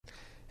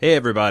Hey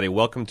everybody,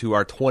 welcome to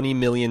our 20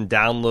 million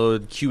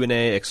download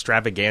Q&A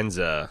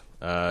extravaganza.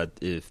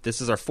 If this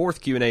is our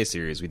fourth Q&A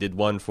series, we did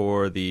one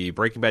for the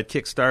Breaking Bad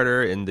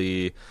Kickstarter in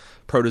the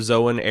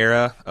Protozoan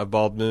era of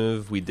Bald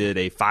Move. We did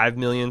a 5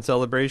 million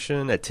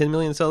celebration, a 10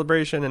 million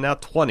celebration, and now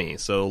 20.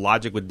 So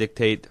logic would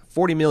dictate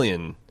 40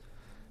 million,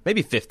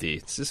 maybe 50.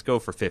 Let's just go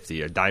for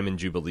 50, a Diamond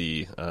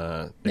Jubilee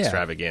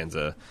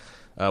extravaganza.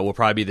 Will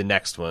probably be the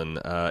next one.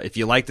 If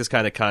you like this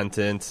kind of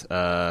content,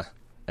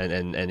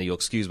 and you'll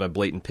excuse my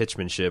blatant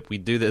pitchmanship, we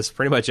do this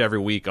pretty much every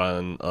week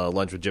on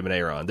Lunch with Jim and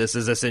Aaron. This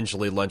is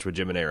essentially Lunch with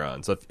Jim and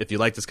Aaron. So if you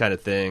like this kind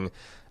of thing,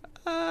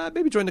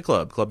 maybe join the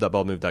club,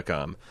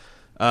 club.baldmove.com.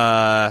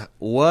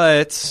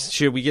 What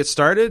should we get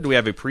started? Do we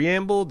have a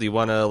preamble? Do you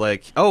want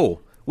to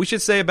we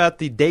should say about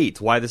the date,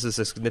 why this is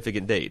a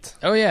significant date.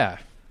 Oh, yeah.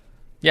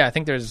 Yeah, I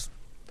think there's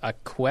a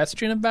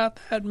question about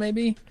that,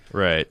 maybe.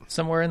 Right.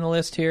 Somewhere in the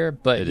list here.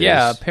 But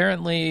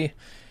apparently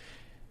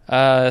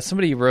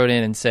somebody wrote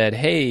in and said,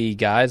 hey,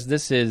 guys,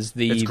 this is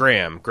the... It's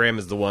Graham. Graham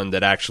is the one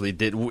that actually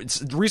did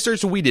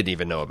research we didn't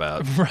even know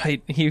about.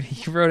 Right. He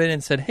wrote in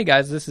and said, hey,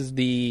 guys, this is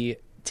the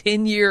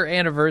 10-year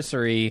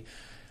anniversary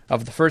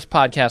of the first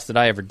podcast that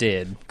I ever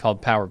did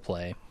called Power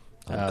Play.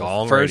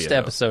 The first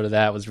episode of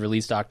that was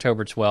released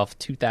October 12th,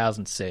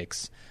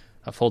 2006,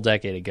 a full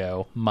decade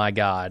ago. My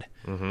God.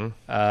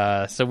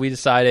 Mm-hmm. So we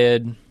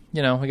decided,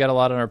 we got a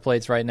lot on our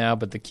plates right now,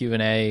 but the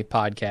Q&A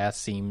podcast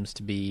seems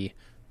to be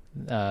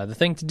the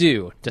thing to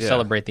do to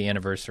celebrate the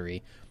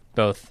anniversary,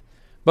 both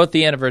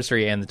the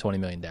anniversary and the 20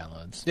 million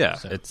downloads. Yeah,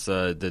 so. It's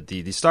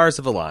the stars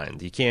have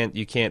aligned.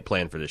 You can't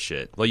plan for this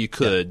shit. Well, you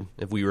could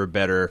if we were a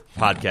better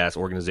podcast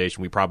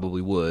organization. We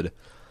probably would,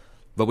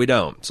 but we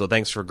don't. So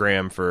thanks for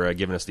Graham for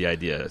giving us the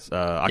idea.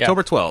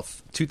 October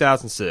 12th,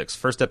 2006,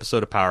 first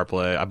episode of Power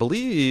Play. I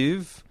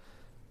believe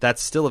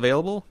that's still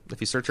available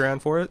if you search around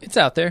for it. It's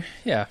out there.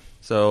 Yeah.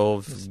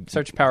 So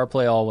search Power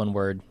Play, all one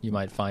word. You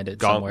might find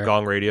it somewhere.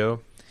 Gong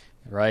Radio.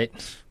 Right.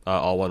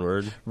 All one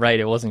word. Right.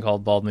 It wasn't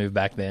called Bald Move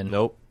back then.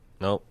 Nope.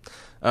 So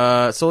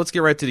let's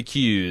get right to the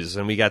Q's,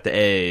 and we got the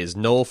A's.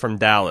 Noel from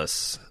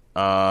Dallas.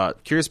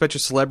 Curious about your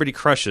celebrity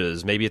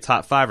crushes, maybe a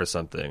top 5 or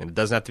something. And it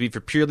doesn't have to be for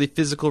purely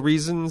physical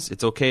reasons.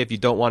 It's okay if you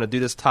don't want to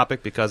do this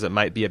topic because it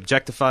might be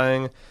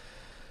objectifying.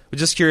 We're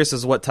just curious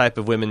as what type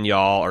of women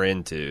y'all are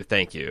into.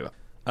 Thank you.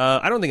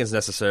 I don't think it's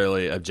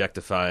necessarily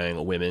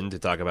objectifying women to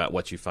talk about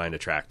what you find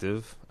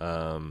attractive.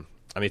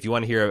 If you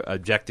want to hear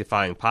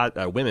objectifying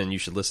women, you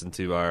should listen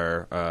to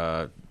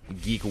our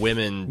Geek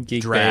Women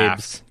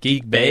draft.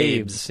 Geek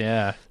Babes,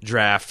 yeah.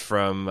 Draft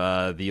from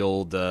the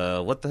old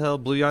what the hell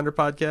Blue Yonder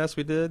podcast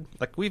we did.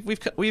 Like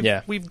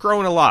we've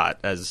grown a lot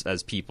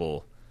as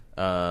people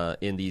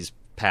in these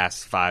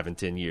past 5 and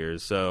 10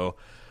 years. So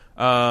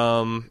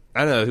I don't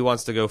know who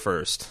wants to go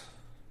first.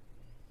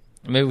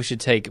 Maybe we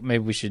should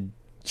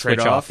switch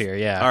off here,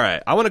 yeah. All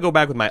right. I want to go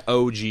back with my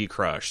OG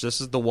crush. This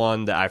is the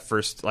one that I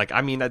first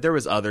there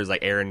was others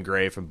like Erin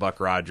Gray from Buck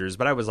Rogers,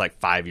 but I was like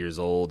 5 years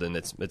old, and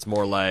it's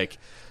more like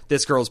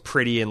this girl's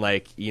pretty in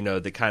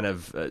the kind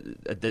of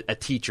a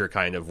teacher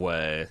kind of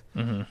way.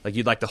 Mm-hmm. Like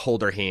you'd like to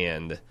hold her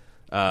hand.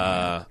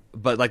 But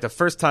like the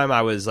first time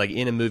I was like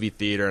in a movie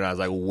theater and I was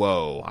like,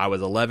 whoa, I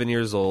was 11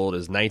 years old. It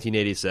was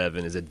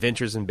 1987. Is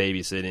Adventures in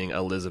Babysitting,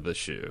 Elizabeth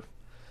Shue.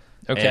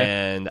 Okay.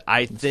 And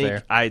I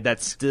think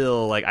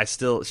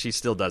she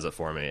still does it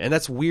for me. And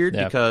that's weird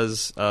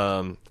because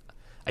I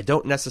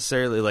don't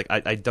necessarily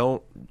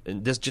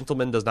this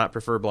gentleman does not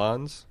prefer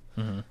blondes.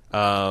 Mm-hmm.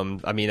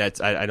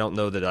 I don't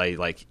know that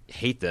I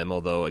hate them,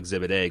 although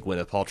Exhibit A,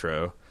 Gwyneth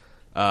Paltrow.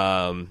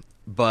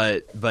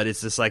 But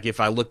it's just like if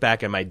I look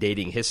back at my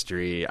dating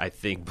history, I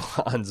think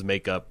blondes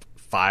make up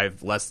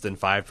less than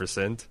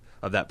 5%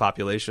 of that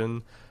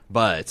population.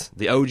 But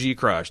the OG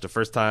crush, the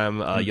first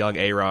time young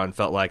Aaron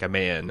felt like a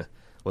man,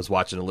 was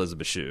watching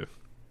Elizabeth Shue.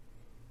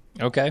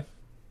 Okay.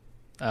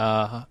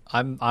 I'm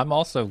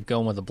also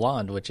going with a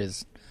blonde, which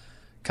is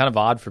kind of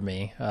odd for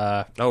me.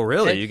 Oh,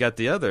 really? You got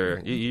the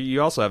other.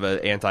 You also have an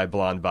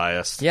anti-blonde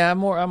bias. Yeah, I'm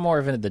more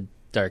of into the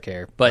dark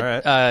hair.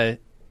 But right.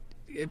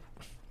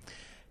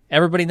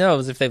 Everybody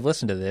knows if they've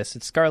listened to this,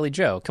 it's Scarlett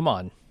Jo. Come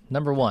on,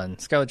 number 1,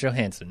 Scarlett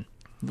Johansson.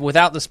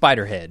 Without the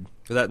spider head.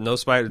 Without no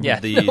spider,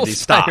 the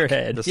stock spider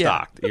head.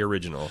 The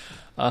original.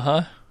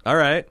 Uh-huh. All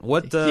right.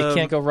 What? You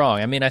can't go wrong.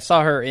 I mean, I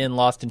saw her in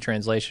Lost in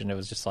Translation. It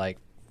was just like,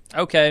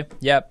 okay,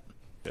 yep.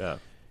 Yeah.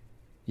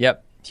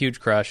 Yep. Huge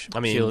crush. I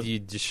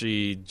mean,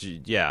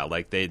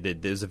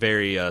 there's a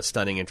very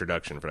stunning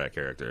introduction for that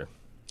character.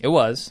 It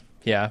was,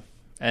 yeah.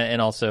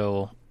 And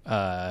also,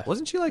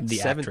 wasn't she like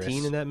 17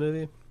 actress in that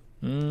movie?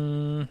 I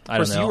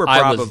don't know. You were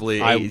probably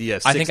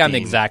 16. I think I'm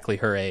exactly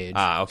her age.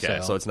 Okay.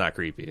 So it's not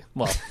creepy.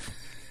 Well,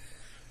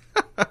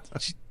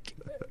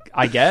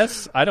 I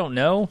guess. I don't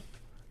know.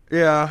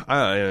 Yeah,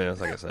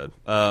 like I said.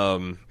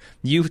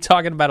 You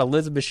talking about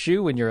Elizabeth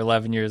Shue when you're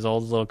 11 years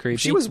old is a little creepy.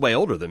 She was way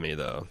older than me,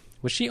 though.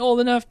 Was she old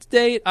enough to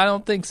date? I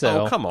don't think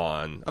so. Oh, come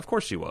on. Of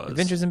course she was.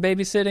 Adventures in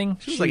Babysitting?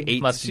 She was like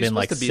 8. Must have been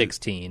like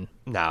 16.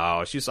 No,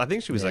 I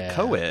think she was a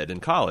co-ed in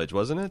college,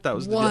 wasn't it? That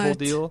was the whole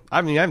deal.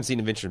 I mean, I haven't seen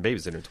Adventures in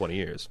Babysitting in 20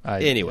 years.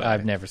 Anyway.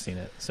 I've never seen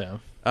it, so...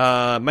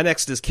 my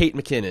next is Kate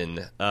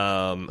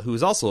McKinnon,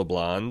 who's also a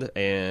blonde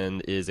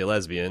and is a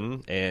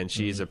lesbian, and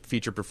she's a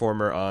featured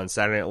performer on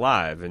Saturday Night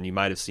Live, and you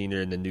might have seen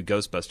her in the new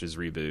Ghostbusters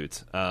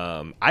reboot.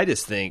 I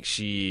just think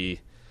she...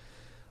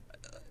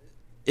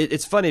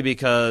 It's funny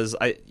because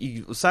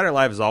Saturday Night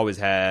Live has always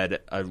had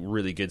a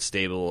really good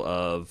stable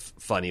of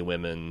funny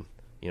women.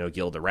 You know,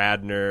 Gilda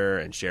Radner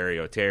and Sherry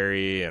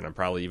O'Terry, and I'm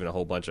probably even a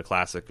whole bunch of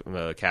classic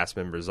cast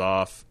members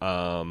off.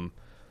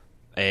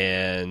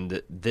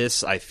 And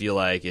this, I feel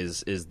like,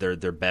 is their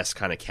best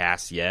kind of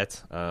cast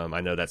yet.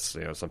 I know that's,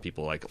 some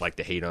people like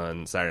to hate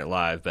on Saturday Night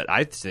Live, but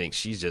I think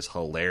she's just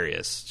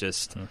hilarious.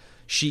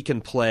 She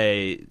can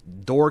play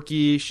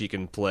dorky, she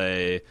can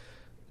play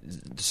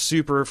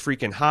super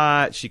freaking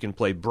hot, she can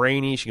play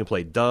brainy, she can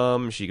play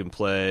dumb, she can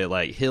play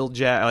like hill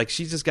jack. Like,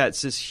 she's just got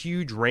this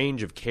huge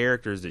range of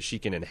characters that she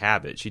can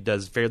inhabit. She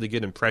does fairly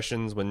good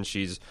impressions when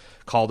she's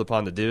called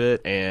upon to do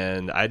it,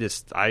 and I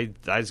just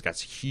got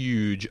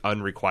huge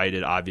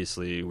unrequited.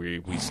 Obviously,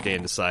 we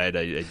stand aside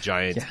a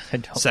giant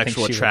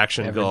sexual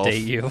attraction gulf.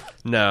 Date you.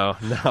 No,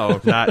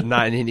 not in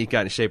any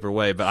kind of shape or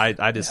way. But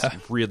I just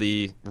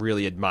really,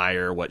 really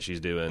admire what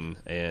she's doing,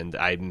 and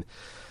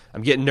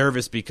I'm getting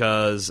nervous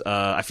because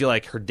I feel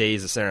like her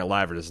days at Saturday Night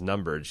Live are just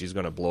numbered. She's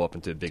going to blow up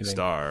into a big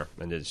star,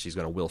 and then she's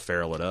going to Will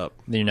Ferrell it up.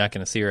 Then you're not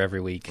going to see her every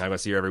week. I'm going to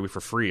see her every week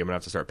for free. I'm going to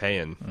have to start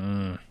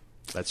paying.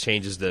 That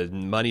changes the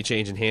money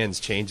changing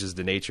hands, changes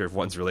the nature of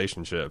one's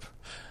relationship.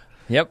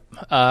 Yep.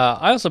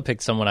 I also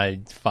picked someone I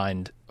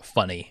find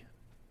funny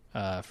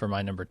for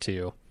my number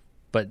 2,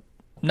 but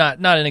not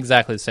in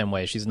exactly the same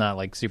way. She's not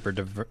like super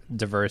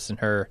diverse in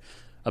her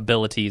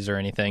abilities or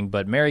anything,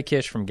 but Mary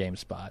Kish from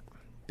GameSpot.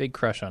 Big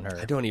crush on her.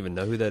 I don't even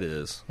know who that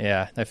is.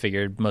 Yeah, I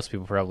figured most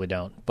people probably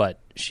don't. But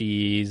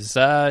she's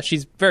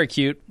very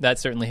cute. That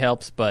certainly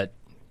helps. But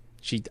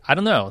I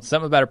don't know,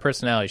 something about her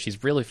personality.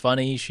 She's really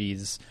funny.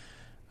 She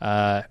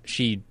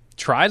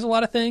tries a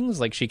lot of things.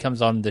 Like, she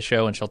comes on the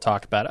show and she'll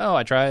talk about,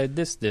 I tried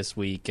this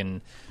week, and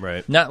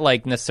not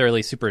like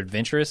necessarily super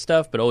adventurous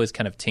stuff, but always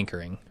kind of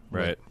tinkering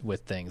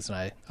with things.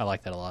 And I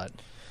like that a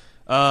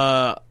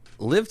lot.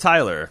 Liv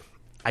Tyler.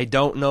 I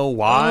don't know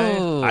why.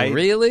 Oh,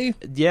 really?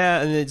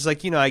 Yeah, and it's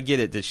like, I get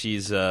it that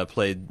she's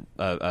played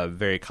a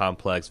very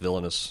complex,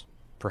 villainous,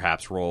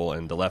 perhaps, role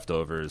in The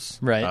Leftovers.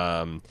 Right.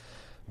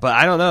 But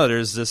I don't know.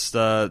 There's just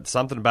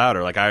something about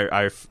her. Like,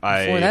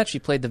 Before that, she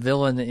played the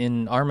villain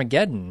in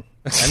Armageddon.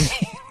 I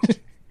mean...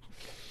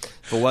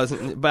 If it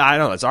wasn't, but I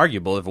don't know. It's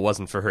arguable. If it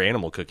wasn't for her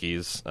animal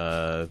cookies,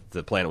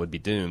 the planet would be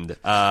doomed.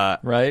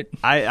 Right.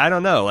 I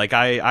don't know. Like,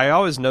 I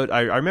always note.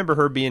 I remember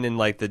her being in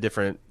like the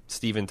different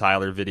Steven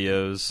Tyler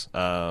videos.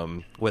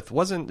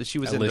 She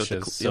was Alicia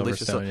in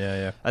Silverstone,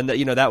 yeah. And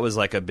that was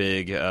like a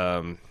big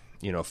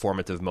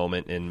formative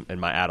moment in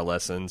my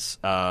adolescence.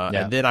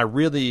 And then I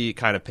really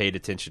kind of paid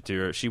attention to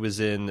her. She was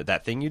in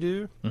That Thing You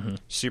Do,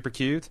 super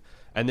cute.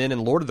 And then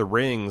in Lord of the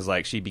Rings,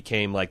 like, she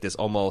became like this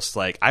almost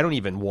like, I don't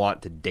even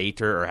want to date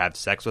her or have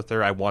sex with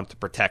her. I want to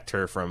protect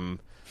her from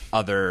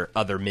other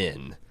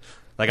men.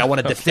 Like, I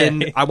want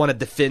to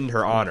defend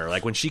her honor.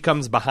 Like, when she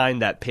comes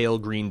behind that pale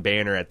green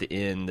banner at the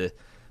end,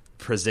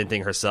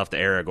 presenting herself to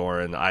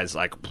Aragorn, I was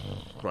like,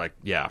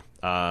 yeah.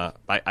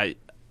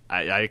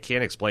 I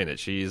can't explain it.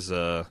 She's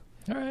all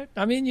right.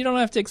 I mean, you don't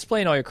have to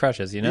explain all your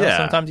crushes, Yeah.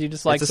 Sometimes you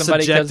just like it's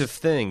somebody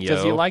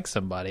because you like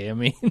somebody. I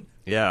mean,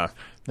 yeah.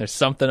 There's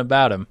something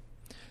about him.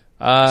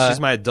 She's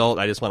my adult.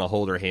 I just want to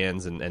hold her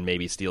hands and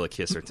maybe steal a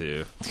kiss or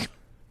two.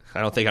 I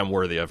don't think I'm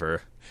worthy of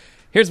her.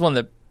 Here's one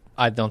that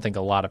I don't think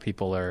a lot of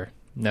people are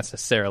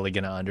necessarily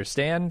going to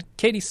understand.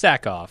 Katie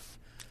Sackhoff.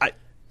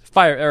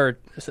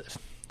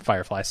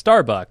 Firefly.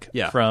 Starbuck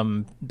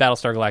from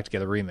Battlestar Galactica,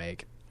 the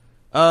remake.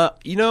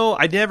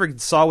 I never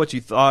saw what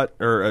you thought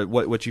or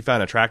what you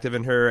found attractive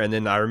in her, and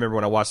then I remember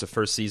when I watched the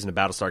first season of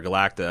Battlestar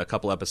Galactica, a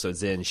couple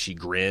episodes in, she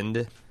grinned,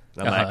 and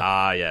I'm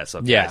like, yes,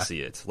 okay, I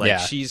see it.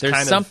 Like,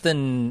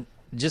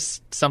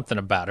 there's something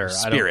about her.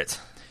 Spirit.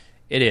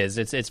 It is.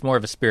 It's more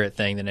of a spirit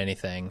thing than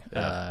anything.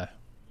 Yeah.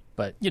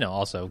 But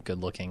also good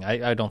looking.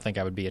 I don't think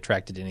I would be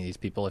attracted to any of these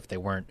people if they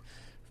weren't,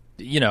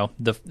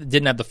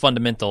 didn't have the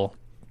fundamental.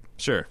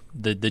 Sure.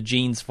 The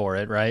genes for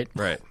it, right?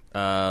 Right.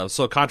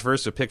 So a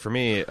controversial pick for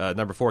me,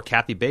 number 4,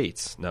 Kathy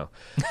Bates. No.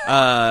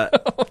 Oh,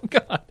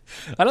 God.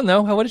 I don't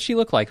know. What did she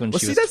look like when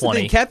she was 20?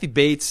 The thing. Kathy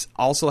Bates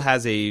also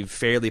has a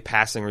fairly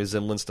passing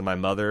resemblance to my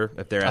mother.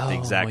 If they're at the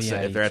exact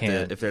same, if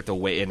they're at the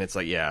weight, and it's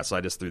like, so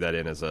I just threw that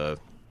in as a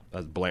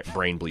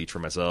brain bleach for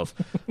myself.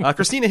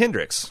 Christina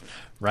Hendricks.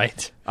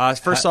 Right.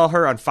 First saw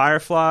her on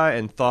Firefly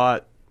and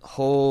thought,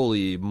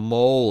 holy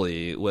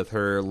moly, with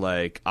her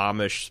like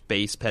Amish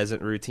space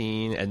peasant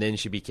routine, and then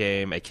she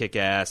became a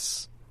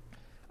kick-ass.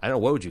 I don't know,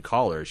 what would you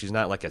call her? She's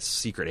not like a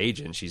secret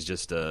agent. She's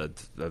just a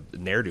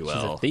ne'er-do-well.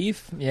 She's a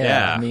thief?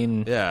 Yeah. I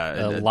mean,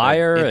 a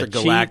liar,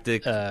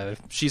 intergalactic. a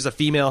cheat, she's a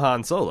female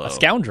Han Solo. A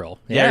scoundrel.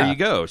 Yeah. There you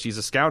go. She's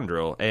a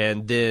scoundrel.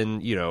 And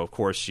then, of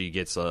course, she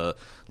gets a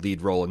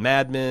lead role in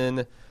Mad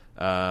Men.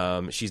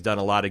 She's done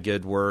a lot of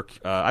good work.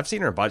 I've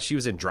seen her, but she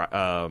was in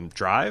Drive.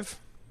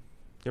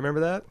 You remember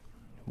that?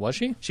 Was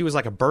she? She was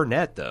like a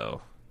Burnett,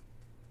 though.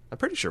 I'm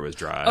pretty sure it was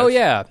Drive. Oh,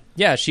 yeah.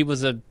 Yeah, she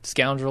was a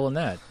scoundrel in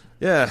that.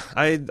 Yeah,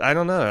 I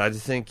don't know. I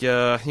think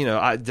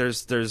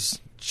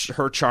there's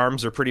her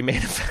charms are pretty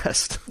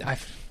manifest.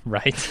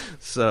 Right.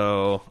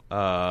 So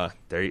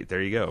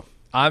there you go.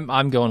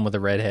 I'm going with a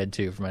redhead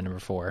too for my number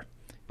 4.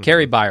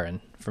 Carrie Byron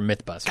from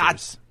MythBusters.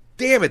 God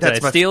damn it!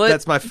 Did I steal it?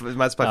 That's my fifth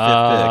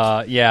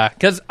pick. Yeah,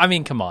 because I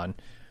mean, come on.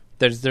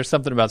 There's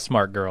something about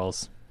smart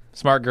girls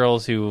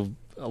who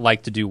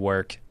like to do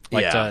work,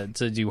 to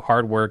do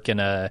hard work in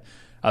a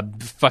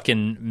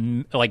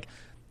fucking like.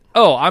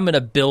 Oh, I'm going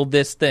to build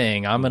this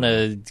thing. I'm going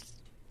to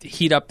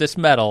heat up this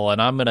metal,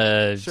 and I'm going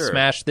to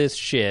smash this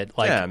shit.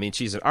 Like, yeah, I mean,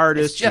 she's an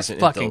artist. She's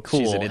fucking cool.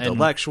 She's an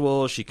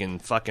intellectual. She can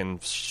fucking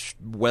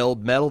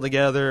weld metal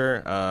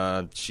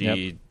together.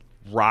 She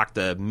rocked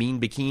a mean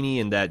bikini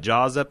in that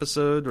Jaws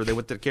episode where they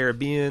went to the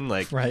Caribbean.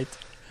 Like, right.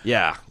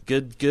 Yeah,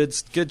 good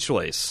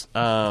choice.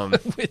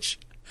 Which,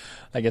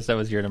 I guess that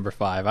was your number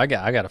 5. I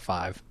got a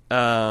 5.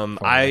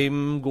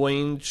 I'm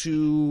going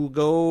to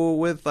go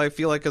with, I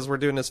feel like, because we're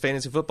doing this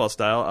fantasy football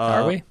style.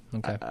 Are we?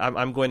 Okay.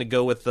 I'm going to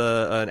go with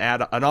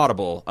an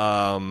audible.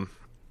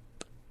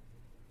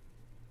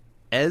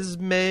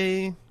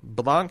 Esme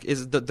Blanc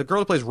is the girl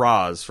who plays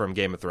Roz from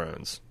Game of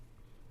Thrones.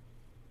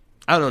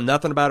 I don't know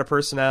nothing about her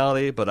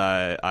personality, but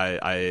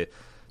the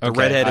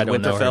redheaded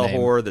Winterfell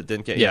whore that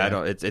didn't get. Yeah, I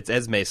don't. It's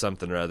Esme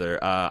something or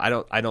other. I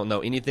don't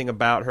know anything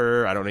about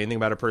her. I don't know anything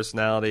about her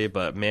personality.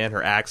 But man,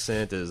 her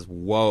accent is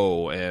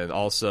whoa, and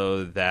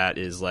also that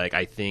is like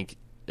I think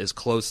is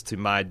close to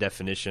my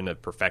definition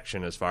of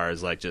perfection as far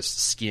as like just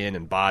skin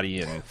and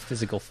body and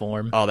physical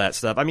form, all that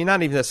stuff. I mean,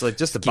 not even necessarily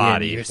just the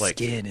body. Your like,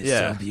 skin is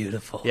so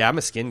beautiful. Yeah, I'm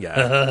a skin guy.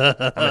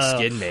 I'm a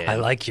skin man. I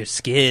like your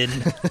skin.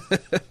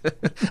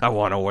 I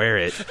want to wear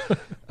it.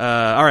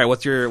 All right,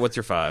 what's your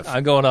 5?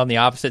 I'm going on the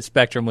opposite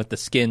spectrum with the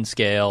skin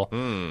scale.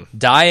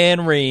 Diane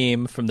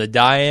Rehm from the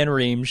Diane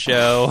Rehm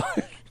Show.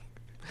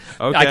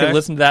 Okay. I could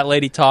listen to that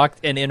lady talk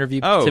and interview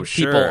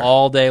people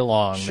all day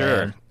long. Sure,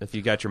 man. If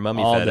you got your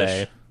mummy all fetish.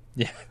 Day.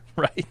 Yeah,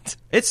 right.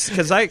 It's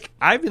because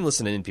I've been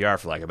listening to NPR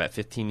for like about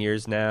 15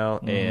 years now,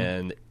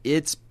 and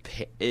I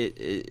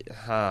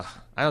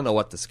don't know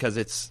what this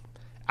because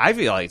I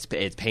feel like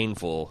it's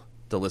painful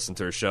to listen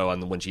to her show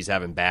on when she's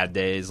having bad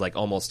days, like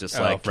almost just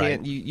like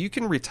can't you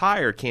can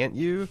retire, can't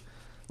you?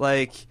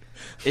 Like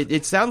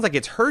it sounds like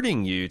it's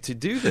hurting you to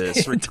do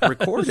this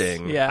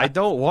recording. Yeah. I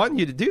don't want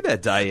you to do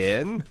that,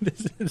 Diane.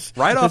 This is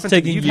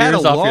taking you've years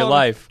had off your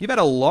life. You've had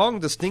a long,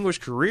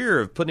 distinguished career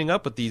of putting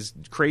up with these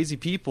crazy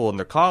people and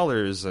their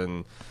callers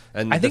and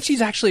I think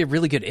she's actually a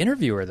really good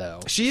interviewer, though.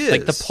 She is.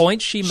 Like the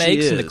points she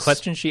makes and the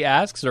questions she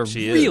asks are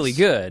really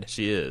good.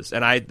 She is,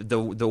 and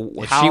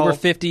if she were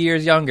 50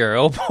 years younger,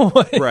 oh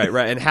boy,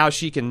 right, and how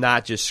she can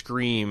not just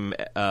scream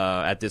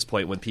at this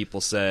point when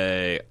people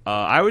say,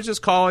 "I was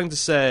just calling to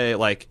say,"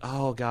 like,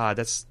 "Oh God,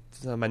 that's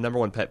my number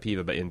one pet peeve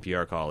about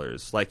NPR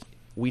callers," like.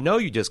 We know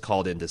you just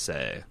called in to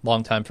say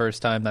long time,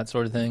 first time, that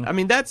sort of thing. I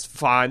mean, that's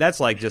fine. That's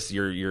like just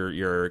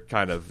your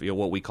kind of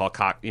what we call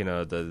cock.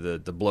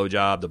 The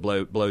blowjob, the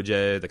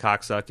blowjay, the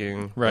cock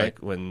sucking,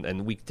 right? Like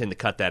and we tend to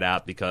cut that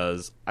out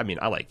because I mean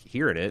I like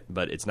hearing it,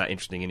 but it's not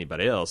interesting to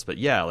anybody else. But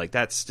yeah, like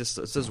that's just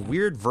it's this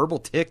weird verbal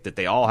tick that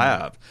they all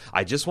have.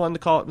 I just wanted to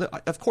call it.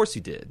 Of course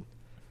you did.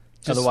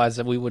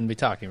 Otherwise, we wouldn't be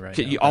talking right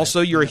now.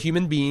 Also, you're a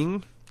human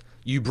being.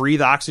 You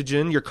breathe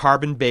oxygen. You're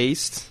carbon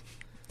based.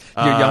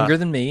 You're younger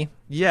than me.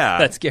 Yeah,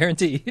 that's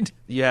guaranteed.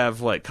 You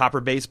have like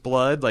copper-based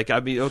blood. Like I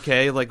mean,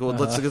 okay, like well,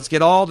 let's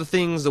get all the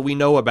things that we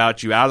know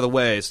about you out of the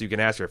way, so you can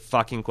ask your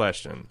fucking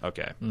question.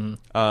 Okay.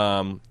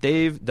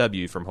 Dave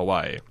W. from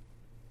Hawaii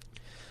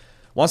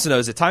wants to know: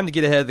 is it time to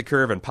get ahead of the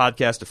curve and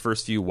podcast the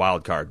first few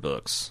wildcard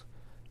books?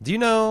 Do you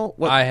know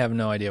what? I have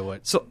no idea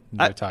what. So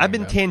I've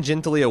been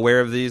tangentially aware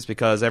of these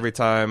because every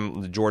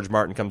time George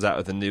Martin comes out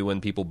with a new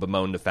one, people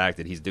bemoan the fact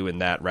that he's doing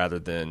that rather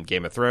than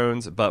Game of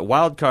Thrones. But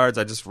Wildcards,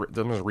 I'm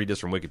going to read this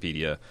from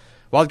Wikipedia.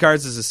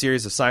 Wildcards is a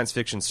series of science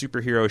fiction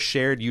superhero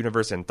shared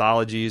universe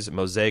anthologies,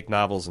 mosaic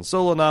novels, and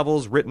solo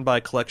novels written by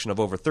a collection of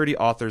over 30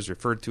 authors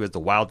referred to as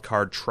the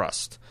Wildcard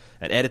Trust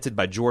and edited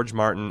by George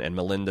Martin and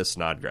Melinda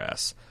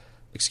Snodgrass.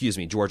 Excuse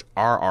me, George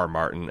R.R.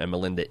 Martin and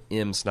Melinda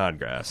M.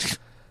 Snodgrass.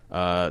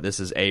 This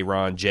is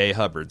Aaron J.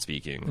 Hubbard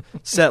speaking.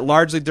 Set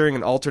largely during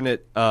an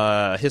alternate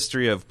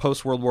history of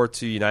post-World War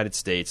II United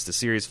States, the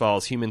series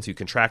follows humans who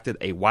contracted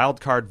a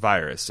wildcard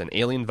virus, an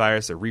alien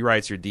virus that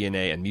rewrites your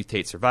DNA and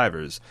mutates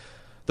survivors.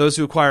 Those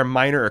who acquire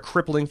minor or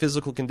crippling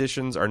physical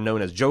conditions are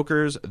known as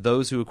Jokers.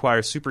 Those who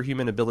acquire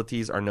superhuman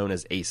abilities are known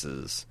as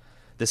Aces.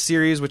 The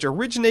series, which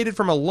originated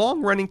from a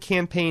long-running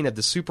campaign of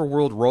the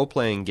Superworld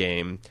role-playing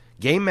game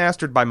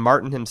mastered by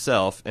Martin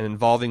himself and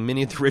involving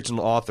many of the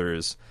original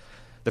authors,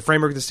 The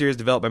framework of the series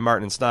developed by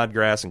Martin and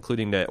Snodgrass,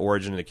 including the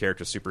origin of the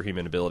character's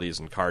superhuman abilities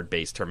and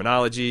card-based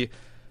terminology.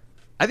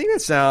 I think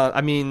that sounds...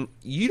 I mean,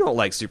 you don't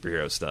like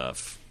superhero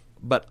stuff,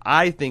 but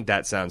I think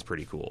that sounds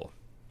pretty cool.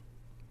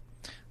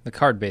 The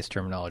card-based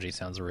terminology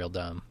sounds real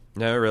dumb.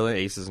 No, really?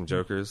 Aces and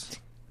jokers?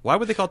 Why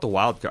would they call it the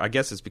wild card? I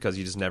guess it's because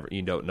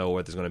you don't know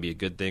whether there's going to be a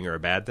good thing or a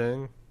bad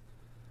thing.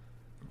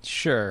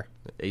 Sure.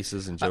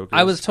 Aces and jokers.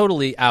 I was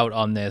totally out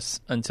on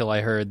this until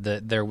I heard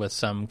that there was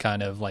some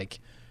kind of like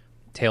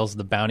Tales of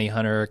the Bounty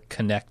Hunter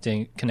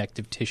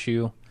connective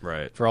tissue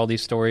for all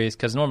these stories.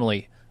 Because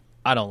normally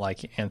I don't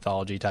like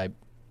anthology type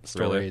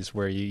stories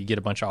where you get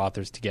a bunch of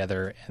authors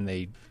together and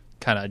they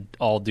kind of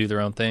all do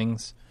their own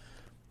things.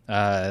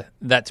 That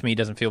to me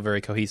doesn't feel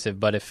very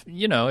cohesive. But if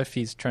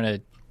he's trying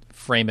to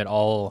frame it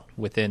all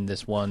within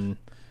this one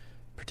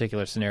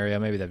particular scenario,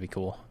 maybe that'd be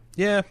cool.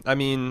 Yeah, I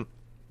mean,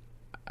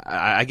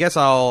 I guess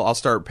I'll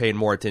start paying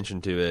more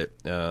attention to it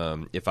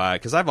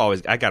because I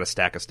got a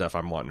stack of stuff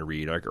I'm wanting to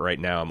read. Like right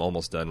now, I'm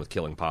almost done with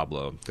Killing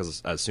Pablo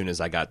because as soon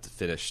as I got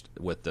finished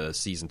with the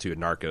season 2 of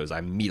Narcos, I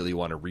immediately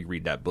want to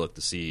reread that book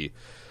to see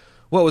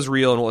what was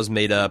real and what was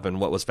made up and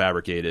what was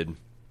fabricated.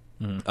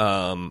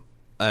 Mm-hmm.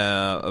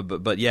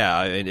 But yeah,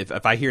 I mean,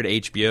 if I hear that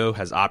HBO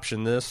has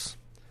optioned this,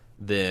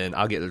 then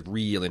I'll get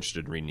real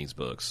interested in reading these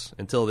books.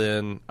 Until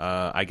then,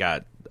 I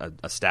got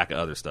a stack of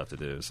other stuff to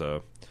do.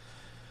 So,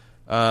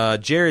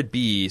 Jared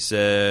B.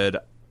 said,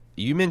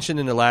 you mentioned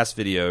in the last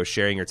video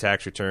sharing your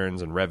tax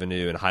returns and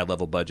revenue and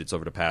high-level budgets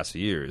over the past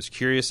few years.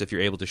 Curious if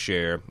you're able to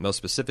share. Most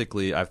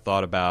specifically, I've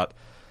thought about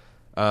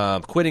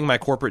quitting my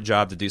corporate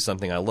job to do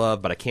something I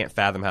love, but I can't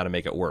fathom how to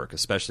make it work,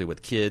 especially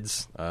with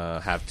kids.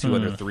 Have 2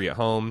 under 3 at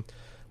home.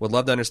 Would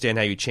love to understand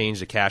how you change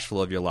the cash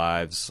flow of your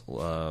lives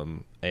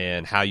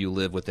and how you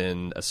live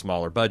within a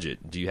smaller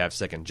budget. Do you have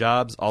second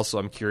jobs? Also,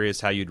 I'm curious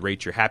how you'd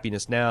rate your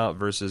happiness now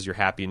versus your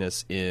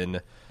happiness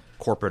in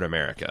corporate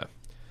America.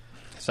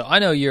 So I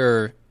know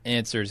your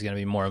answer is going to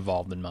be more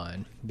involved than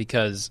mine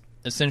because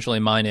essentially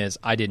mine is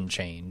I didn't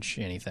change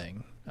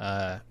anything.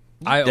 I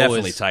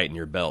definitely tighten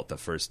your belt the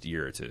first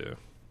year or two.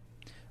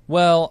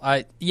 Well,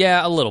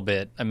 a little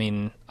bit. I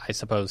mean, I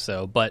suppose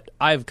so. But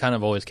I've kind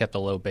of always kept a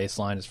low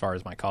baseline as far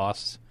as my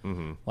costs.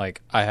 Mm-hmm.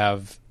 Like, I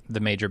have the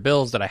major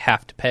bills that I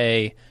have to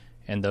pay,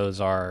 and those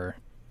are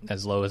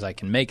as low as I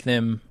can make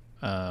them.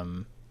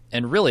 And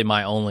really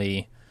my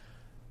only,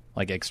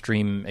 like,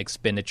 extreme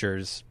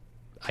expenditures,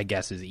 I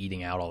guess, is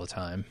eating out all the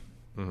time.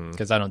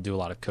 Because I don't do a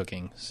lot of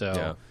cooking.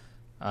 So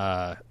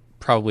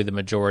probably the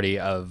majority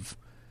of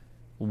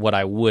what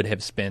I would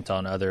have spent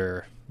on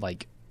other,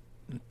 like,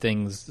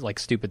 things like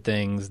stupid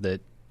things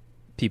that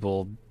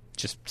people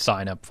just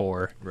sign up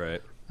for.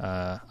 Right.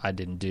 I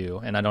didn't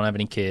do, and I don't have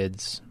any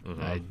kids.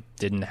 Mm-hmm. I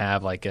didn't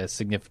have like a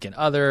significant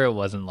other. It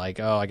wasn't like,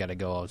 oh, I got to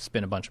go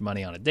spend a bunch of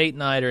money on a date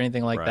night or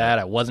anything like that.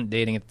 I wasn't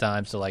dating at the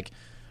time, so like,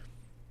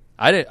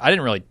 I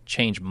didn't really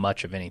change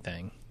much of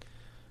anything.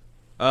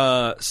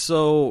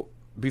 So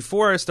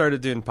before I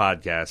started doing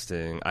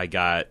podcasting, I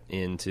got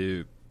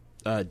into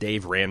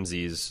Dave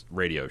Ramsey's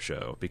radio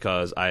show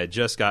because I had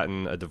just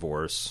gotten a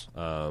divorce,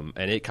 and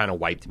it kind of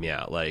wiped me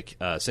out. Like,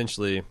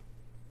 essentially,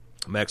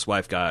 my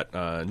ex-wife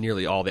got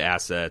nearly all the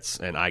assets,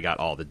 and I got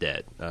all the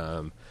debt.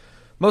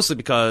 Mostly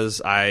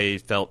because I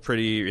felt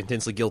pretty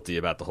intensely guilty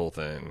about the whole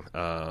thing,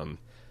 and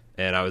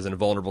I was in a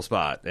vulnerable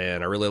spot,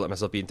 and I really let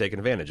myself be taken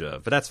advantage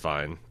of. But that's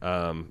fine.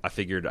 I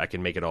figured I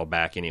can make it all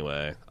back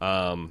anyway.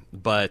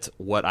 But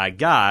what I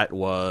got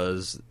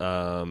was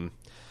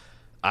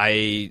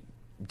I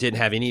didn't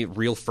have any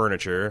real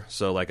furniture,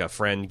 so like a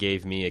friend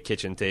gave me a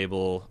kitchen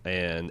table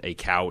and a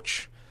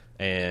couch,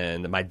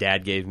 and my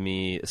dad gave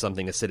me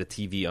something to sit a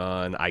TV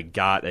on. I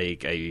got a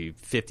 $50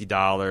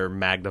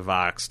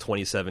 Magnavox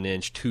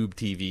 27-inch tube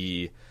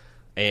TV,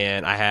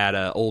 and I had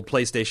an old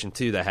PlayStation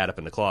 2 that I had up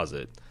in the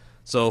closet.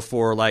 So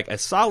for like a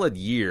solid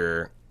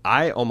year,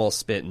 I almost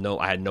spent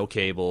I had no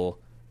cable.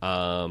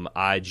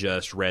 I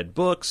just read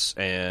books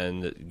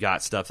and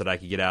got stuff that I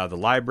could get out of the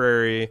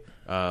library,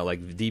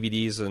 like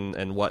DVDs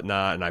and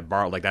whatnot. And I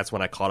borrowed, like, that's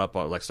when I caught up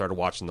on, like, started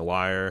watching The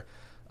Wire.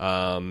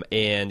 And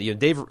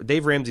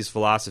Dave Ramsey's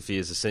philosophy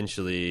is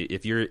essentially,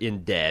 if you're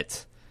in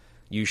debt,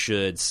 you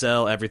should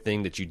sell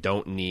everything that you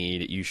don't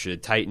need. You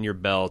should tighten your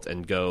belt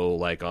and go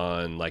like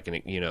on like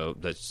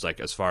that's like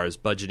as far as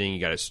budgeting,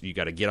 you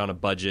got to get on a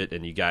budget,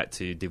 and you got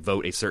to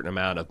devote a certain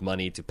amount of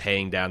money to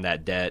paying down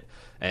that debt.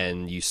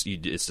 And it's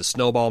the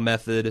snowball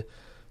method.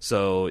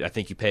 So I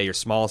think you pay your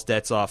smallest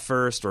debts off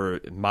first,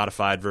 or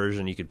modified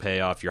version, you could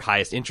pay off your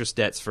highest interest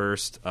debts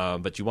first.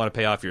 But you want to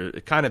pay off your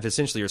kind of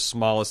essentially your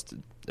smallest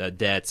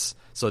debts,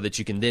 so that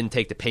you can then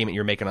take the payment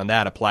you're making on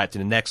that, apply it to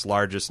the next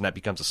largest, and that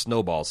becomes a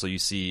snowball. So you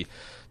see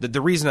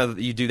the reason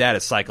that you do that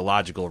is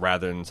psychological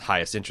rather than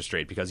highest interest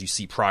rate, because you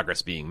see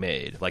progress being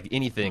made. Like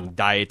anything,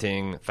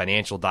 dieting,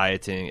 financial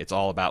dieting, it's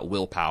all about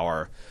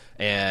willpower.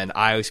 And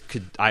I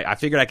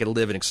figured I could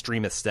live an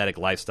extreme aesthetic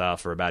lifestyle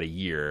for about a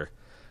year.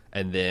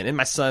 And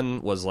my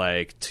son was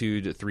like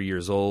 2 to 3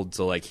 years old,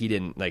 so like he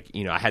didn't like,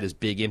 you know, I had this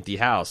big empty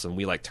house, and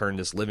we like turned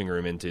this living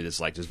room into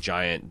this like this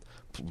giant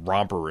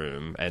romper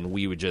room, and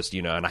we would just,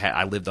 you know, and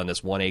I lived on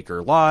this 1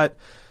 acre lot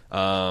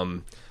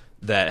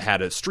that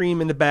had a stream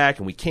in the back,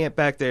 and we camped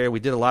back there. We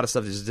did a lot of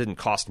stuff that just didn't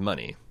cost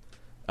money.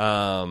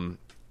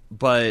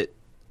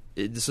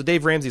 So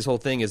Dave Ramsey's whole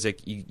thing is like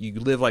you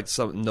live like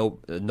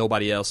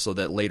nobody else, so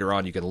that later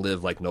on you can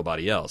live like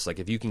nobody else. Like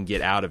if you can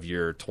get out of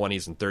your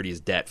 20s and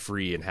 30s debt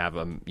free and have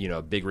a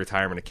big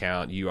retirement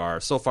account, you are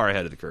so far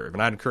ahead of the curve.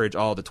 And I'd encourage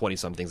all the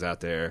 20-somethings out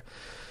there,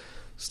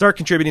 start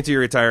contributing to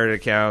your retirement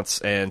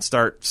accounts and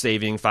start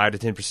saving 5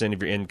 to 10%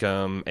 of your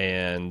income,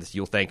 and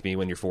you'll thank me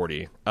when you're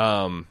 40.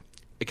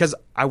 Because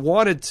I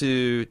wanted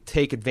to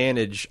take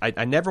advantage.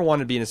 I never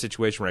wanted to be in a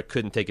situation where I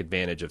couldn't take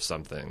advantage of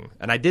something.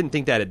 And I didn't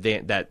think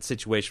that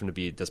situation would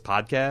be this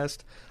podcast.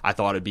 I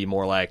thought it'd be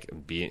more like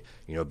being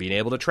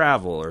able to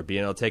travel, or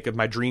being able to take up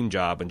my dream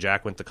job when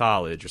Jack went to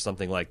college, or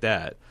something like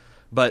that.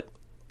 But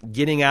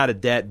getting out of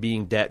debt,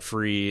 being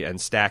debt-free,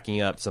 and stacking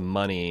up some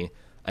money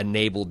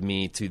enabled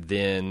me to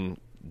then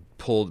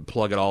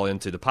plug it all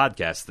into the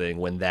podcast thing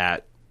when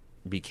that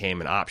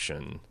became an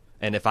option.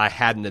 And if I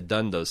hadn't have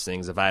done those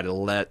things, if I'd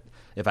led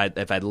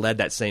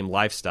that same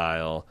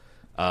lifestyle,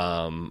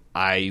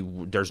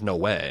 there's no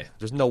way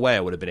I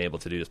would have been able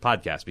to do this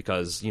podcast,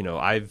 because, you know,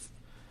 I've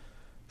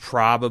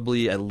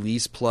probably at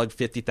least plugged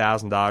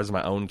 $50,000 of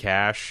my own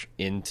cash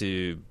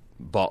into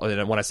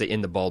and when I say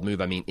into Bald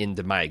Move, I mean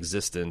into my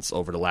existence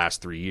over the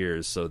last 3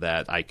 years, so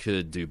that I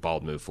could do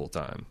Bald Move full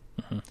time.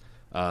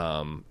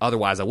 Mm-hmm.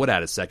 Otherwise, I would have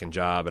had a second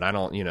job, and I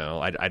don't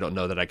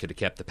know that I could have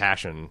kept the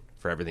passion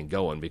for everything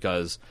going,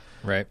 because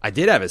I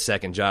did have a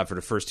second job for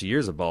the first 2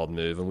 years of Bald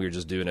Move, and we were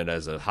just doing it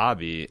as a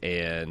hobby,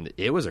 and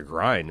it was a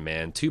grind,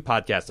 man. 2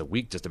 podcasts a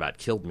week just about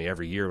killed me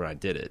every year when I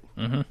did it.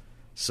 Mm-hmm.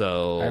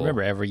 So I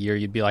remember every year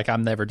you'd be like,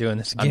 I'm never doing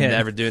this again.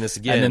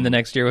 And then the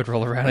next year would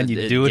roll around and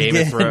you'd do it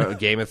again.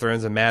 Game of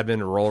Thrones and Mad Men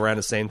would roll around at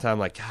the same time.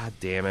 Like, God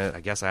damn it, I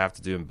guess I have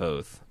to do them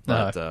both.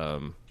 But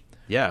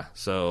yeah,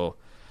 so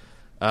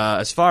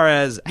as far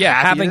as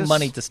having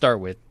money to start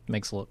with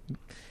makes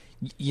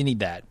you need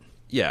that.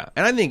 Yeah,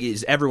 and I think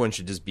everyone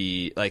should just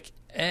be like,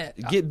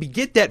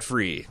 get debt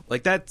free.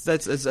 Like that's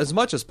as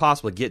much as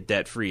possible. Get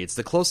debt free. It's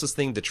the closest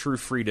thing to true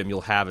freedom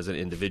you'll have as an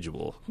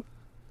individual.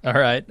 All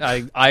right,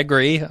 I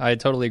agree. I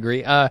totally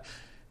agree.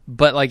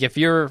 But like, if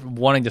you're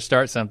wanting to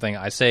start something,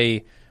 I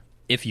say,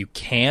 if you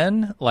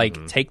can,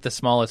 like, take the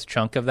smallest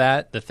chunk of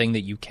that, the thing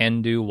that you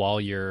can do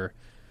while you're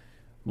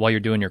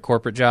doing your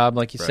corporate job,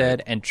 like you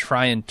said, and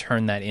try and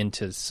turn that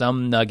into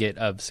some nugget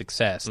of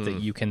success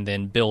that you can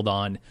then build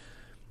on.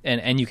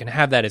 And you can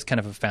have that as kind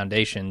of a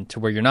foundation to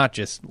where you're not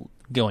just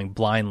going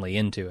blindly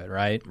into it,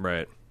 right?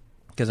 Right.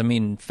 Because, I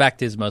mean,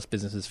 fact is most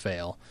businesses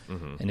fail.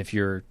 Mm-hmm. And if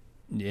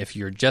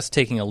you're just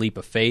taking a leap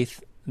of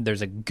faith,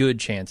 there's a good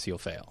chance you'll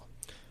fail.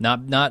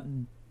 Not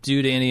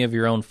due to any of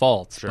your own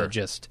faults, but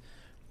just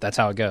that's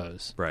how it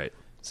goes. Right.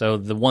 So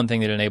the one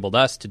thing that enabled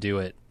us to do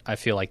it, I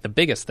feel like the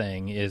biggest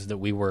thing is that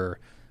we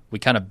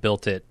kind of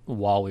built it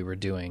while we were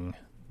doing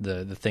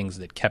the things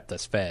that kept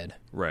us fed.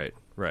 Right.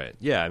 Right.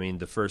 Yeah, I mean,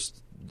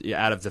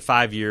 out of the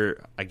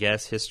 5-year, I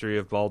guess, history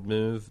of Bald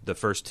Move, the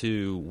first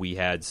 2 we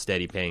had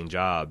steady paying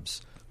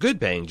jobs, good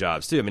paying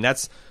jobs too. I mean,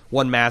 that's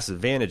one massive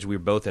advantage. We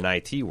were both in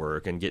IT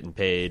work and getting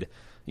paid,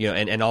 you know,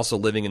 and also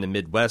living in the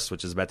Midwest,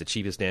 which is about the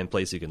cheapest damn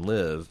place you can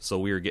live. So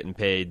we were getting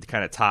paid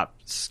kind of top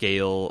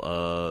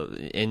scale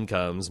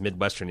incomes,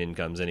 Midwestern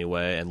incomes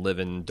anyway, and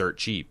living dirt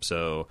cheap.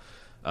 So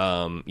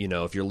you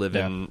know, if you're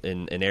living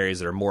in areas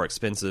that are more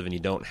expensive and you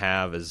don't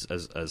have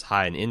as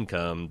high an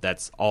income,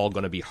 that's all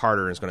going to be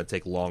harder, and it's going to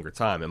take a longer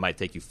time. It might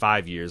take you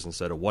 5 years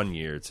instead of 1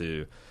 year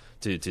to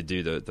do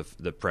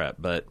the prep.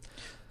 But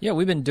yeah,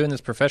 we've been doing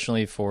this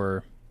professionally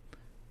for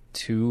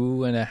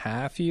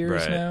 2.5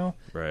 years now.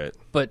 Right.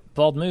 But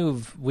Bald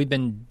Move, we've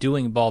been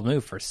doing Bald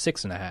Move for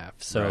 6.5.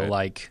 So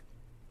like,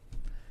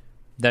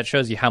 that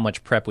shows you how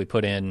much prep we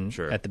put in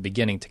at the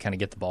beginning to kind of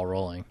get the ball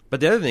rolling.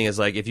 But the other thing is,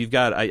 like, if you've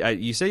got,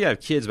 you say you have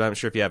kids, but I'm not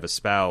sure if you have a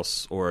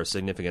spouse or a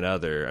significant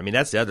other. I mean,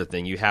 that's the other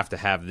thing. You have to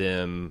have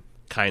them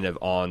kind of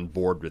on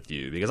board with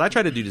you. Because I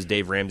tried to do this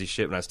Dave Ramsey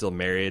shit when I was still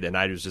married, and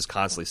I was just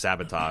constantly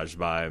sabotaged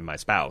by my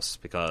spouse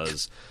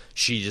because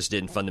she just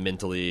didn't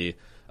fundamentally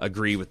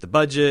agree with the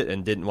budget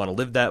and didn't want to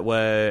live that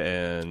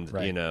way. And,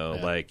 you know,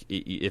 like,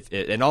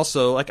 and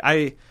also, like,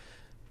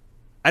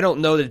 I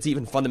don't know that it's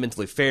even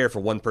fundamentally fair for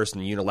one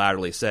person to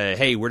unilaterally say,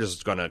 hey, we're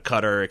just going to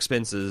cut our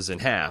expenses in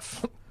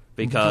half.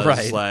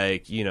 Because,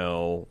 like, you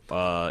know,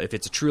 if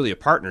it's truly a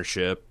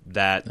partnership,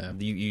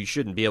 that you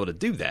shouldn't be able to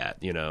do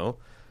that, you know.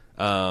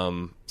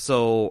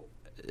 So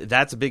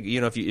that's a big,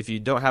 you know, if you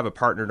don't have a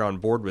partner on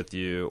board with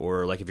you,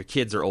 or, like, if your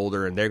kids are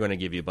older and they're going to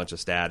give you a bunch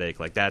of static,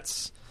 like,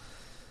 that's,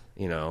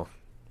 you know.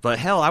 But,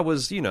 hell, I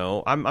was, you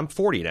know, I'm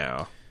 40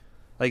 now.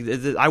 Like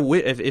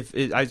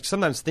I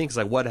sometimes think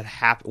like what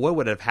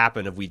would have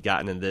happened if we'd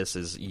gotten in this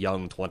as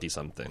young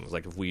 20-somethings,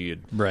 like if we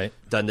had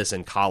done this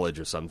in college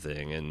or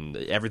something, and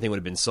everything would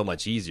have been so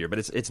much easier. But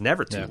it's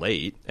never too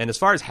late. And as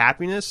far as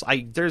happiness,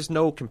 there's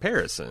no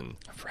comparison.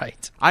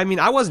 Right. I mean,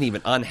 I wasn't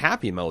even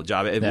unhappy in my old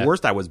job. At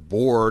worst, I was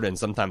bored and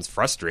sometimes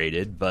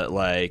frustrated. But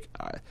like,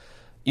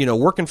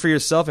 working for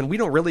yourself, and we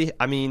don't really,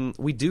 I mean,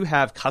 we do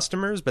have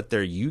customers, but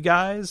they're you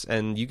guys,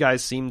 and you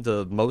guys seem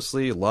to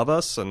mostly love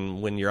us,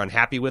 and when you're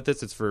unhappy with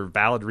us, it's for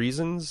valid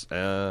reasons.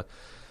 So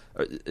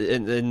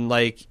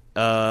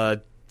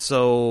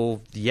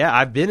yeah,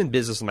 I've been in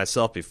business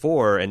myself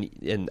before,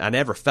 and I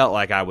never felt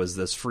like I was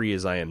as free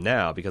as I am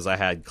now, because I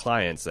had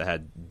clients that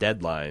had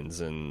deadlines,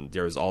 and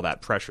there was all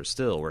that pressure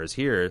still, whereas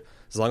here,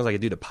 as long as I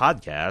could do the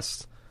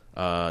podcast,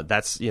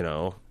 that's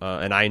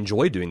and I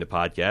enjoy doing the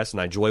podcast,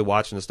 and I enjoy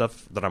watching the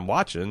stuff that I'm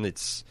watching.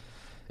 It's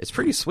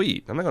pretty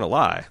sweet. I'm not gonna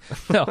lie.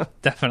 No,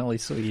 definitely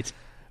sweet.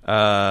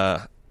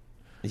 Yeah.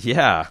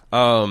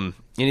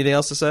 Anything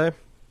else to say?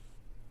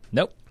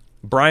 Nope.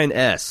 Brian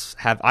S.,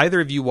 have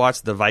either of you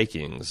watched The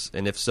Vikings?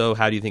 And if so,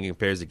 how do you think it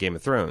compares to Game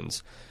of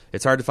Thrones?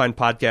 It's hard to find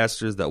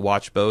podcasters that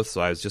watch both,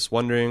 so I was just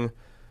wondering.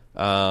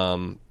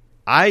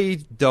 I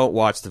don't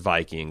watch The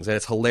Vikings, and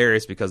it's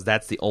hilarious because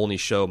that's the only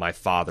show my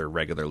father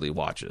regularly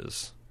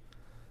watches.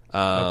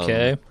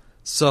 Okay.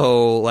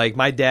 So, like,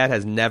 my dad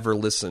has never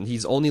listened.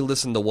 He's only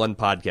listened to one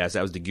podcast.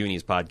 That was the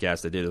Goonies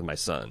podcast I did with my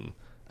son.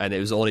 And it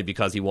was only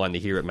because he wanted to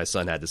hear what my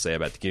son had to say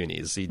about the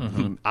Goonies.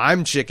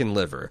 I'm chicken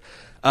liver.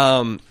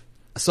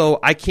 So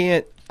I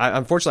can't.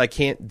 Unfortunately, I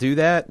can't do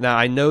that. Now,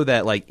 I know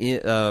that, like,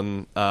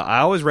 I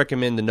always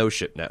recommend the No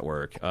Ship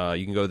Network.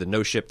 You can go to the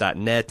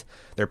noship.net.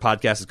 Their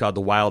podcast is called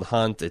The Wild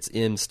Hunt. It's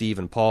Em, Steve,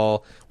 and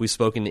Paul. We've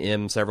spoken to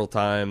Em several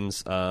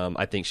times.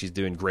 I think she's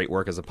doing great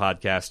work as a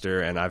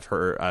podcaster, and I've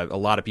heard a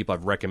lot of people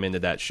I've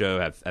recommended that show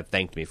have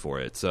thanked me for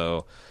it.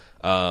 So,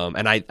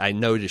 and I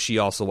know that she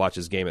also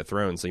watches Game of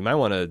Thrones, so you might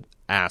want to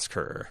ask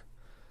her.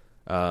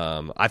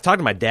 I've talked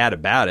to my dad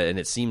about it, and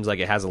it seems like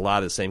it has a lot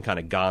of the same kind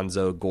of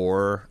gonzo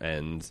gore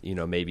and,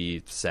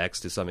 maybe sex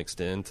to some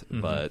extent.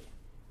 But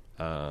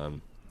I've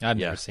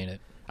never seen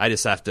it. I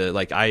just have to,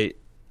 like, I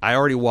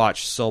already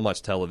watch so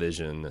much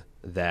television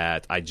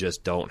that I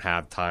just don't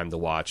have time to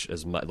watch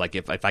as much. Like,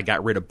 if I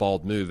got rid of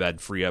Bald Move,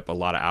 I'd free up a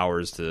lot of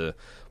hours to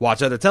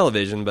watch other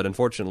television. But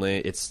unfortunately,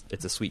 it's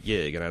a sweet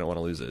gig, and I don't want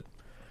to lose it.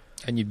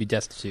 And you'd be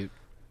destitute.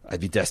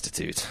 I'd be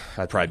destitute.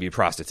 I'd probably be a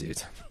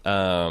prostitute.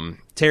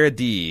 Tara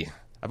D.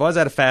 I've always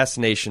had a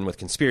fascination with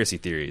conspiracy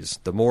theories.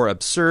 The more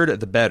absurd,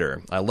 the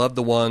better. I love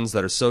the ones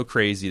that are so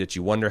crazy that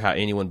you wonder how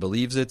anyone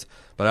believes it,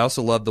 but I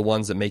also love the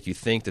ones that make you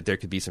think that there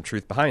could be some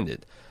truth behind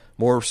it.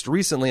 Most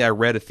recently, I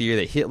read a theory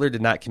that Hitler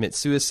did not commit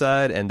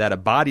suicide and that a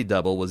body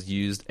double was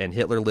used and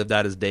Hitler lived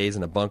out his days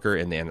in a bunker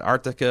in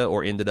Antarctica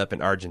or ended up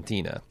in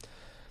Argentina.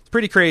 It's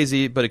pretty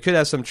crazy, but it could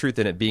have some truth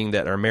in it, being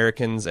that our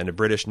Americans and the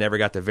British never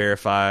got to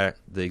verify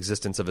the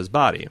existence of his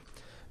body.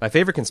 My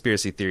favorite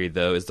conspiracy theory,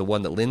 though, is the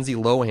one that Lindsay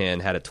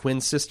Lohan had a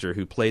twin sister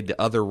who played the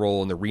other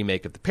role in the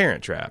remake of The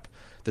Parent Trap.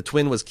 The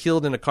twin was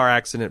killed in a car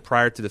accident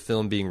prior to the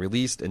film being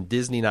released, and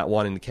Disney, not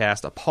wanting to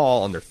cast a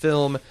Paul on their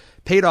film,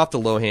 paid off the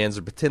Lohans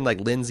to pretend like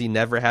Lindsay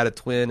never had a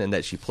twin and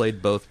that she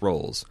played both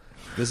roles.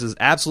 This is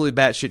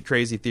absolutely batshit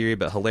crazy theory,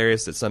 but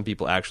hilarious that some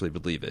people actually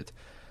believe it.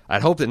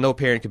 I'd hope that no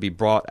parent could be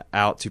brought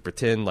out to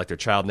pretend like their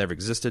child never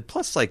existed.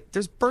 Plus, like,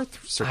 there's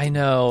birth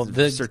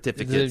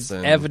certificates.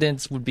 The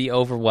evidence would be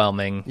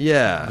overwhelming.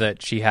 Yeah.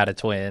 That she had a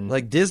twin.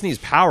 Like, Disney's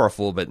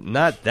powerful, but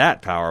not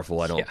that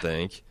powerful, I don't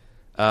think.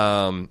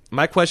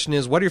 My question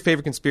is, what are your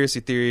favorite conspiracy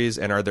theories,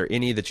 and are there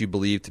any that you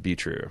believe to be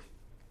true?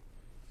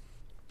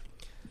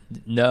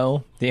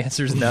 No. The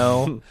answer is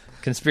no.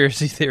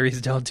 Conspiracy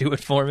theories don't do it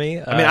for me.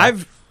 I mean,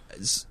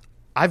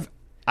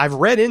 I've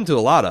read into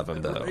a lot of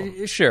them,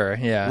 though. Sure,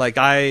 yeah. Like,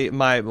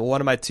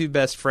 one of my two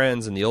best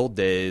friends in the old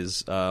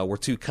days were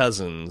two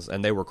cousins,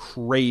 and they were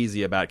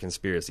crazy about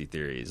conspiracy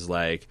theories,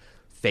 like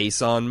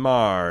Face on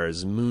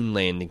Mars, moon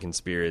landing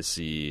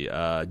conspiracy,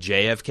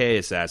 JFK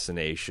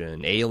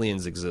assassination,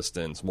 aliens'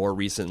 existence, more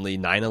recently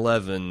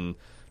 9/11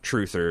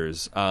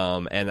 truthers.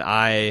 And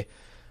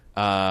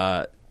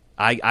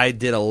I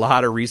did a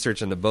lot of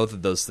research into both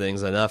of those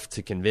things, enough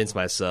to convince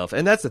myself.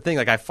 And that's the thing.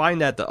 Like, I find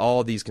that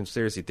all these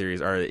conspiracy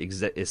theories are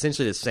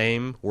essentially the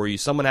same, where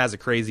someone has a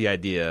crazy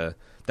idea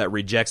that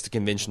rejects the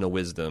conventional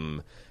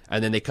wisdom,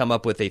 and then they come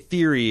up with a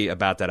theory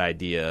about that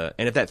idea.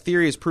 And if that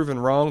theory is proven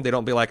wrong, they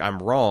don't be like, I'm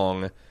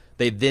wrong.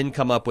 They then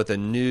come up with a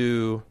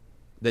new...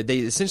 They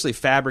essentially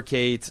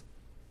fabricate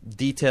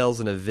details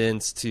and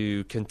events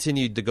to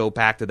continue to go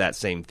back to that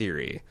same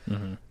theory.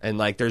 And,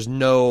 like, there's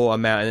no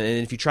amount...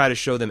 And if you try to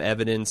show them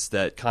evidence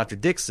that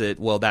contradicts it,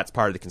 well, that's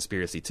part of the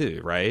conspiracy too,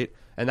 right?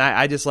 And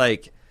I just,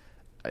 like...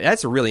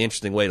 That's a really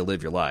interesting way to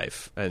live your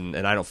life, and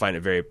I don't find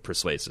it very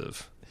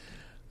persuasive.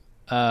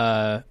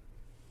 Yeah.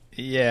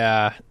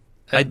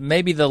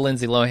 Maybe the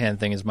Lindsay Lohan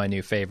thing is my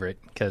new favorite,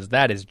 because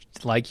that is,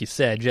 like you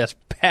said, just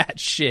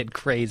batshit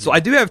crazy. So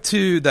I do have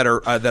two that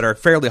are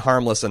fairly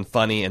harmless and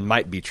funny and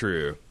might be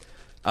true.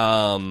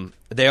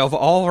 They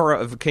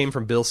all came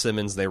from Bill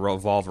Simmons. They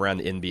revolve around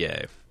the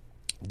NBA.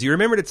 Do you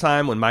remember the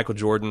time when Michael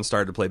Jordan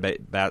started to play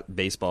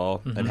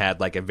baseball and had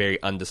like a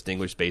very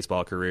undistinguished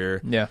baseball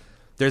career? Yeah.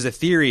 There's a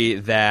theory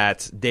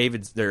that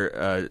David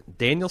Stern,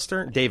 Daniel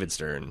Stern,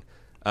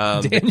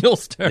 from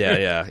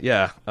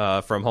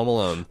Home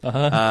Alone,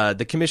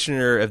 the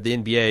commissioner of the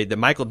NBA, that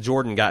Michael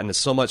Jordan got into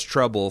so much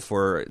trouble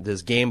for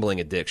this gambling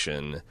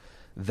addiction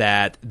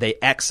that they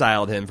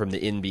exiled him from the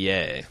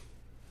NBA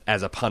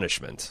as a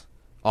punishment.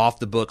 Off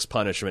the books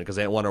punishment, because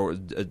they didn't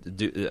want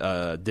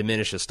to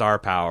diminish his star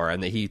power,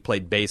 and that he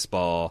played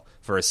baseball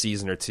for a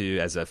season or two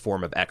as a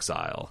form of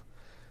exile.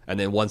 And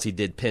then once he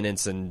did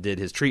penance and did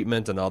his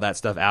treatment and all that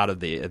stuff out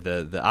of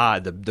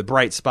the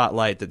bright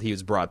spotlight, that he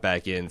was brought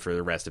back in for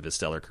the rest of his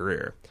stellar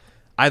career.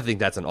 I think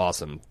that's an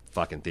awesome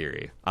fucking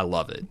theory. I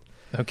love it.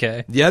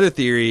 Okay. The other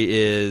theory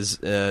is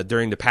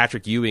during the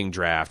Patrick Ewing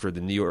draft, where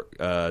the New York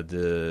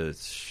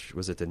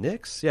was it the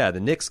Knicks? Yeah, the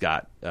Knicks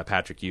got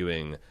Patrick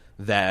Ewing.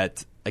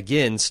 That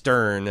again,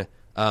 Stern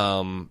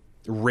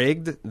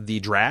rigged the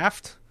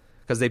draft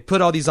because they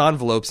put all these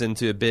envelopes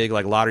into a big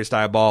like lottery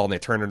style ball and they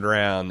turn it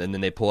around and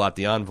then they pull out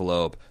the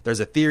envelope. There's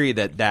a theory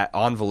that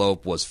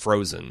envelope was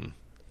frozen,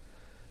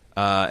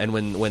 and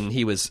when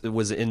he was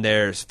in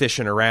there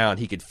fishing around,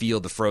 he could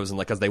feel the frozen,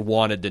 like, because they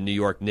wanted the New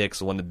York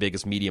Knicks, one of the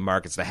biggest media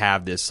markets, to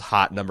have this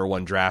hot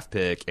 #1 draft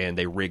pick, and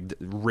they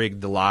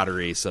rigged the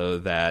lottery so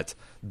that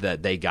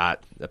they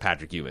got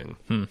Patrick Ewing.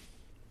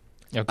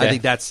 Okay. I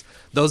think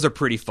those are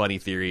pretty funny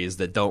theories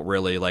that don't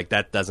really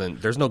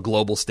there's no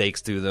global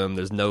stakes to them.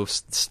 There's no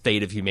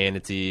state of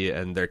humanity,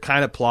 and they're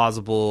kind of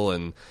plausible,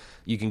 and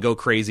you can go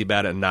crazy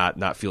about it and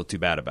not feel too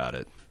bad about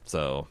it.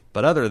 So,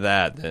 but other than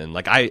that, then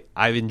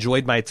I've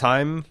enjoyed my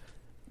time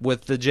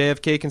with the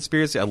JFK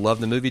conspiracy. I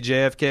love the movie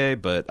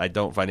JFK, but I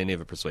don't find any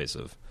of it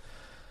persuasive.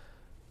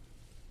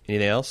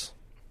 Anything else?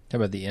 How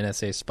about the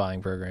NSA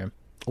spying program?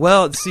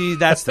 Well, see,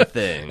 that's the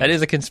thing. That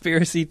is a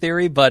conspiracy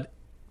theory, but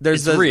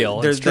it's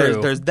real. There's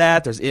true. There's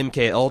that. There's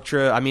MK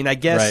Ultra. I mean, I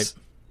guess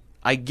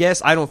I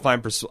don't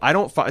find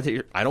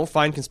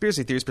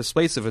conspiracy theories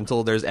persuasive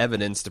until there's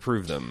evidence to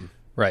prove them.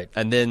 Right.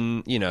 And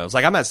then, it's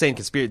like, I'm not saying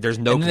there's no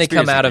conspiracy. And then they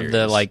come out of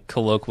the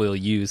colloquial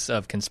use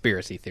of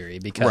conspiracy theory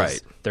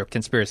because they're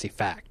conspiracy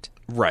fact.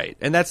 Right.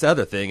 And that's the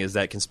other thing, is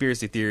that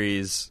conspiracy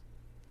theories,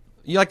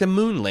 like the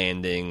moon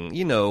landing,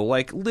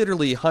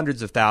 literally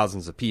hundreds of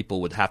thousands of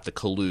people would have to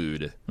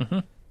collude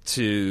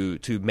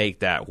to make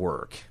that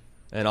work.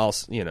 And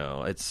also,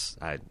 it's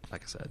like I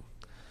said.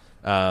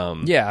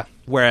 Yeah.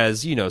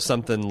 Whereas,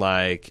 something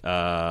like in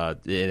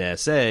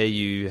NSA,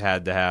 you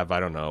had to have,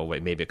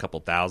 maybe a couple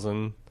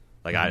thousand.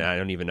 Like, I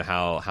don't even know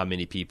how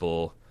many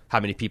people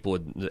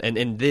would,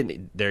 and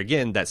then there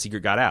again, that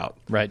secret got out.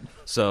 Right.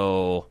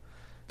 So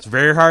it's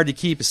very hard to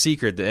keep a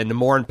secret, and the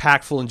more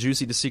impactful and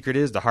juicy the secret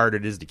is, the harder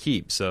it is to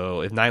keep.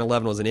 So if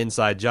 9/11 was an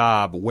inside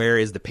job, where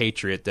is the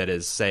patriot that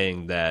is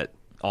saying that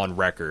on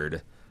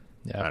record?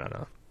 Yeah. I don't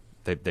know.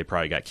 They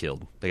probably got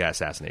killed. They got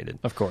assassinated.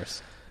 Of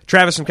course.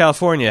 Travis from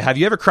California, have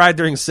you ever cried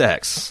during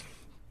sex?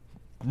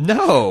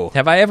 No.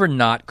 Have I ever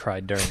not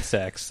cried during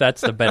sex?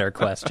 That's the better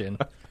question.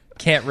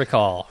 Can't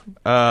recall.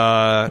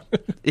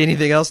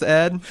 Anything else to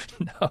add?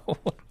 No.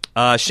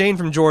 Shane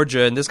from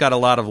Georgia, and this got a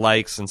lot of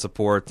likes and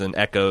support and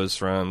echoes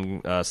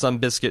from Some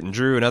Biscuit and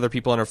Drew and other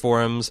people on our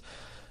forums.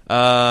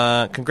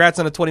 Congrats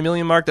on the 20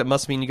 million mark. That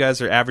must mean you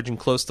guys are averaging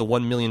close to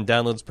 1 million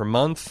downloads per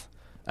month.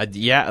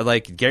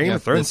 Like Game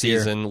of Thrones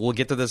season, we'll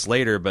get to this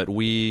later, but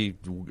we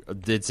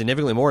did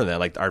significantly more than that.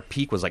 Like, our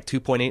peak was like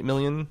 2.8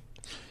 million.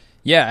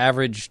 Yeah,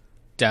 average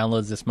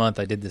downloads this month,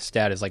 I did the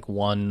stat, is like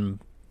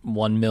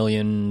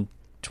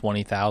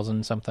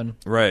 1,020,000 something.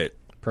 Right.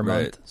 Per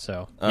month.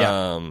 So,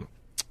 yeah.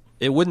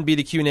 It wouldn't be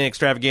the Q&A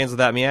extravaganza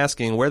without me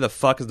asking, where the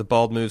fuck is the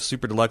Bald Move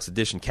Super Deluxe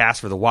Edition cast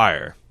for The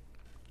Wire?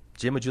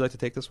 Jim, would you like to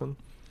take this one?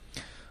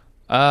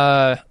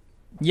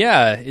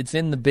 Yeah, it's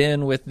in the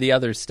bin with the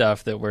other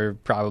stuff that we're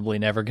probably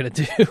never going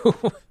to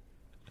do.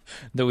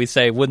 That we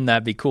say, wouldn't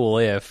that be cool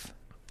if?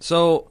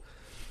 So,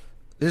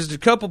 there's a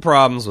couple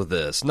problems with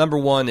this. Number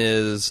one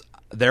is,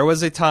 there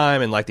was a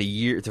time in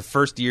the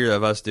first year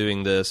of us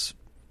doing this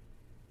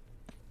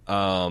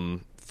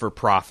for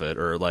profit,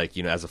 or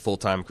as a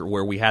full-time,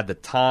 where we had the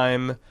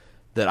time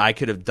that I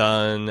could have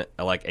done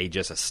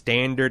just a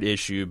standard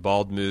issue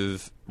Bald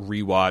Move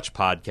rewatch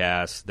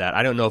podcast that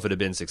I don't know if it had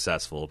been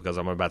successful, because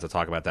I'm about to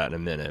talk about that in a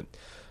minute.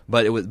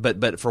 But it was,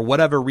 but for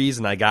whatever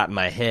reason, I got in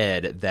my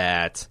head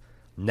that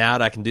now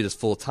that I can do this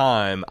full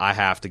time, I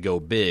have to go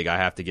big. I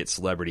have to get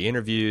celebrity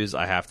interviews.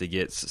 I have to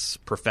get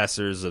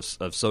professors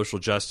of social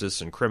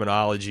justice and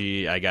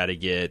criminology. I got to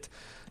get,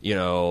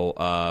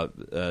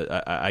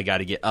 I got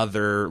to get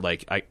other,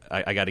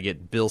 I got to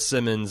get Bill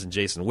Simmons and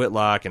Jason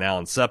Whitlock and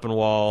Alan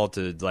Sepinwall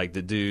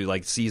to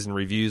do season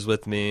reviews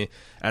with me.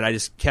 And I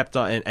just kept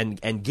on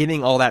and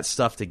getting all that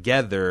stuff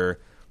together.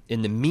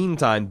 In the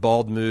meantime,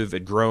 Bald Move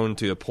had grown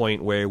to a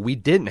point where we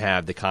didn't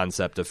have the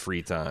concept of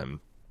free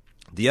time.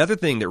 The other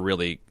thing that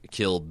really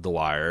killed The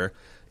Wire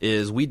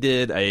is we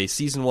did a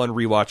season 1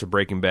 rewatch of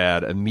Breaking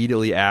Bad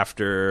immediately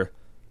after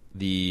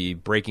the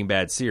Breaking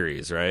Bad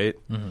series, right?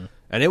 Mm-hmm.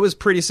 And it was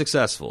pretty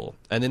successful.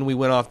 And then we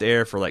went off the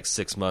air for like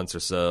 6 months or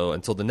so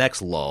until the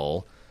next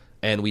lull,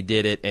 and we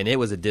did it, and it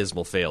was a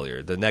dismal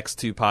failure. The next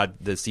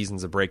the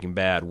seasons of Breaking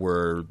Bad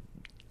were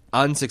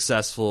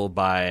unsuccessful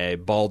by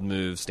Bald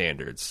Move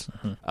standards.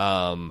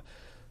 Mm-hmm.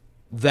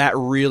 That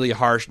really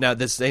harsh. Now,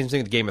 the same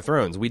thing with Game of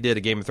Thrones. We did a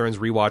Game of Thrones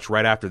rewatch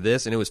right after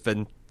this, and it was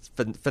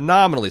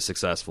phenomenally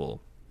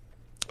successful.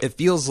 It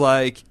feels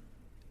like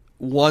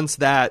once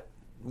that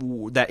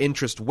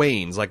interest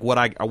wanes, like what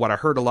I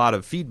heard a lot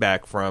of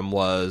feedback from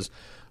was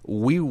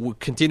we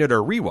continued our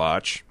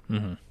rewatch,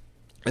 mm-hmm.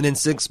 and then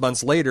 6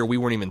 months later we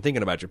weren't even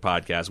thinking about your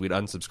podcast. We'd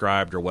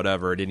unsubscribed or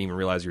whatever. Didn't even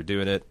realize you were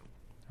doing it.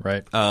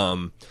 Right.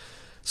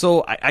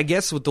 So I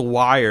guess with The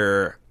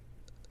Wire,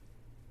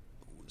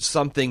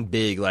 something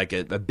big like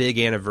a big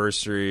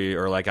anniversary,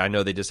 or like I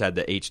know they just had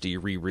the HD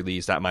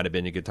re-release. That might have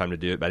been a good time to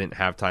do it, but I didn't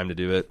have time to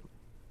do it.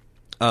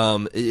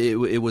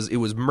 It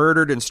was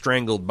murdered and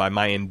strangled by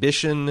my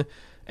ambition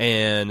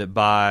and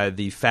by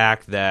the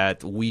fact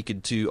that we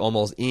could do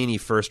almost any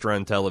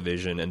first-run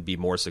television and be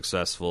more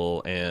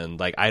successful. And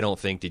like, I don't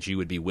think that you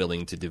would be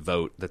willing to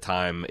devote the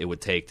time it would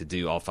take to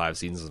do all 5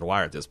 seasons of The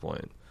Wire at this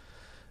point.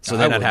 So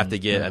then I'd have to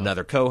get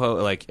another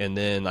co-host, like, and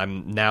then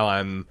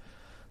I'm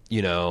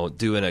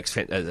doing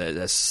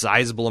a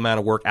sizable amount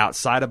of work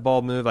outside of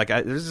Bald Move. Like,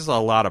 there's just a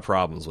lot of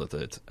problems with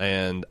it.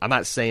 And I'm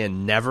not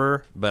saying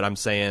never, but I'm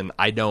saying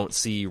I don't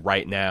see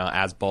right now,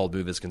 as Bald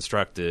Move is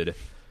constructed,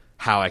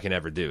 how I can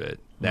ever do it.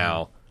 Mm-hmm.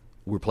 Now,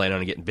 we're planning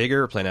on getting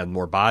bigger, planning on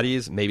more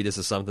bodies. Maybe this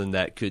is something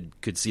that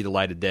could see the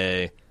light of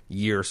day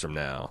years from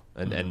now,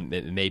 and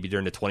maybe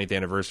during the 20th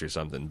anniversary or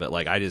something. But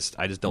like, I just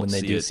don't see it. When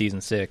they do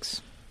season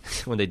 6.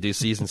 When they do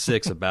season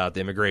 6 about the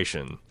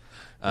immigration.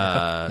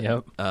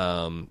 Yep.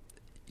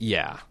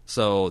 Yeah.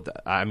 So,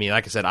 I mean,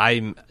 like I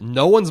said,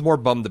 no one's more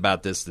bummed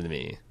about this than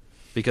me,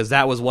 because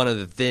that was one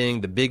of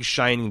the big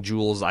shining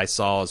jewels I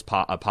saw as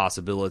a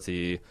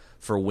possibility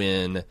for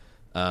when,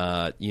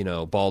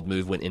 Bald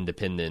Move went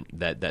independent,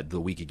 that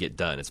we could get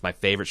done. It's my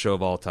favorite show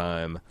of all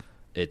time.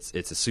 It's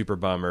a super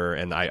bummer,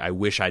 and I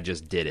wish I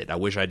just did it. I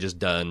wish I just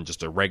done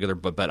just a regular,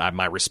 but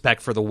my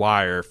respect for The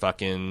Wire,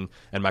 and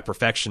my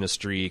perfectionist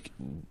streak,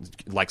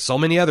 like so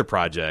many other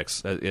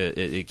projects,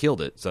 it killed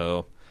it.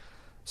 So,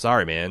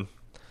 sorry, man.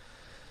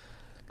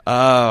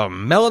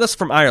 Melodus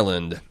from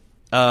Ireland.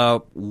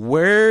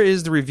 Where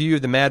is the review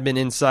of the Mad Men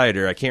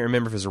Insider? I can't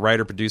remember if it was a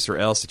writer, producer, or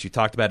else that you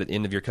talked about at the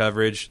end of your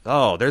coverage.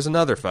 Oh, there's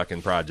another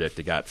fucking project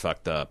that got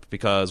fucked up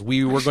because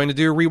we were going to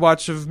do a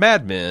rewatch of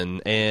Mad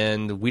Men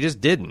and we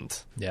just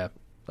didn't. Yeah.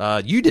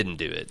 You didn't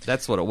do it.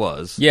 That's what it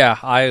was. Yeah,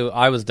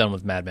 I was done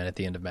with Mad Men at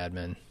the end of Mad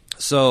Men.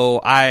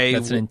 So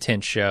that's an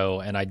intense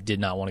show, and I did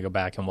not want to go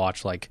back and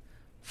watch like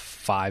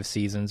 5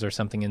 seasons or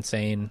something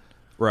insane.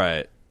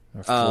 Right.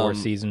 Or 4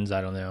 seasons,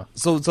 I don't know.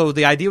 So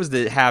the idea was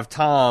to have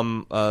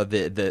Tom,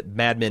 the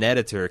Mad Men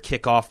editor,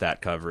 kick off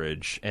that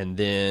coverage, and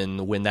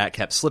then when that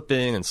kept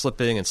slipping and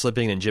slipping and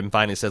slipping, and Jim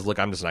finally says, "Look,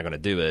 I'm just not going to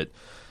do it,"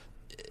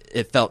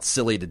 it felt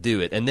silly to do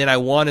it. And then I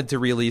wanted to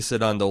release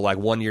it on the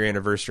 1 year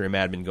anniversary of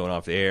Mad Men going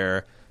off the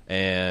air,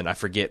 and I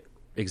forget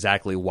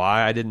exactly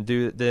why I didn't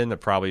do it then.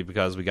 Probably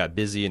because we got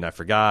busy and I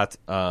forgot.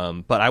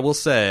 But I will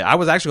say I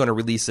was actually going to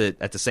release it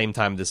at the same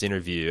time of this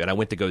interview, and I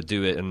went to go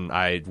do it,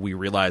 and we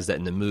realized that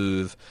in the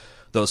move,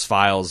 those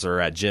files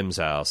are at Jim's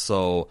house.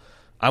 So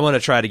I'm going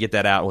to try to get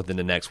that out within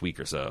the next week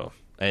or so.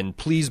 And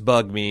please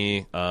bug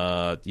me,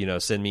 send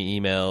me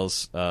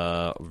emails,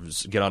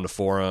 get on the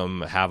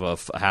forum, have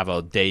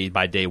a day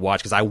by day watch,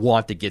 because I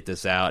want to get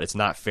this out. It's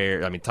not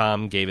fair. I mean,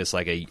 Tom gave us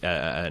like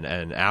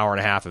an hour and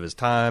a half of his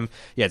time.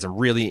 He had some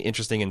really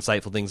interesting,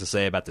 insightful things to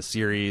say about the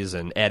series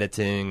and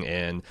editing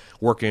and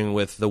working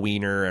with the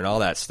Wiener and all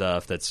that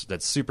stuff.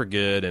 That's super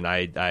good. And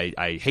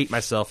I hate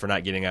myself for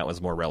not getting out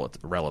what's more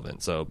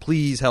relevant. So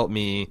please help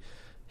me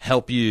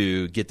help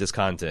you get this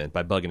content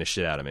by bugging the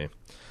shit out of me.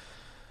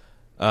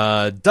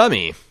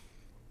 Dummy.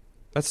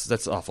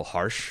 That's awful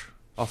harsh.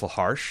 Awful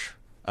harsh.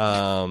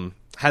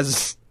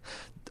 Has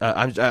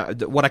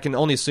what I can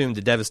only assume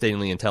the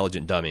devastatingly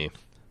intelligent dummy,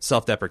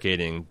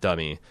 self-deprecating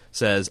dummy,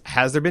 says,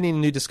 has there been any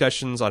new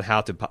discussions on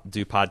how to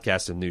do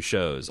podcasts and new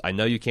shows? I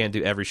know you can't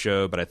do every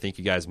show, but I think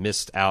you guys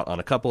missed out on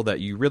a couple that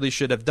you really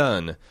should have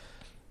done.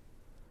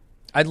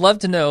 I'd love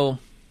to know.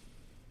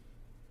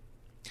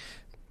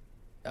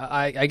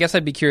 I guess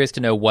I'd be curious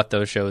to know what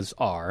those shows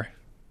are.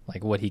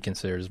 Like what he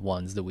considers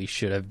ones that we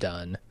should have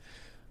done.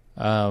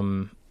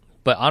 But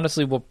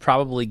honestly, we'll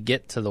probably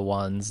get to the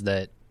ones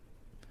that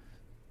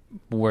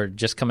were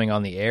just coming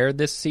on the air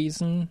this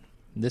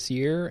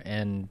year,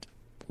 and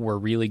were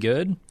really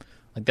good.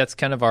 Like that's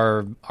kind of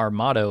our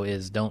motto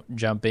is don't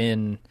jump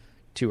in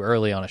too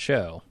early on a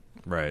show.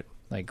 Right.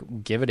 Like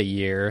give it a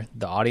year.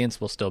 The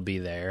audience will still be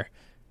there.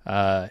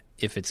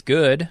 If it's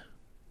good,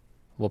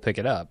 we'll pick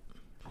it up.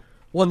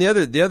 Well,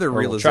 and the other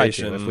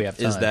realization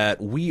is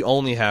that we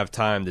only have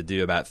time to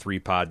do about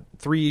three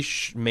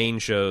main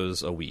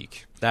shows a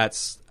week.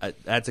 That's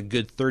a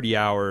good 30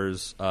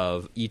 hours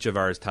of each of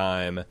our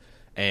time,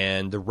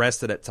 And the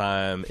rest of that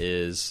time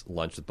is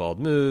Lunch with Bald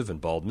Move and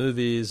Bald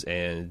Movies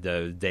and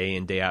the day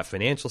in, day out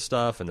financial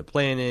stuff and the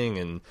planning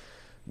and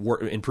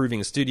improving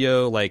the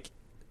studio. Like,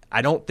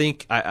 I don't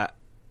think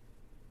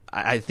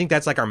I think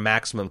that's like our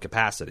maximum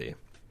capacity.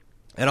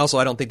 And also,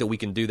 I don't think that we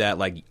can do that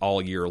like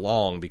all year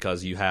long,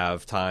 because you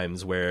have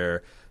times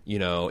where, you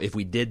know, if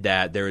we did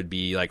that, there would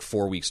be like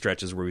 4-week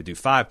stretches where we do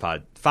 5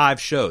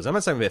 shows. I'm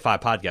not saying we have 5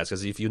 podcasts,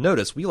 because if you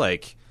notice, we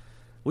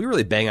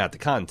really bang out the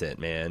content,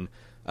 man.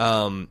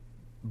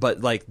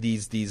 But like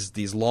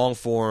these long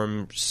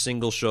form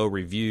single show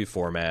review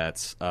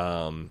formats,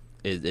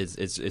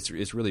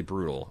 it's really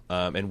brutal.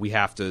 And we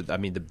have to. I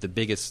mean, the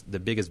biggest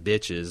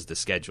bitch is the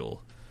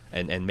schedule,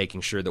 and making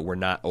sure that we're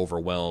not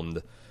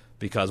overwhelmed,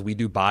 because we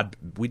do bad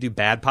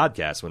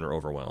podcasts when we're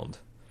overwhelmed.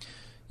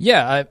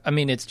 Yeah, I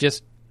mean, it's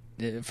just,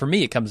 for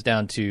me, it comes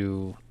down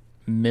to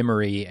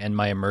memory and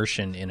my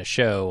immersion in a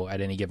show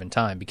at any given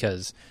time,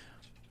 because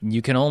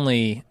you can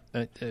only,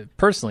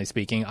 personally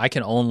speaking, I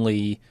can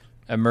only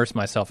immerse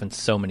myself in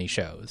so many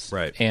shows.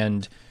 Right.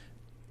 And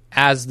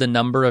as the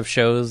number of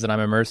shows that I'm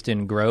immersed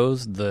in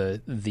grows,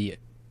 the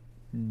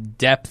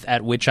depth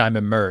at which I'm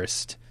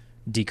immersed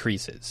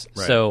decreases.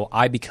 Right. So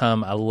I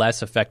become a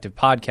less effective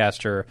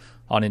podcaster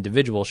on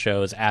individual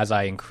shows as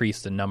I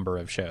increase the number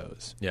of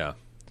shows. Yeah.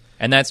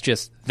 And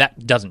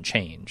that doesn't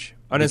change,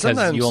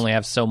 because you only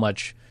have so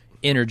much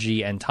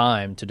energy and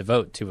time to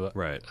devote to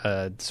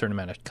a certain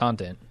amount of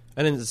content.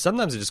 And then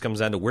sometimes it just comes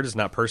down to we're just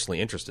not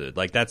personally interested.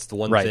 Like, that's the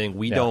one thing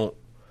we don't.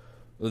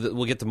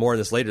 We'll get to more of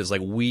this later. Is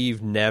like,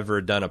 we've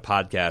never done a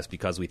podcast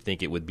because we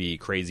think it would be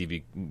crazy if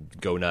you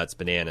go nuts,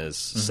 bananas,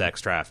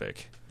 sex,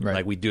 traffic. Right.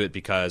 Like, we do it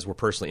because we're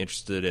personally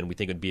interested and we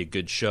think it would be a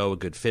good show, a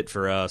good fit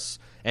for us.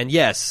 And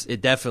yes,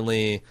 it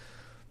definitely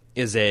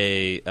is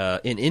an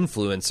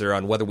influencer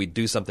on whether we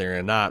do something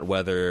or not,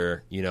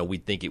 whether, you know, we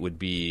think it would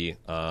be,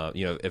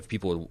 you know, if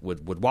people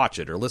would watch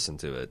it or listen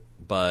to it.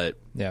 But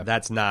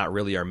that's not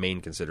really our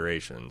main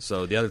consideration.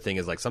 So the other thing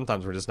is, like,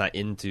 sometimes we're just not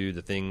into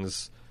the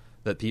things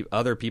that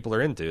other people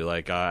are into.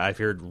 Like, I've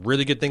heard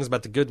really good things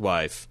about The Good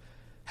Wife.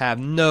 Have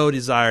no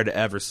desire to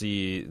ever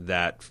see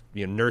that.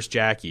 You know, Nurse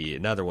Jackie,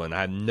 another one.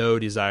 I have no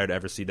desire to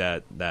ever see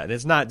that. And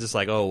it's not just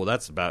like, oh, well,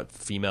 that's about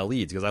female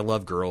leads, because I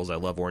love girls. I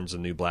love Orange is the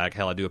New Black.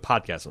 Hell, I do a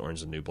podcast on Orange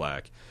is the New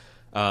Black.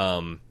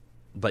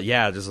 But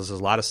yeah, there's a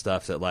lot of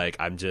stuff that, like,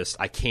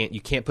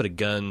 you can't put a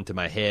gun to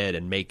my head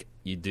and make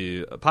you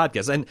do a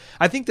podcast. And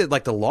I think that,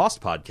 like, the Lost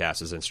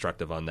podcast is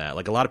instructive on that.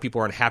 Like, a lot of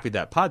people aren't happy with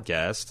that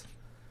podcast.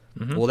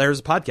 Mm-hmm. Well, there's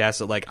a podcast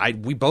that, like,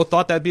 we both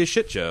thought that'd be a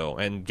shit show,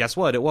 and guess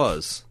what? It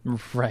was.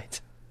 Right.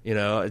 You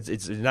know,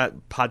 it's not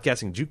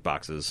podcasting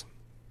jukeboxes.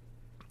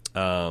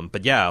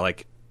 But yeah,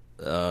 like,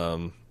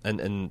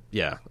 and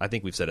yeah, I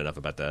think we've said enough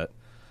about that.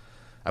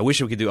 I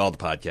wish we could do all the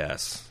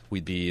podcasts.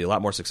 We'd be a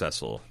lot more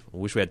successful. I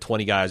wish we had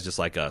 20 guys just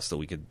like us that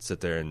we could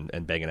sit there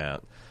and bang it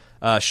out.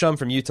 Shum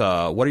from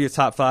Utah, what are your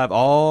top 5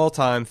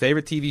 all-time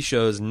favorite TV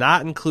shows,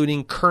 not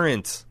including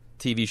current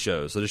TV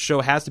shows? So the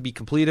show has to be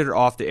completed or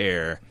off the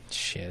air.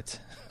 Shit.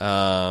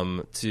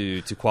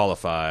 To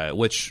qualify,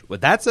 which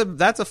that's a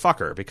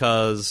fucker,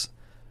 because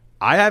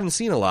I haven't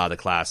seen a lot of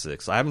the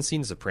classics. I haven't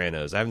seen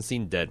Sopranos. I haven't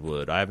seen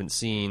Deadwood. I haven't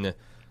seen,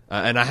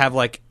 and I have,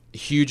 like,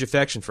 huge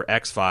affection for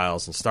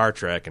X-Files and Star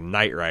Trek and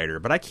Knight Rider,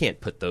 but I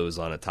can't put those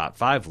on a top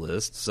 5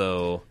 list.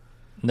 So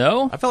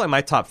no, I felt like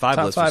my top 5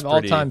 list was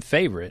pretty all-time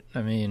favorite.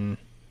 I mean,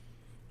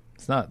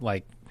 it's not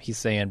like he's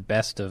saying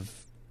best of,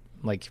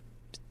 like,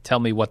 tell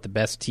me what the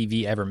best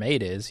TV ever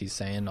made is. He's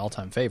saying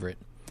all-time favorite.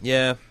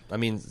 Yeah, I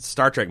mean,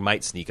 Star Trek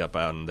might sneak up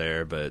on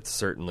there, but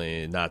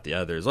certainly not the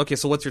others. Okay,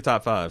 so what's your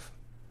top 5?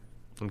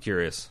 I'm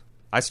curious.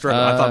 I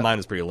thought mine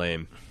was pretty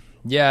lame.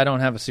 Yeah, I don't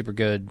have a super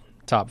good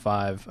top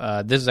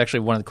 5. This is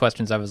actually one of the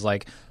questions I was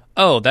like,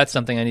 oh, that's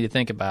something I need to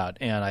think about,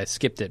 and I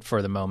skipped it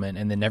for the moment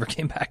and then never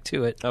came back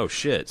to it. Oh,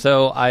 shit.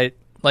 So I,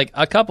 like,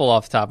 a couple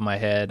off the top of my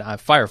head,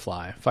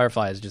 Firefly.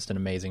 Firefly is just an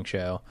amazing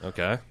show.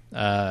 Okay.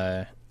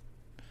 I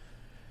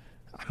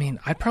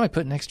mean, I'd probably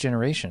put Next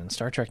Generation,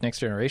 Star Trek Next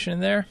Generation in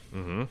there.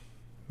 Mm-hmm.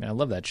 I mean, I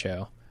love that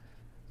show.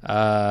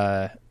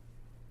 I'll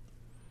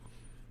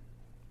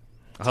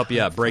help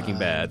you out. Breaking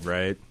Bad,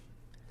 right?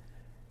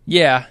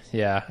 Yeah.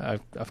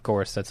 Of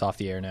course, that's off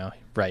the air now.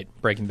 Right,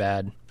 Breaking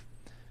Bad.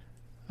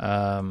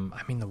 I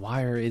mean, The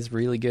Wire is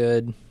really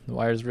good. The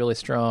Wire is really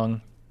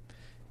strong.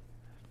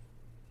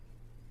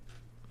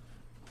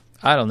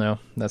 I don't know.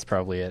 That's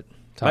probably it.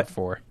 Top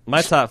 4.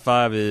 My top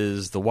 5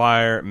 is The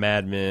Wire,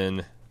 Mad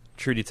Men,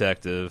 True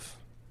Detective.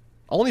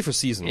 Only for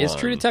season 1. Is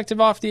True Detective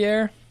off the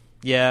air?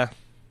 Yeah.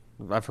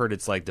 I've heard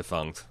it's, like,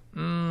 defunct.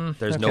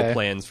 There's no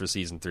plans for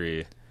season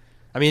 3.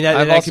 I mean,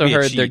 I've also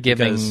heard they're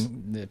giving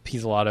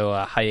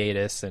Pizzolatto a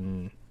hiatus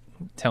and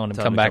telling him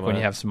come back when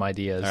you have some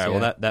ideas. All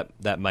right, well,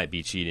 that might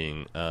be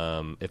cheating.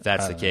 If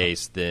that's the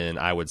case, then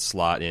I would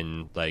slot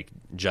in, like,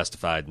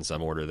 Justified in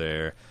some order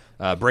there.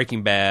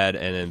 Breaking Bad,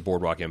 and then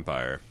Boardwalk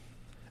Empire.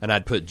 And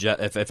I'd put,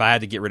 if I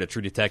had to get rid of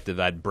True Detective,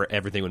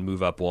 everything would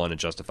move up 1 and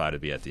Justified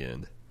would be at the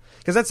end.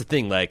 Because that's the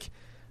thing, like,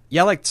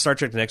 yeah, I like Star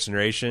Trek The Next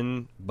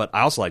Generation, but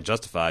I also like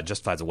Justified.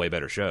 Justified's a way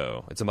better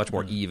show. It's a much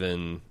more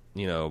even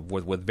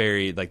with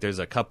very, like, there's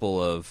a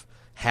couple of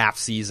half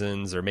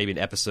seasons or maybe an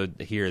episode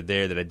here or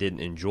there that I didn't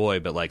enjoy,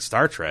 but like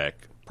Star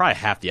Trek, probably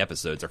half the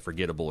episodes are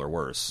forgettable or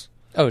worse.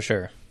 Oh,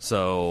 sure.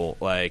 So,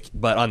 like,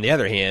 but on the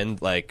other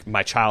hand, like,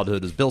 my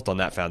childhood was built on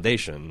that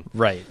foundation.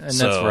 Right, and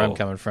that's where I'm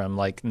coming from.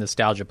 Like,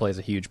 nostalgia plays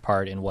a huge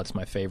part in what's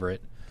my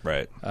favorite.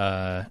 Right.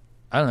 I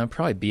don't know,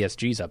 probably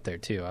BSG's up there,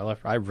 too.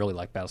 I really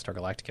like Battlestar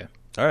Galactica.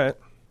 All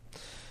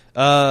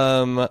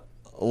right.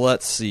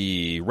 Let's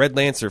see. Red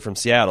Lancer from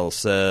Seattle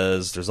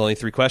says, there's only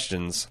 3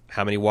 questions.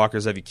 How many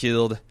walkers have you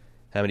killed?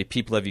 How many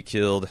people have you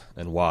killed?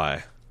 And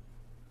why?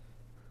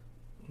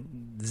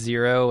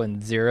 0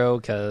 and 0,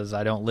 because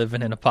I don't live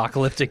in an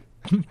apocalyptic,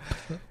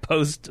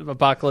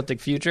 post-apocalyptic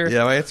future.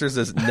 Yeah, my answer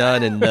is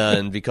none and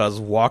none, because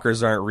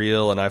walkers aren't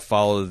real, and I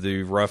follow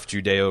the rough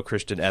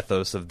Judeo-Christian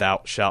ethos of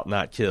thou shalt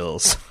not kill.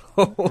 So,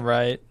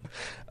 right.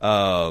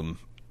 I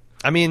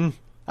mean,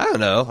 I don't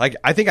know. Like,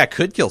 I think I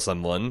could kill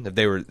someone if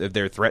they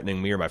were threatening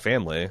me or my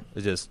family.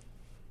 It just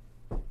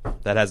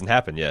that hasn't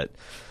happened yet.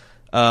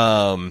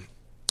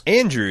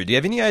 Andrew, do you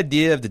have any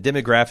idea of the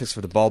demographics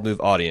for the Bald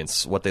Move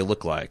audience, what they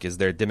look like? Is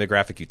there a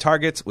demographic you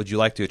target? Would you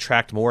like to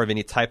attract more of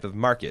any type of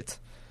market?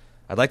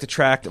 I'd like to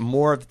attract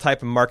more of the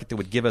type of market that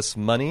would give us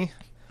money.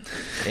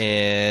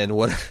 And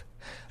what?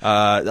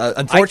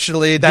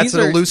 Unfortunately, that's an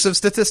elusive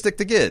statistic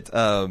to get.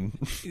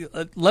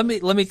 Let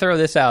me throw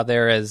this out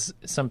there as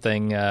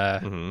something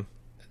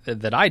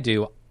that I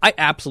do. I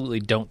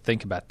absolutely don't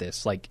think about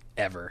this, like,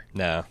 ever.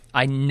 No.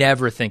 I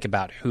never think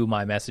about who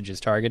my message is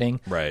targeting.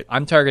 Right.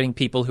 I'm targeting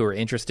people who are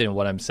interested in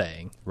what I'm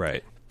saying.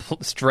 Right.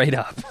 Straight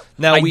up.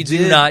 Now, I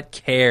do not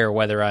care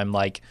whether I'm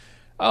like,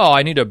 oh,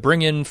 I need to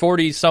bring in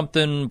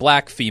 40-something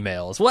black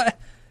females. What?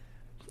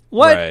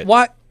 Right.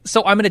 What?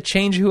 So I'm going to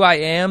change who I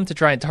am to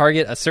try and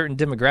target a certain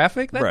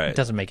demographic? That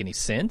doesn't make any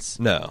sense.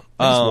 No.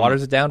 It just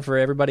waters it down for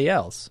everybody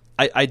else.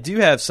 I do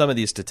have some of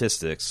these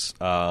statistics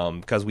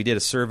because we did a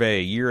survey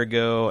a year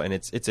ago, and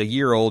it's a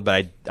year old,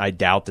 but I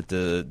doubt that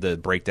the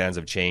breakdowns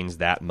have changed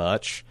that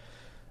much.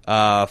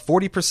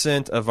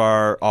 40% of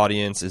our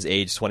audience is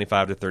aged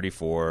 25 to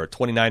 34,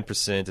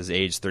 29% is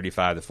aged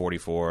 35 to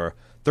 44,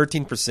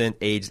 13%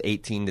 aged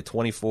 18 to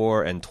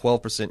 24, and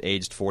 12%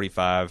 aged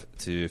 45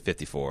 to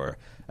 54.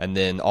 And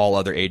then all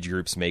other age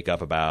groups make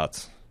up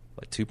about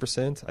like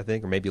 2%, I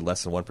think, or maybe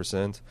less than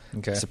 1%.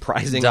 Okay.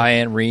 Surprising.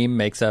 Diane Rehm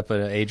makes up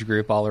an age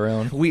group all her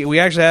own. We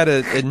actually had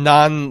a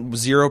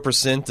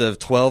non-0% of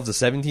 12 to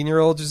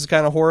 17-year-olds, which is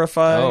kind of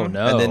horrifying. Oh,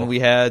 no. And then we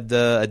had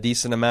a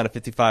decent amount of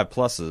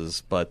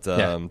 55-pluses, but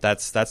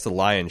that's the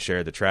lion's share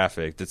of the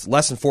traffic. It's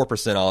less than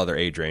 4% all other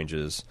age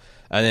ranges.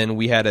 And then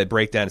we had a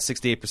breakdown of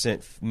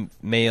 68%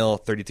 male,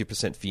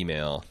 32%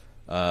 female,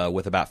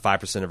 with about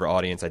 5% of our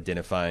audience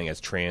identifying as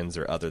trans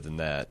or other than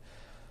that.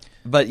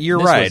 But you're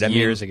right. Was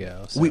years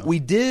ago. So. We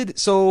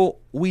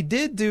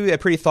did do a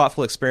pretty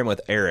thoughtful experiment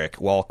with Eric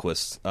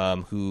Walquist,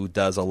 who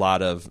does a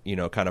lot of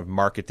kind of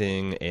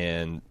marketing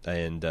and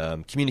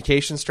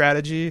communication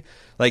strategy.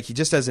 Like,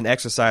 just as an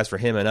exercise for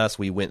him and us,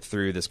 we went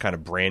through this kind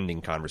of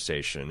branding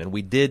conversation, and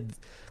we did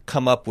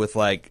come up with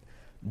like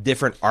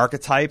different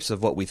archetypes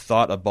of what we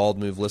thought a Bald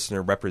Move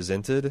listener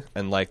represented,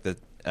 and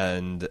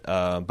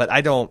but I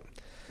don't.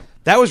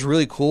 That was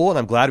really cool, and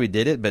I'm glad we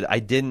did it. But I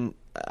didn't.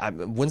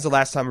 When's the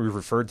last time we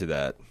referred to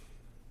that?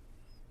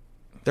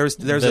 There's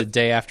the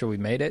day after we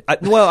made it. I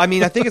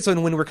think it's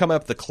when we were coming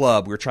up with the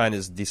club, we were trying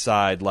to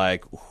decide,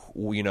 like,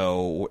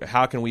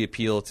 how can we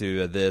appeal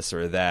to this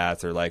or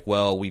that, or like,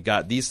 well, we've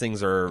got these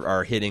things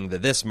are hitting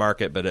this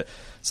market, but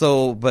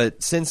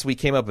since we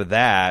came up with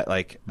that,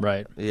 like,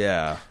 right,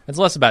 yeah, it's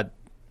less about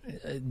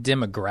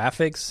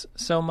demographics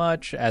so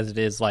much as it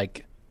is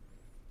like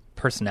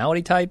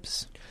personality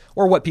types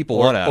or what people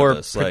want out of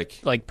us,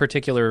 like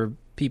particular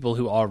people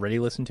who already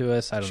listen to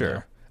us. I don't know.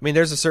 I mean,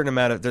 there's a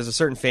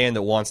certain fan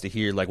that wants to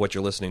hear like what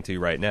you're listening to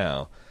right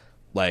now,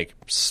 like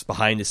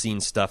behind the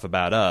scenes stuff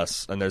about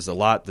us, and there's a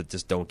lot that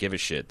just don't give a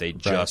shit. They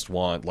just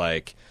want,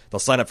 like, they'll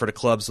sign up for the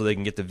club so they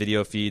can get the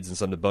video feeds and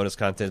some of the bonus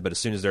content, but as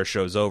soon as their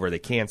show's over, they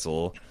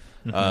cancel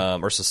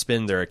or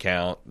suspend their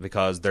account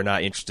because they're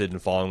not interested in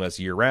following us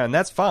year round.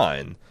 That's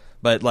fine,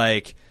 but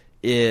like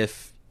and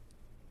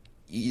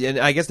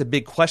I guess the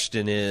big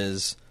question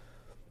is,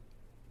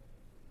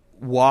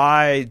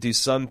 why are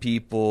some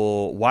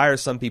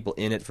people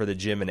in it for the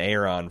Jim and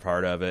Aaron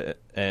part of it?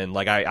 And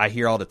like I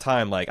hear all the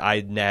time, like,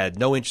 I had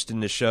no interest in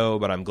the show,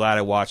 but I'm glad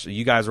I watched it.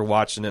 You guys were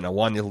watching it, and I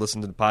wanted to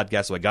listen to the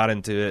podcast, so I got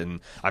into it, and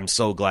I'm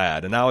so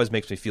glad. And that always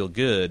makes me feel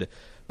good.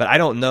 But I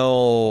don't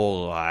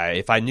know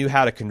if I knew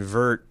how to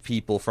convert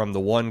people from the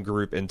one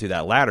group into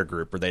that latter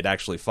group, where they'd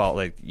actually follow.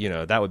 Like,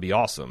 that would be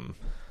awesome.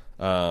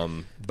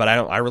 But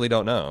I really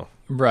don't know.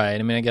 Right.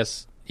 I mean, I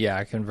guess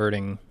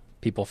converting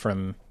people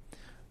from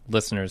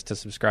listeners to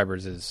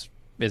subscribers is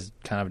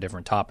kind of a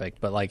different topic,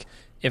 but like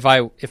if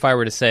I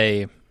were to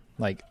say,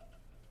 like,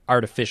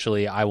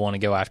 artificially I want to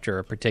go after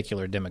a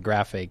particular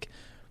demographic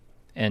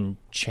and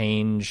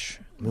change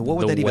the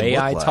way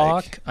I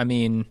talk, I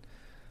mean,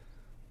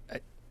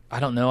 I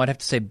don't know. I'd have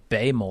to say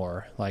Bay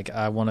more. Like,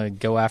 I want to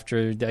go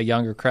after a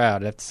younger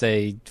crowd. I'd have to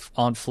say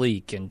On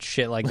Fleek and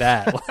shit like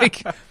that.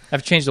 Like,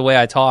 I've changed the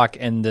way I talk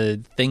and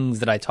the things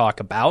that I talk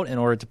about in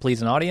order to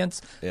please an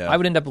audience. Yeah. I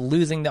would end up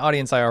losing the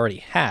audience I already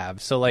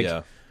have. So, like,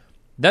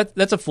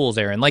 that's a fool's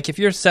errand. Like, if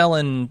you're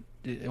selling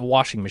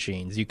washing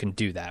machines, you can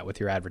do that with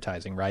your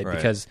advertising, right?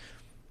 Because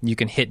you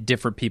can hit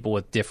different people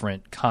with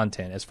different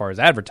content as far as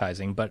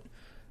advertising. But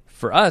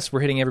for us, we're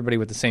hitting everybody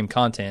with the same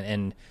content,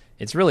 and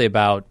it's really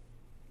about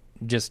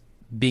just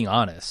being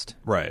honest,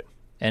 right,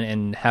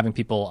 and having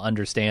people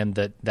understand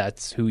that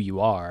that's who you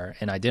are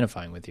and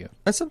identifying with you.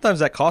 And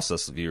sometimes that costs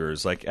us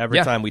viewers. Like every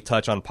time we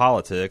touch on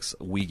politics,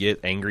 we get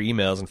angry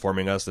emails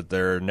informing us that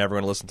they're never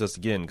going to listen to us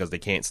again because they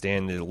can't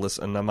stand to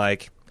listen. And I'm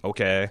like,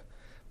 okay,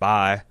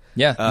 bye.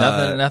 Yeah,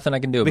 nothing I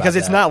can do about because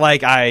it's that. not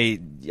like I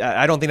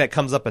don't think that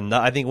comes up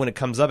enough. I think when it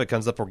comes up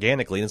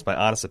organically, and it's my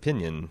honest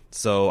opinion.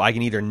 So I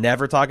can either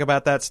never talk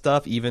about that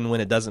stuff, even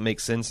when it doesn't make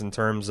sense in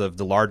terms of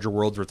the larger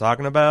worlds we're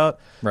talking about,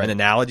 and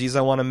analogies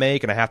I want to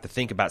make, and I have to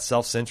think about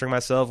self-censoring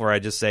myself, or I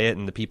just say it,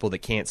 and the people that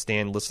can't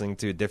stand listening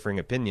to a differing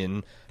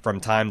opinion from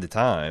time to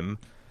time,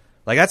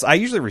 like I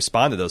usually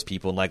respond to those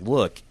people and like,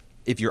 look,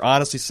 if you're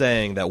honestly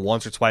saying that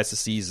once or twice a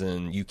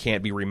season you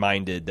can't be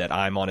reminded that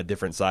I'm on a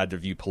different side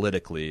of you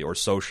politically or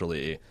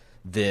socially,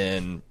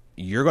 then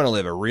you're going to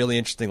live a really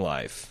interesting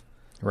life.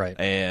 Right.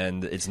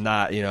 And it's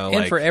not, and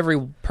like, for every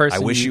person,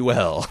 I wish you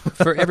well.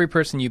 For every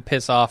person you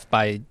piss off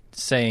by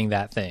saying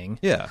that thing,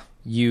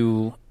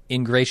 you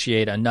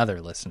ingratiate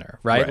another listener,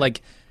 right?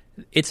 Like,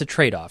 it's a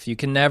trade-off. You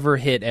can never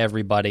hit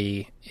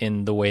everybody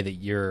in the way that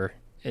you're,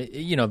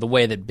 the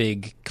way that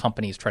big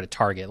companies try to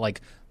target.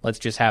 Like, let's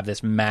just have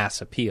this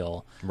mass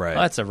appeal. Right.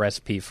 Well, that's a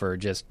recipe for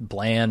just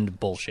bland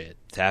bullshit.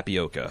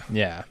 Tapioca.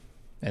 Yeah.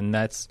 And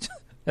that's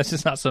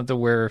just not something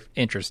we're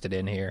interested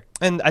in here.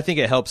 And I think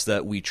it helps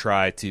that we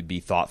try to be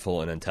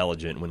thoughtful and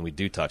intelligent when we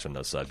do touch on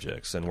those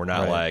subjects. And we're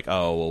not like,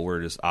 oh, well,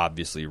 we're just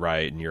obviously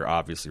right and you're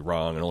obviously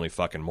wrong, and only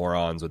fucking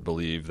morons would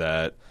believe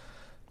that.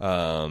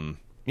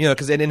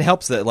 Because it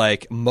helps that,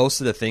 like,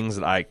 most of the things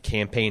that I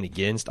campaign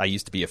against, I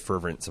used to be a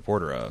fervent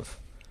supporter of.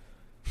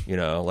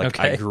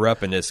 I grew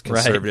up in this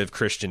conservative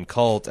Christian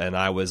cult, and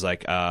I was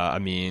like, I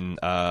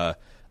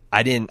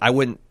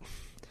wouldn't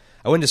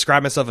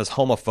describe myself as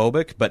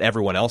homophobic, but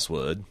everyone else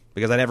would,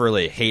 because I never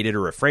really hated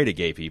or afraid of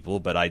gay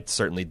people, but I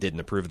certainly didn't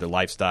approve of their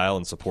lifestyle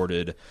and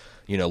supported,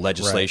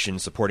 legislation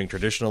supporting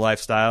traditional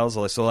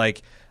lifestyles. So,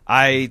 like,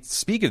 I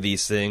speak of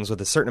these things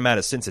with a certain amount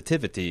of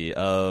sensitivity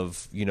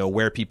of,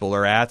 where people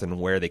are at and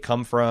where they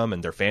come from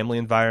and their family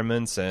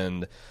environments,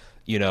 and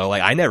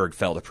I never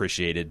felt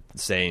appreciated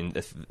saying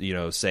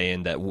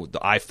that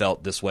I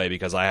felt this way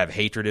because I have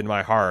hatred in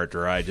my heart,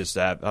 or I'm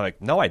like,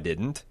 no, I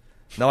didn't.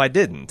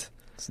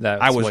 So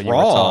I was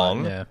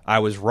wrong. I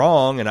was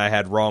wrong, and I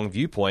had wrong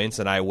viewpoints,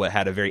 and I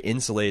had a very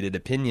insulated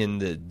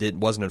opinion that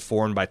wasn't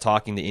informed by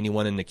talking to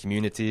anyone in the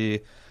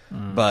community.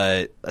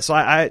 But so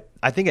I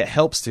think it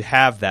helps to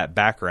have that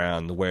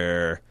background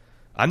where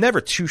I'm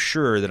never too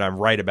sure that I'm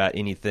right about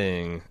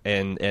anything,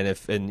 and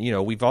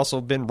we've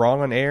also been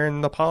wrong on air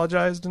and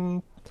apologized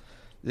and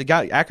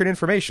got accurate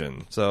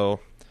information. So,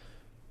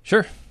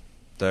 sure,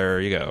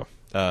 there you go.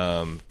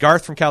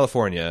 Garth from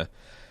California.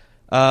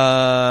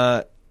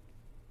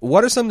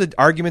 What are some of the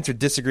arguments or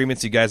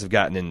disagreements you guys have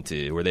gotten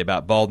into? Were they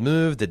about Bald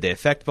Move? Did they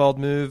affect Bald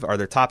Move? Are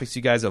there topics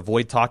you guys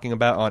avoid talking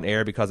about on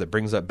air because it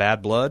brings up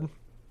bad blood?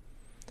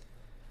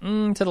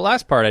 To the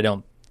last part, I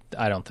don't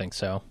think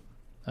so.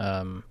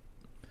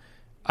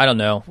 I don't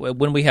know.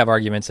 When we have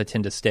arguments, I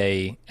tend to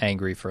stay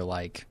angry for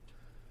like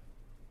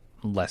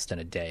less than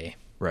a day.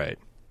 Right.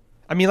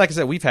 I mean, like I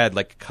said, we've had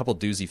like a couple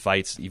doozy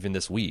fights even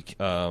this week.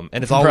 And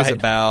it's always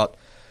about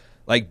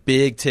like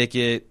big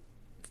ticket,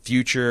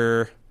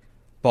 future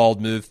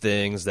Bald Move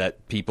things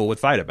that people would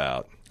fight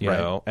about, you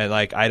know? And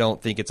like, I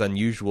don't think it's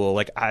unusual.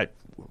 Like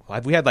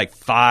we had like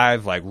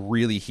 5 like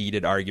really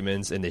heated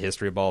arguments in the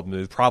history of Bald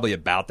Move, probably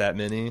about that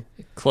many.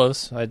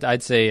 Close.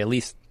 I'd say at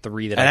least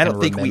 3 that I can remember. And I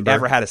don't think we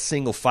ever had a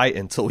single fight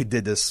until we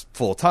did this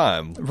full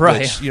time.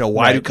 Right. Which,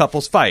 why do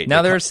couples fight?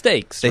 Now there are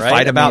stakes, They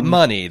fight about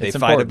money. They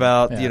fight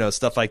about,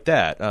 stuff like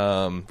that.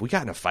 We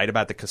got in a fight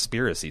about the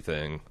conspiracy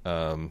thing.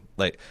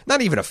 Like,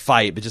 not even a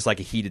fight, but just like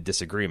a heated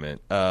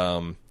disagreement.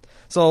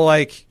 So,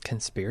 like...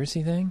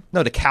 Conspiracy thing?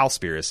 No, the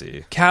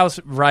cowspiracy. Cows,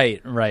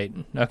 right.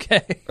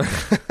 Okay.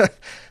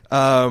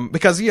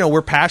 Because,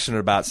 we're passionate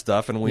about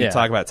stuff, and when we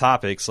talk about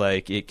topics,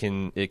 like, it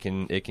can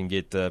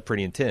get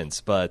pretty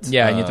intense, but...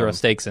 Yeah, and you throw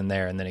steaks in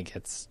there, and then it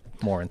gets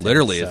more intense.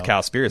 Literally, it's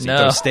cowspiracy. No. You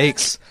throw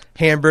steaks,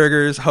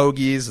 hamburgers,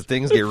 hoagies,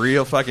 things get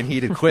real fucking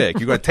heated quick.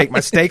 You're going to take my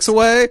steaks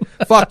away?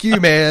 Fuck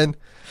you, man.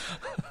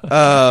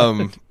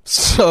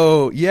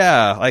 So,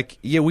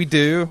 we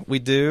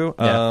do.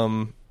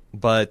 Yeah.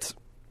 But...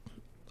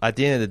 At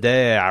the end of the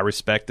day, I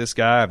respect this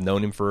guy. I've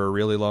known him for a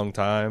really long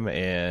time,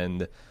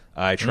 and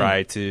I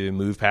try to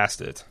move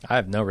past it. I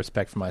have no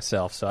respect for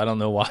myself, so I don't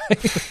know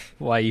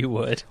why you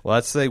would. Well,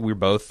 let's say we're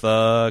both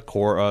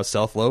core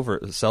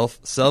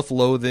self-loathing,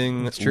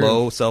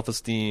 low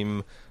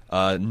self-esteem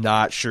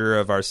not sure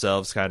of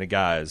ourselves kind of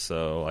guys.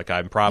 So like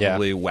I'm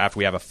probably after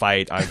we have a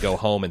fight, I go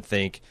home and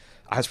think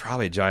I was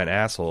probably a giant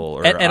asshole.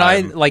 Or and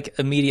I like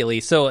immediately.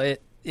 So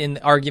in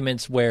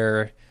arguments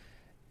where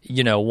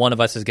one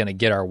of us is going to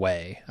get our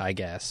way, I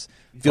guess.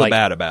 Feel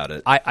bad about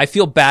it. I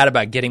feel bad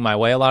about getting my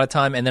way a lot of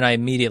time, and then I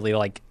immediately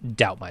like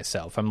doubt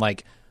myself. I'm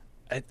like,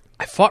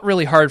 I fought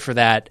really hard for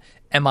that.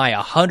 Am I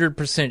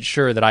 100%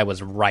 sure that I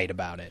was right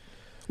about it?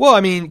 Well,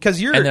 I mean,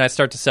 because and then I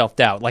start to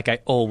self-doubt, like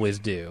I always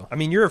do. I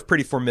mean, you're a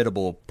pretty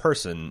formidable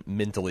person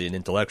mentally and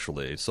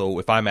intellectually. So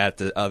if I'm at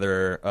the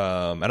other,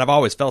 and I've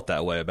always felt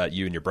that way about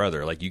you and your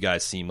brother. Like you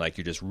guys seem like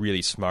you're just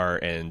really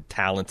smart and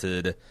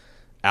talented,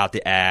 out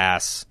the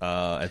ass,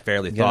 and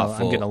fairly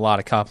thoughtful. I'm getting a lot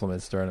of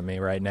compliments thrown at me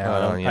right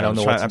now. I don't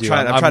know what to do.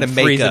 I'm trying to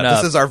make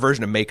up. This is our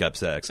version of makeup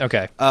sex.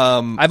 Okay.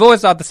 I've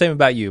always thought the same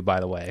about you, by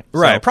the way.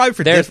 Right. So probably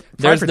for there's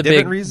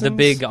different reasons. The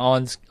big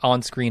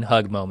on-screen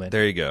hug moment.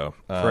 There you go.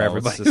 For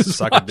everybody who's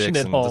watching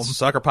at home.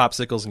 Sucker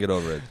popsicles and get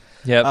over it.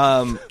 Yep.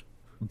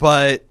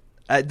 But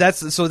I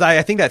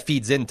think that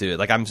feeds into it.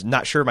 Like I'm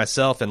not sure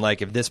myself, and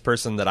like if this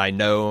person that I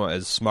know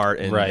is smart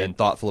and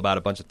thoughtful about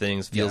a bunch of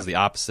things feels the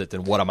opposite,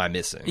 then what am I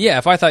missing? Yeah,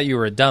 if I thought you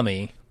were a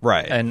dummy,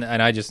 right, and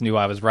I just knew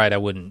I was right, I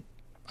wouldn't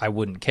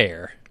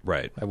care.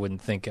 Right, I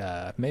wouldn't think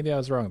maybe I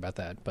was wrong about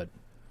that, but.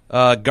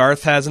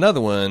 Garth has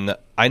another one.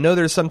 I know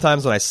there's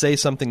sometimes when I say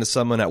something to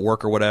someone at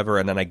work or whatever,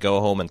 and then I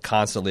go home and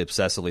constantly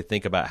obsessively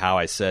think about how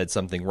I said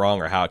something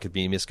wrong or how it could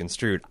be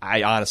misconstrued.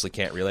 I honestly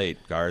can't relate,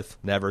 Garth.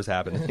 Never has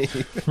happened to me.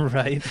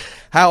 Right.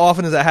 How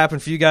often does that happen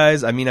for you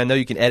guys? I mean, I know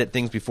you can edit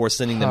things before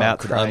sending them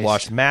out to the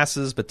unwashed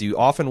masses, but do you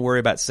often worry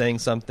about saying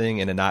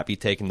something and it not be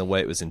taken the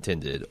way it was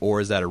intended?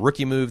 Or is that a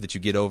rookie move that you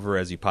get over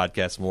as you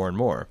podcast more and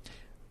more?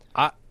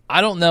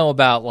 I don't know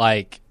about,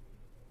 like,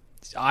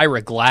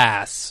 Ira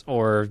Glass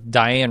or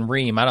Diane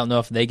Rehm. I don't know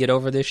if they get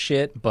over this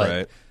shit,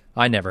 but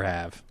I never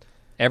have.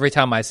 Every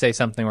time I say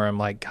something where I'm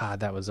like, God,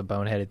 that was a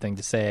boneheaded thing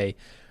to say,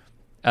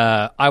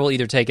 I will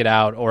either take it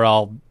out or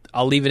I'll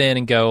leave it in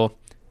and go,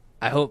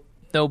 I hope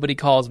nobody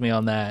calls me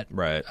on that.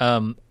 Right.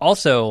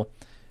 Also,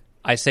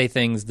 I say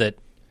things that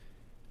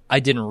I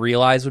didn't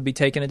realize would be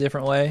taken a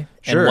different way.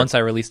 Sure. And once I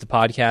release the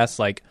podcast,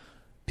 like,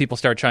 people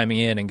start chiming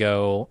in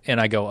and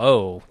I go,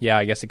 oh, yeah,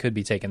 I guess it could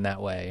be taken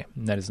that way.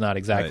 And that is not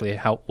exactly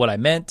what I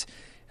meant.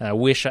 And I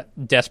wish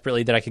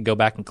desperately that I could go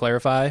back and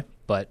clarify,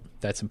 but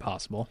that's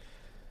impossible.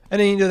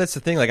 And then, that's the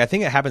thing. Like, I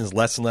think it happens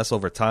less and less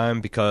over time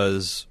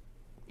because,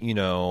 you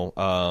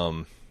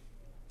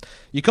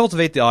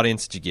cultivate the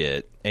audience that you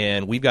get.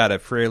 And we've got a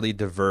fairly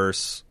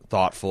diverse,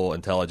 thoughtful,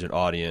 intelligent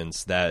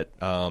audience that,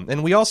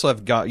 and we also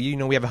have got,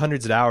 we have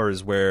hundreds of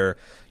hours where,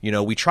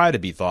 we try to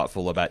be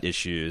thoughtful about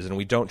issues and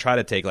we don't try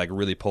to take like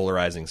really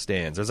polarizing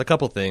stands. There's a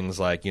couple things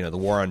like, the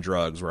war on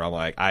drugs where I'm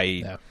like,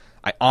 I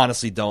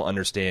honestly don't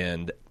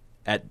understand.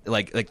 At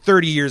like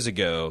 30 years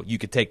ago, you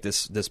could take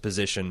this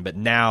position, but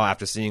now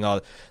after seeing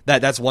all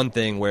that's one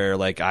thing where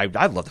like I'd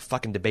love to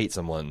fucking debate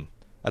someone.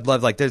 I'd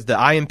love, like, there's the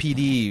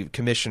IMPD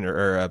commissioner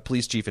or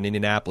police chief in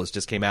Indianapolis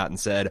just came out and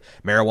said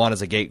marijuana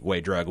is a gateway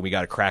drug and we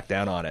got to crack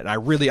down on it. And I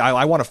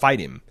want to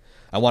fight him.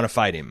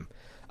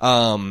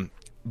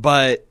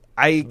 But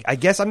I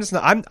guess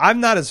I'm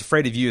not as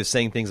afraid of you as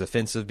saying things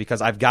offensive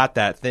because I've got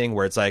that thing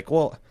where it's like,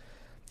 well,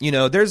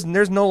 there's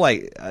no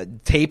like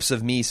tapes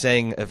of me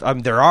saying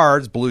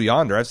there's Blue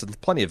Yonder. I've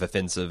said plenty of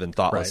offensive and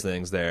thoughtless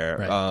things there.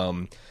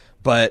 Right.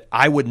 But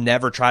I would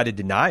never try to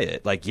deny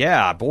it. Like,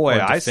 yeah,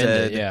 boy,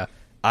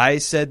 I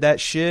said that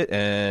shit,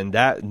 and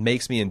that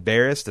makes me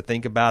embarrassed to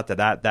think about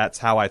that's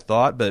how I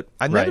thought. But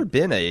I've never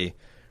been a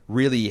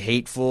really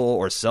hateful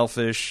or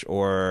selfish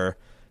or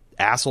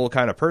asshole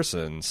kind of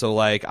person. So,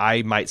 like,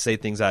 I might say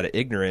things out of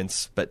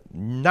ignorance, but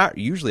not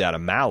usually out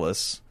of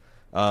malice.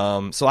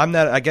 So I'm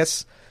not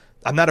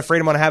afraid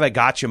I'm going to have a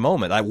gotcha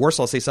moment. Worse,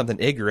 I'll say something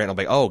ignorant. I'll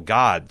be like, oh,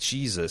 God,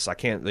 Jesus, I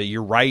can't.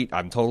 You're right.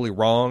 I'm totally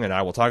wrong, and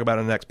I will talk about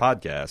it in the next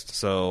podcast.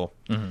 So,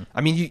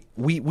 I mean,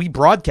 we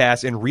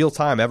broadcast in real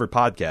time every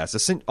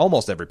podcast,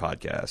 almost every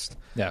podcast.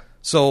 Yeah.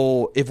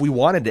 So if we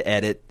wanted to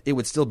edit, it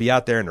would still be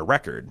out there in the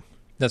record.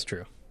 That's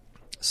true.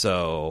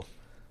 So...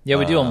 Yeah,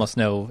 we do almost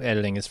know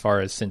editing as far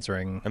as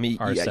censoring. I mean,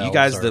 ourselves you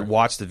guys that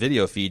watch the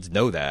video feeds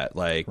know that.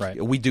 Like,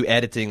 we do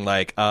editing.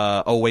 Like,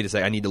 oh, wait a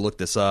second, I need to look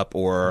this up,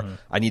 or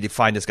I need to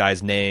find this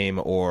guy's name,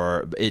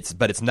 but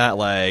it's not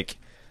like,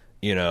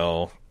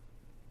 I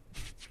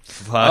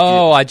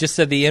just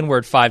said the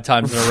N-word 5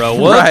 times in a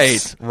row.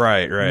 Whoops.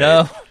 Right.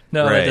 No,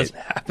 that doesn't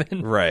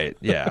happen. Right.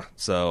 Yeah.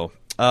 So,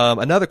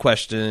 another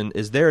question: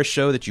 is there a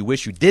show that you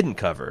wish you didn't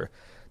cover,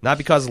 not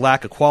because of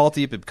lack of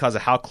quality, but because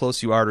of how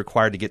close you are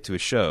required to get to a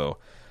show?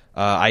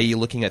 I.e.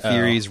 looking at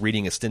theories,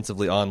 reading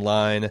extensively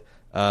online.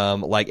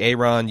 Like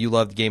Aaron, you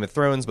loved Game of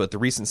Thrones, but the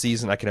recent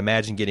season I can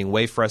imagine getting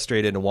way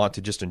frustrated and want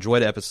to just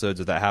enjoy the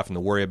episodes without having to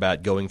worry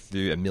about going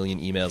through a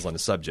million emails on the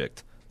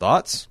subject.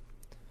 Thoughts?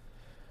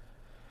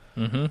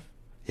 Mm-hmm.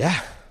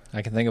 Yeah.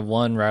 I can think of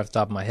one right off the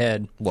top of my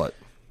head. What?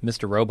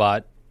 Mr.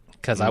 Robot,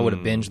 because I would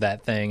have binged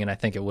that thing, and I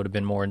think it would have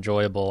been more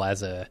enjoyable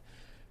as a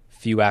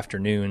few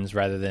afternoons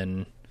rather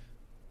than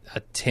a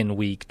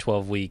 10-week,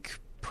 12-week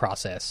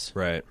process.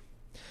 Right.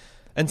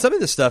 And some of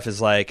this stuff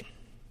is like,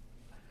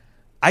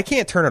 I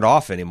can't turn it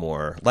off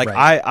anymore. Like,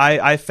 right.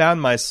 I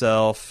found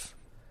myself,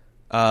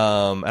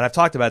 and I've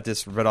talked about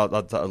this but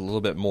a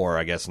little bit more,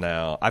 I guess,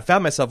 now. I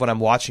found myself when I'm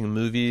watching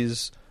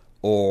movies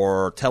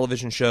or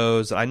television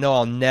shows that I know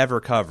I'll never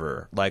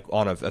cover, like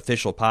on an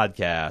official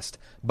podcast,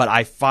 but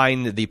I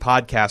find the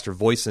podcaster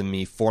voicing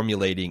me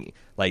formulating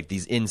like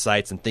these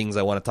insights and things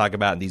I want to talk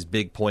about and these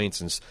big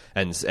points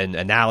and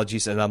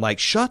analogies, and I'm like,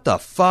 shut the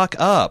fuck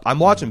up. I'm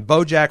watching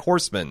BoJack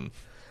Horseman.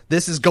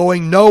 This is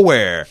going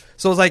nowhere.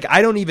 So it's like,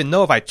 I don't even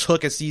know if I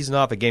took a season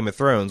off of Game of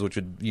Thrones, which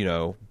would,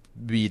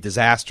 be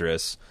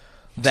disastrous,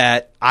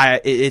 that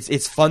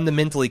it's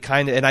fundamentally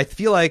kind of, and I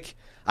feel like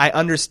I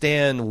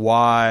understand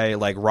why,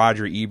 like,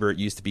 Roger Ebert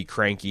used to be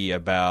cranky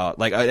about,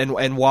 like,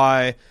 and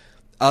why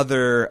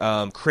other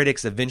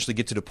critics eventually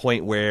get to the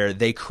point where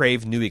they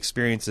crave new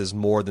experiences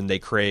more than they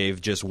crave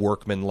just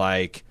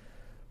workman-like,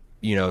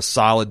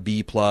 solid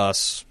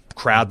B-plus,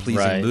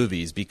 crowd-pleasing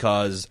movies,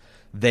 because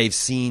they've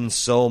seen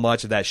so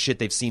much of that shit.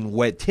 They've seen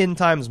 10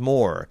 times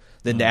more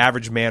than the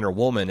average man or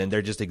woman, and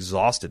they're just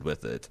exhausted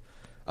with it.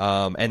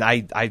 And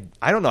I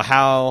don't know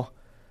how.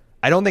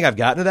 I don't think I've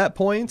gotten to that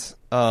point.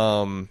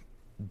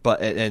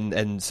 But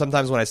and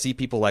sometimes when I see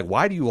people like,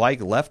 why do you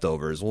like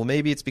Leftovers? Well,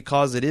 maybe it's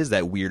because it is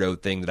that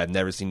weirdo thing that I've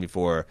never seen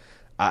before.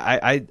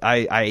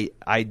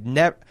 I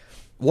never.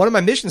 One of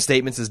my mission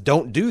statements is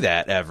don't do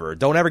that ever.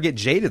 Don't ever get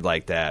jaded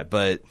like that.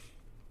 But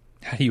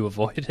how do you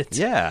avoid it?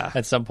 Yeah,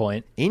 at some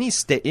point, any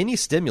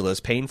stimulus,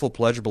 painful,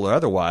 pleasurable, or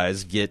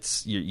otherwise,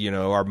 gets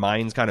our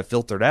minds kind of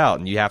filtered out,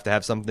 and you have to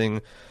have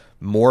something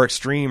more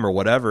extreme or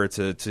whatever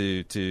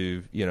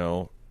to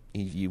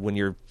when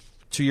you're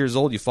 2 years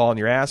old, you fall on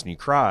your ass and you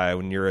cry.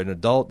 When you're an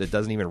adult, it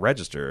doesn't even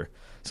register.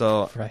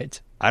 So right.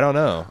 I don't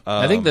know.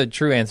 I think the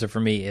true answer for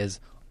me is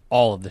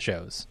all of the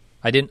shows.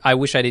 I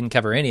wish I didn't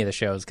cover any of the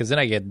shows, because then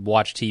I could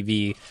watch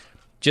TV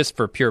just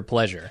for pure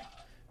pleasure,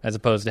 as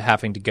opposed to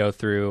having to go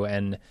through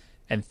and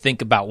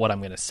think about what I'm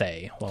going to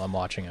say while I'm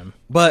watching them.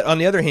 But on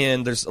the other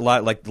hand, there's a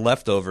lot like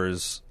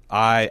Leftovers.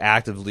 I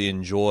actively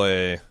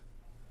enjoy.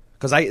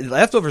 Because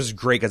Leftovers is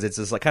great because it's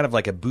just kind of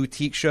like a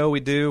boutique show we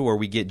do where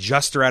we get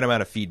just the right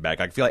amount of feedback.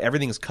 I feel like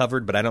everything's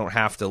covered, but I don't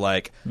have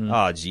to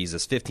oh,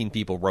 Jesus, 15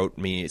 people wrote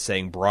me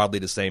saying broadly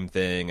the same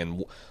thing,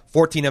 and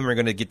 14 of them are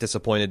going to get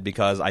disappointed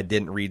because I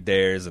didn't read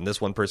theirs, and this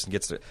one person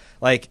gets to...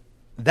 Like,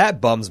 that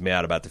bums me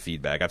out about the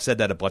feedback. I've said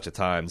that a bunch of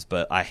times,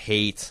 but I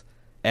hate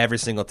every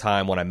single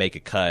time when I make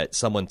a cut,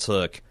 someone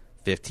took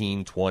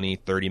 15, 20,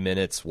 30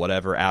 minutes,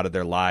 whatever, out of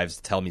their lives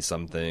to tell me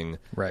something,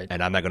 right?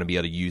 And I'm not going to be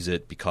able to use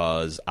it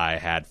because I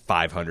had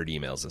 500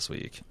 emails this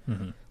week.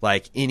 Mm-hmm.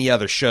 Like any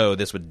other show,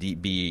 this would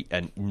be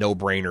a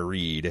no-brainer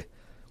read.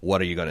 What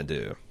are you going to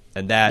do?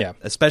 And that,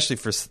 especially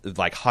for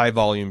like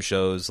high-volume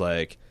shows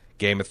like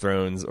Game of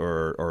Thrones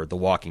or The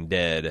Walking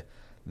Dead,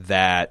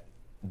 that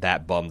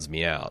bums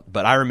me out.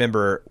 But I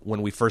remember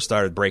when we first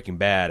started Breaking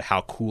Bad,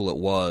 how cool it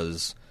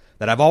was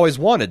that I've always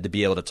wanted to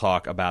be able to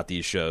talk about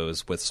these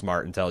shows with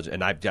smart, intelligent,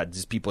 and I've got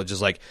these people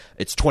just like,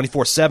 it's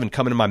 24/7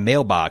 coming in my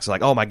mailbox,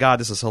 like, oh my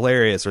God, this is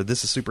hilarious, or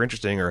this is super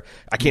interesting, or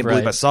I can't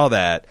believe I saw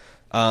that.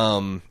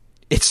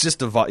 It's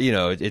just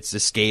it's a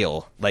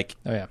scale. Like,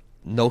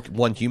 no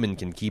one human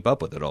can keep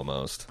up with it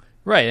almost.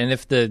 Right, and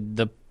if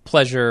the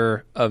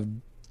pleasure of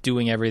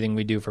doing everything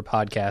we do for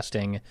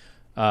podcasting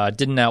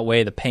didn't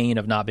outweigh the pain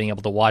of not being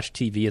able to watch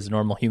TV as a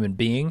normal human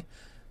being,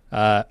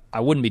 I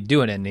wouldn't be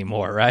doing it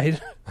anymore, right?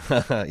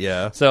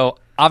 Yeah. So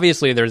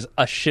obviously there's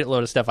a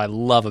shitload of stuff I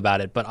love about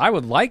it, but I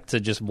would like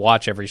to just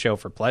watch every show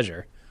for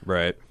pleasure.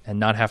 Right. And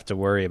not have to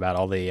worry about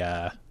all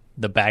the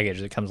baggage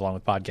that comes along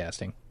with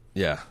podcasting.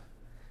 Yeah.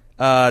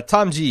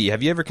 Tom G,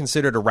 have you ever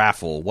considered a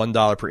raffle?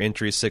 $1 per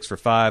entry, 6 for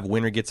 5.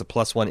 Winner gets a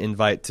 +1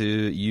 invite to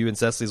you and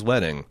Cecily's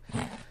wedding.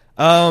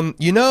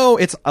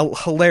 It's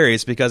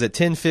hilarious because at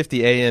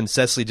 10:50 a.m.,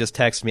 Cecily just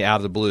texted me out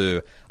of the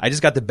blue. I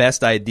just got the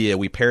best idea.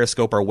 We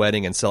Periscope our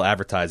wedding and sell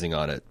advertising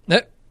on it.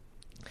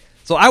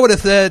 So I would have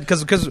said,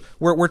 because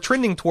we're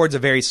trending towards a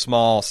very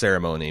small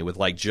ceremony with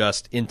like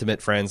just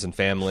intimate friends and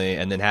family,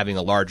 and then having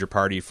a larger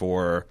party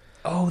for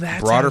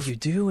that's broader. How you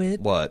do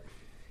it. What?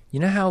 You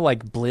know how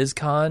like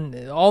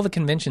BlizzCon, all the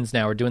conventions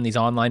now are doing these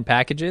online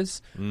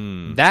packages?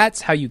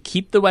 That's how you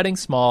keep the wedding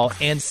small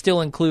and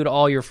still include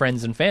all your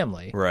friends and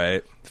family.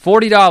 Right.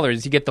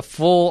 $40, you get the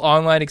full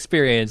online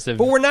experience. But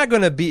we're not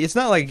going to be, it's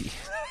not like,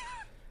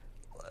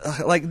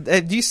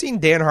 have you seen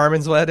Dan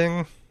Harmon's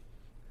wedding?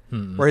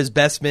 Where his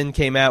best men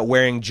came out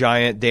wearing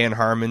giant Dan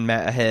Harmon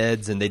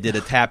heads, and they did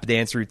a tap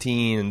dance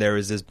routine, and there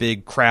was this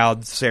big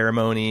crowd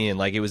ceremony, and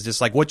like it was just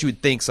like what you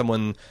would think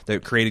someone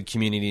that created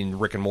Community and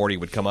Rick and Morty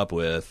would come up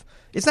with.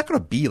 It's not going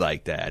to be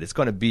like that. It's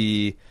going to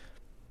be,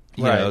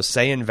 you know,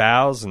 saying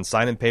vows and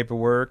signing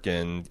paperwork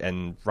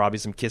and probably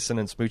some kissing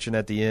and smooching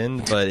at the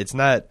end, but it's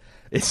not.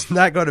 It's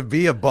not going to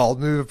be a bald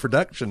move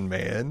production,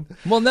 man.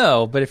 Well,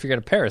 no, but if you're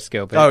going to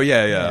Periscope it. Oh,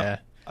 yeah.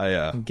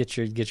 Get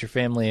your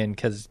family in,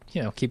 because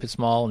keep it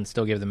small and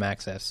still give them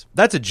access.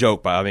 That's a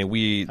joke, but I mean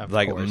we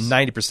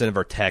 90% of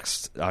our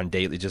texts on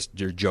daily just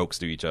are jokes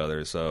to each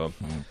other. So,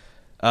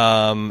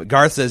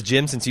 Garth says,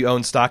 Jim, since you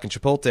own stock in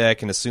Chipotle, I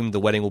can assume the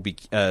wedding will be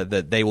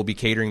that they will be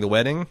catering the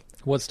wedding.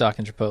 What stock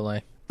in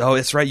Chipotle? Oh,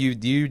 that's right.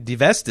 You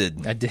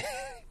divested. I did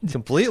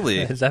completely.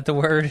 Is that the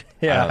word?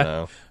 Yeah. I don't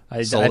know.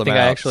 I think I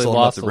actually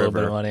lost a little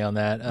bit of money on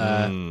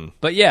that.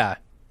 But yeah,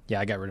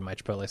 I got rid of my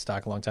Chipotle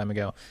stock a long time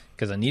ago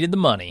because I needed the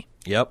money.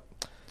 Yep.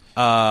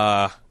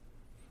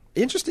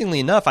 Interestingly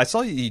enough, I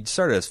saw you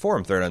started a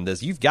forum thread on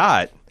this. You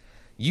got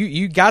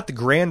the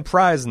grand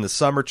prize in the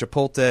summer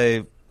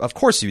Chipotle. Of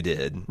course you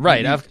did.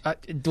 Right.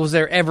 Was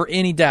there ever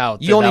any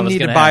doubt you only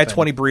needed to buy happen?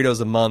 20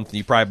 burritos a month, and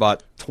you probably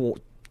bought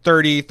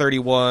 30,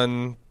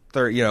 31,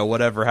 30,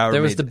 whatever. However,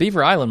 there was the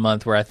Beaver Island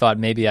month where I thought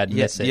maybe I'd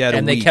miss it,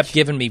 and they kept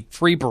giving me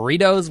free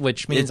burritos,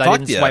 which means I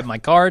didn't swipe my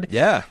card.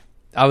 Yeah,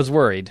 I was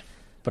worried,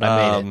 but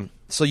I made it.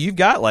 So you've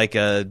got like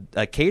a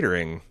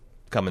catering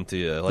coming to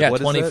you. Like,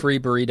 what 20 is free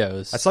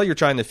burritos. I saw you're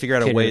trying to figure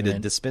out a way to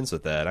dispense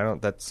with that.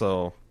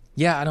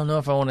 Yeah, I don't know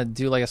if I want to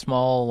do like a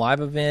small live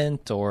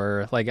event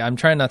or like I'm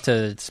trying not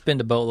to spend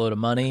a boatload of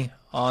money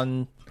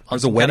on.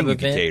 There's a wedding you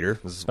can cater.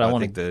 This is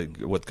what I think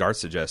what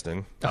Garth's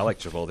suggesting. I like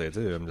Chipotle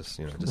too. I'm just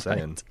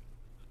saying.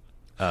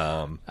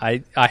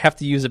 I have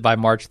to use it by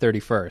March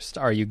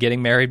 31st. Are you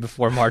getting married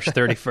before March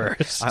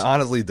 31st? I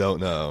honestly don't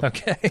know.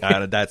 Okay.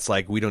 That's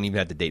like we don't even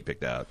have the date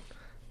picked out.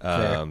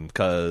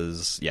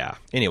 Because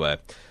Anyway,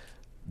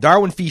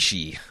 Darwin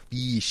Fishy.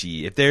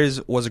 If there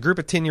was a group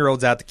of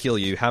 10-year-olds out to kill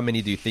you, how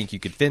many do you think you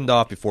could fend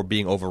off before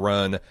being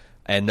overrun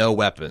and no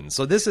weapons?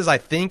 So this is, I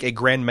think, a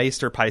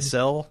Grandmaster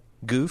Pycelle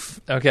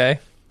goof. Okay.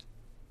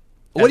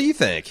 What do you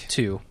think?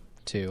 Two.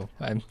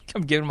 I'm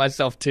giving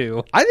myself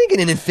 2. I think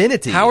an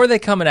infinity. How are they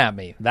coming at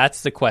me?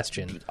 That's the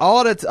question.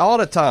 All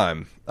the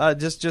time.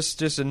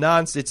 Just a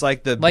nonsense. It's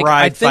like the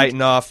bride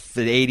fighting off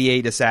the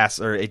 88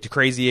 assassin or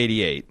crazy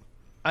 88.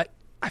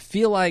 I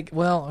feel like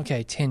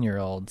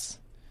 10-year-olds.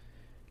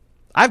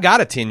 I've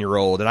got a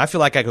 10-year-old, and I feel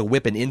like I could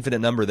whip an infinite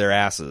number of their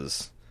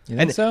asses. You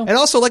think so? And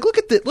also, like, look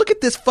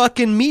at this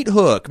fucking meat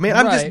hook,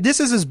 man. This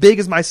is as big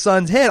as my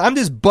son's head. I'm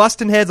just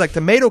busting heads like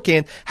tomato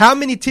cans. How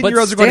many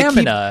 10-year-olds are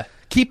going to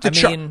keep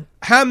the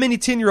how many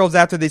 10-year-olds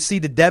after they see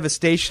the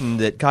devastation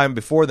that came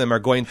before them are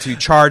going to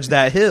charge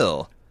that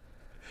hill?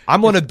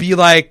 I'm going to be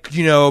like,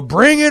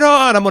 bring it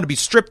on. I'm going to be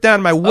stripped down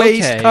to my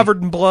waist,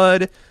 covered in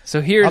blood. So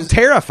I'm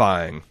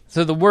terrifying.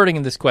 So the wording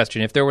in this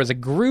question, if there was a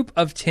group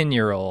of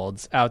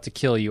 10-year-olds out to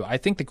kill you, I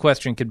think the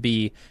question could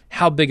be,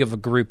 how big of a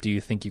group do you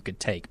think you could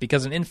take?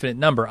 Because an infinite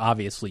number,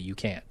 obviously, you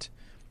can't.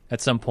 At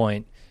some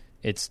point,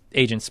 it's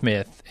Agent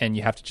Smith, and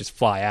you have to just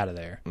fly out of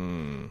there.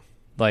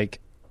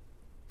 Like,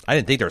 I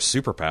didn't think they were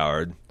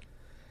superpowered.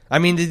 I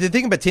mean, the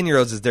thing about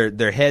 10-year-olds is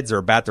their heads are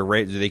about to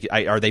raise.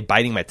 Are they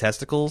biting my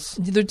testicles?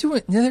 They're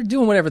doing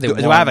whatever they want.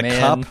 Do I have a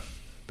cup?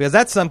 Because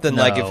that's something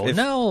like if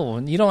no,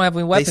 you don't have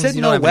any weapons. They said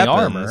you don't have any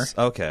armor.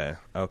 Okay.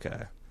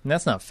 And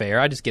that's not fair.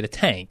 I just get a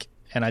tank,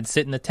 and I'd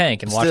sit in the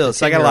tank and watch.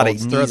 So I got a lot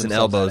of knees and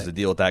elbows to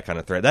deal with that kind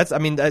of threat.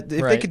 If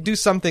they could do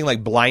something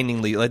like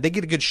blindingly, like they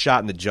get a good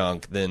shot in the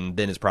junk, then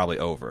it's probably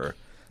over.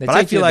 But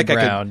I feel like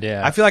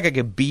I feel like I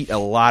could beat a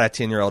lot of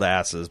 10-year-old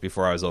asses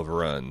before I was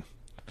overrun.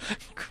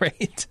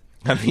 Great.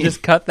 I mean,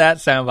 just cut that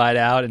soundbite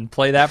out and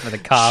play that for the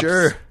cops.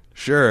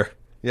 Sure.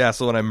 Yeah,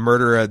 so when I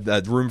murder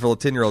a room full of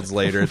 10-year-olds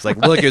later, it's like,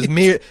 look, it was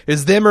me,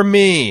 it's them or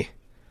me.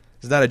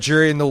 There's not a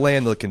jury in the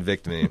land that'll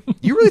convict me.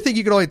 You really think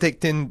you could only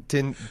take two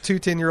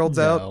 10-year-olds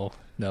out?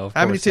 No.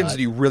 How many Tims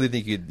do you really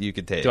think you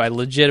could take? Do I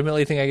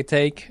legitimately think I could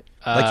take?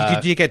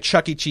 Like you get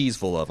Chuck E. Cheese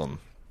full of them.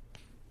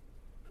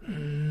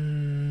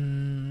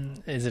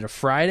 Is it a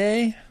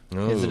Friday?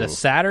 Ooh. Is it a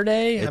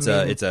Saturday? It's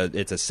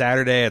a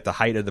Saturday at the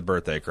height of the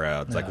birthday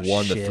crowd. It's like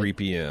 1 to 3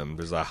 p.m.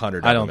 There's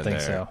 100 I of them don't think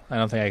in there. so. I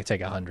don't think I could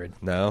take 100.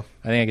 No?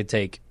 I think I could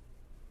take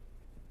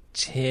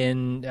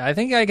 10. I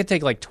think I could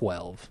take like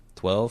 12.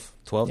 12?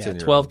 12 yeah,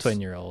 10-year-olds. 12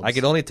 10-year-olds. I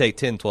could only take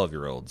 10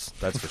 12-year-olds.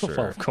 That's for sure.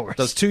 Well, of course.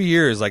 Those 2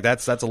 years, like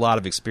that's a lot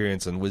of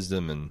experience and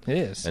wisdom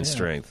and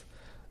strength.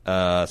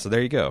 So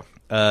there you go.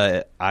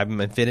 I'm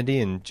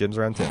Infinity and Jim's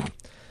around 10.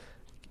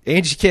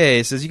 Angie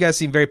K says, you guys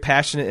seem very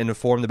passionate and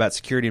informed about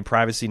security and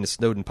privacy in the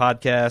Snowden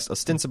podcast.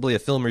 Ostensibly a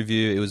film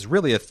review, it was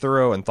really a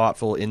thorough and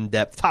thoughtful,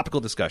 in-depth topical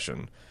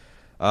discussion.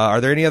 Are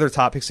there any other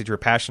topics that you're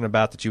passionate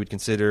about that you would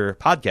consider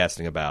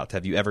podcasting about?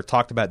 Have you ever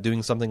talked about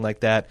doing something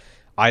like that,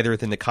 either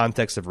within the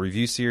context of a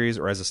review series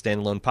or as a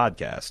standalone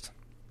podcast?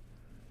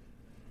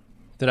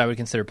 That I would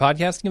consider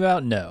podcasting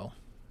about? No.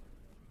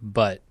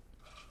 But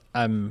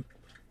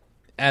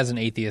as an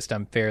atheist,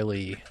 I'm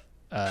fairly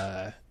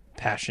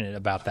passionate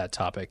about that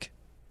topic.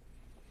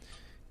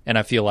 And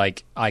I feel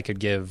like I could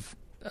give,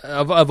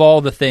 of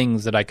all the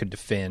things that I could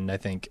defend, I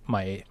think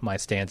my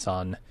stance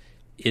on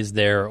is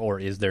there or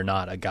is there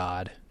not a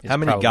God is How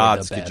many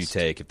gods could you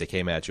take if they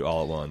came at you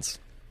all at once?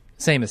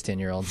 Same as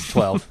 10-year-olds,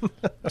 12.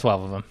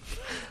 12 of them.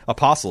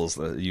 Apostles,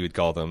 you would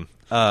call them.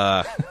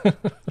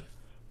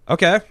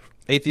 Okay.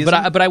 Atheism?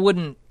 But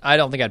I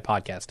don't think I'd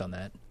podcast on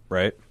that.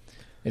 Right.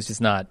 It's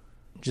just not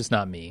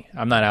me.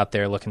 I'm not out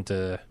there looking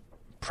to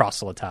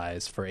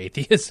proselytize for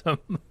atheism.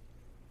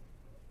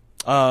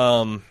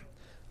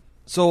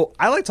 So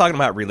I like talking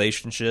about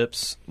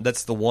relationships.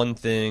 That's the one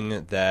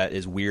thing that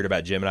is weird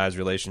about Jim and I's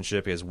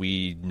relationship is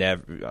we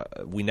never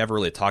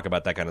really talk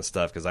about that kind of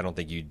stuff because I don't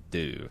think you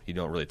do. You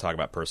don't really talk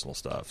about personal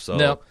stuff. So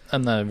no,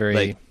 I'm not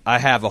very. I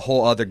have a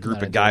whole other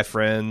group of guy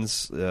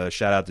friends.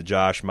 Shout out to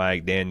Josh,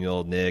 Mike,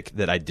 Daniel, Nick.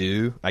 That I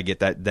do. I get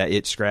that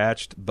itch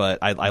scratched, but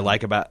I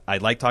like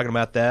talking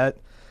about that.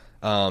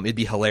 It'd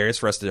be hilarious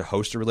for us to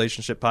host a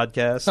relationship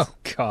podcast. Oh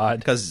God,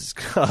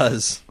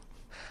 because.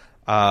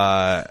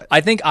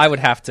 I think I would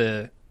have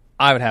to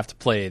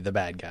play the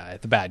bad guy,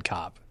 the bad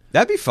cop.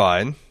 That'd be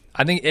fun.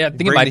 I think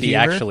it might be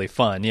actually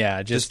fun.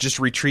 Yeah, just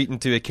retreat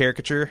into a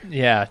caricature.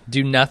 Yeah,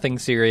 do nothing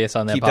serious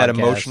on that. Keep podcast. that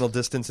emotional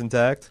distance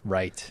intact.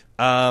 Right.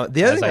 The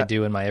other thing I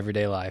do in my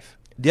everyday life.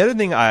 The other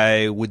thing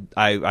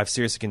I've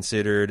seriously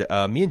considered.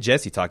 Me and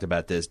Jesse talked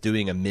about this,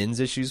 doing a men's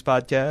issues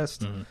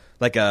podcast,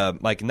 like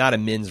not a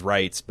men's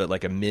rights, but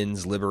like a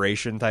men's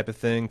liberation type of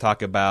thing.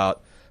 Talk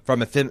about. From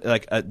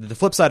the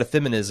flip side of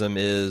feminism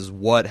is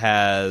what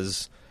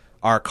has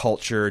our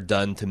culture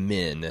done to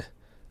men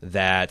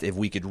that if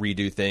we could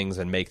redo things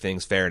and make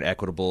things fair and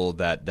equitable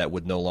that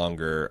would no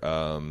longer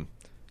how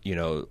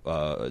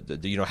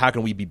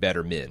can we be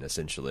better men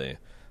essentially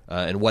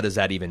and what does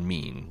that even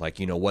mean, like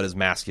what does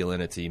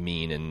masculinity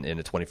mean in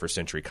a 21st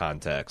century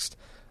context.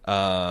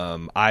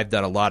 I've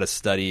done a lot of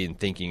study and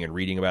thinking and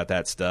reading about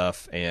that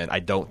stuff, and I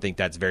don't think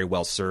that's very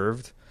well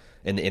served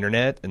in the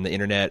internet. In the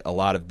internet, a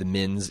lot of the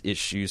men's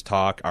issues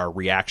talk are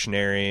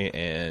reactionary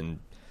and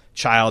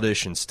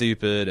childish and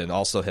stupid and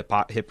also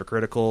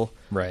hypocritical.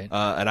 Right.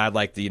 And I'd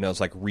like to, it's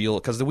like real,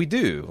 because we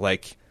do,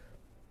 like,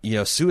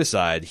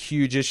 suicide,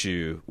 huge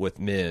issue with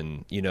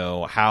men,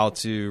 how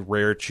to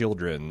rear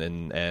children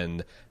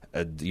and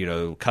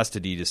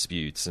custody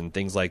disputes and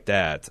things like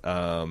that.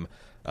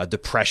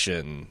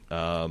 Depression,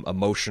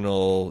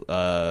 emotional,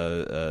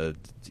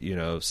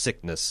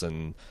 sickness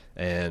and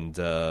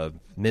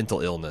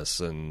mental illness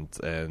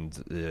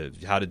and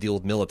how to deal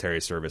with military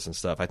service and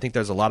stuff. I think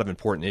there's a lot of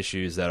important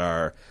issues that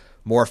are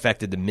more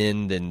affected to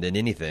men than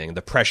anything.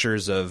 The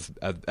pressures of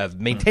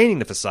maintaining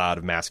the facade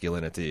of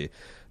masculinity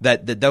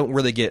that don't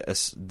really get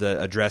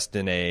addressed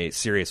in a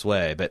serious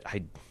way. But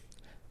am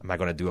I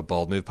going to do a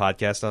Bald Move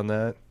podcast on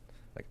that?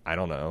 Like, I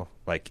don't know.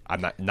 Like,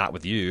 I'm not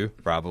with you,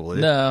 probably.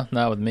 No,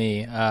 not with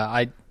me.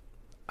 I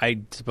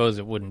suppose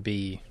it wouldn't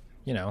be,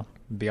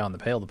 beyond the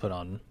pale to put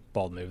on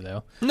Bald Move,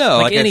 though. No,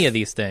 like any of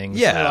these things.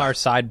 Yeah, our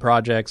side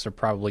projects are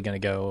probably going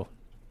to go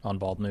on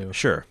Bald Move.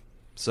 Sure.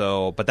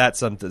 So, but that's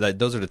something.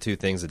 Those are the two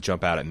things that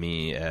jump out at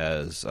me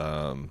as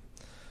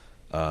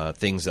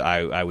things that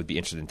I would be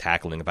interested in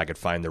tackling if I could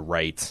find the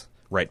right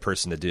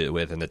person to do it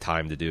with and the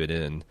time to do it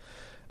in.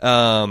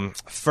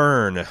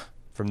 Fern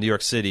from New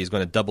York City is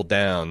going to double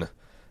down.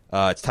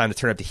 It's time to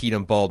turn up the heat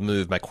on Bald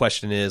Move. My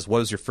question is, what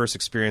was your first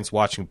experience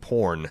watching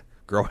porn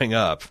growing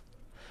up?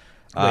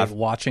 Wait,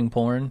 watching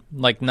porn?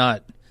 Like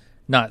not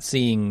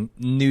seeing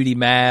nudie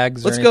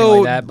mags or anything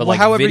like that, but like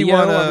video,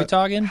 are we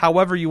talking?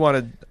 However you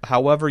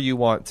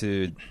want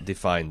to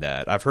define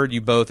that. I've heard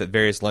you both at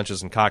various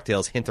lunches and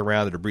cocktails hint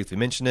around it or briefly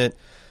mention it,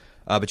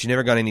 but you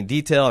never got any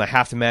detail, and I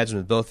have to imagine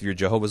with both of your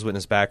Jehovah's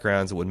Witness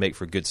backgrounds, it would make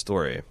for a good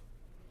story.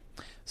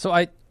 So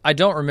I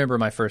don't remember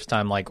my first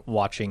time like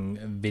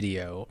watching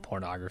video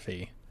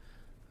pornography.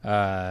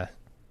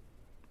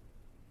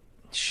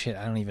 Shit,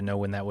 I don't even know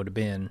when that would have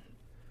been.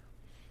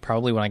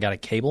 Probably when I got a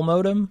cable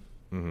modem,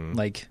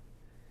 like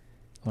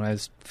when I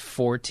was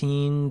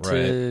 14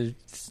 to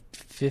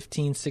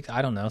 15, 16,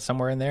 I don't know,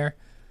 somewhere in there.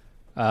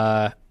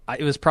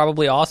 It was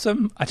probably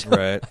awesome. I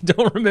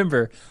don't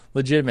remember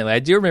legitimately. I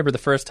do remember the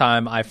first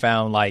time I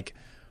found like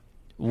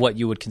what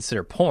you would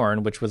consider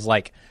porn, which was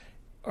like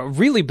a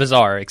really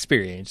bizarre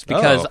experience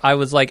because I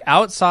was like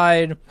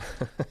outside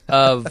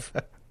of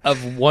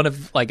one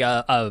of like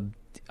a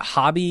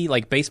hobby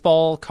like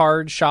baseball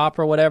card shop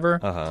or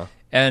whatever,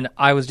 and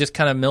I was just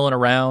kind of milling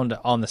around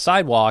on the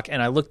sidewalk,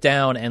 and I looked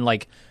down and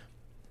like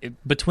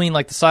between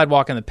like the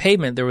sidewalk and the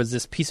pavement there was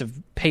this piece of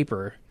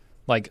paper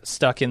like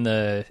stuck in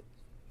the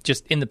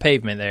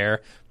pavement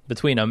there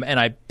between them, and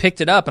I picked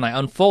it up and I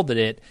unfolded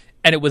it,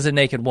 and it was a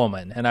naked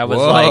woman, and I was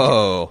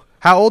like,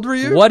 how old were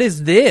you? What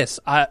is this?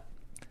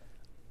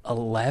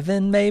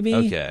 11 maybe.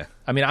 Okay.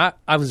 I mean,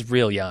 I was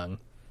real young,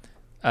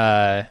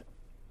 and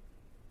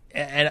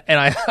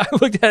I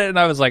looked at it and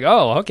I was like,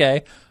 oh,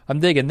 okay, I'm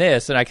digging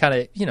this, and I kind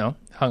of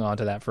hung on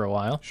to that for a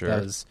while.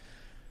 Sure.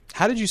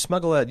 How did you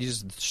smuggle that? You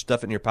just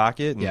stuff it in your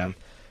pocket? Yeah.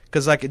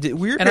 Because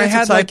were your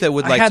parents the type that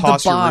would like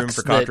toss your room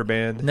for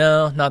contraband?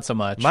 No, not so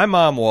much. My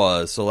mom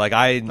was, so like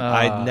I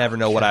never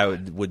know what I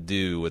would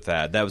do with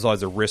that. That was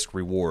always a risk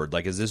reward.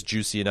 Like, is this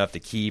juicy enough to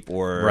keep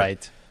or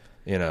right?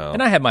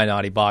 And I had my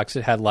naughty box.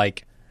 It had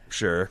like a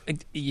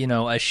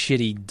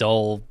shitty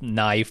dull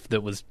knife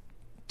that was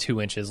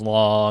 2 inches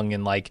long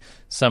and like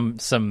some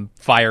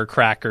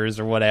firecrackers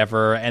or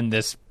whatever, and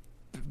this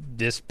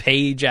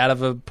page out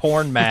of a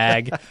porn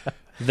mag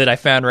that I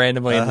found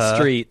randomly in the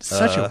street.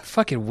 Such a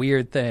fucking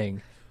weird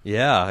thing.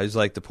 Yeah, it was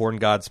like the porn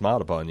god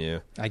smiled upon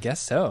you. I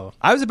guess so.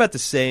 I was about the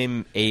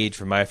same age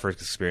for my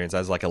first experience. I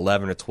was like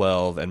 11 or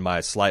 12, and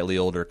my slightly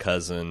older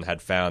cousin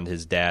had found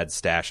his dad's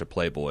stash of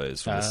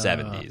Playboys from the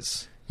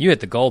 70s. You hit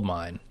the gold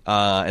mine.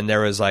 And there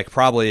was like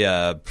probably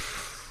a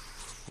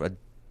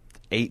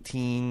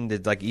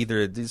 18, like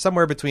either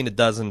somewhere between a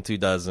dozen, 2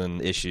 dozen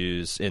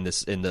issues in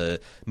the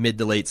mid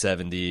to late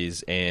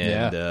 70s,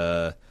 and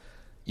so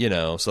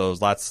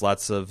it was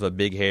lots of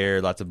big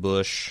hair, lots of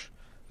bush.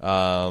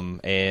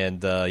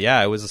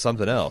 It was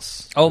something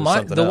else. Oh,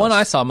 the one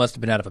I saw must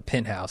have been out of a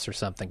penthouse or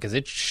something,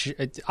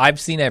 because I've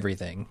seen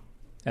everything,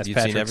 as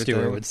Patrick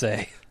Stewart would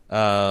say.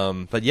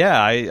 But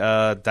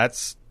yeah,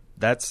 that's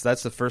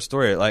the first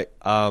story. Like,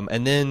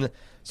 and then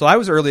so I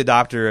was early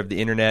adopter of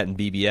the internet and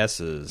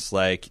BBSs.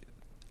 Like,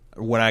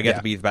 when I got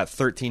to be about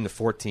 13 to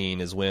 14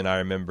 is when I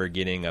remember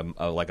getting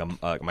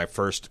my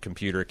first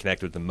computer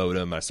connected with the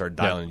modem. I started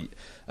dialing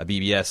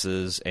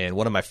BBSs, and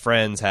one of my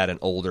friends had an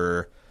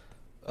older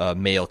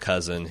male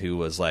cousin who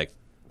was like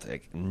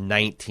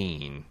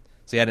 19,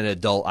 so he had an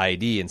adult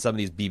ID. And some of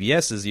these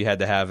BBSs, you had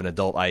to have an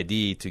adult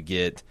ID to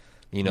get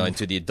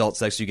into the adult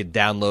section. You could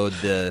download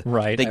the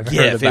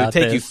GIF. It would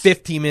take you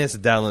 15 minutes to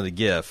download the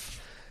GIF.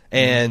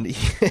 And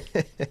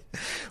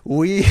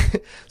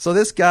so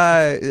this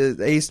guy,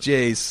 Ace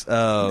Jace.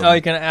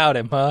 You can out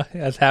him, huh?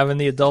 As having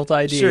the adult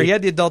ID. Sure, he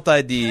had the adult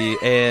ID,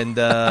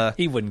 and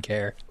he wouldn't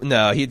care.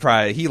 No, he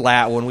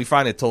laughed when we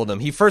finally told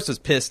him. He first was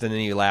pissed, and then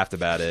he laughed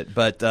about it.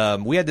 But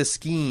we had this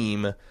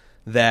scheme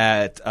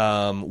that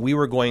we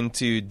were going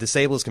to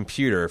disable his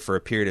computer for a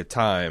period of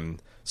time,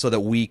 so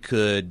that we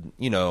could,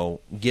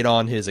 get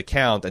on his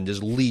account and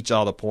just leech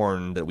all the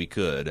porn that we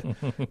could.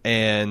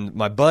 And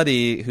my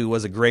buddy, who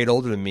was a grade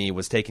older than me,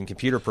 was taking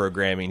computer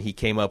programming. He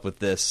came up with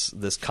this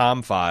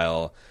COM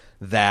file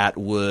that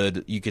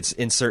you could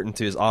insert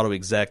into his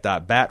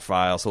autoexec.bat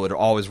file, so it would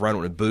always run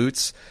when it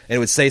boots, and it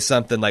would say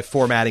something like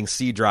formatting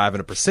C drive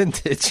and a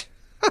percentage.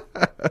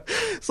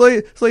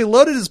 So he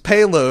loaded his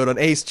payload on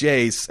Ace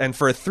Jace, and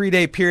for a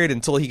 3-day period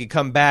until he could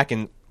come back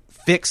and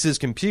fix his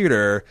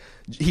computer,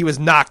 he was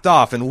knocked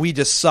off, and we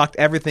just sucked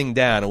everything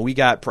down, and we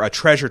got a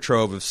treasure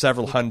trove of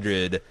several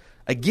hundred,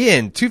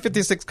 again,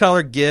 256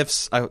 color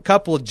GIFs, a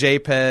couple of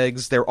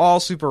JPEGs. They're all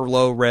super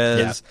low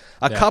res,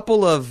 a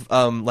couple of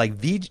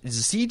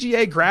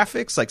CGA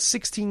graphics, like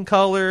 16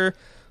 color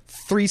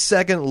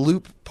 3-second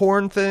loop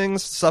porn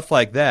things, stuff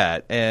like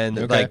that.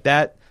 And like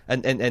that,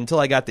 and until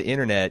I got the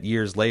internet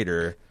years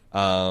later,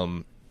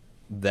 I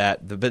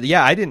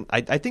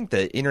think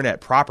the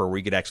internet proper, where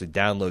you could actually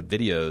download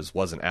videos,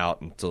 wasn't out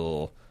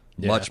until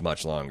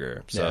much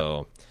longer.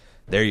 So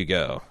there you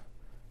go.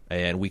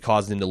 And we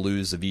caused him to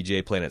lose the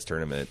VGA Planets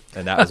tournament,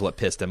 and that was what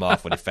pissed him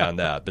off when he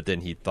found out. But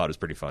then he thought it was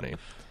pretty funny.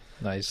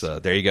 Nice. So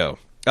there you go.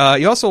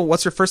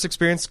 What's your first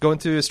experience going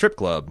to a strip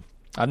club?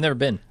 I've never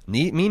been.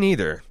 Me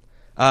neither.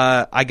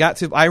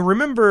 I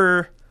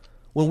remember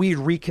when we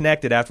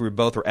reconnected after we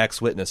both were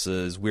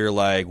ex-witnesses, we were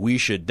like, we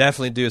should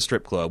definitely do a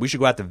strip club. We should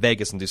go out to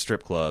Vegas and do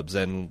strip clubs.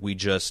 And we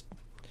just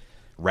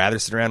rather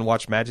sit around and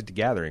watch Magic the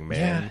Gathering,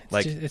 man.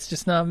 Yeah, it's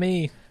just not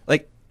me.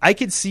 Like, I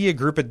could see a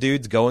group of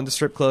dudes going to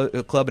strip club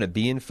and it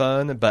being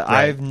fun, but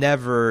I've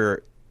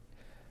never...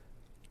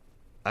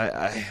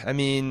 I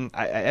mean,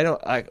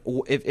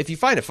 if you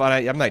find it fun,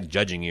 I'm not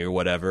judging you or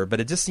whatever, but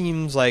it just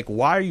seems like,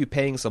 why are you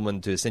paying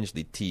someone to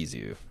essentially tease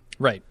you?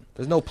 Right.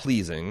 There's no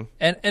pleasing.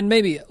 And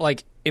maybe,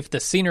 like, if the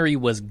scenery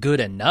was good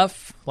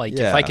enough, like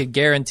if I could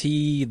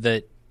guarantee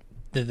that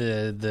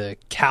the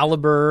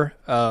caliber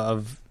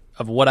of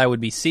what I would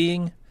be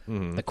seeing,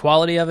 the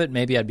quality of it,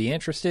 maybe I'd be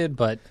interested.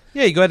 But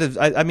yeah, you go ahead.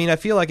 I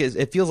feel like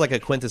it feels like a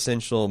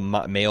quintessential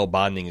male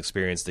bonding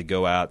experience to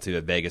go out to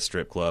a Vegas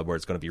strip club where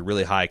it's going to be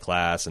really high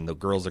class and the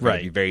girls are going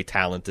to be very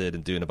talented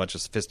and doing a bunch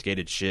of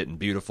sophisticated shit and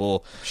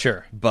beautiful.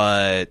 Sure,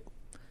 but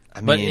if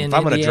I'm going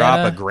to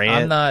drop a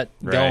grant, I'm not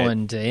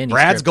going to any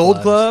Brad's strip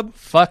Gold clubs. Club.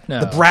 Fuck no.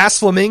 The Brass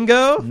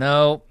Flamingo.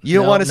 No, you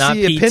don't want to see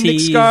PTs.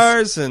 Appendix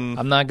scars and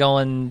I'm not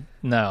going.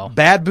 No,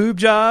 bad boob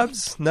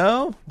jobs.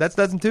 No, that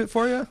doesn't do it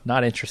for you.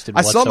 Not interested.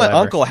 I saw my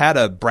uncle had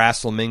a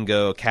Brass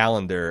Flamingo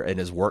calendar in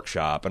his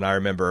workshop, and I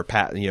remember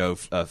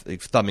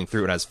thumbing through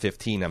it when I was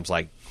 15. I was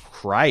like,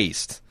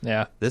 Christ,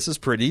 yeah, this is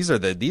pretty. These are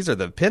the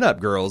pinup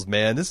girls,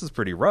 man. This is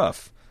pretty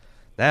rough.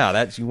 Now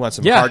that you want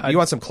some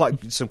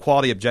some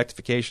quality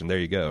objectification. There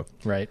you go.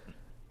 Right.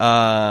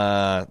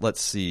 Let's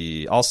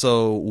see.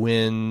 Also,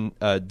 when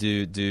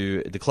do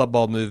the Club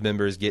Ball Move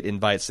members get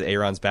invites to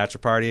Aaron's bachelor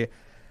party?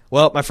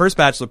 Well, my first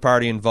bachelor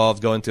party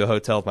involved going to a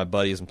hotel with my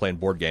buddies and playing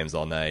board games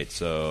all night.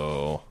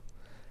 So,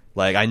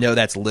 like, I know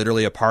that's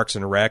literally a Parks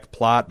and Rec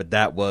plot, but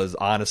that was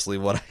honestly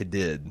what I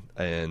did.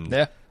 And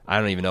I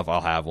don't even know if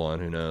I'll have one.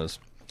 Who knows?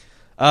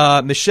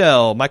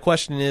 Michelle, my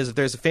question is, if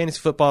there's a fantasy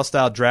football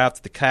style draft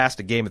to the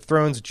cast of Game of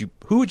Thrones,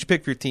 who would you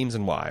pick for your teams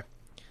and why?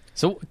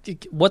 So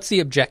what's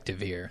the objective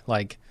here?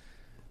 Like,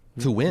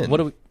 to win. What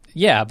do we?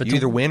 Yeah, but you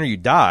either win or you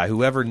die.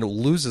 Whoever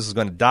loses is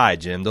going to die,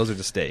 Jim. Those are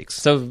the stakes.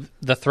 So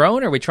the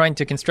throne? Are we trying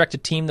to construct a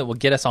team that will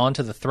get us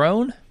onto the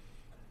throne?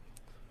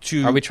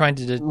 Are we trying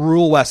to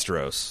rule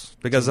Westeros?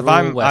 Because if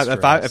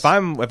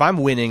I'm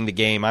winning the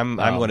game, I'm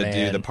going to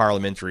do the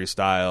parliamentary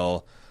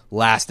style,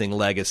 lasting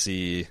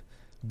legacy,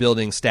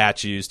 building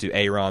statues to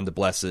Aeron the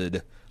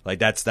Blessed. Like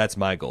that's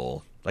my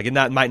goal. Like it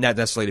might not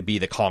necessarily be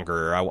the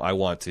conqueror. I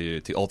want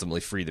to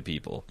ultimately free the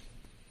people.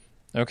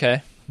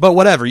 Okay. But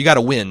whatever, you got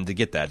to win to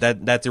get that.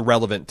 That's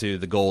irrelevant to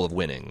the goal of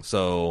winning.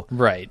 So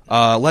right.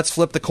 Let's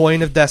flip the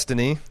coin of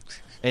destiny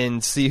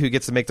and see who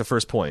gets to make the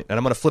first point. And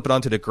I'm going to flip it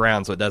onto the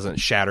ground so it doesn't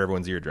shatter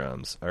everyone's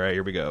eardrums. All right,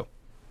 here we go.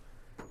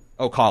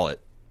 Oh, call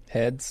it.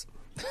 Heads.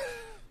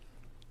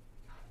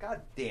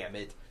 God damn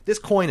it. This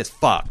coin is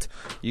fucked.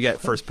 You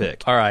get first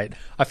pick. All right.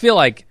 I feel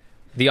like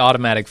the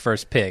automatic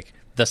first pick.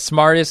 The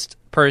smartest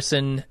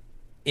person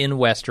in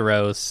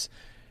Westeros.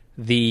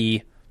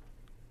 The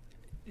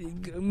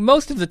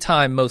most of the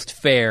time most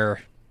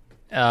fair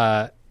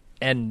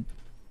and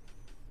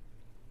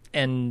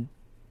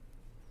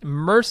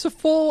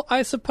merciful,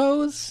 I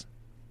suppose,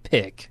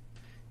 pick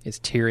is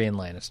Tyrion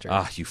Lannister.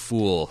 Ah, you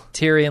fool.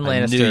 Tyrion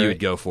Lannister. I knew you would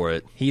go for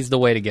it. He's the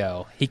way to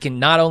go. He can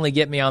not only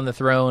get me on the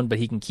throne, but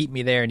he can keep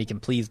me there and he can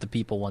please the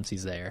people once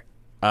he's there.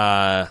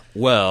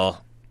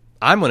 Well,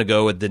 I'm going to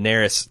go with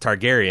Daenerys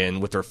Targaryen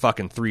with her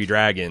fucking 3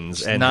 dragons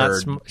she's and not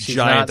her she's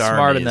giant not smart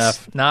armies.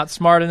 enough. Not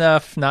smart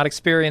enough. Not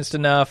experienced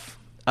enough.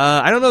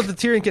 I don't know if the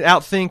Tyrion can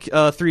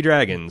outthink 3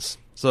 dragons.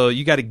 So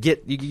you got to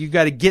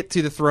get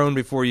to the throne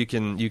before you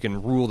can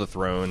rule the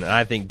throne. And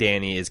I think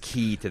Dany is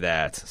key to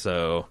that.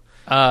 So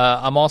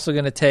I'm also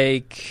going to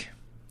take.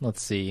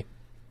 Let's see.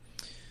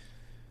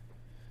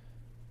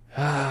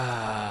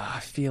 I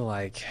feel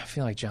like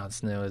Jon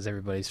Snow is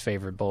everybody's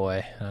favorite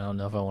boy. I don't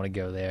know if I want to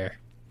go there.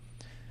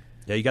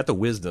 Yeah, you got the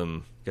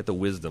wisdom.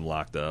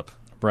 Locked up.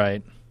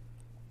 Right.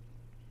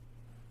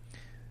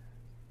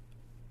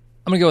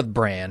 I'm gonna go with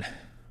Bran.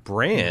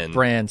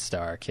 Bran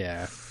Stark.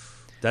 Yeah.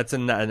 That's a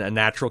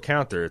natural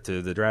counter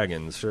to the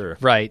dragons, sure.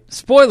 Right.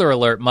 Spoiler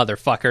alert,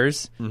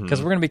 motherfuckers, because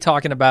we're going to be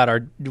talking about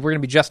we're going to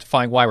be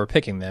justifying why we're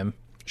picking them.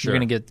 Sure. We're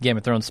going to get Game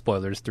of Thrones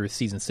spoilers through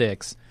season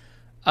 6.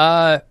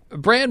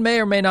 Bran may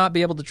or may not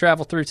be able to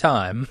travel through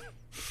time,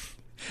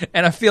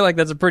 and I feel like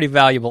that's a pretty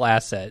valuable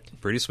asset.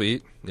 Pretty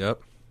sweet.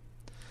 Yep.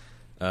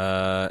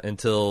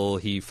 Until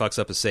he fucks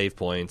up his save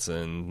points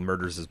and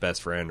murders his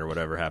best friend or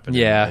whatever happened.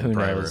 Yeah, who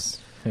knows?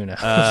 Who knows?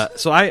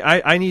 So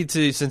I need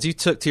to, since you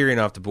took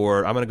Tyrion off the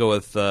board, I'm going to go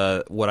with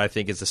what I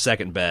think is the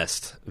second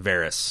best,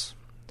 Varys.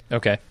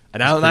 Okay.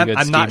 And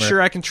I'm not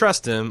sure I can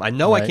trust him. I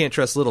know I can't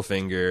trust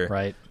Littlefinger.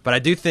 Right. But I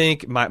do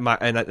think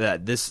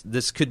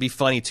this could be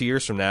funny 2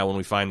 years from now when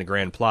we find the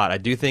grand plot. I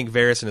do think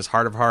Varys in his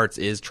heart of hearts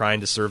is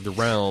trying to serve the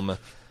realm,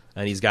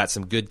 and he's got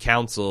some good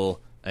counsel.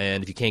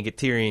 And if you can't get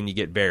Tyrion, you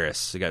get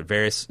Varys. You got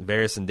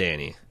Varys and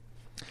Dany.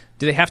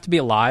 Do they have to be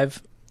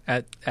alive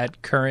at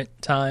current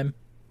time?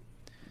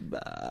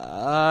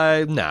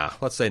 No.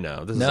 Let's say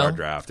no. This is our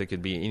draft. It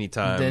could be any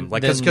time.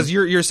 Because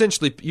you're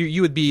essentially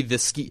you would be the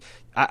ski.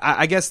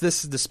 I guess the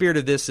spirit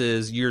of this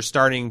is you're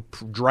starting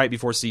right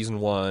before season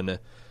 1.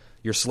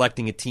 You're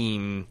selecting a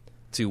team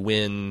to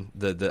win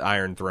the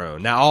Iron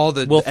Throne. Now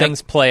will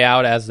things play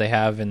out as they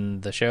have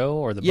in the show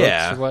or the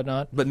books or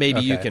whatnot? But maybe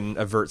you can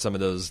avert some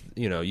of those.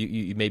 You know,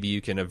 maybe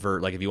you can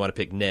avert, like if you want to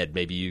pick Ned,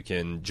 maybe you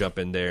can jump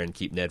in there and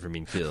keep Ned from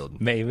being killed.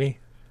 Maybe.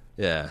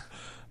 Yeah.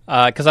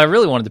 Because I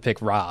really wanted to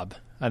pick Robb.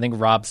 I think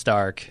Robb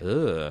Stark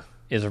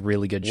is a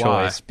really good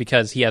choice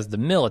because he has the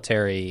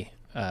military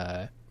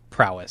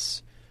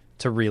prowess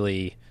to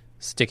really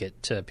stick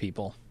it to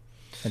people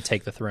and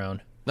take the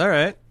throne. All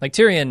right. Like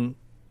Tyrion,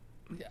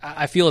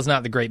 I feel is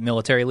not the great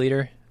military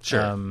leader.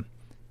 Sure.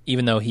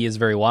 Even though he is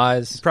very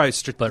wise. Probably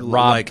but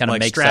Robb kind of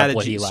makes up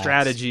what he lacks.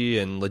 Strategy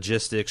and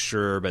logistics,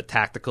 sure, but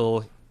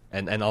tactical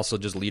and also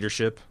just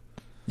leadership.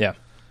 Yeah.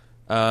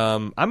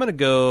 I'm going to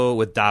go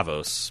with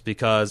Davos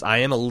because I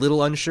am a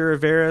little unsure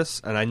of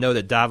Varys, and I know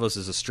that Davos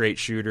is a straight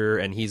shooter,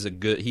 and he's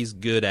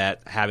good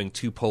at having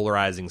 2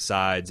 polarizing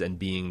sides and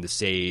being the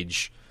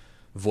sage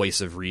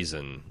voice of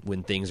reason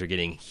when things are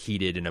getting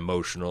heated and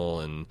emotional,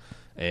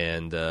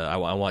 and I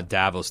want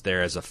Davos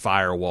there as a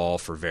firewall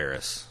for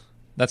Varys.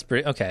 That's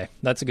pretty okay.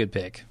 That's a good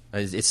pick.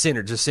 It's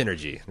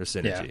synergy. There's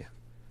synergy.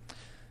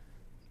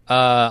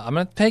 Yeah. I'm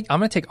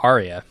gonna take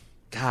Arya.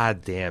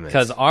 God damn it!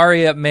 Because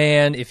Arya,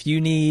 man, if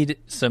you need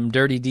some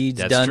dirty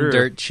deeds done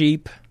dirt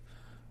cheap,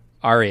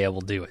 Arya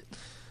will do it.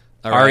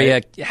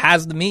 Arya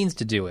has the means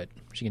to do it.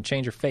 She can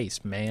change her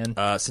face, man.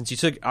 Since you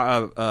took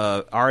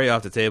Arya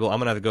off the table, I'm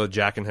gonna have to go with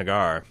Jaqen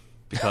H'ghar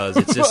because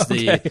it's just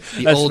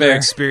the older, fair.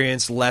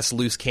 Experienced, less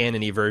loose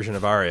cannon-y version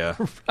of Arya,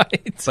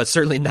 right? But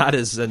certainly not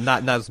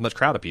as much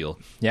crowd appeal.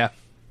 Yeah.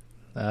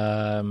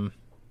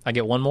 I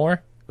get one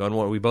more.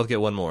 We both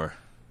get one more.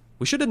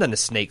 We should have done the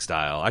snake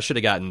style. I should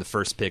have gotten the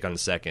first pick on the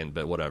second,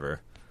 but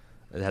whatever.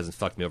 It hasn't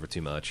fucked me over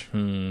too much.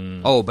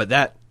 Oh, but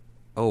that...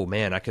 Oh,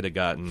 man, I could have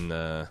gotten...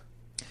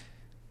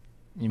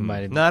 You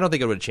might have... No, I don't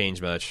think it would have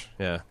changed much.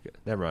 Yeah,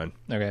 never mind.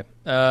 Okay.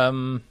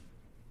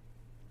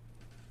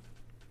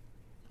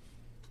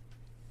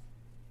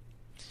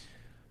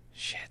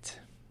 Shit.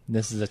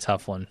 This is a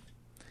tough one.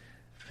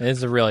 It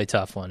is a really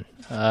tough one.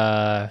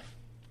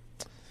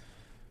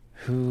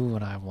 Who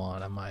would I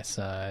want on my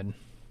side?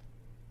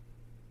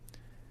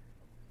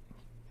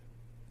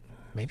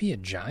 Maybe a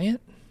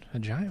giant? A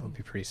giant would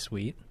be pretty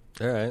sweet.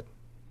 All right.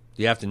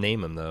 You have to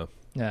name him, though.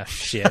 Ah,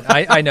 shit.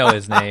 I know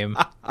his name.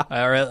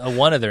 Or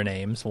one of their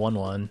names.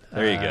 1-1.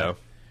 There you go.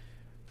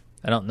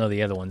 I don't know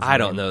the other one's I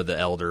don't know the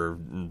elder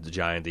the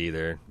giant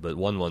either, but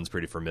 1-1's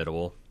pretty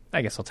formidable.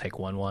 I guess I'll take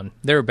 1-1.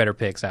 There are better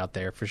picks out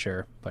there for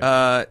sure.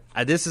 But.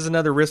 This is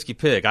another risky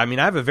pick. I mean,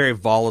 I have a very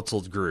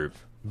volatile group,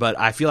 but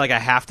I feel like I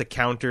have to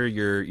counter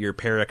your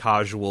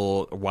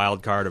para-casual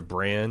wild card of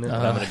Bran, and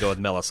I'm going to go with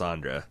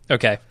Melisandre.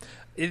 Okay.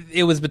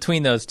 It was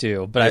between those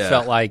two, but I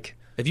felt like...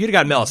 If you'd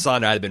have got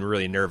Melisandre, I'd have been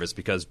really nervous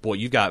because, boy,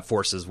 you've got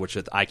forces which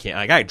I can't...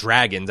 I got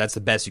dragons. That's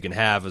the best you can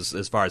have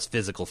as far as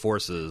physical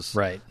forces.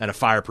 Right. And a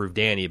fireproof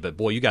Dany. But,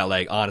 boy, you got,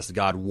 like,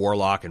 honest-to-God,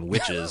 warlock and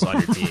witches on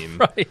your team.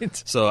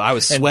 Right. So I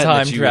was sweating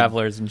and time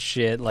travelers and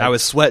shit. Like, I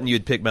was sweating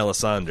you'd pick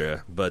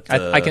Melisandre. But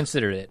I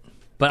considered it.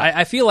 But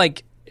I feel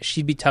like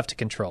she'd be tough to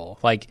control.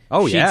 Like,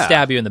 she'd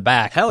stab you in the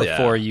back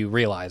before you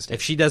realized it.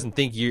 If she doesn't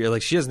think you're...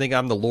 Like, she doesn't think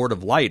I'm the Lord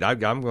of Light, I'm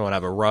going to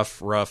have a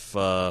rough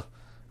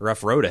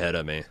road ahead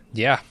of me.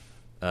 Yeah.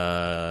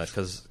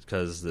 Because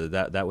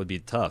that would be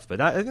tough. But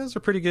those are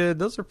pretty good.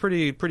 Those are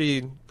pretty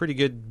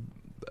good,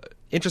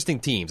 interesting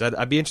teams.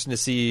 I'd be interested to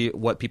see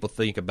what people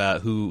think about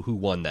who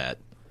won that.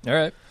 All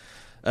right.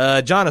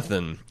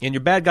 Jonathan, in your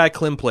Bad Guy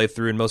Klim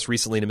playthrough and most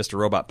recently in the Mr.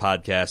 Robot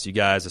podcast, you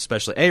guys,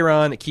 especially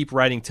Aaron, keep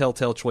writing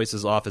Telltale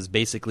choices off as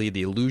basically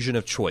the illusion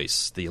of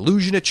choice, the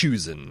illusion of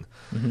choosing.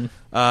 Mm-hmm.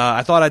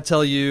 I thought I'd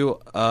tell you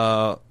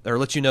or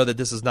let you know that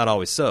this is not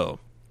always so.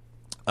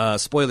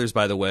 Spoilers,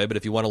 by the way, but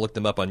if you want to look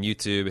them up on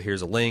YouTube,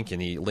 here's a link,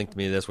 and he linked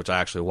me to this, which I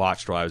actually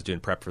watched while I was doing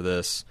prep for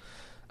this.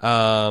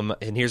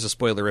 And here's a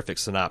spoilerific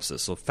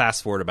synopsis. So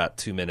fast forward about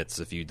 2 minutes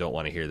if you don't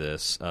want to hear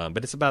this.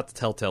 But it's about the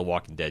Telltale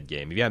Walking Dead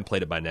game. If you haven't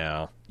played it by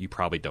now, you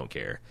probably don't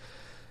care.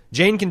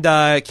 Jane can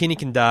die, Kenny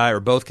can die, or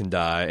both can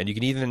die, and you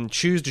can even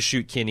choose to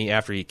shoot Kenny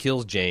after he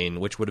kills Jane,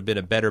 which would have been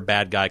a better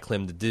Bad Guy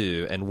Klim to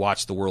do, and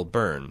watch the world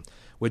burn.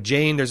 With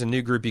Jane, there's a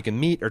new group you can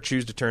meet or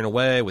choose to turn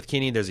away. With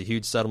Kenny, there's a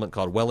huge settlement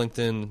called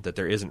Wellington that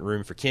there isn't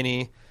room for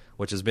Kenny,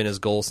 which has been his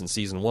goal since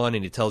Season 1,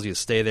 and he tells you to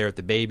stay there with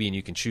the baby, and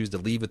you can choose to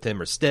leave with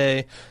him or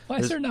stay. Why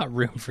is there not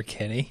room for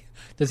Kenny?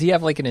 Does he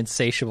have, like, an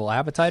insatiable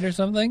appetite or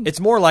something? It's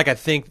more like, I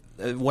think,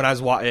 when I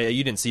was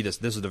you didn't see this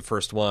was the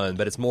first one,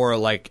 but it's more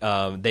like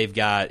they've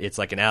got, it's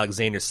like an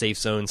Alexander safe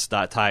zone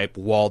type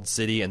walled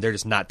city, and they're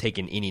just not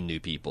taking any new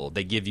people.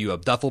 They give you a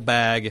duffel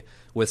bag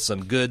with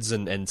some goods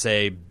and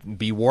say,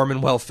 be warm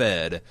and well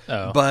fed.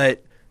 Oh.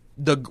 But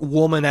the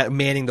woman at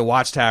manning the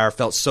watchtower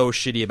felt so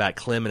shitty about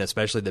Klim and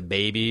especially the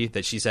baby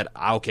that she said,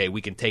 okay,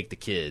 we can take the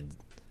kid,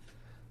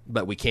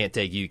 but we can't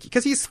take you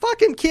because he's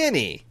fucking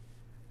Kenny.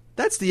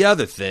 That's the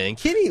other thing.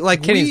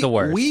 Kenny's the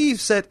worst. We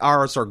set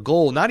our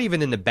goal, not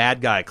even in the Bad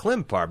Guy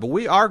Klim part,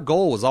 but our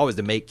goal was always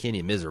to make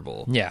Kenny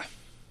miserable. Yeah.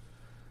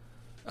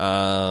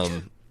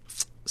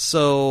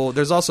 So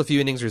there's also a few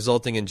endings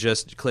resulting in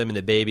just Klim and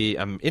the baby.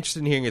 I'm interested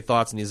in hearing your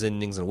thoughts on these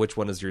endings and which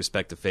one is your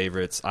respective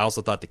favorites. I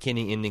also thought the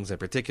Kenny endings in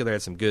particular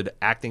had some good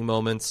acting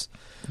moments.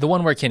 The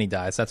one where Kenny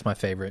dies, that's my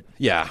favorite.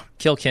 Yeah.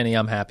 Kill Kenny,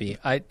 I'm happy.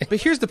 But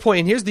here's the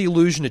point, and here's the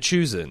illusion of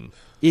choosing.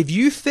 If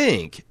you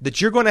think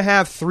that you're going to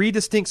have 3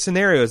 distinct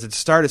scenarios at the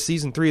start of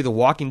Season 3 of The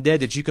Walking Dead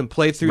that you can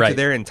play through to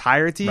their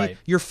entirety,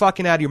 you're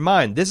fucking out of your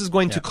mind. This is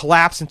going to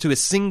collapse into a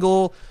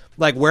single...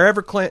 Like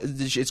wherever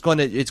it's going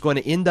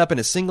to end up in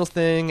a single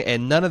thing,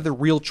 and none of the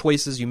real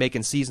choices you make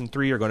in Season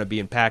 3 are going to be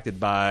impacted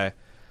by.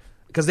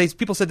 Because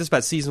people said this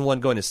about Season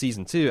 1 going to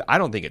Season 2. I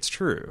don't think it's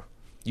true.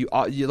 The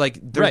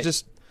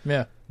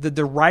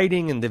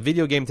writing and the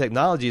video game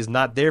technology is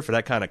not there for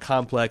that kind of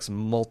complex,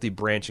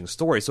 multi-branching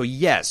story. So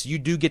yes, you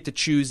do get to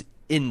choose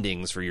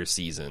endings for your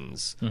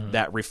seasons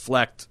that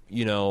reflect,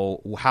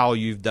 how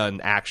you've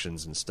done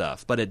actions and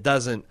stuff, but it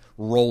doesn't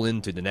roll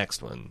into the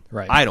next one.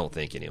 Right. I don't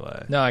think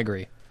anyway. No, I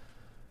agree.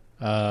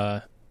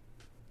 Now,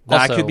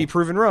 I could be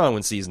proven wrong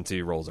when Season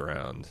 2 rolls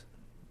around.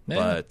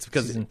 But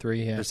because Season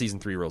 3, or Season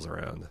 3 rolls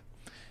around.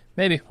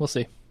 Maybe. We'll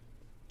see.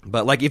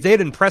 But, like, if they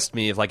had impressed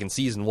me, if, like, in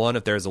Season 1,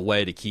 if there's a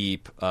way to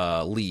keep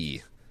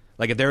Lee.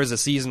 Like, if there was a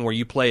season where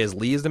you play as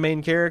Lee as the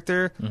main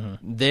character,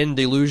 then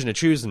the illusion of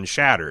choosing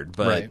shattered.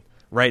 But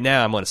right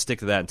now, I'm going to stick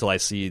to that until I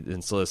see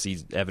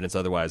evidence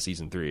otherwise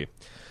Season 3.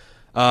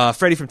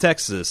 Freddie from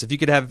Texas, if you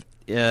could have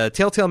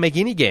Telltale make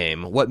any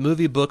game, what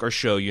movie, book, or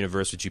show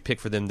universe would you pick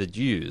for them to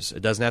use? It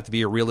doesn't have to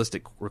be a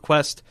realistic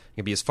request. It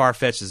can be as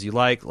far-fetched as you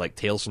like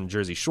Tales from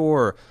Jersey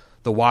Shore,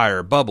 The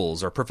Wire,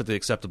 Bubbles, or perfectly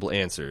acceptable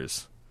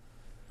answers.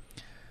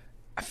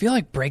 I feel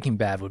like Breaking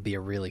Bad would be a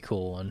really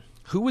cool one.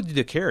 Who would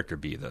the character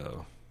be,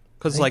 though?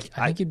 Because I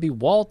think it'd be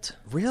Walt.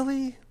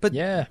 Really? But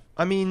yeah,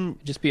 I mean,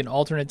 it'd just be an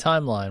alternate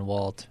timeline,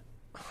 Walt.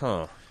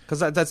 Huh?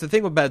 Because that's the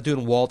thing about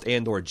doing Walt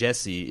and or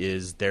Jesse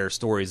is their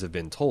stories have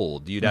been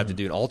told. You'd have to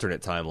do an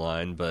alternate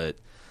timeline, but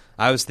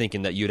I was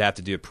thinking that you'd have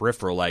to do a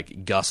peripheral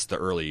like Gus the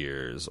early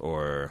years,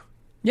 or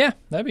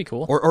that'd be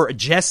cool, or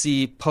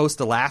Jesse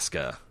post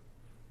Alaska.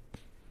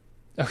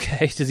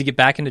 Okay, does he get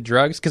back into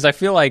drugs? Because I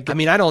feel like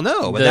I don't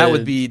know, but that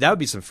would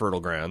be some fertile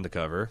ground to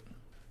cover.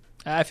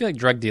 I feel like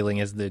drug dealing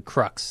is the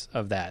crux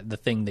of that, the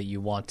thing that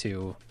you want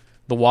to,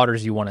 the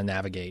waters you want to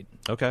navigate.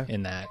 Okay.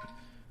 In that.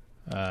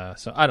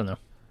 So I don't know.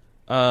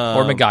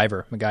 Or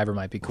MacGyver. MacGyver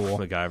might be cool.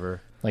 MacGyver.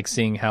 Like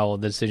seeing how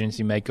the decisions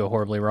you make go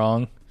horribly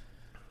wrong.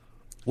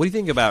 What do you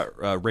think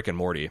about Rick and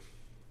Morty?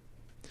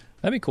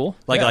 That'd be cool.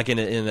 Like in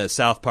a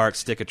South Park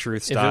Stick of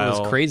Truth style. If it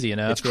was crazy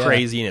enough. It's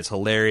crazy and it's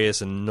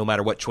hilarious, and no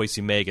matter what choice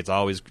you make, it's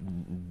always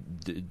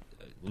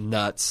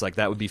nuts. Like,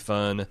 that would be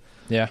fun.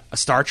 Yeah. A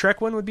Star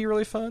Trek one would be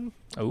really fun.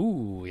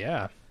 Ooh,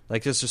 yeah.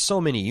 Like, there's just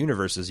so many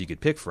universes you could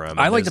pick from.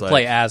 I like to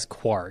play as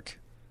Quark.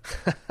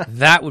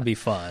 That would be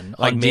fun.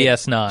 Like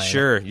DS9.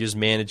 Sure, you're just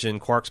managing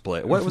Quark's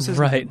play. What was his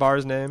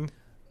bar's name?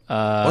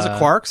 Was it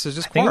Quarks? It was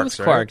just Quarks, I think it was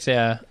Quarks,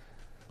 yeah.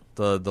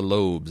 The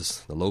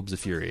Lobes of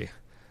Fury.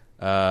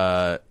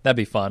 That'd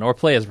be fun. Or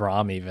play as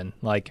Rom even.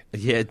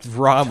 Yeah,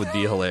 Rom would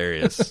be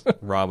hilarious.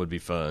 Rom would be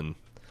fun.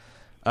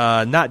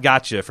 Not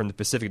Gotcha from the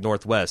Pacific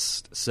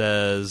Northwest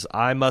says,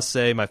 I must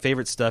say my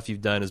favorite stuff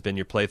you've done has been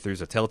your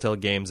playthroughs of Telltale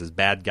games as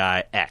Bad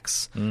Guy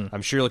X.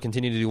 I'm sure you'll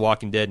continue to do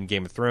Walking Dead and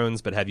Game of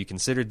Thrones, but have you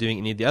considered doing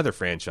any of the other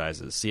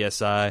franchises?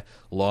 CSI,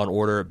 Law &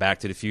 Order,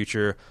 Back to the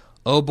Future.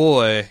 Oh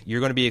boy,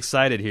 you're going to be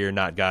excited here,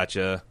 Not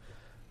Gotcha.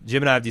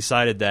 Jim and I have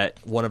decided that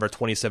one of our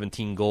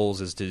 2017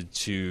 goals is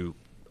to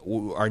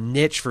our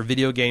niche for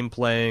video game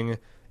playing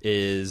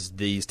is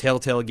these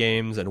Telltale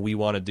games, and we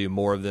want to do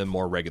more of them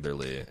more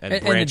regularly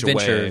and branch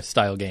adventure away.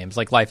 Style games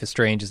like Life is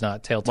Strange is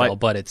not Telltale,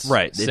 but it's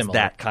right. Similar. It's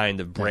that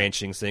kind of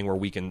branching thing where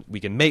we can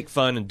make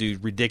fun and do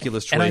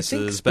ridiculous choices.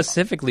 And I think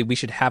specifically we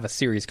should have a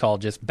series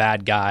called just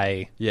Bad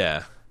Guy.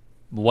 Yeah.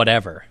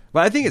 Whatever.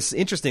 But I think it's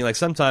interesting. Like,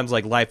 sometimes,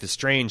 like, Life is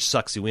Strange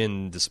sucks you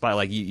in, despite,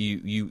 like,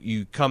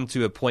 you come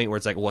to a point where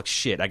it's like, well,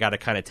 shit, I got to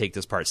kind of take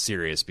this part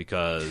serious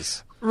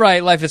because.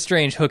 Right, Life is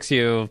Strange hooks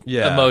you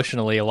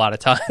emotionally a lot of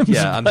times.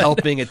 Yeah, I'm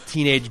helping a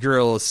teenage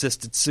girl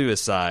assisted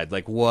suicide.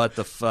 Like, what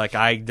the fuck?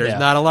 There's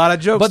not a lot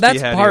of jokes. But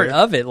that's part here.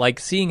 of it. Like,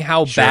 seeing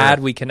how bad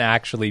we can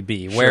actually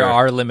be, where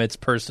our limits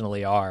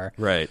personally are.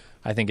 Right.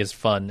 I think is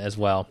fun as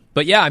well.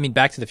 But yeah, I mean,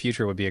 Back to the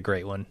Future would be a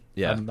great one.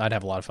 Yeah, I'd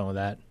have a lot of fun with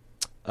that.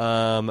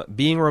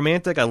 Being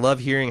romantic, I love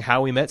hearing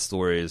how we met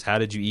stories. How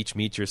did you each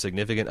meet your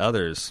significant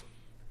others?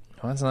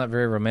 Well, that's not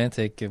very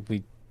romantic if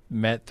we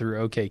met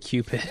through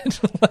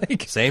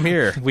OkCupid. Same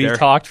here. We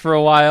talked for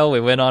a while, we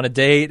went on a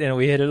date, and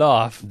we hit it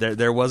off.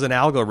 There was an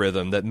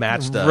algorithm that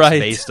matched us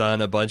based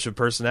on a bunch of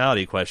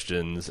personality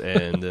questions.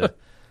 And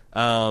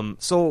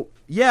so,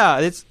 yeah,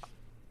 it's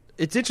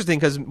interesting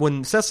because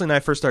when Cecily and I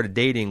first started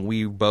dating,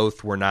 we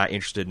both were not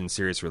interested in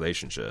serious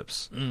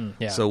relationships.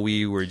 So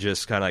we were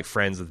just kind of like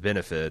friends with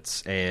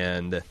benefits.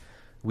 And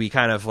we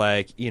kind of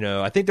like,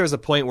 I think there was a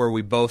point where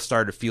we both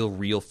started to feel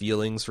real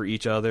feelings for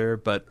each other.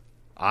 But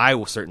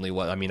I certainly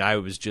was. I mean, I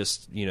was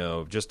just,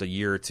 just a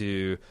year or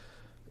two,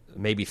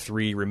 maybe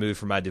 3 removed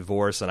from my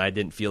divorce, and I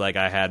didn't feel like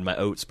I had my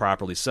oats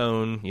properly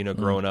sown,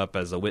 growing up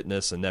as a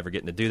witness and never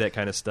getting to do that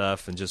kind of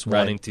stuff, and just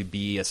wanting to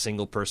be a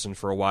single person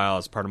for a while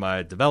as part of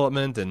my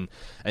development. And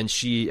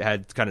she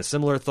had kind of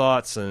similar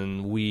thoughts,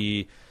 and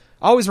we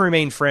always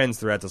remained friends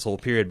throughout this whole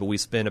period, but we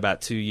spent about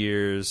 2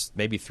 years,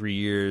 maybe 3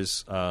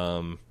 years,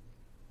 I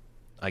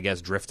guess,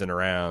 drifting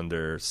around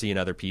or seeing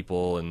other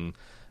people. And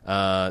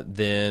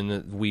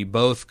then we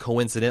both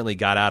coincidentally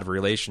got out of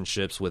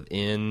relationships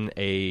within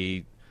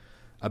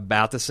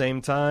about the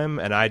same time,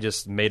 and I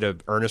just made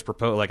an earnest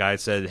proposal. Like, I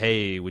said,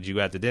 "Hey, would you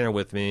go out to dinner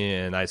with me?"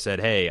 And I said,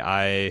 "Hey,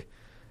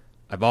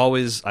 I've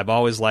always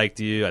liked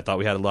you. I thought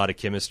we had a lot of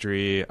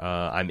chemistry.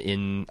 I'm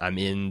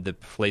in the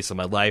place of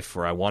my life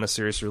where I want a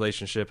serious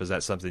relationship. Is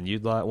that something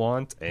you'd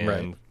want?"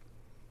 And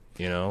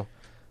a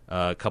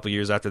couple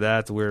years after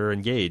that, we're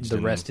engaged.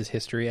 The rest is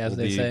history, as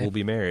they say. We'll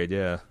be married.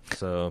 Yeah.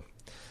 So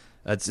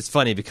it's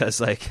funny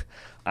because like.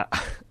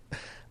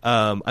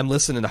 I'm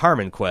listening to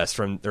Harmon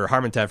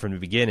Time from the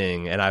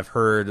beginning, and I've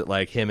heard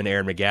like him and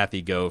Aaron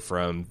McGathy go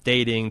from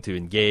dating to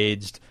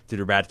engaged to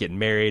they're about to get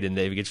married, and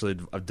they eventually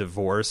a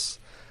divorce.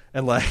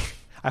 And like,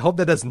 I hope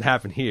that doesn't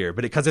happen here,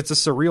 but because it's a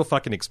surreal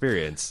fucking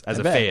experience as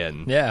a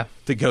fan,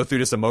 to go through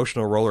this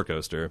emotional roller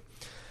coaster.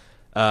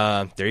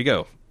 There you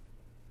go,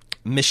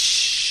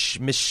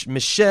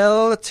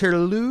 Michelle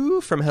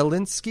Terlou from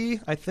Helsinki,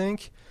 I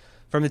think,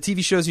 from the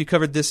TV shows you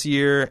covered this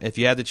year. If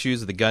you had to choose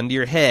with a gun to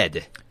your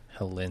head.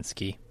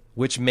 Helsinki.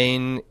 Which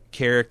main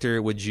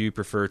character would you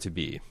prefer to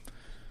be?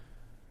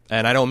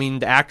 And I don't mean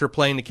the actor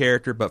playing the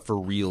character, but for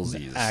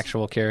realsies. The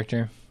actual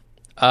character.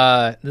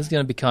 This is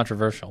going to be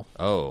controversial.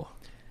 Oh.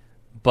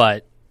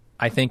 But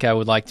I think I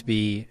would like to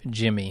be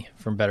Jimmy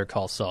from Better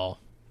Call Saul.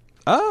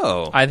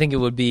 Oh. I think it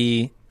would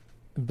be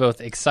both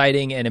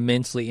exciting and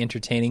immensely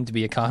entertaining to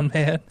be a con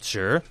man.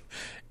 Sure.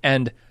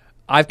 And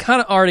I've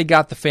kind of already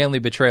got the family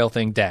betrayal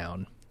thing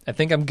down. I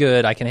think I'm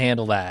good. I can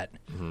handle that.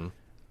 Mm-hmm.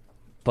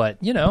 But,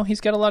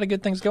 he's got a lot of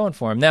good things going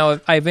for him.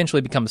 Now, I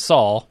eventually become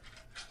Saul,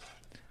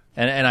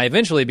 and I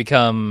eventually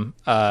become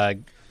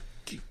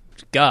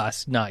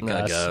Gus, not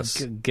Gus.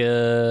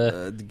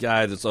 The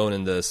guy that's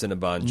owning the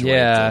Cinnabon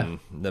joint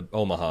in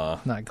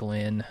Omaha. Not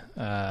Glenn.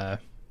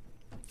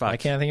 Why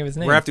can't I think of his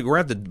name? We're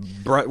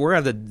gonna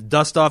have to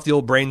dust off the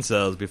old brain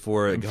cells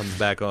before it comes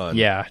back on.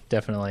 Yeah,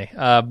 definitely.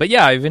 But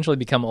yeah, I eventually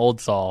become Old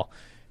Saul.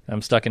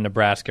 I'm stuck in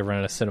Nebraska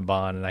running a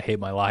Cinnabon, and I hate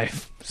my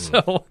life.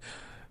 So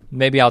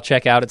maybe I'll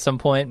check out at some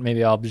point.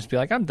 Maybe I'll just be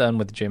like, I'm done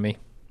with Jimmy.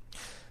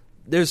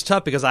 It was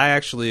tough because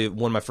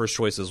one of my first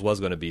choices was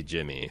going to be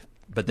Jimmy.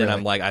 But then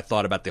I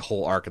thought about the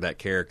whole arc of that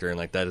character, and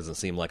that doesn't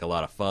seem like a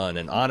lot of fun.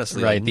 And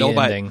honestly,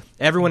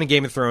 everyone in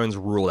Game of Thrones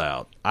ruled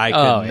out. I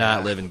could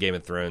not live in Game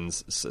of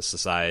Thrones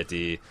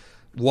society.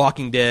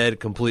 Walking Dead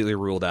completely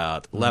ruled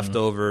out.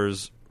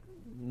 Leftovers,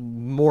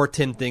 more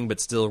tempting, but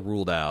still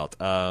ruled out.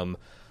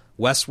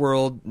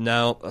 Westworld,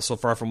 no. So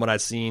far from what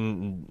I've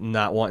seen,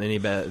 not wanting any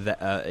of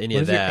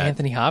that.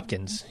 Anthony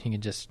Hopkins, you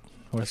can just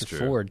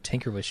forward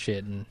tinker with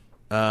shit.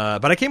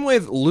 But I came away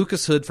with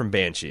Lucas Hood from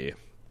Banshee.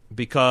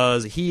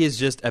 Because he is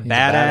just a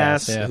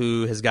badass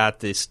who has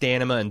got the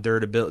stamina and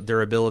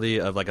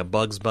durability of like a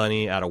Bugs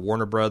Bunny out of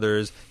Warner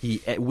Brothers.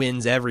 He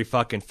wins every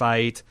fucking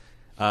fight.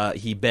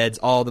 He beds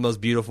all the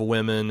most beautiful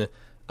women.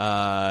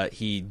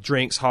 He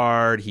drinks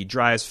hard. He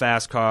drives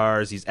fast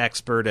cars. He's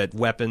expert at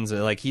weapons.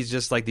 And he's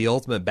just like the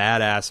ultimate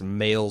badass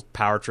male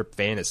power trip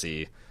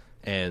fantasy.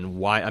 And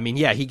why? I mean,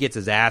 yeah, he gets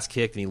his ass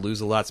kicked and he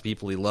loses lots of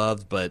people he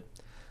loves. But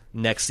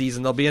next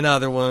season there'll be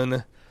another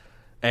one.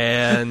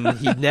 And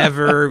he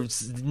never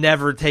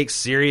takes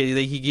serious.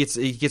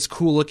 He gets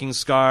cool looking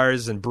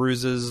scars and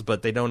bruises,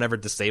 but they don't ever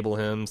disable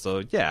him.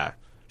 So yeah,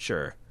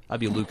 sure, I'd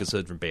be Lucas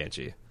Hood from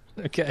Banshee.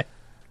 Okay.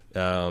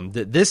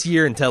 This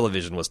year in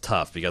television was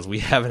tough because we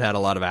haven't had a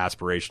lot of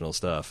aspirational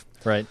stuff.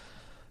 Right.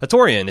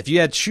 Hatorian, if you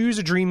had to choose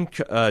a dream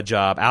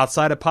job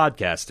outside of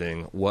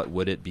podcasting, what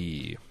would it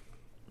be?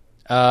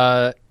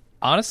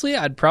 Honestly,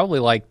 I'd probably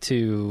like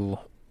to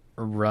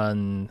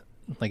run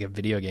like a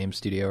video game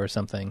studio or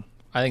something.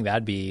 I think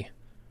that'd be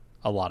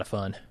a lot of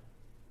fun.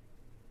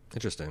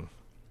 Interesting.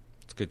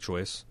 It's a good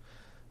choice.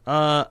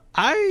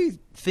 I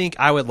think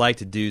I would like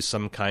to do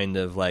some kind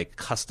of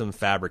custom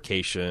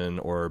fabrication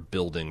or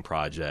building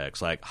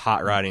projects, like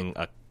hot rodding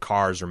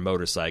cars or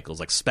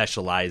motorcycles,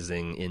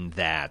 specializing in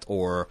that,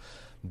 or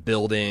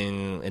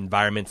building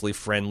environmentally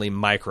friendly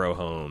micro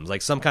homes,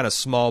 like some kind of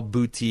small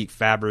boutique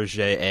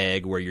Fabergé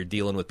egg where you're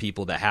dealing with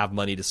people that have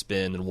money to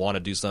spend and want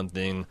to do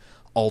something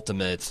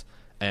ultimate.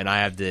 And I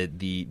have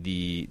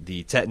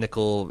the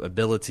technical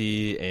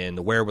ability and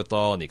the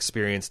wherewithal and the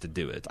experience to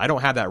do it. I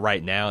don't have that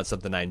right now. It's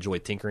something I enjoy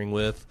tinkering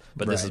with,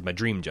 but this is my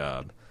dream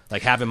job.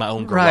 Like having my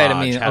own garage. Right.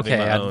 I mean,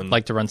 I'd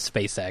like to run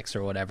SpaceX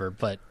or whatever,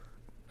 but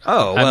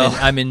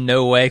I'm in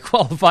no way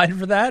qualified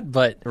for that.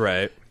 But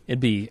it'd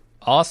be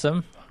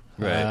awesome.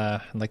 Right.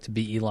 I'd like to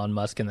be Elon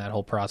Musk in that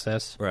whole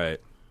process.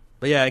 Right.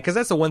 But yeah, because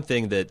that's the one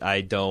thing that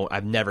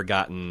I've never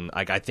gotten.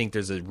 I think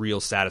there's a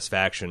real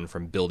satisfaction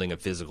from building a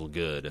physical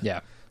good. Yeah.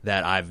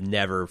 That I've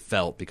never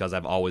felt because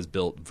I've always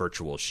built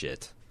virtual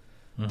shit.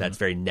 Mm-hmm. That's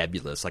very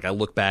nebulous. I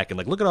look back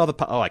and look at all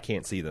the I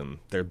can't see them.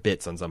 They're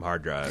bits on some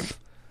hard drive.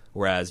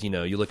 Whereas, you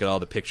look at all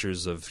the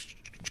pictures of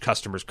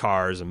customers'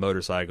 cars and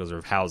motorcycles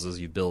or houses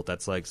you built.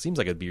 That's seems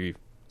like it'd be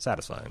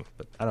satisfying,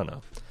 but I don't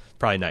know.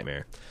 Probably a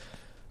nightmare.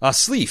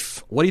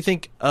 Sleef, what do you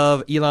think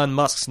of Elon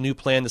Musk's new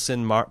plan to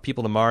send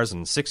people to Mars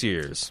in 6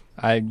 years?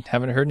 I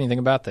haven't heard anything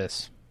about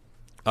this.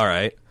 All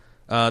right.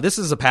 This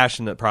is a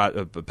passion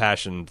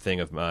thing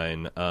of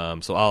mine,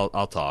 so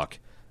I'll talk.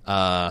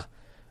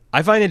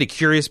 I find it a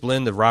curious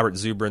blend of Robert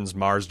Zubrin's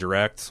Mars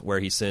Direct, where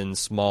he sends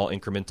small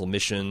incremental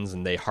missions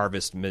and they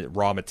harvest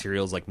raw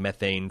materials like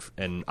methane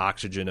and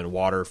oxygen and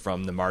water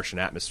from the Martian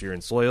atmosphere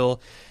and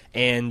soil,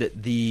 and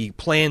the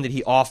plan that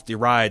he oft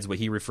derides, what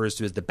he refers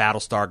to as the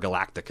Battlestar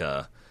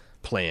Galactica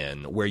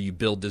plan, where you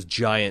build this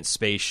giant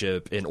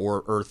spaceship in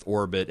Earth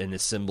orbit and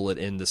assemble it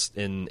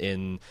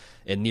in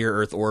near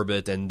Earth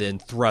orbit and then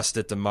thrust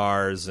it to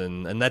Mars,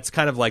 and that's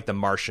kind of like the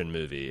Martian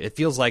movie. It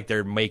feels like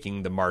they're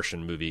making the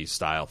Martian movie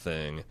style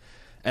thing,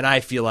 and I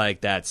feel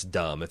like that's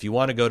dumb. If you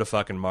want to go to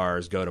fucking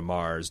Mars, go to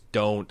Mars.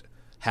 Don't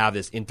have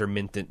this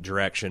intermittent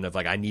direction of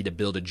I need to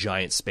build a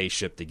giant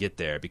spaceship to get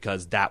there,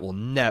 because that will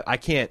never. I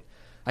can't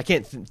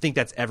think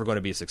that's ever going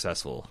to be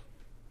successful.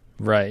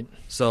 Right.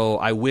 So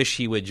I wish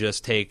he would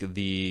just take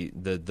the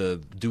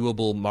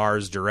doable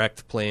Mars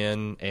Direct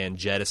plan and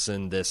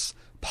jettison this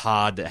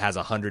pod that has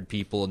 100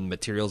 people and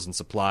materials and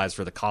supplies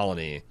for the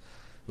colony.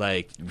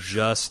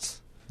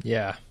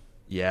 Yeah.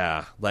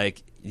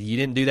 You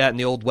didn't do that in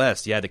the Old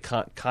West. You had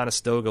the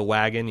Conestoga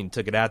wagon and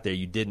took it out there.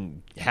 You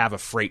didn't have a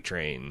freight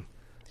train.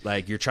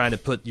 You're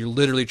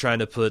literally trying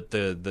to put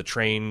the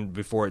train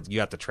before you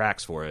got the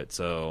tracks for it.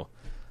 So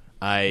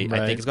I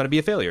think it's going to be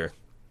a failure.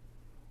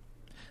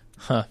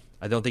 Huh.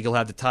 I don't think he'll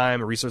have the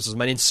time, resources,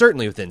 money, and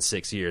certainly within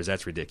 6 years.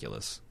 That's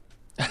ridiculous.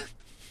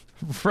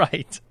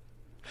 Right.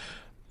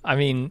 I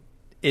mean,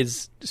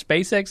 is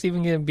SpaceX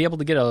even going to be able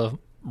to get a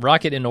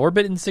rocket in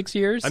orbit in 6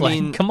 years? I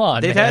mean, come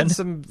on, they've man. had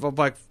some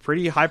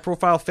pretty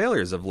high-profile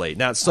failures of late.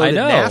 Now, so did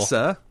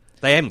NASA.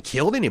 They haven't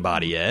killed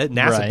anybody yet.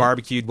 NASA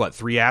barbecued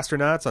 3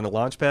 astronauts on a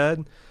launch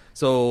pad.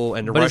 So,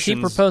 and the Russians.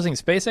 Is he proposing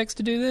SpaceX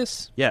to do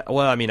this? Yeah.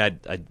 Well, I mean, I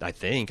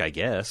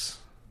guess.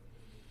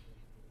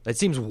 That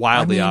seems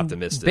wildly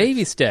optimistic.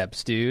 Baby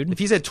steps, dude. If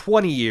he said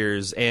 20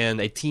 years and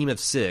a team of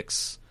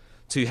 6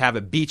 to have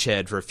a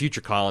beachhead for a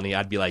future colony,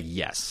 I'd be like,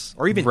 yes.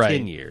 Or even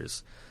 10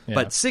 years. Yeah.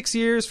 But 6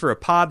 years for a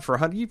pod for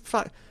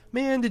 100...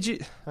 Man, did you...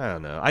 I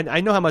don't know.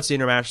 I know how much the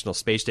International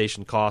Space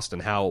Station cost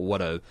and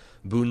what a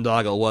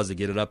boondoggle it was to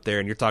get it up there,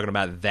 and you're talking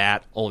about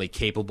that only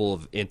capable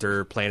of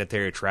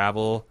interplanetary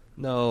travel?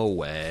 No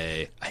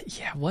way.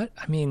 Yeah, what?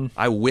 I mean...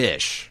 I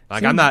wish.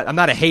 Like, I'm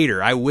not a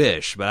hater. I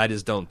wish, but I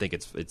just don't think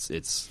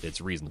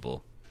it's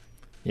reasonable.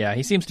 Yeah,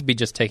 he seems to be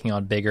just taking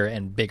on bigger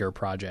and bigger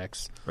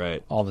projects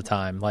all the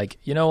time. Like,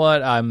 you know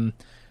what?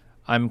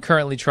 I'm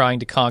currently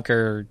trying to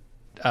conquer...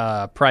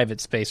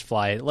 private space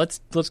flight. Let's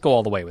go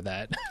all the way with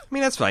that. I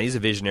mean, that's fine. He's a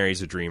visionary.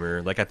 He's a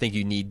dreamer. Like, I think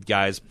you need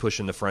guys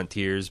pushing the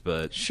frontiers,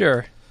 but...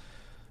 Sure.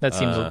 That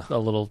seems a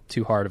little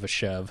too hard of a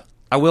shove.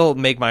 I will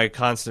make my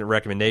constant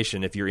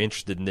recommendation, if you're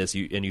interested in this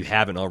and you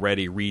haven't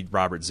already, read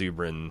Robert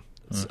Zubrin's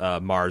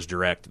Mars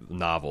Direct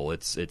novel.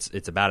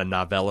 It's about a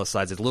novella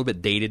size. It's a little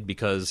bit dated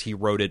because he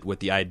wrote it with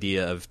the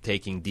idea of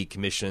taking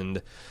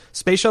decommissioned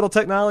space shuttle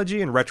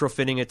technology and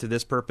retrofitting it to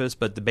this purpose.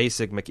 But the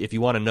basic, if you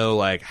want to know,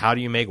 like, how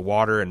do you make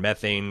water and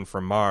methane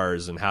from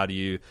Mars, and how do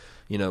you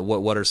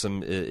what are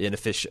some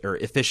inefficient or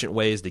efficient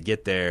ways to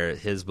get there,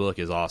 his book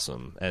is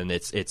awesome, and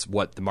it's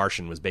what The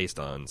Martian was based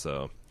on.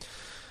 So,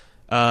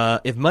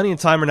 if money and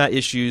time are not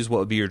issues, what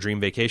would be your dream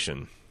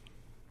vacation?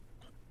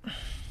 I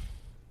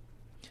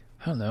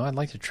don't know. I'd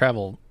like to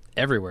travel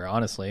everywhere,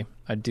 honestly.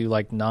 I'd do,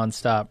 like,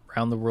 nonstop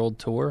round-the-world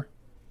tour.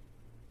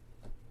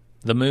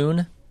 The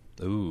moon.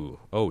 Ooh.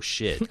 Oh,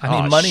 shit. I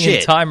mean, money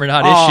and time are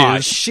not issues. Oh,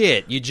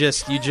 shit. You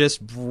just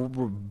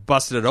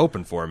busted it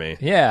open for me.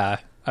 Yeah.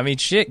 I mean,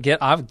 shit. Get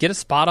a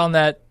spot on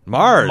that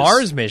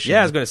Mars mission. Yeah,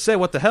 I was going to say,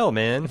 what the hell,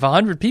 man? If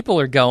 100 people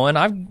are going,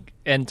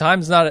 and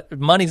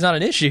money's not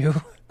an issue.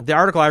 The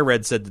article I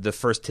read said that the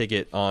first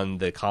ticket on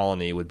the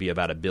colony would be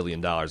about $1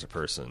 billion a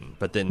person,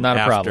 but then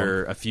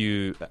after a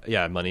few,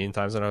 money and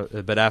times,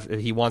 but after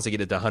he wants to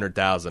get it to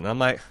 100,000. I'm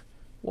like,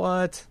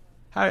 what?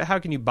 How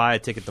can you buy a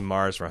ticket to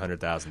Mars for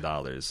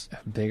 $100,000?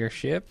 A bigger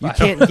ship? You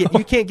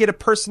can't get a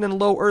person in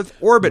low Earth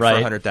orbit for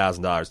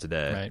 $100,000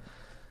 today. Right.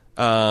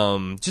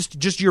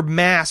 Just your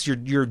mass,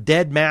 your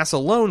dead mass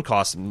alone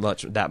costs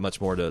that much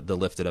more to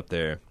lift it up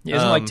there. Yeah,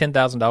 isn't it like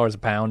 $10,000 a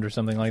pound or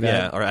something like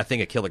that? Yeah, or I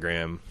think a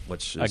kilogram,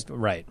 which is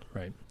right,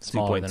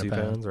 smaller than a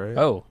pound. Pounds, right?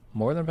 Oh,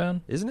 more than a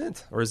pound? Isn't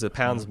it? Or is it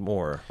pounds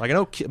more? Like, I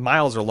know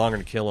miles are longer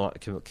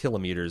than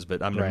kilometers,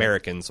 but I'm an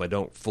American, so I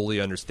don't fully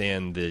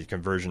understand the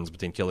conversions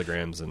between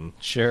kilograms and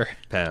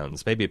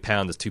pounds. Maybe a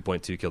pound is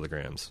 2.2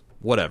 kilograms.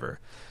 Whatever.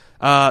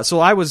 So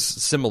I was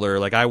similar.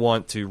 Like, I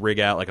want to rig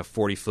out like a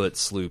 40-foot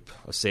sloop,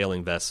 a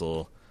sailing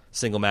vessel,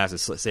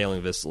 single-masted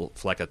sailing vessel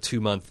for like a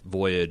 2-month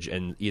voyage,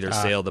 and either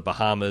sail the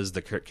Bahamas,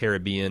 the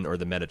Caribbean, or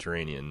the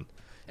Mediterranean.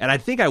 And I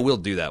think I will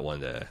do that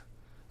one day.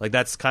 Like,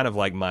 that's kind of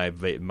like my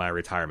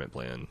retirement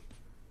plan.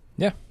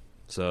 Yeah.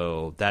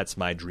 So that's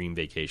my dream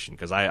vacation,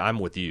 because I'm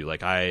with you.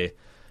 Like, I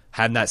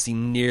have not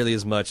seen nearly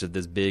as much of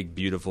this big,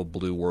 beautiful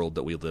blue world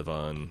that we live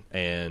on,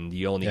 and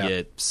you only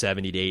get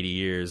 70 to 80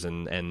 years,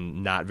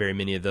 and not very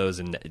many of those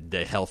in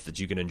the health that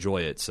you can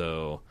enjoy it.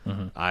 So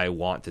I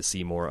want to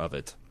see more of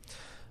it.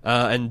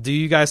 And do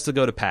you guys still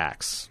go to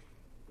PAX?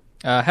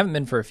 I haven't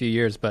been for a few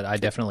years, but I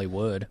definitely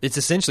would. It's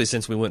essentially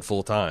since we went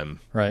full time.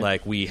 Right.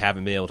 Like, we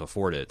haven't been able to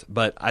afford it.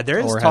 But there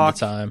is talk. Had the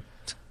time.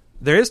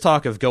 There is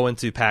talk of going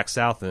to PAX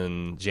South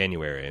in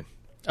January.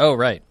 Oh,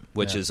 right.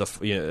 Which is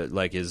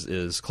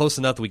is close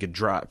enough that we could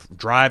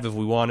drive if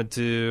we wanted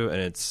to, and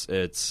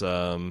it's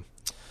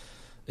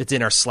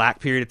in our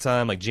slack period of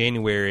time. Like,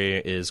 January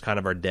is kind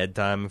of our dead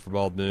time for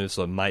Bald Move,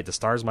 so the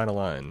stars might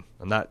align.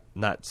 I'm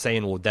not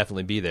saying we'll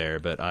definitely be there,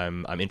 but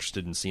I'm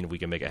interested in seeing if we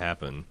can make it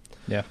happen.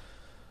 Yeah.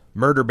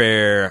 Murder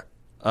Bear.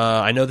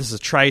 I know this is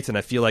trite, and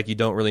I feel like you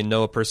don't really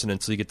know a person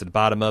until you get to the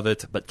bottom of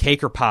it. But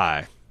cake or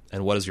pie,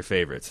 and what is your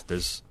favorite?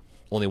 There's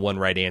only one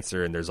right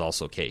answer, and there's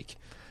also cake.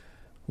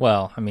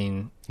 Well, I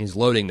mean, he's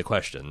loading the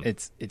question.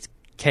 It's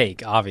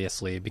cake,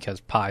 obviously,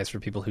 because pie is for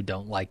people who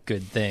don't like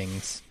good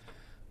things.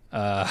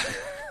 But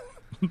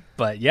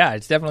yeah,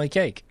 it's definitely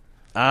cake.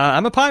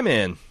 I'm a pie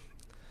man.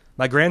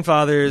 My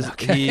grandfather's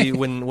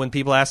when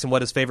people asked him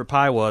what his favorite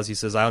pie was, he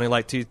says, "I only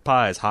like 2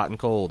 pies, hot and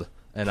cold."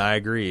 And I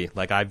agree.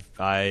 Like,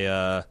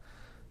 my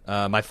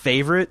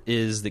favorite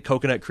is the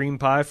coconut cream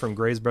pie from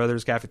Gray's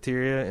Brothers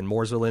Cafeteria in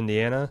Mooresville,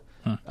 Indiana.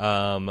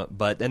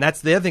 But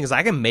that's the other thing, is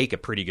I can make a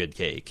pretty good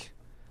cake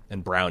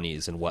and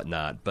brownies and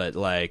whatnot. But,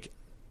 like,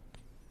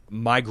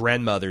 my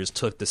grandmothers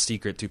took the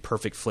secret to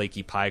perfect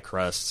flaky pie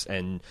crusts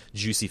and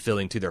juicy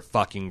filling to their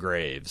fucking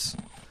graves.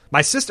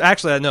 My sister,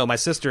 actually, no, my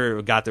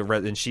sister got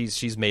and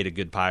she's made a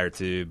good pie or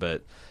two,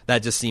 but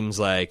that just seems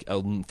like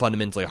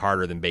fundamentally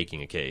harder than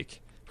baking a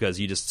cake.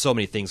 Because so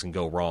many things can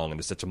go wrong, and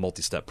it's such a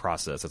multi-step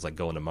process. It's like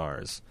going to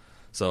Mars.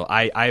 So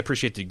I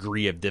appreciate the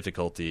degree of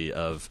difficulty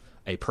of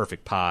a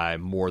perfect pie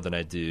more than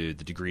I do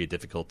the degree of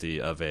difficulty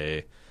of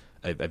a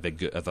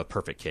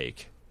perfect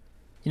cake.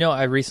 You know,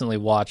 I recently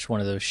watched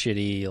one of those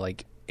shitty,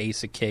 like,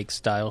 Ace of Cake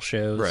style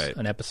shows. Right.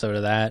 An episode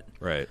of that.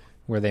 Right.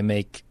 Where they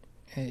make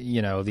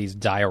these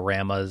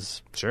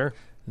dioramas Sure.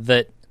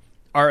 that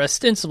are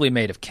ostensibly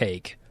made of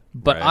cake,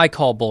 but Right. I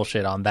call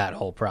bullshit on that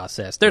whole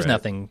process. There's Right.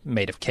 nothing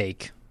made of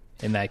cake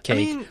in that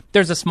cake. I mean-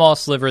 There's a small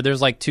sliver.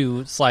 There's like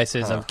 2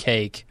 slices of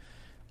cake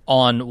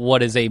on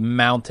what is a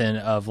mountain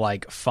of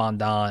like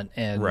fondant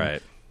and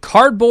Right.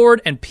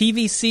 cardboard and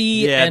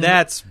PVC. Yeah, and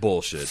that's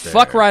bullshit.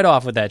 fuck there. right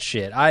off with that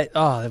shit.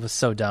 That was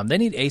so dumb. They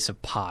need Ace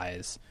of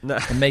Pies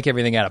and make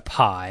everything out of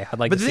pie. I'd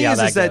like But to the see thing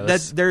how is that that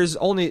goes. there's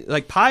only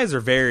like pies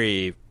are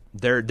very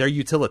they're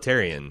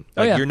utilitarian.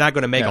 Like, yeah. You're not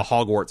going to make Yeah. a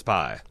Hogwarts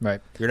pie.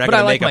 Right. You're not But going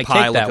I to like make a my pie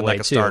cake that looking way,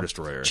 like a too. Star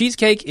Destroyer.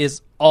 Cheesecake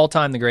is all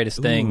time the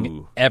greatest thing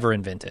Ooh. ever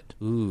invented.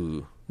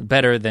 Ooh.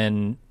 Better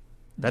than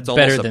That's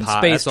better almost than a pie.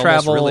 space That's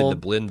travel. almost really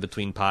the blend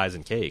between pies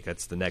and cake.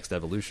 That's the next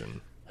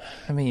evolution.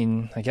 I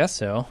mean, I guess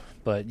so.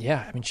 But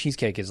yeah, I mean,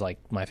 cheesecake is like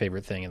my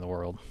favorite thing in the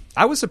world.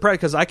 I was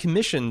surprised because I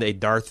commissioned a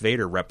Darth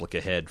Vader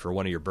replica head for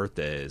one of your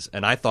birthdays,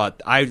 and I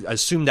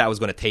assumed that was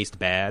going to taste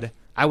bad.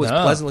 I was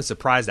pleasantly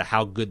surprised at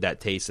how good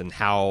that tastes and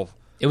how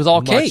It was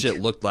all much cake.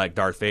 it looked like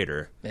Darth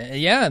Vader.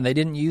 Yeah, and they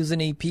didn't use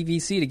any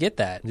PVC to get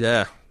that.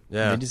 Yeah,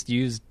 yeah. They just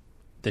used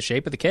the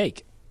shape of the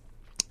cake.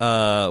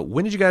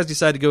 When did you guys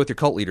decide to go with your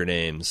cult leader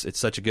names? It's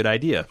such a good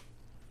idea.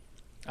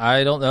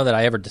 I don't know that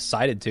I ever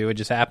decided to. It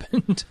just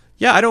happened.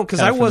 Yeah, I don't because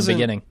Kinda from the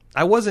beginning.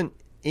 I wasn't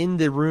in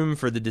the room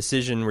for the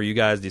decision where you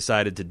guys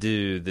decided to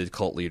do the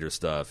cult leader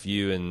stuff.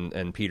 You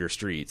and Peter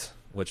Street,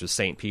 which was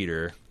Saint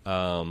Peter.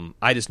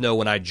 I just know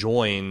when I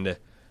joined,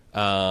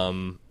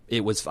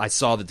 it was I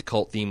saw that the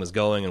cult theme was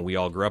going, and we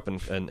all grew up in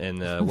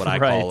what I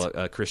call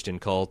a Christian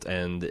cult,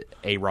 and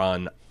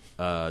Aaron.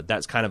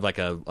 That's kind of like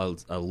a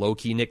low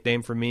key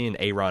nickname for me, and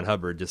Aaron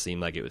Hubbard just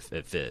seemed like it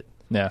fit.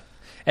 Yeah.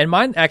 And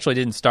mine actually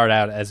didn't start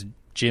out as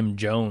Jim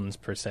Jones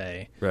per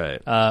se.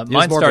 Right. Mine It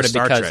was more started of a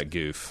Star because Trek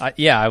goof.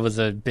 I was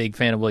a big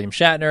fan of William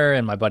Shatner,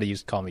 and my buddy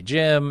used to call me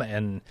Jim,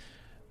 and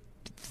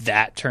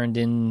that turned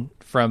in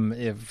from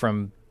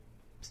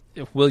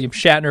William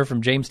Shatner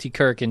from James T.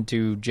 Kirk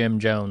into Jim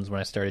Jones when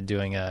I started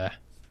doing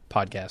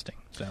podcasting.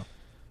 So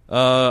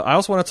I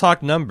also want to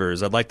talk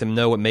numbers. I'd like to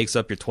know what makes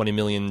up your 20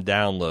 million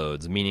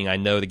downloads, meaning I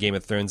know the Game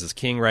of Thrones is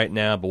king right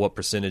now, but what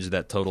percentage of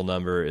that total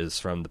number is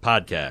from the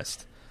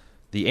podcast?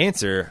 The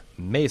answer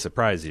may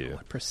surprise you.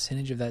 what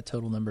percentage of that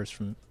total number is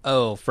from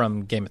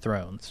Game of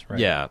Thrones, right?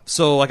 Yeah.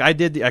 So like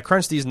I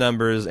crunched these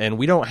numbers, and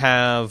we don't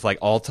have like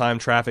all-time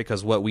traffic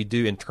because what we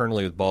do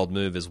internally with Bald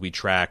Move is we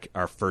track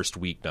our first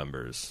week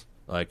numbers.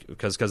 Like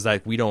because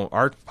like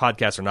our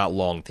podcasts are not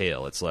long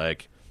tail. It's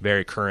like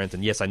very current,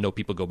 and yes, I know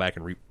people go back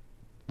and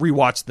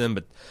rewatch them,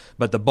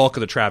 but the bulk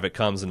of the traffic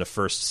comes in the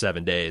first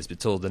 7 days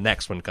until the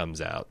next one comes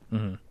out.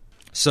 Mm-hmm.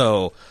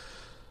 So,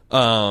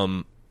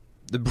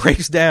 it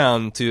breaks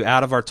down to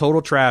out of our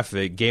total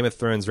traffic, Game of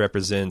Thrones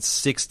represents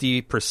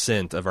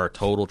 60% of our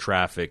total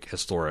traffic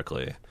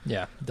historically.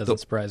 Yeah, doesn't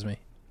surprise me.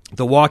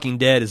 The Walking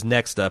Dead is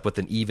next up with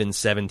an even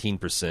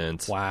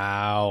 17%.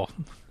 Wow.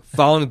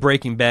 Following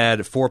Breaking Bad,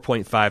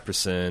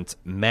 4.5%.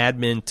 Mad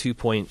Men,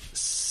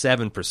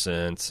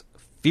 2.7%.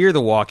 Fear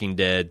the Walking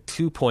Dead,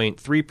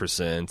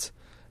 2.3%.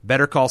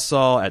 Better Call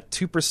Saul at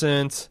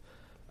 2%.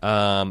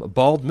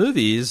 Bald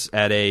Movies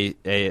at a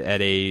what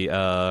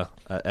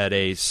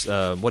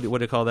do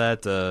you call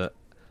that?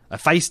 A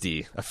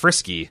frisky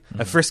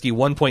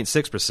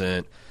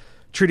 1.6%.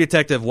 True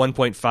Detective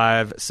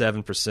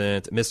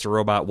 1.57%, Mr.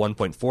 Robot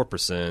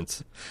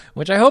 1.4%.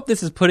 Which I hope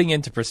this is putting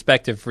into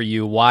perspective for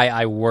you why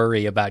I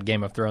worry about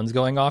Game of Thrones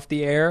going off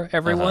the air,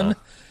 everyone.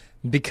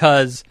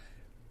 Because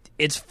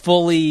it's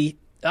fully...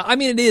 I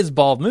mean, it is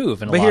Bald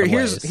Move in a lot of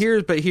ways.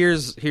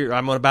 Here's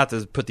I'm about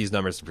to put these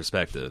numbers in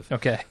perspective.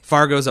 Okay.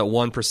 Fargo's at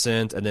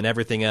 1%, and then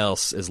everything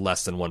else is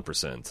less than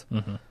 1%.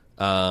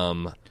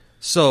 Mm-hmm.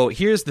 So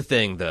here's the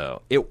thing,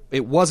 though.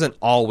 It wasn't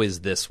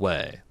always this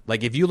way.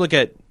 Like, if you look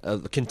at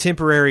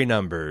contemporary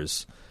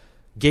numbers,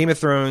 Game of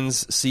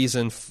Thrones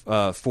Season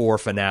 4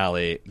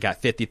 finale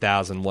got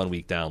 50,000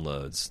 one-week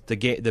downloads.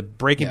 The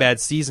Breaking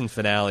Bad season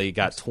finale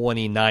got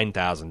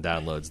 29,000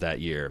 downloads that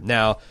year.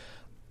 Now,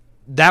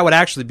 that would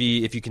actually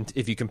be, if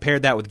you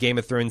compared that with Game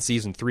of Thrones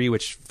Season 3,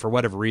 which, for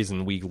whatever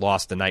reason, we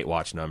lost the Night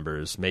Watch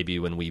numbers. Maybe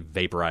when we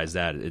vaporized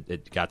that,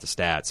 it got the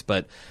stats.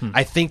 But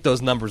I think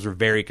those numbers were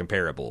very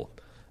comparable.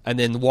 And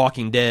then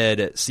Walking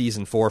Dead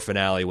Season 4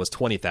 finale was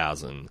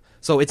 20,000.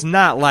 So it's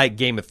not like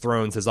Game of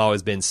Thrones has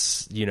always been,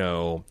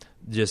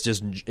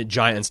 just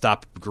giant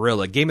unstoppable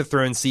gorilla. Game of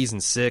Thrones Season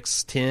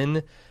 6,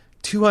 10,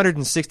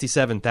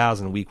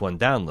 267,000 week one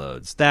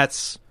downloads.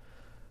 That's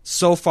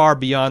so far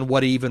beyond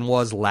what it even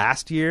was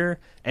last year.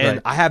 And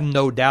Right. I have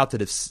no doubt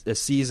that if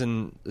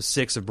Season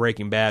 6 of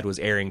Breaking Bad was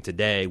airing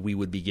today, we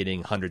would be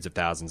getting hundreds of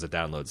thousands of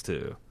downloads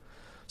too.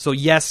 So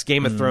yes,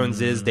 Game of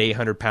Thrones is the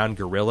 800-pound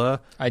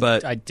gorilla,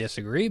 but I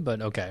disagree, but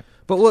okay.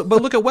 But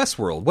look at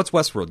Westworld. What's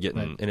Westworld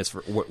getting in its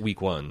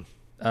week one?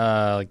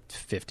 Like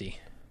 50.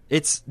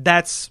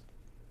 That's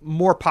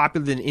more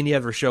popular than any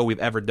other show we've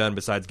ever done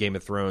besides Game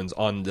of Thrones.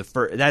 On the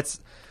first, that's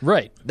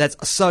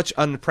such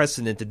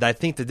unprecedented. I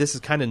think that this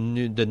is kind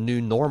of the new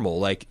normal.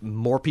 Like,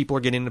 more people are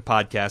getting into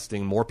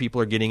podcasting, more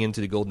people are getting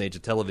into the golden age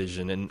of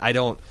television, and I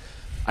don't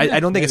I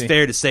don't think it's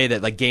fair to say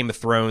that like Game of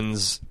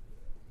Thrones,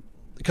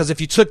 because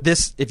if you took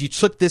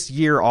this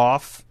year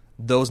off,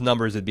 those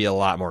numbers would be a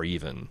lot more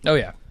even. Oh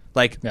yeah.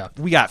 Like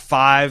we got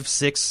 5,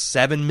 6,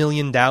 7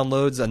 million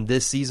downloads on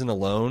this season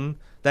alone.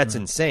 That's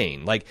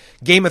insane. Like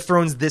Game of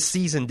Thrones this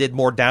season did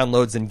more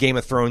downloads than Game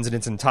of Thrones in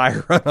its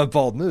entire run of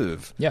Bald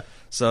Move. Yeah.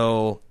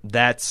 So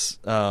that's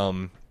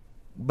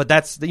but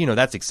that's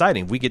that's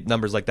exciting. We get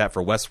numbers like that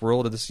for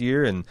Westworld this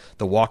year and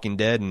The Walking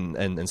Dead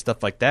and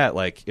stuff like that.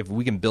 Like if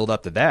we can build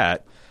up to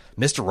that,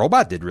 Mr.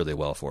 Robot did really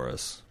well for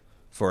us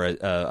for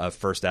a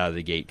first out of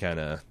the gate kind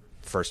of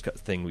first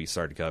thing we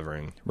started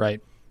covering. Right.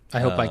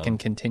 I hope I can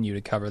continue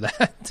to cover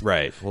that.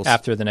 Right.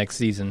 After the next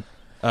season.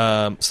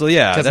 So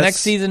yeah, because next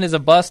season is a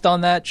bust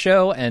on that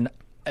show, and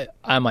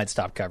I might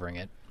stop covering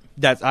it.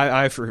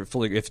 I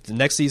fully. If the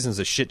next season is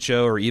a shit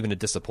show or even a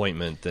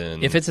disappointment,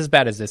 then if it's as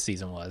bad as this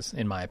season was,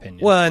 in my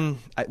opinion. Well, and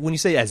when you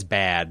say as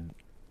bad,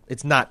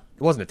 it's not.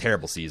 It wasn't a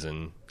terrible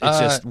season. It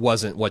just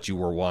wasn't what you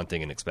were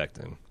wanting and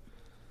expecting.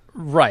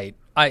 Right.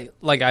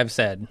 Like I've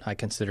said, I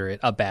consider it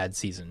a bad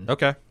season.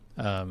 Okay.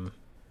 And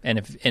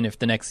if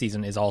the next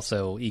season is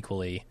also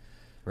equally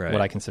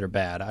what I consider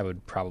bad, I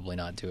would probably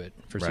not do it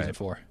for season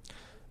 4.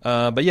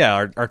 But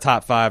yeah, our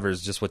top 5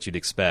 is just what you'd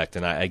expect,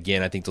 and I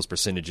think those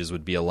percentages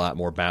would be a lot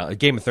more balanced.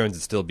 Game of Thrones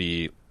would still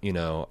be,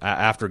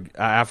 after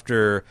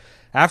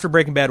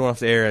Breaking Bad went off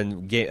the air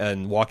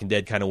and Walking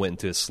Dead kind of went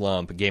into a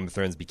slump, Game of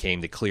Thrones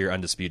became the clear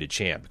undisputed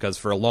champ because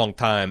for a long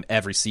time,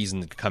 every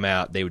season that could come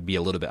out, they would be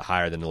a little bit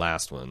higher than the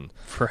last one.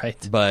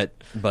 Right. But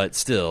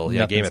still,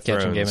 Game of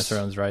Thrones. Game of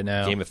Thrones right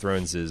now. Game of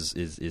Thrones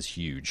is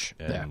huge,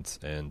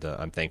 and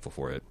I'm thankful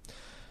for it.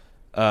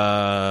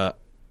 I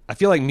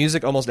feel like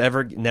music almost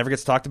never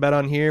gets talked about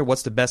on here.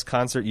 What's the best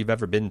concert you've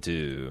ever been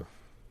to?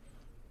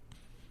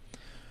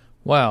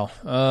 Wow.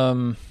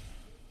 I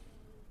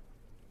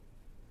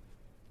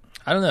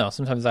don't know.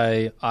 Sometimes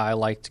I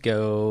like to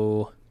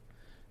go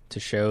to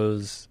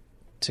shows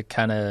to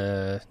kind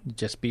of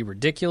just be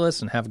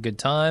ridiculous and have a good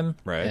time.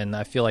 Right. And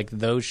I feel like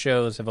those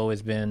shows have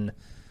always been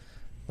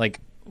like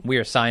We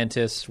Are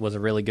Scientists was a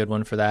really good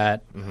one for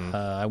that. Mm-hmm.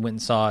 I went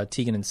and saw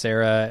Tegan and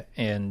Sarah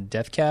and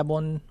Death Cab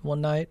one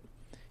night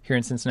here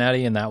in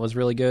Cincinnati, and that was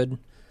really good.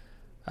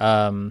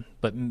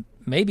 But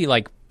maybe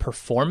like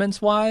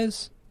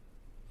performance-wise,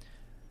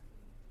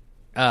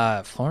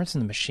 Florence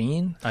and the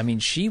Machine. I mean,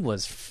 she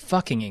was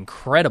fucking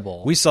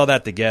incredible. We saw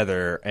that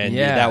together, and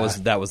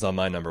that was on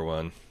my number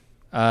one.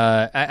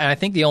 And I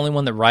think the only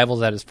one that rivals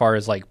that as far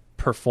as like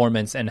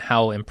performance and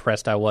how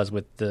impressed I was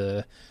with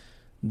the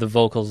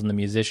vocals and the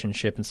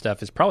musicianship and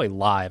stuff is probably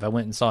live. I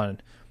went and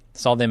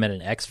saw them at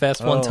an X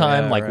Fest one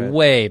time,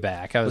 way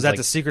back. Was that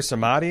the Secret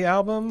Samadhi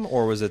album,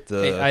 or was it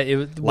the?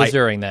 It was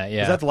during that.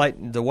 Yeah. Was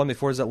that the one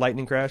before? Is that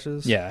Lightning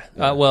Crashes? Yeah.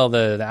 Well,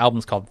 the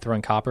album's called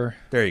Throwing Copper.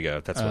 There you go.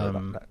 That's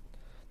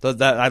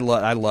what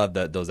I love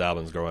those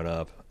albums growing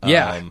up.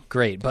 Yeah,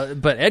 great.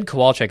 But Ed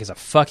Kowalczyk is a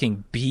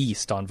fucking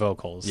beast on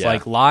vocals. Yeah.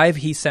 Like live,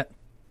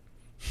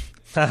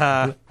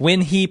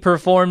 when he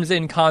performs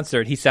in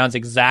concert, he sounds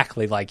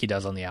exactly like he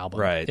does on the album.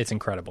 Right. It's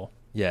incredible.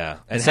 Yeah,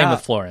 and same with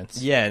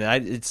Florence. Yeah,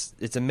 and it's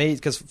amazing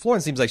because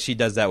Florence seems like she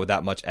does that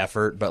without much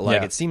effort, but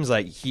it seems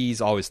like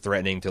he's always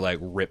threatening to like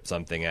rip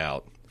something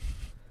out.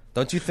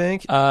 Don't you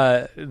think?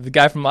 The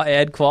guy from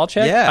Ed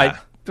Kowalczyk.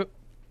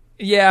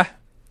 Yeah,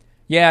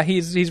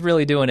 he's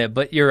really doing it.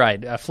 But you're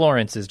right.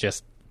 Florence is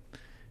just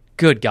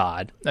good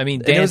God. I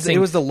mean, dancing. It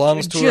was the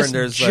Lungs tour, just and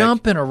there's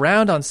jumping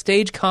around on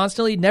stage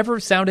constantly. Never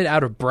sounded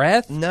out of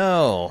breath.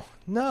 No.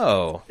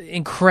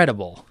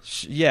 Incredible.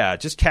 Yeah,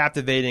 just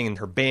captivating, and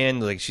her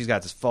band, like she's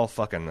got this full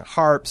fucking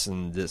harps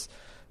and this,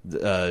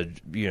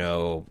 this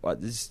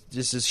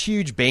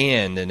huge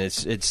band, and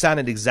it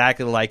sounded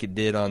exactly like it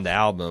did on the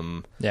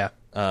album. Yeah.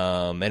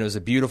 And it was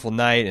a beautiful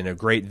night and a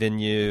great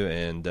venue,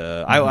 and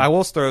I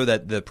will throw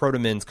that the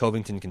Proto-Men's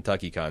Covington,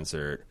 Kentucky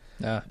concert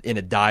in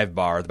a dive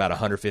bar with about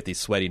 150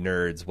 sweaty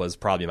nerds was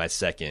probably my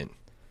second.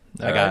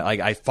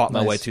 I fought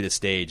my way to the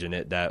stage, and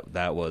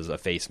that was a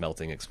face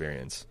melting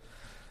experience.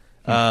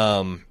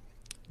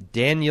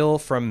 Daniel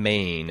from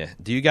Maine.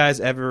 Do you guys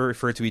ever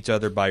refer to each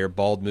other by your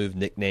Bald Move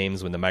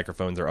nicknames when the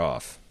microphones are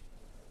off?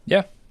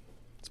 Yeah.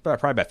 It's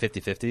probably about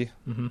 50-50.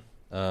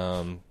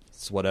 Mm-hmm.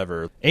 It's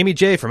whatever. Amy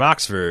J. from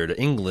Oxford,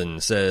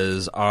 England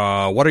says,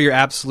 what are your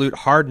absolute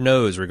hard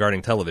no's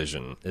regarding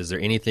television? Is there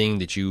anything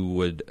that you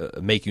would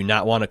make you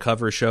not want to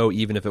cover a show,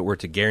 even if it were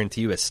to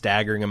guarantee you a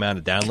staggering amount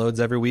of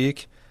downloads every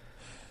week?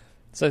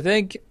 So I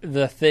think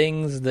the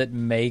things that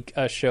make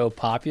a show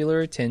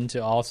popular tend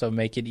to also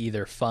make it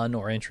either fun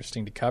or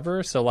interesting to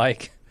cover. So,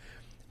 like,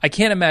 I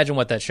can't imagine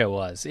what that show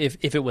was.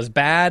 If it was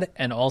bad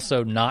and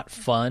also not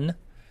fun,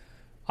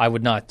 I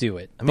would not do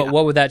it. I mean, but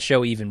what would that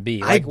show even be?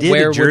 Like, I did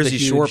a Jersey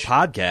Shore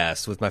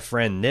podcast with my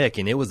friend Nick,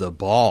 and it was a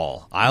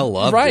ball. I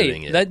love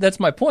doing it. That's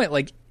my point.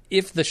 Like,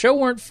 if the show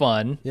weren't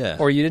fun,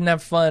 or you didn't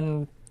have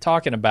fun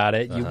talking about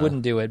it, you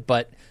wouldn't do it,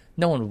 but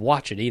no one would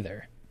watch it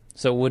either.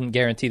 So it wouldn't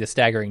guarantee the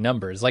staggering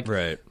numbers. Like,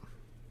 right.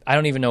 I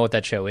don't even know what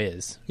that show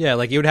is. Yeah,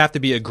 like it would have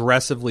to be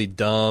aggressively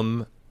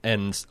dumb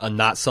and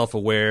not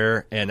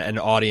self-aware, and an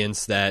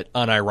audience that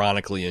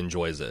unironically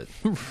enjoys it.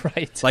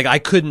 Right. Like, I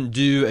couldn't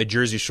do a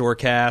Jersey Shore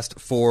cast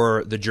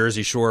for the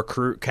Jersey Shore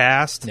crew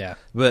cast,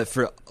 but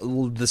for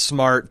the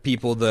smart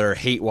people that are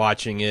hate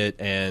watching it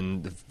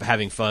and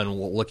having fun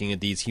looking at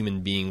these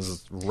human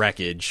beings'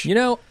 wreckage. You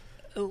know,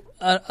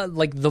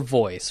 like The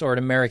Voice or an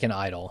American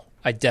Idol,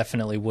 I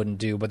definitely wouldn't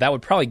do, but that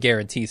would probably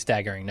guarantee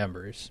staggering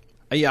numbers.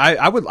 Yeah,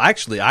 I would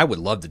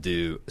love to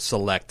do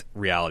select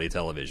reality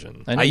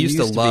television. I used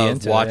to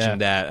love watching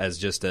that as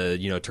just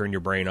a, turn your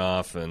brain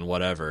off and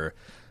whatever.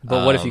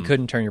 But what if you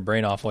couldn't turn your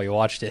brain off while you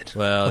watched it?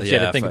 Well, you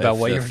had to think about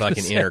what you're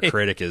fucking inner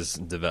critic is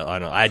developed. I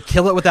don't know. I'd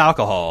kill it with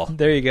alcohol.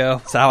 There you go.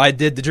 That's how I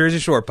did the Jersey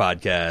Shore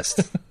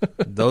podcast.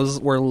 Those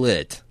were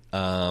lit.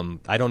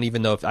 I don't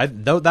even know if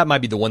that might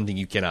be the one thing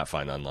you cannot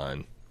find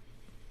online.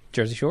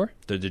 Jersey Shore?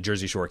 The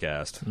Jersey Shore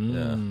cast.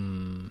 Yeah.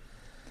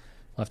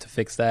 I'll have to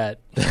fix that.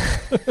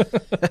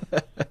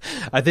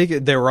 I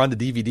think they were on the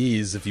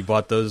DVDs if you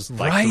bought those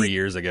 3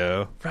 years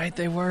ago. Right,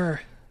 they were.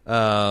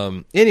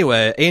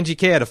 Anyway, Angie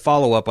K had a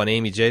follow-up on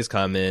Amy J's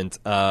comment.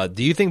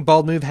 Do you think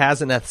Bald Move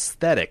has an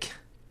aesthetic?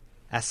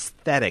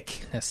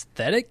 Aesthetic.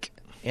 Aesthetic?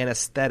 An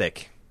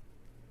aesthetic.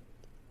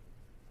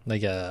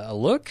 Like a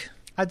look?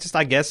 I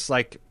guess,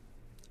 like,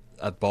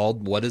 a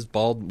bald... What does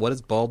Bald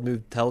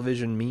Move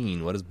television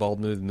mean? What does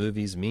Bald Move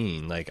movies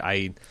mean? Like,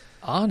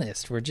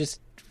 Honest. We're...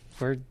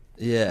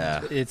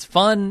 Yeah. It's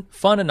fun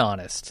and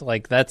honest.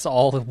 Like, that's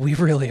all that we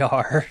really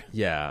are.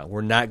 Yeah.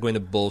 We're not going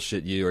to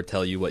bullshit you or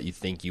tell you what you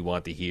think you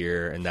want to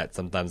hear, and that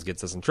sometimes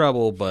gets us in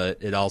trouble, but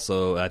it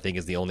also, I think,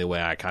 is the only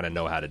way I kind of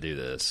know how to do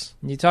this.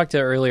 You talked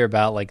earlier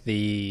about, like,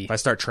 If I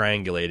start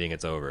triangulating,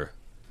 it's over.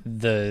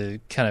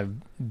 The kind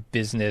of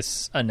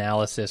business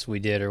analysis we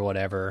did or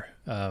whatever,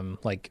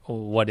 like,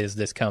 what is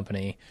this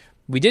company?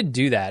 We did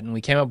do that, and we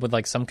came up with,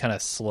 like, some kind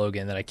of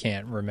slogan that I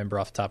can't remember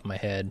off the top of my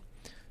head.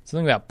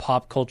 Something about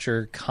pop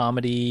culture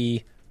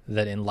comedy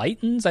that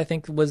enlightens, I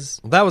think that was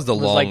the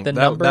long, like the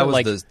number. That was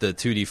like, the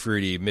Tutti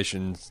Frutti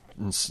mission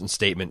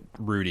statement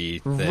Rudy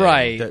thing.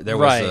 Right. There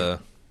was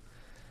a...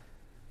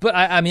 But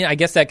I mean, I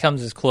guess that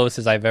comes as close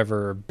as I've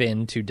ever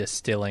been to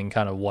distilling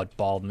kind of what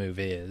Bald Move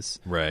is.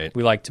 Right.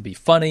 We like to be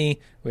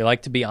funny. We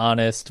like to be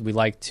honest. We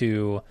like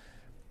to,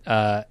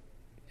 part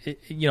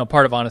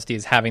of honesty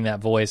is having that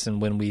voice.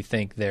 And when we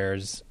think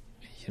there's,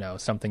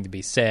 something to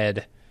be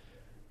said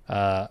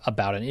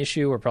about an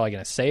issue, we're probably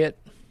going to say it.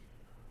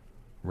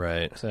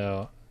 Right.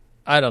 So,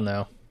 I don't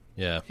know.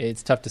 Yeah.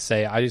 It's tough to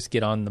say. I just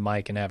get on the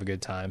mic and have a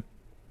good time.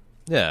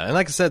 Yeah, and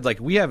like I said, like,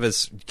 we have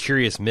this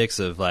curious mix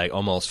of, like,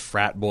 almost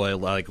frat boy,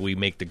 like, we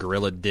make the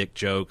gorilla dick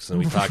jokes and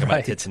we talk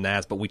about tits and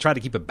ass, but we try to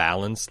keep it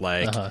balanced.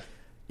 Like,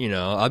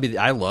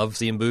 I love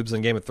seeing boobs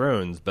in Game of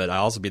Thrones, but I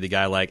also be the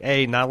guy like,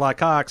 hey, not a lot of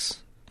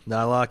cocks.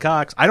 Not a lot of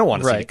cocks. I don't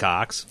want to see the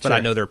cocks, but I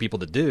know there are people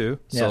that do,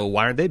 so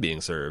why aren't they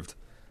being served?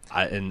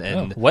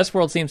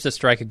 Westworld seems to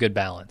strike a good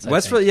balance.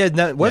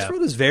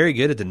 Westworld is very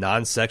good at the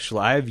non-sexual.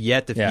 I have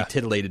yet to be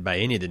titillated by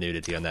any of the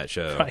nudity on that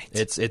show. Right.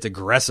 It's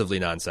aggressively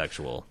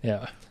non-sexual.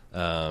 Yeah.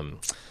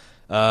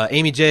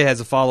 Amy J has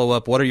a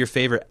follow-up. What are your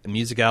favorite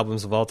music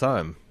albums of all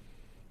time?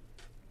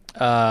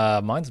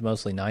 Mine's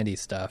mostly 90s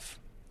stuff.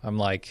 I'm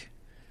like,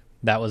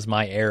 that was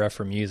my era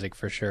for music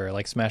for sure.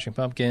 Like Smashing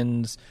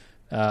Pumpkins,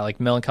 like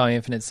Melancholy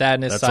Infinite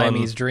Sadness,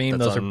 Siamese Dream.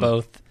 Those are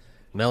both.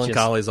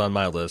 Melancholy's on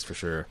my list for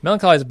sure.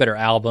 Melancholy's a better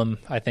album.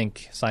 I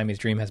think Siamese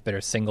Dream has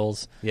better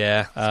singles.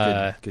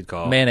 Yeah, good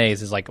call.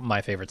 Mayonnaise is like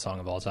my favorite song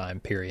of all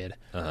time, period.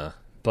 Uh-huh.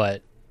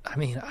 But I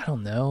mean, I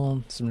don't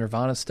know. Some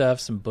Nirvana stuff,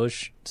 some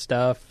Bush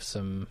stuff,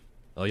 some...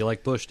 Oh, you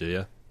like Bush, do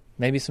you?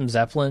 Maybe some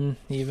Zeppelin,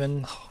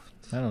 even.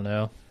 I don't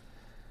know.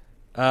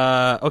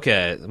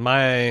 Okay,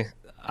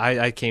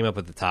 I came up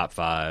with the top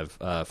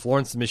 5.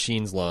 Florence and the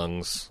Machine's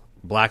Lungs,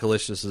 Black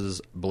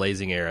Alicia's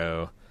Blazing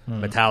Arrow,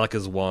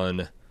 Metallica's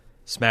One,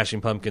 Smashing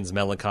Pumpkins'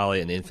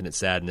 Melancholy and Infinite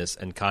Sadness,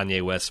 and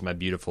Kanye West's My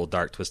Beautiful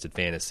Dark Twisted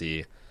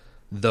Fantasy.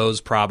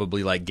 Those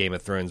probably, like Game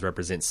of Thrones,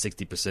 represent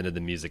 60% of the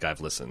music I've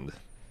listened.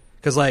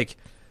 Because, like...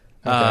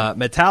 Okay.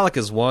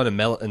 Metallica's One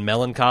and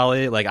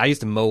Melancholy. Like, I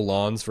used to mow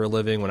lawns for a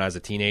living when I was a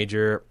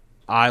teenager.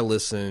 I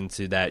listened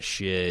to that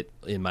shit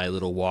in my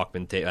little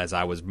Walkman tape as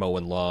I was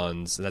mowing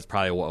lawns, and that's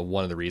probably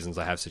one of the reasons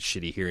I have such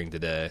shitty hearing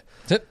today.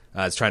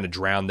 I was trying to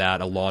drown out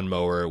a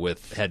lawnmower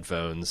with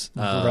headphones.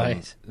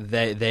 Right.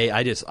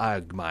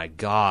 My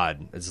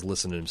God, I just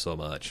listened to them so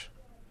much.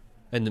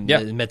 And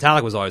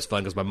Metallica was always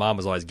fun because my mom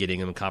was always getting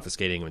them and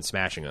confiscating them and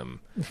smashing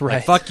them. Right.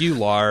 Like, fuck you,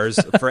 Lars.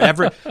 For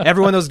every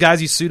one of those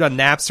guys you sued on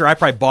Napster, I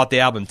probably bought the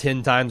album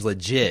 10 times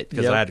legit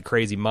because I had a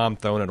crazy mom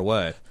throwing it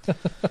away.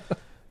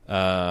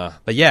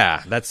 But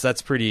yeah,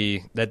 that's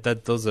pretty.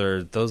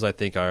 Those I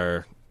think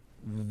are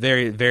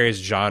various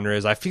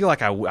genres. I feel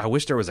like I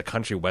wish there was a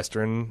country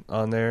western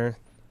on there.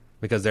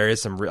 Because there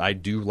is some I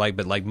do like,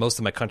 but like most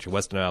of my country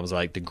western albums are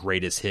like the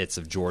greatest hits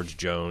of George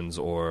Jones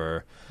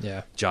or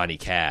Johnny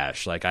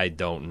Cash. Like, I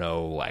don't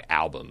know, like,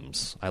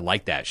 albums. I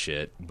like that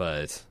shit,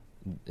 but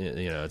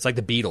it's like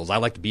the Beatles. I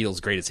like the Beatles'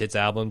 greatest hits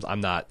albums.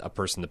 I'm not a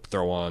person to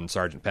throw on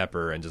Sgt.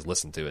 Pepper and just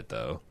listen to it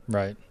though.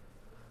 Right.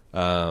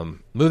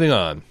 Moving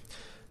on.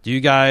 Do you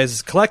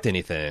guys collect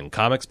anything?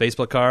 Comics,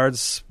 baseball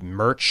cards,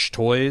 merch,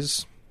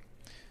 toys?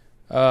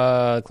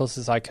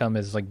 Closest I come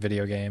is like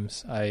video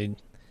games. I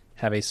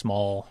have a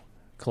small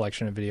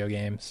collection of video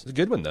games. It's a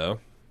good one though,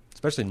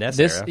 especially NES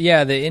era.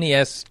 Yeah, the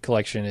NES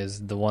collection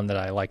is the one that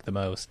I like the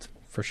most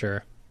for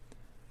sure.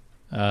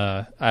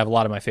 I have a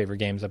lot of my favorite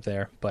games up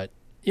there, but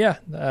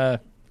yeah,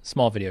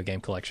 small video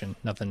game collection.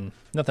 Nothing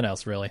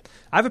else really.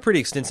 I have a pretty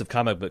extensive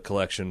comic book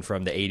collection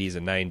from the 80s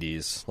and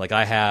 90s. Like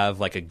I have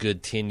like a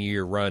good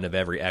 10-year run of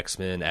every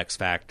X-Men,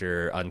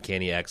 X-Factor,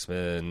 Uncanny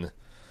X-Men,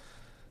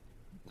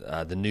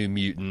 the New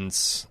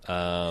Mutants.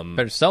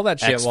 Better sell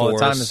that shit X-Force. While the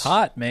time is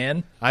hot,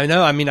 man. I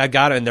know. I mean, I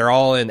got it, and they're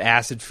all in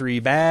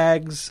acid-free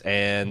bags,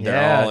 and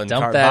they're all in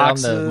dump that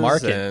boxes. On the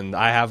market. And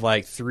I have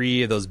like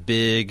 3 of those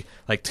big,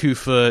 like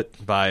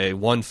 2-foot by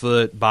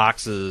 1-foot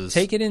boxes.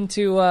 Take it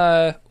into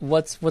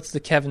what's the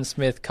Kevin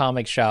Smith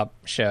comic shop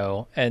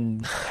show,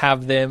 and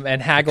have them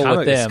and haggle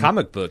with them.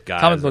 Comic book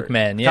guys, comic book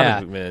men. Yeah,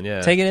 comic book men. Yeah,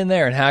 take it in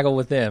there and haggle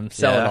with them.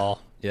 Sell it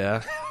all.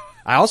 Yeah.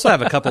 I also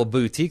have a couple of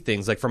boutique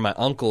things, like from my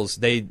uncles.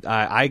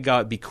 I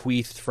got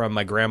bequeathed from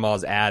my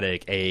grandma's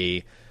attic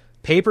a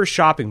paper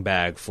shopping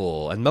bag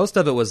full, and most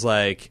of it was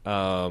like,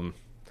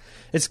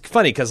 it's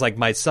funny because like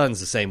my son's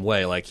the same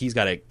way. Like he's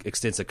got an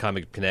extensive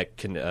comic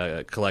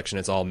collection.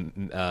 It's all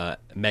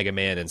Mega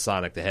Man and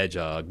Sonic the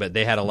Hedgehog, but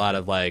they had a lot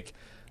of like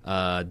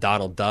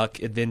Donald Duck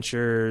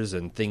adventures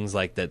and things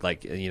like that,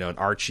 like and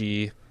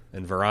Archie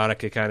and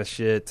Veronica kind of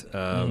shit.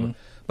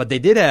 But they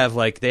did have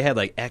they had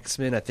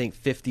X-Men, I think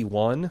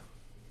 51.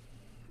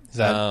 Is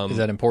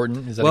that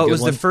important? Is that well, a good it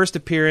was one? the first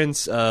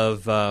appearance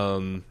of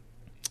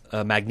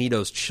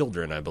Magneto's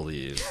children, I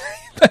believe.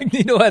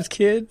 Magneto has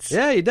kids?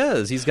 Yeah, he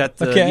does. He's got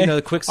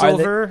the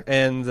Quicksilver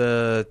and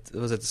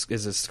is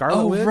it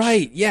Scarlet Witch? Oh,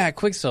 right. Yeah,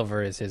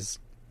 Quicksilver is his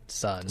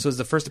son. So it's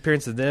the first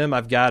appearance of them.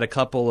 I've got a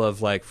couple of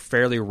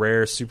fairly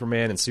rare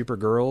Superman and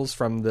Supergirls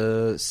from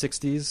the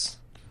 60s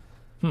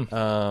and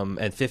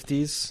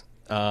 50s.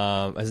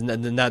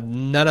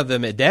 None of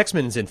them. The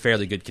X-Men's in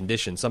fairly good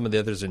condition. Some of the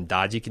others are in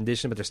dodgy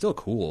condition, but they're still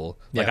cool.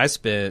 Like I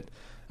spent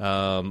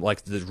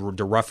the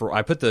rougher.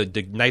 I put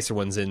the nicer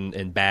ones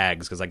in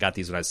bags because I got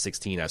these when I was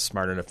 16. I was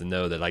smart enough to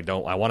know that I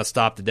want to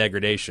stop the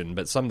degradation,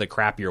 but some of the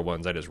crappier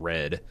ones I just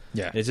read.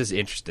 Yeah, and it's just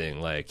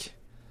interesting, like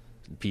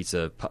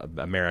pizza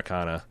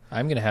Americana.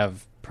 I'm gonna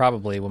have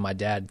probably when my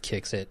dad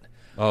kicks it.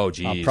 Oh,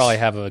 geez. I'll probably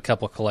have a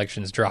couple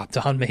collections dropped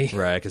on me.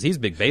 Right, because he's a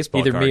big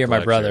baseball Either card me or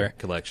my brother.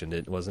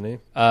 Collection, wasn't he?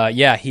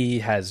 Yeah, he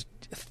has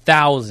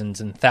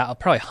thousands and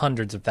probably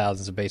hundreds of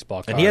thousands of baseball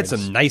cards. And he had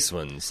some nice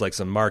ones, like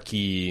some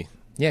marquee...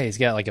 Yeah, he's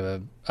got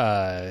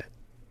a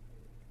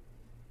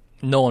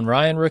Nolan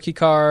Ryan rookie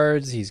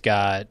cards. He's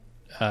got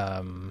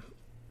a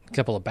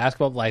couple of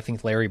basketball, I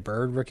think Larry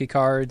Bird rookie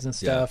cards and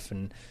stuff.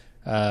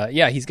 Yeah.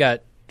 And he's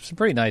got a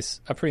pretty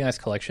nice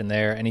collection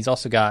there, and he's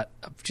also got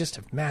just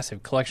a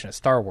massive collection of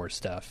Star Wars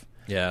stuff.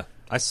 Yeah,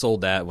 I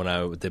sold that when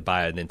I did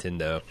buy a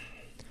Nintendo.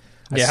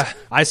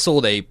 I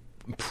sold a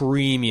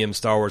premium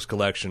Star Wars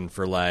collection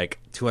for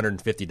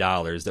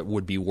 $250 that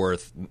would be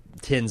worth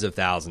tens of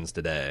thousands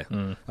today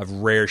of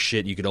rare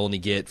shit you could only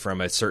get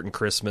from a certain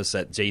Christmas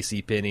at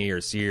JCPenney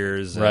or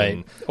Sears. Right,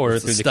 and order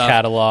through the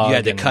catalog. You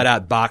had to cut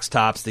out box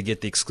tops to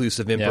get the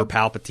exclusive Emperor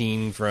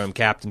Palpatine from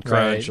Captain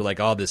Crunch,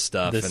 or all this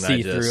stuff. The and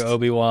see-through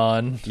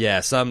Obi-Wan.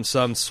 Yeah, some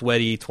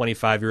sweaty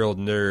 25-year-old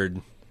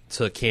nerd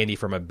took candy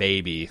from a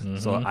baby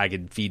so I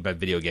could feed my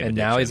video game and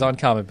addiction. Now he's on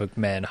Comic Book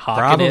Man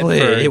hawking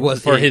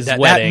his that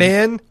wedding. That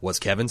man was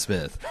Kevin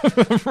Smith.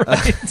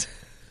 Right.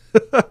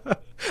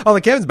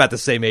 Kevin's about the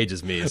same age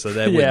as me, so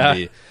that wouldn't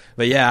be.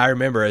 But yeah, I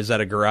remember it was at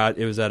a garage.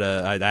 It was at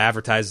I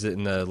advertised it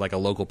in a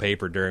local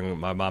paper during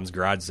my mom's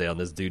garage sale, and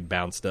this dude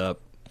bounced up,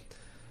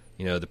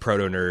 the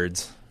proto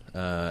nerds,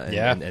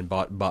 and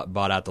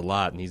bought out the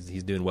lot, and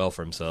he's doing well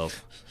for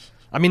himself.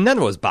 I mean, none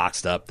of it was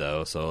boxed up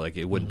though, so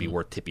it wouldn't be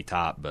worth tippy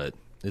top, but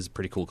it's a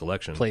pretty cool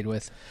collection. Played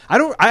with.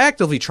 I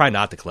actively try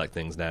not to collect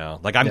things now.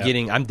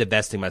 I'm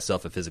divesting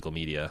myself of physical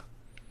media.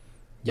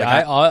 Yeah,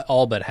 I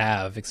all but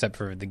have, except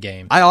for the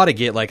game. I ought to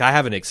get I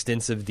have an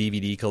extensive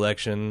DVD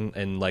collection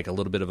and a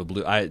little bit of a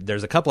blue.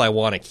 There's a couple I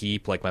want to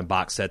keep, like my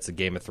box sets of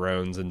Game of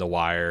Thrones and The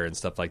Wire and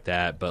stuff like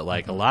that. But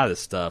a lot of the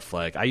stuff,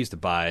 I used to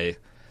buy.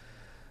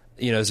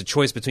 There's a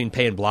choice between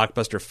paying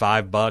Blockbuster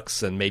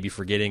 $5 and maybe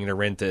forgetting to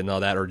rent it and all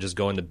that, or just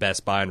going to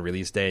Best Buy on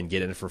release day and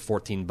getting it for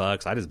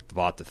 $14. I just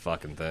bought the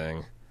fucking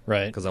thing,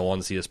 right? Because I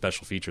wanted to see the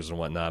special features and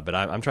whatnot. But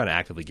I'm trying to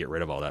actively get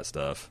rid of all that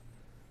stuff.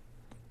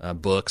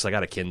 Books, I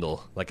got a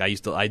Kindle.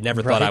 I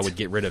never thought I would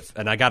get rid of,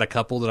 and I got a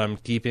couple that I'm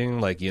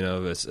keeping,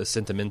 a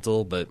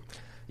sentimental. But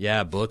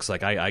yeah, books,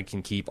 I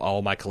can keep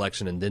all my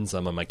collection and then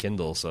some on my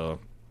Kindle. So,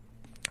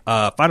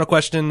 final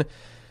question: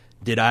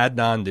 did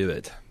Adnan do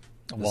it?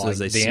 Well,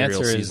 the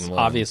answer is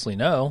obviously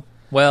no.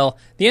 Well,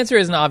 the answer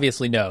isn't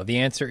obviously no. The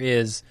answer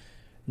is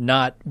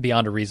not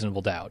beyond a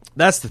reasonable doubt.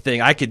 That's the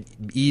thing. I could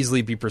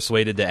easily be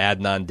persuaded that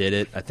Adnan did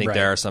it. I think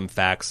there are some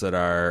facts that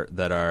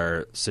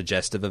are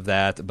suggestive of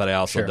that, but I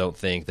also don't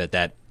think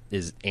that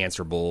is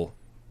answerable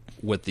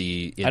with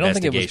the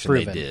investigation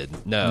they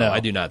did. No, I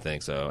do not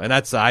think so. And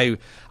that's I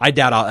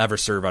doubt I'll ever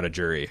serve on a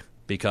jury,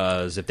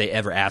 because if they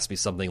ever ask me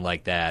something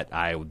like that,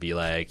 I would be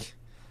like,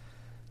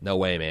 no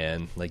way,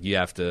 man. Like, you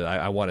have to.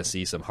 I want to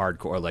see some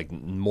hardcore, like,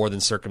 more than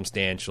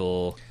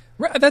circumstantial.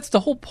 Right, that's the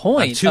whole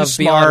point. I'm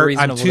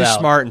too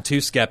smart and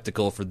too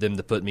skeptical for them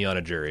to put me on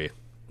a jury.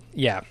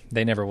 Yeah,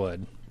 they never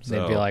would.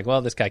 They'd be like,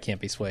 well, this guy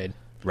can't be swayed.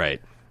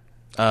 Right.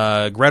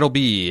 Gretel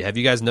B., have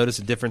you guys noticed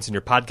a difference in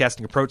your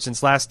podcasting approach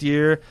since last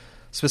year?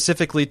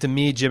 Specifically to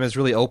me, Jim has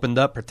really opened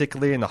up,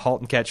 particularly in the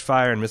Halt and Catch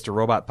Fire and Mr.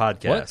 Robot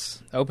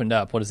podcasts. What? Opened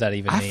up? What does that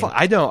even mean?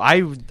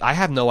 I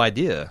have no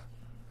idea.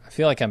 I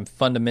feel like I'm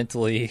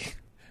fundamentally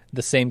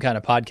the same kind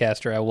of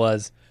podcaster I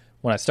was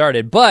when I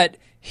started. But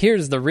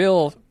here's the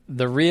real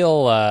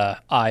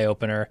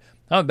eye-opener.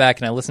 I went back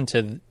and I listened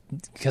to,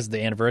 because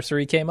the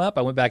anniversary came up,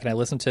 I went back and I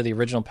listened to the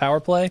original Power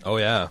Play. Oh,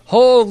 yeah.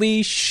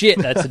 Holy shit,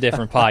 that's a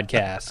different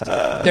podcast.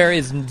 There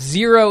is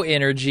zero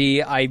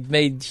energy. I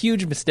made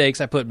huge mistakes.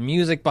 I put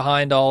music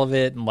behind all of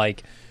it, and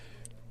like,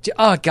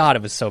 oh, God,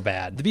 it was so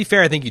bad. To be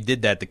fair, I think you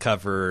did that to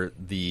cover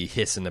the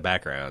hiss in the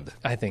background.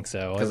 I think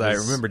so. Because I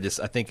remember just,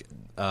 I think,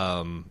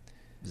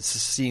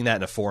 seeing that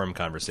in a forum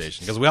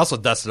conversation. Because we also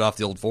dusted off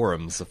the old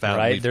forums.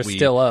 They're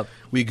still up.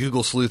 We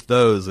Google sleuthed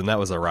those, and that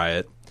was a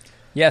riot.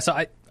 Yeah,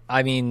 so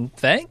I mean,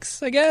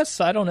 thanks, I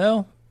guess. I don't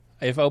know.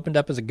 If opened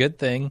up as a good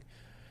thing,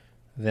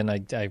 then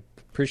I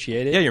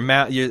appreciate it. Yeah, your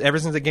mouth. Ever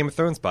since the Game of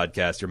Thrones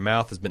podcast, your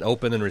mouth has been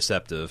open and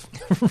receptive.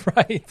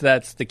 Right,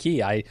 that's the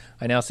key. I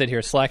now sit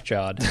here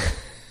slack-jawed.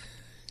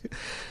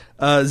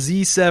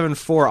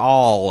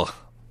 Z74all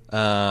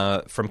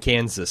from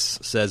Kansas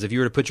says, if you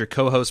were to put your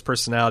co-host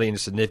personality in your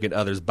significant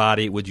other's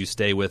body, would you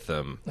stay with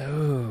them?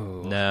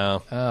 Oh.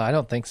 No. I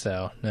don't think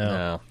so.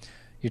 No.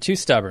 You're too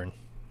stubborn.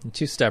 You're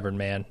too stubborn,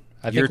 man.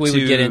 I think we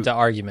would get into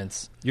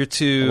arguments. You're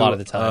too, a lot of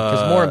the time,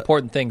 because more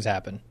important things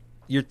happen.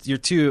 You're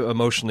too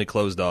emotionally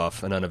closed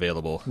off and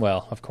unavailable.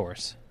 Well, of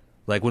course.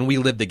 Like, when we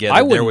lived together,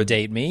 I wouldn't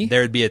date me.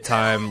 There would be a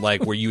time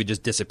like where you would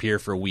just disappear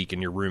for a week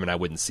in your room and I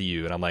wouldn't see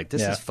you, and I'm like,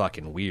 this is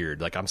fucking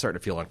weird. Like, I'm starting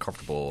to feel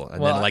uncomfortable.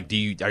 And then like,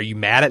 are you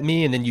mad at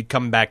me? And then you'd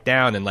come back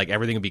down and like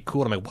everything would be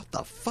cool. And I'm like, what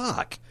the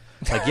fuck?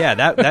 Like, yeah,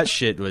 that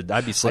shit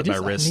I'd be slitting my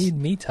wrists. I need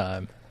me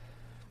time.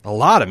 A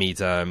lot of me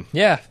time.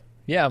 Yeah.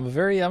 Yeah, I'm a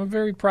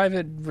very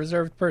private,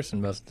 reserved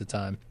person most of the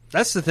time.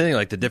 That's the thing,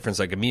 like, the difference.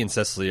 Like, me and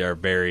Cecily are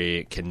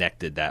very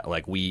connected. That,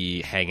 like,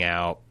 we hang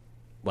out,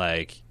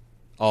 like,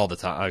 all the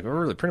time. Like,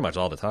 really, pretty much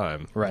all the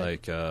time. Right.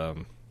 Like,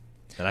 and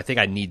I think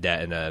I need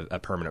that in a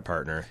permanent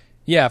partner.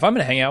 Yeah, if I'm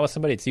going to hang out with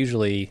somebody, it's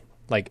usually,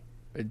 like,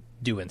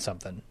 doing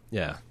something.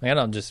 Yeah. Like, I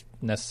don't just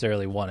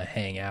necessarily want to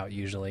hang out,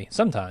 usually.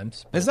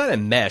 Sometimes. It's not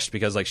enmeshed,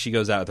 because, like, she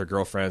goes out with her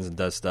girlfriends and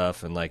does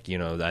stuff, and, like, you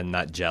know, I'm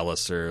not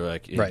jealous or,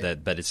 like,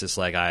 that. But it's just,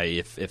 like,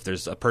 if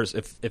there's a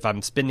person, if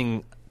I'm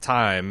spending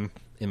time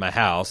in my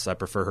house, I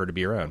prefer her to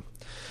be around.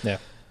 Yeah.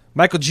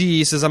 Michael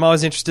G says, I'm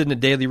always interested in the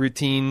daily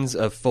routines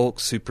of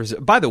folks who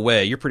present. By the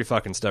way, you're pretty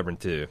fucking stubborn,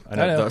 too.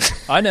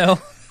 I know.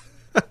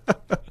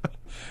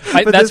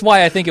 That's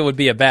why I think it would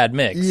be a bad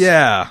mix.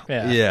 Yeah.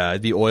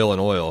 It'd be oil and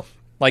oil.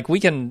 Like,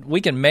 we can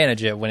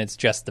manage it when it's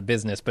just the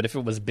business, but if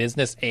it was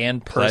business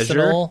and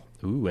personal...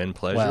 Pleasure? Ooh, and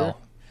pleasure? Well,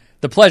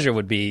 the pleasure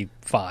would be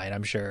fine,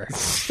 I'm sure.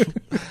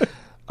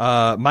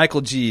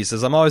 Michael G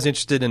says, I'm always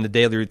interested in the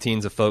daily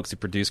routines of folks who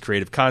produce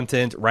creative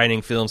content,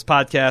 writing, films,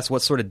 podcasts.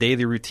 What sort of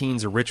daily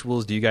routines or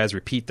rituals do you guys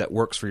repeat that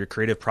works for your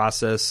creative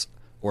process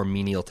or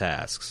menial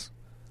tasks?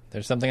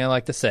 There's something I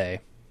like to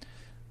say.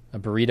 A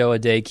burrito a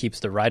day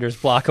keeps the writer's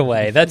block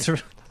away.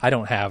 I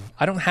don't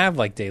have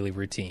like daily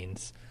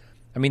routines.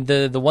 I mean,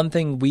 the one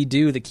thing we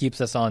do that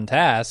keeps us on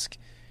task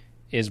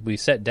is we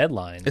set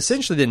deadlines.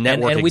 Essentially, the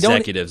network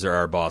executives are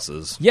our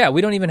bosses. Yeah,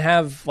 we don't even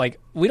have, like,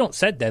 we don't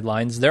set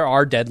deadlines. There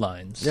are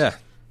deadlines. Yeah.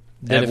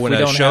 That when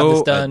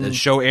a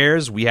show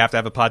airs, we have to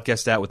have a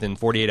podcast out within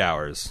 48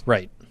 hours.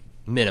 Right.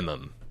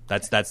 Minimum.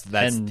 That's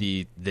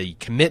the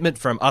commitment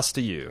from us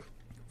to you.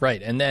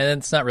 Right, and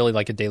it's not really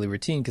like a daily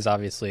routine, because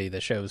obviously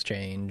the shows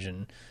change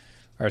and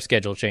our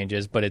schedule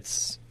changes, but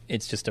it's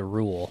just a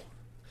rule.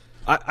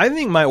 I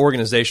think my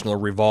organizational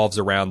revolves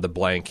around the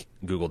blank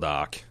Google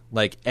Doc.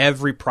 Like,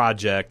 every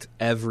project,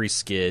 every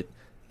skit,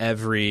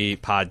 every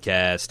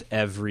podcast,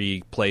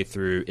 every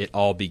playthrough, it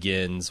all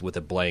begins with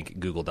a blank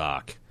Google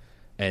Doc.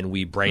 And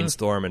we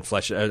brainstorm and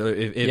flesh it.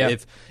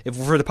 If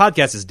for the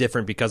podcast, it's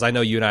different, because I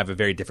know you and I have a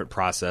very different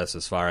process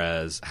as far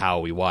as how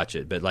we watch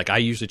it. But, like, I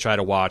usually try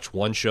to watch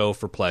one show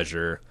for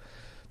pleasure.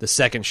 The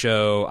second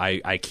show,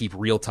 I keep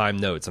real-time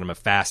notes, and I'm a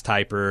fast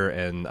typer,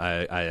 and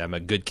I'm a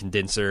good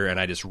condenser, and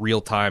I just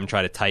real-time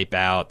try to type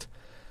out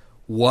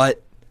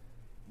what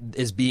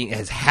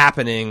is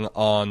happening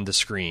on the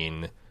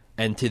screen.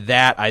 And to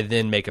that, I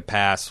then make a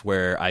pass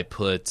where I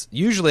put...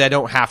 Usually, I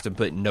don't have to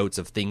put notes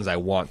of things I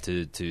want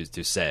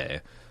to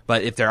say.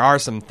 But if there are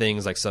some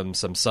things, like some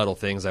subtle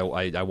things I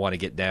want to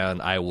get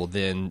down, I will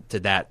then, to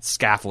that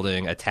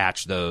scaffolding,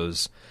 attach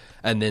those.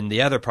 And then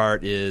the other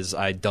part is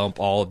I dump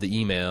all of the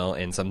email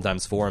and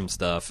sometimes forum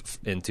stuff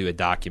into a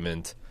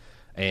document.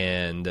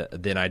 And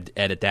then I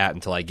edit that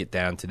until I get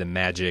down to the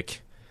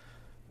magic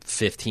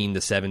 15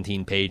 to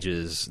 17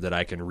 pages that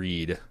I can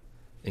read,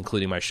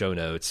 including my show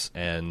notes,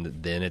 and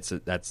then that's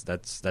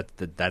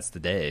the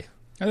day.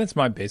 And that's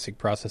my basic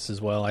process as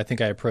well. I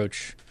think I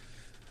approach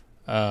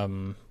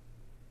outlining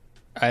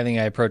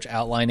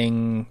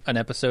an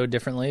episode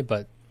differently,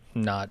 but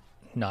not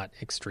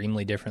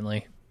extremely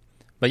differently.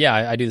 But yeah,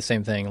 I do the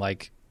same thing,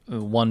 like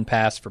one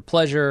pass for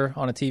pleasure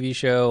on a TV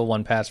show,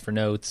 one pass for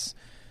notes,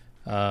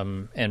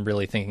 and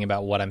really thinking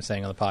about what I'm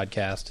saying on the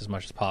podcast as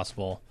much as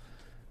possible.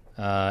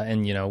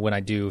 And, when I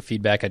do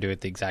feedback, I do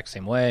it the exact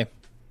same way.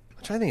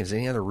 I'm trying to think if there's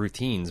any other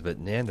routines, but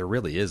man, there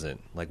really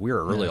isn't. Like, we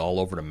are really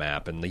all over the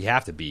map, and you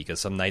have to be, because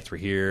some nights we're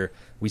here.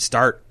 We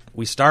start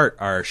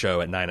our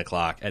show at 9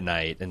 o'clock at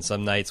night, and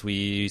some nights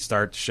we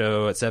start the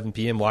show at 7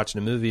 p.m.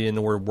 watching a movie,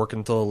 and we're working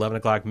until 11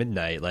 o'clock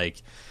midnight.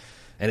 Like,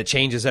 and it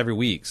changes every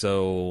week.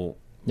 So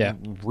yeah,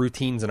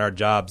 routines in our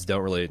jobs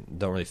don't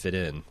really fit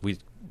in. We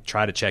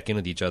try to check in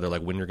with each other,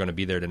 like when you're going to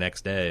be there the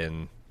next day,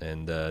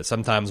 and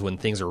sometimes when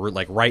things are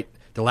like right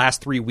the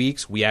last 3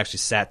 weeks, we actually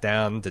sat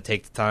down to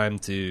take the time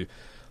to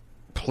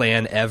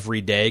plan every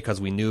day, because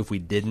we knew if we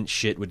didn't,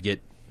 shit would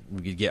get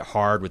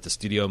hard with the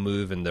studio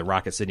move and the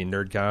Rocket City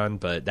NerdCon.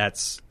 But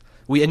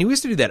we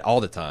used to do that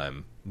all the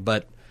time.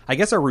 But I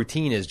guess our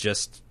routine is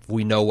just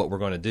we know what we're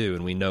going to do,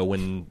 and we know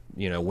when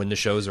the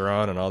shows are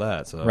on and all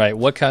that. So right,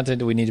 what content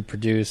do we need to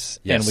produce?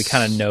 Yes. And we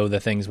kind of know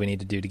the things we need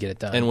to do to get it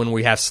done. And when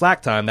we have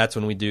Slack time, that's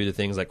when we do the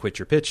things like Quit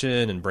Your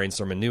Pitching and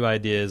brainstorming new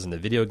ideas and the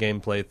video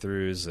game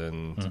playthroughs,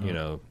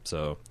 and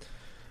so.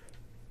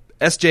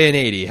 SJ and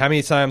 80, how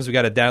many times we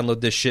got to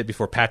download this shit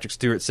before Patrick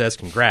Stewart says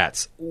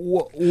congrats?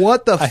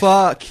 What the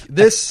fuck?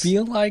 I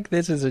feel like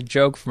this is a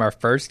joke from our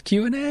first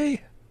Q&A.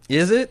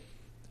 Is it?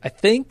 I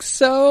think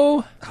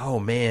so. Oh,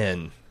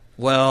 man.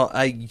 Well,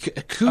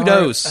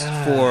 kudos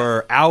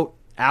for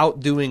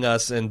outdoing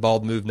us in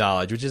bald move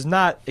knowledge, which is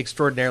not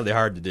extraordinarily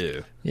hard to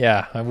do.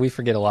 Yeah, we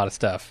forget a lot of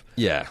stuff.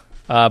 Yeah.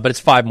 But it's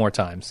 5 more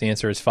times. The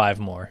answer is 5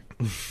 more.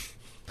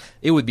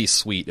 It would be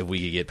sweet if we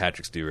could get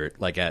Patrick Stewart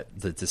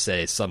to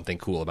say something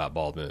cool about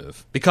Bald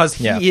Move, because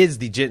he is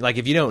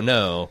if you don't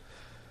know,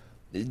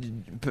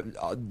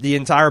 the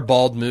entire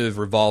Bald Move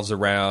revolves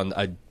around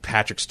a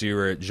Patrick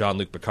Stewart,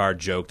 Jean-Luc Picard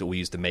joke that we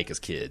used to make as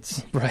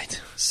kids. Right.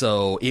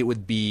 So it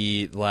would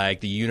be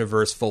like the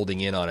universe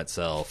folding in on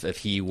itself if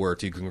he were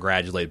to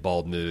congratulate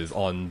Bald Move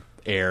on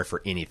air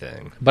for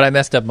anything. But I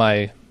messed up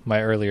my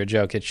earlier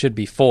joke. It should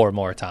be 4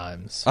 more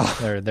times.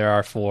 Oh. There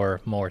are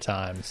 4 more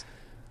times.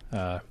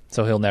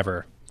 So he'll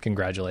never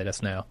congratulate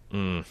us now.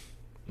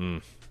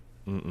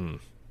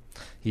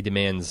 He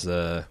demands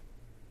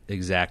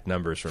exact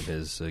numbers from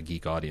his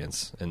geek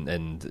audience,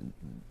 and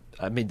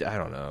I mean, I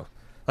don't know.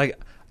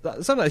 Like,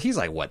 sometimes he's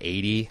like, what,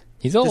 80?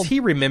 He's old. Does he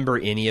remember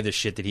any of the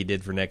shit that he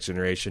did for Next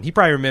Generation? He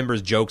probably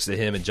remembers jokes that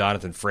him and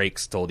Jonathan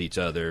Frakes told each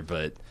other,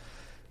 but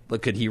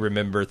could he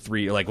remember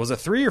 3? Like, was it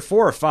 3 or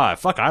 4 or 5?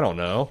 Fuck, I don't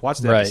know. Watch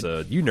the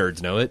episode. You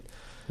nerds know it.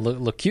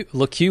 Look,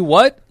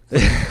 what?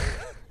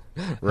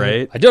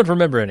 Right? I don't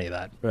remember any of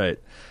that. Right.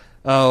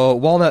 Oh,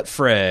 Walnut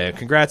Frey.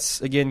 Congrats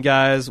again,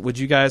 guys. Would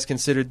you guys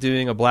consider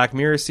doing a Black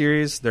Mirror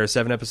series? There are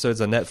 7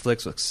 episodes on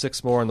Netflix with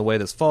 6 more on the way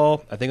this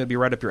fall. I think it would be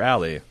right up your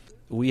alley.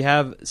 We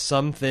have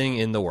something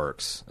in the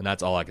works, and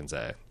that's all I can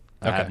say.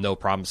 I have no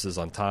promises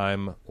on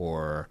time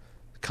or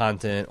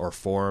content or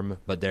form,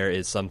 but there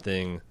is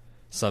something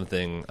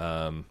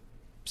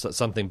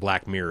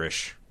Black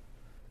Mirror-ish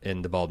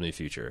in the Bald New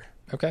future.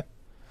 Okay.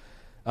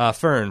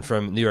 Fern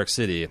from New York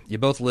City. You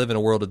both live in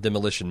a world of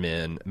Demolition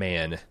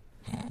Man.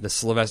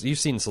 You've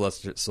seen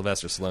Sylvester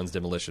Stallone's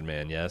Demolition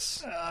Man,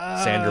 yes?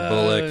 Sandra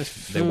Bullock.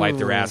 They wipe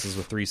their asses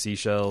with 3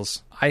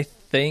 seashells. I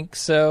think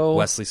so.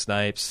 Wesley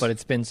Snipes. But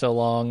it's been so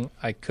long,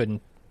 I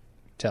couldn't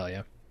tell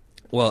you.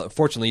 Well,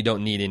 fortunately, you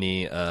don't need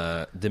any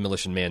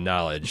Demolition Man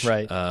knowledge.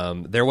 Right.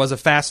 There was a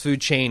fast food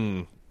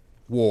chain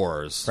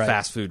wars. Right.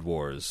 Fast food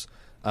wars.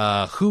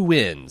 Who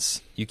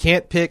wins? You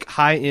can't pick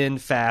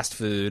high-end fast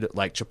food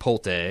like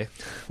Chipotle.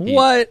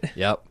 What?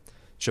 Yep.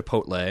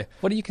 Chipotle.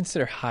 What do you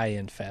consider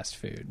high-end fast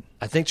food?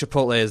 I think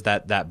Chipotle is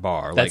that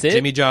bar. That's like it?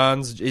 Jimmy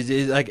John's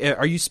is like,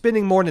 are you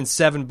spending more than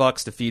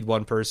 $7 to feed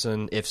one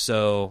person? If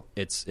so,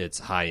 it's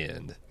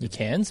high-end. You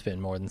can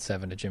spend more than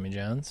 $7 at Jimmy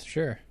John's,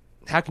 sure.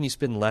 How can you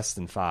spend less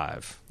than $5?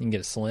 You can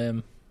get a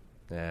Slim.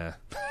 Yeah.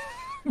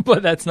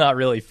 But that's not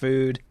really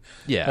food.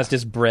 Yeah, that's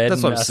just bread.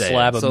 That's and what I'm a saying.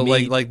 slab of so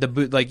meat. I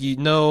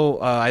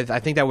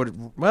think that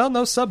would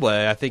no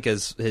Subway. I think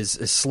has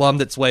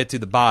slummed its way to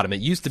the bottom. It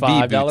used to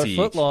be boutique.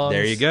 Footlongs.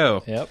 There you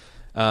go. Yep.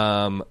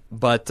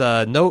 But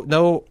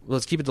no.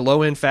 Let's keep it to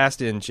low end fast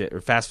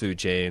food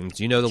chains.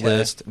 You know the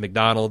list: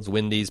 McDonald's,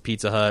 Wendy's,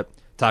 Pizza Hut,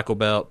 Taco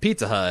Bell,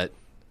 Pizza Hut.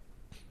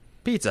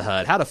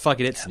 How the fuck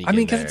did it sneak in there? I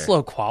mean, because it's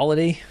low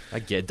quality. I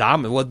get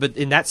Domino's, but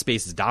in that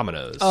space is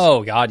Domino's.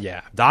 Oh God,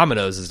 yeah.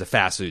 Domino's is the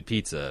fast food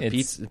pizza.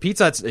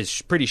 Pizza Hut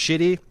is pretty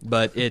shitty,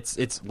 but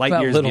it's light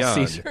years Little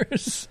beyond.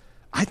 Caesars.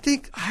 I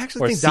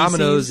actually think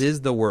Domino's is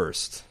the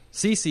worst.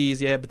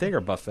 CC's, yeah, but they are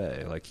a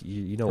buffet. Like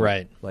you know,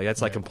 right? Like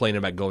that's like complaining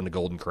about going to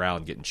Golden Corral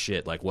and getting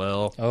shit. Like,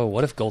 well,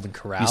 what if Golden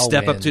Corral? You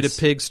step up to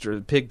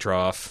the pig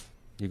trough.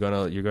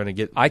 You're gonna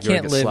get. I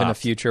can't live in a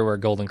future where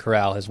Golden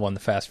Corral has won the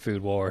fast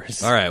food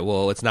wars. All right,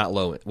 well, it's not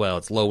low. Well,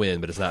 it's low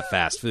end, but it's not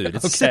fast food.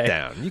 It's okay. sit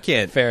down. You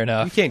can't. Fair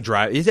enough. You can't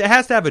drive. It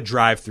has to have a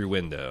drive-through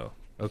window.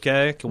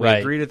 Okay, can we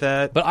agree to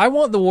that? But I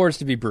want the wars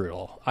to be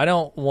brutal. I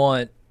don't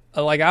want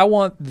I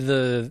want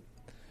the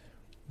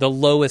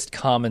lowest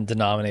common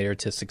denominator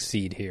to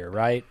succeed here,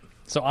 right?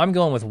 So I'm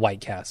going with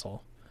White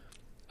Castle.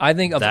 I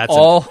think of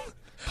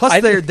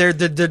plus their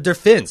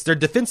defense, their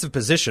defensive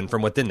position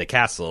from within the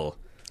castle.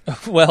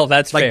 Well,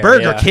 that's like fair,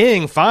 Burger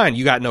King. Fine,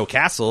 you got no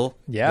castle.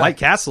 Yeah, White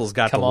Castle's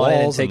got the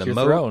walls and the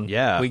moat. Throne.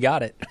 Yeah, we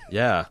got it.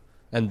 Yeah,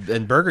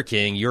 and Burger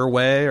King, your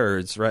way or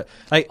it's right.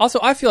 Also,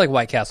 I feel like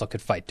White Castle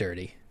could fight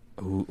dirty.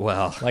 Ooh,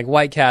 well, like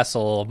White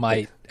Castle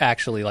might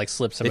actually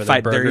slip some of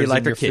their burgers dirty like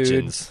in their your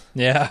kitchens.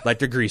 Food. Yeah, like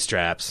their grease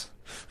traps.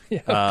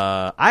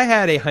 Yeah. I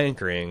had a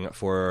hankering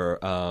for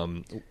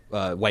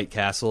White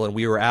Castle, and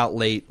we were out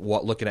late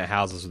looking at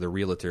houses with a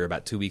realtor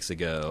about 2 weeks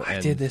ago. And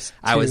I did this too.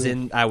 I was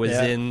in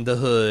the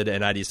hood,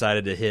 and I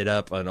decided to hit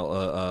up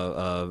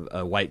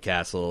a White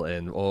Castle,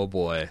 and oh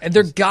boy, and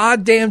they're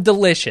goddamn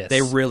delicious.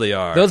 They really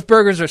are. Those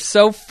burgers are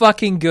so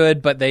fucking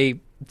good, but you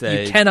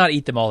cannot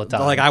eat them all the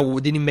time. Like I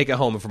didn't even make it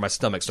home before my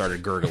stomach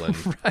started gurgling.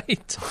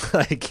 Right.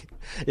 Like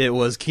it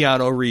was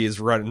Keanu Reeves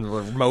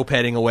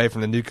mopeding away from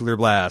the nuclear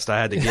blast. I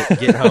had to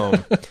get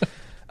home.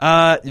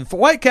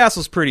 White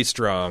Castle's pretty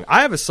strong.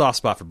 I have a soft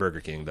spot for Burger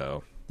King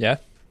though. Yeah.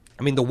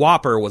 I mean the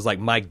Whopper was like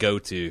my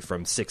go-to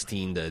from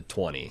 16 to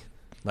 20.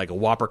 Like a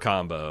Whopper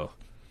combo.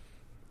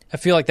 I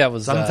feel like that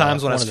was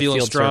sometimes when I was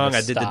feeling strong,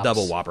 I did stops. the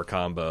double Whopper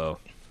combo.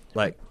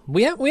 Like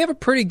we have a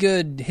pretty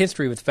good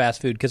history with fast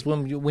food because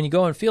when you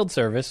go on field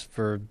service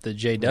for the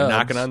J-Dubs,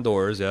 knocking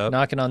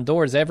on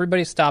doors,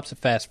 everybody stops at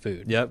fast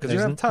food. Yep, because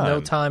there's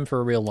no time for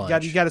a real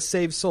lunch. You got to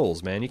save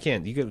souls, man. You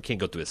can't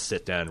go to a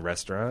sit down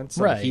restaurant.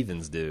 Some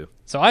heathens do.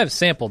 So I have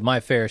sampled my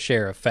fair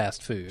share of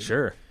fast food.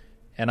 Sure,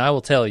 and I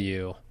will tell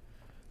you,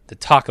 the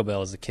Taco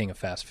Bell is the king of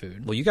fast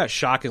food. Well, you got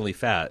shockingly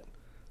fat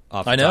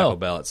off of Taco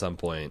Bell at some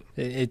point.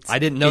 I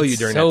didn't know you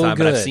during that time,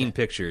 but I've seen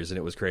pictures and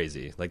it was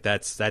crazy. Like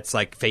that's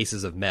like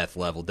Faces of Meth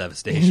level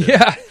devastation.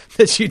 Yeah,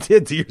 that you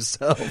did to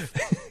yourself.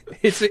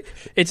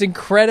 It's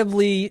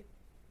incredibly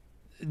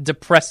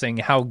depressing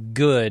how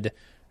good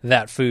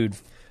that food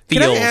feels.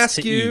 Can I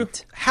ask you,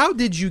 eat. How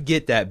did you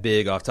get that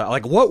big off Taco?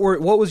 Like what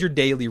was your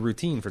daily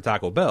routine for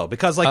Taco Bell?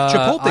 Because like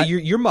Chipotle,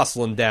 you're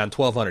muscling down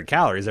 1,200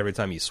 calories every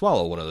time you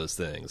swallow one of those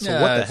things. So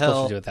what the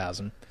hell? Supposed to do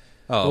 1,000.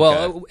 Oh,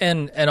 well,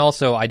 and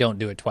also I don't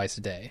do it twice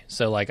a day.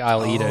 So like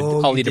I'll eat a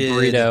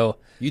burrito.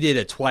 You did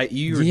it twice.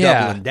 You were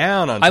doubling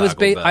down on Taco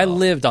Bell. I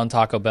lived on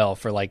Taco Bell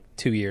for like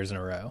 2 years in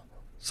a row.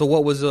 So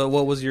what was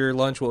your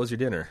lunch? What was your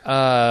dinner?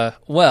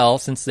 Well,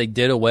 since they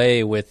did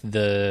away with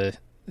the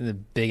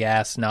big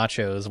ass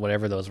nachos,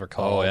 whatever those were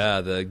called. Oh yeah,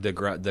 the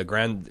Grand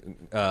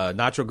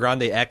Nacho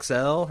Grande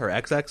XL or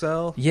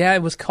XXL. Yeah,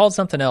 it was called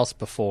something else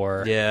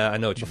before. Yeah, I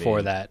know what you mean.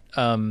 Before that,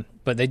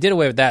 but they did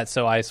away with that,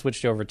 so I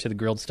switched over to the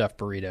grilled stuffed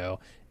burrito,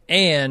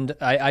 and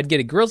I'd get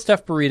a grilled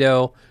stuffed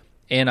burrito,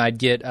 and I'd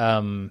get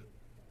the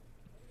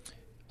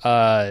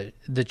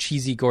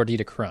cheesy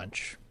gordita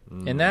crunch.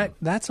 And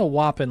that's a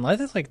whopping.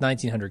 That's like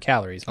 1,900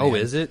 calories. Man. Oh,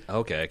 is it?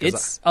 Okay,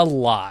 it's a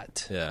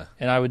lot. Yeah,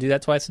 and I would do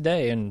that twice a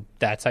day, and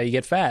that's how you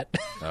get fat.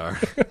 All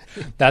right.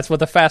 That's what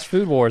the fast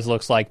food wars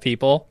looks like,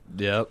 people.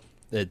 Yep.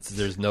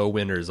 There's no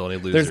winners, only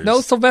losers. There's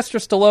no Sylvester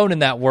Stallone in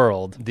that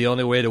world. The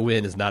only way to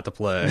win is not to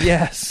play.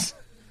 Yes.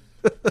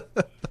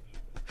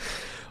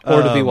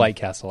 Or to be White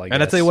Castle, I guess.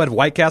 And I tell you what, if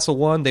White Castle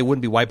won, they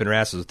wouldn't be wiping their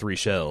asses with 3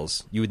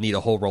 shells. You would need a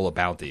whole roll of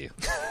Bounty.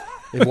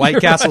 If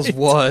White Castles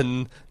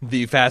won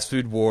the fast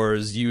food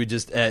wars, you would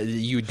just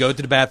you would go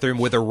to the bathroom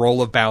with a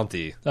roll of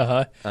Bounty.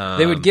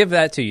 They would give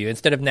that to you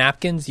instead of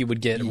napkins. You would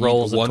get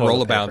rolls of one toilet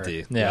roll of paper.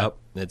 Bounty. Yeah. Yep.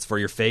 It's for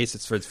your face.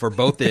 It's for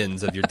both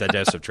ends of your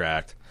digestive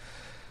tract.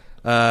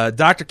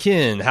 Dr.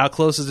 Kin, how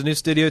close is the new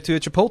studio to a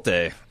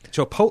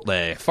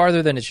Chipotle?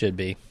 Farther than it should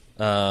be.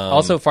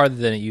 Also farther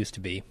than it used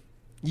to be.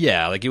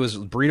 Yeah, like it was.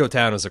 Burrito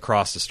Town was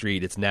across the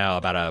street. It's now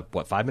about a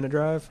 5-minute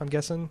drive. I'm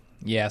guessing.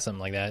 Yeah, something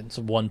like that. It's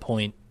 1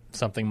 point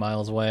something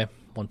miles away.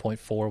 1.4,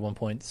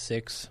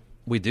 1.6.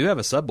 We do have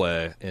a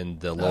Subway in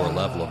the lower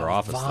level of our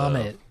office.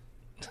 Vomit.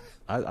 Though.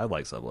 I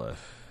like Subway.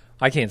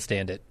 I can't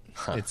stand it.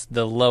 Huh. It's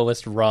the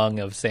lowest rung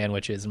of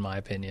sandwiches, in my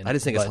opinion. I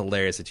just think it's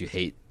hilarious that you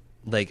hate.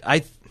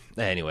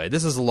 Anyway,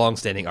 this is a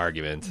long-standing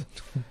argument.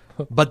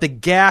 But the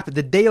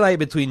daylight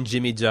between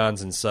Jimmy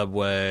John's and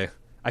Subway.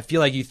 I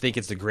feel like you think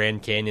it's the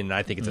Grand Canyon, and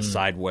I think it's a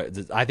sidewalk.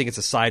 I think it's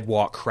a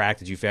sidewalk crack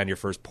that you found your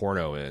first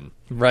porno in.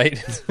 Right.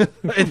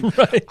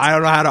 Right. I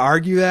don't know how to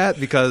argue that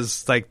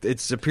because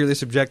it's a purely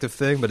subjective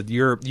thing. But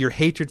your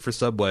hatred for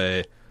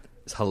Subway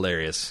is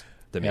hilarious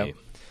to me.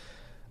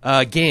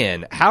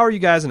 Gan, how are you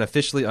guys an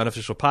officially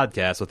unofficial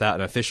podcast without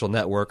an official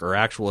network or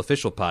actual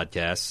official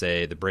podcast,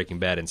 say the Breaking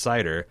Bad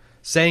Insider,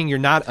 saying you're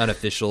not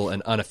unofficial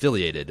and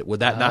unaffiliated? Would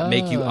that not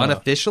make you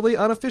unofficially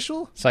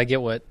unofficial? So I get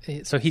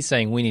so he's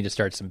saying we need to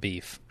start some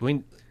beef.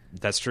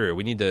 That's true.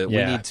 We need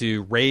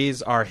to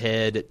raise our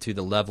head to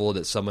the level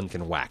that someone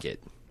can whack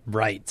it.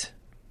 Right.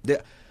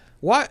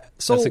 Why?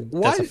 So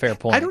that's a fair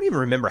point. I don't even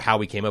remember how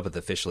we came up with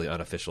officially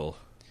unofficial.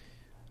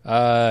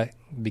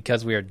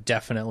 Because we are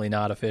definitely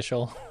not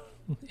official.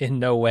 In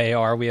no way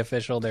are we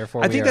official.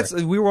 Therefore, I think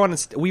we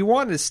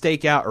wanted to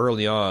stake out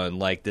early on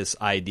like this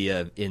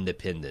idea of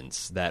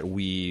independence that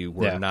we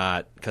were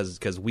not because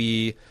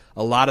a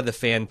lot of the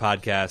fan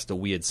podcasts that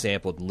we had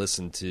sampled and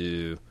listened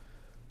to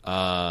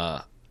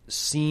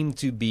seemed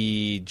to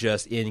be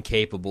just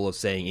incapable of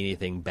saying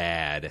anything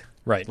bad.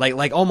 Right.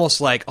 Like almost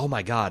like, oh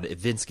my God, if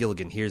Vince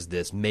Gilligan hears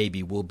this,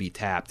 maybe we'll be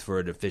tapped for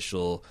an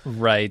official,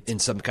 right, in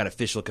some kind of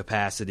official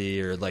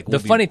capacity, or like the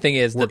funny thing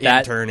is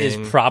that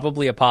is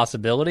probably a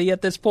possibility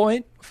at this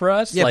point for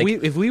us. Yeah, like,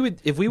 if we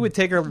would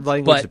take our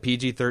language to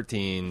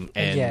PG-13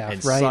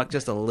 and suck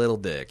just a little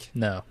dick.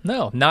 No,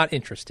 not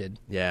interested.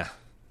 Yeah.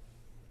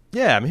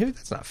 Yeah, I mean,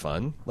 that's not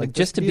fun. Like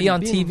just to be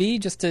on TV,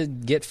 just to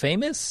get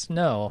famous?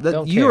 No,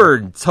 don't care. You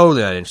are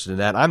totally not interested in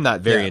that. I'm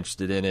not very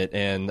interested in it,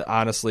 and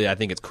honestly, I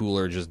think it's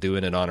cooler just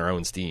doing it on our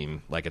own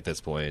steam, like at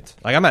this point.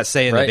 Like, I'm not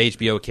saying that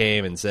HBO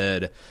came and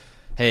said,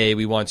 hey,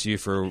 we want you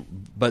for...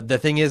 But the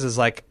thing is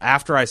like,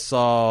 after I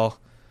saw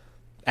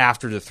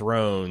After the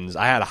Thrones,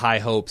 I had high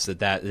hopes that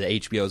the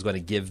HBO is going to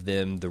give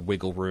them the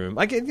wiggle room.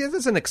 Like,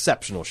 it's an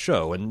exceptional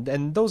show,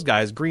 and those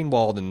guys,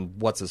 Greenwald and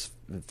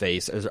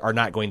what's-his-face, are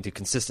not going to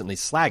consistently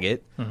slag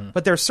it,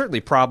 but there's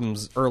certainly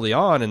problems early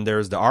on, and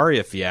there's the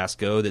Arya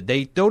fiasco that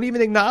they don't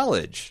even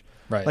acknowledge.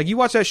 Right. Like, you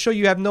watch that show,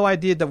 you have no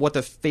idea what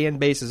the fan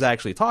base is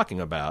actually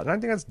talking about, and I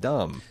think that's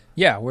dumb.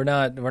 Yeah, we're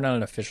not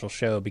an official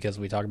show because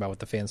we talk about what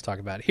the fans talk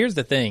about. Here's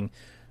the thing.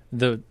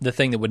 The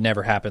thing that would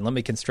never happen, let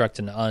me construct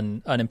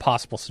an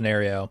impossible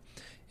scenario,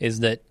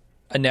 is that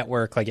a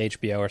network like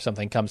HBO or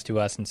something comes to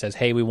us and says,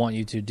 hey, we want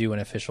you to do an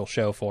official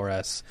show for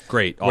us.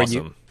 Great,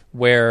 awesome.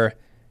 Where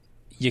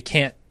you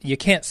can't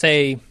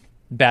say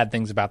bad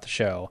things about the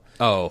show.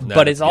 Oh, no,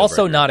 but it's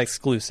also not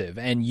exclusive,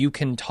 and you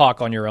can talk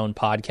on your own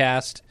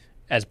podcast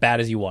as bad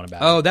as you want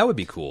about it. Oh, that would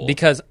be cool.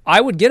 Because I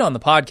would get on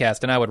the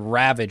podcast and I would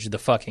ravage the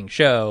fucking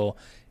show.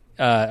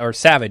 Or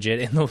savage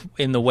it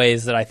in the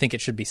ways that I think it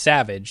should be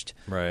savaged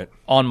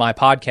on my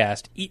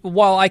podcast,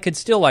 while I could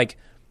still I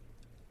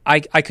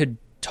could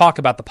talk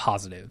about the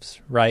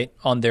positives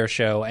on their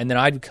show, and then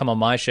I'd come on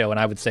my show and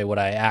I would say what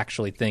I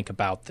actually think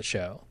about the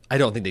show. I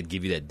don't think they'd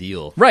give you that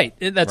deal. Right,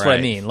 that's what I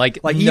mean. Like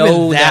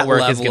no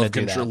network is going to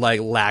do that. Like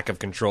lack of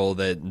control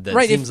that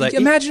seems like.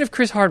 Imagine if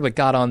Chris Hardwick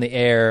got on the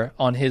air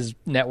on his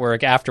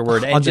network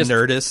afterward and just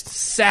Nerdist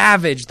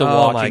savage The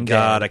Walking Dead. Oh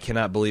my God, I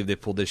cannot believe they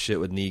pulled this shit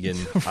with Negan.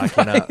 I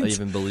cannot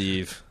even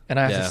believe. And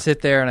I have to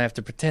sit there and I have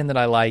to pretend that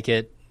I like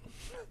it.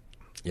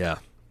 Yeah,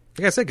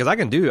 like I said, because I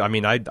can do. I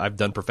mean, I've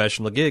done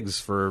professional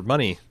gigs for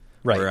money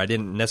where I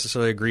didn't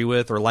necessarily agree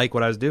with or like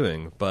what I was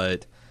doing,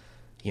 but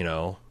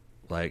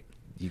like.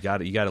 You got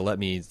to let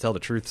me tell the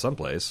truth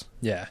someplace.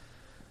 Yeah.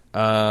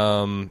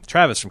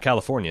 Travis from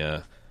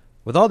California.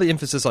 With all the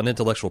emphasis on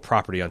intellectual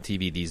property on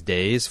TV these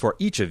days, for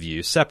each of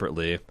you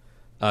separately,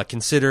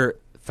 consider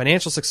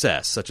financial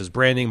success, such as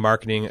branding,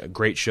 marketing, a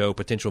great show,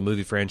 potential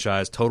movie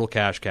franchise, total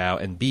cash cow,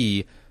 and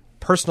B,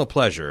 personal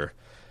pleasure.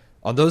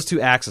 On those two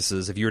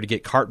axes, if you were to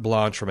get carte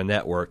blanche from a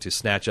network to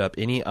snatch up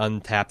any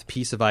untapped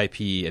piece of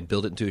IP and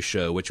build it into a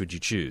show, which would you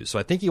choose? So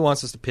I think he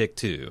wants us to pick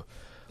two.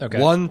 Okay.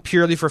 One,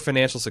 purely for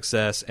financial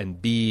success, and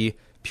B,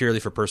 purely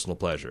for personal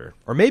pleasure.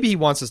 Or maybe he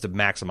wants us to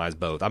maximize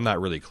both. I'm not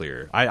really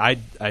clear. I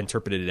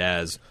interpreted it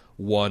as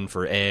one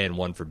for A and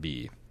one for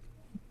B.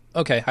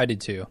 Okay, I did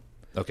too.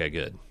 Okay,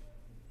 good.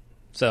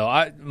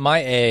 So my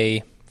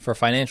A for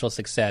financial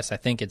success, I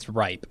think it's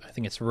ripe. I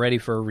think it's ready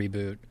for a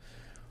reboot.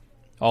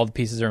 All the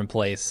pieces are in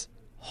place.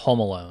 Home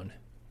Alone.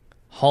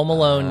 Home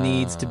Alone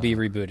needs to be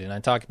rebooted. And I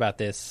talked about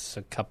this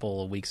a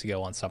couple of weeks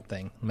ago on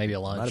something, maybe a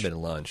lunch. Might have been a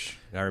lunch.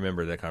 I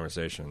remember that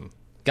conversation.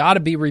 Got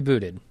to be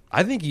rebooted.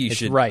 I think you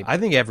should. Right. I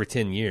think every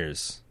 10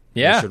 years,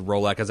 you should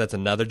roll out because that's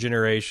another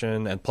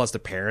generation, and plus the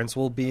parents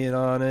will be in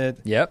on it.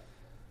 Yep.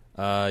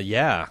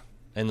 Yeah,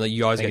 and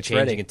you always get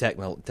changing in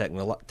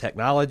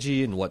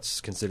technology and what's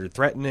considered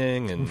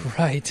threatening, and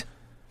right.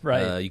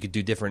 You could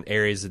do different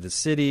areas of the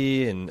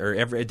city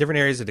or different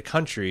areas of the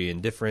country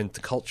and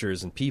different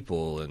cultures and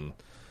people and.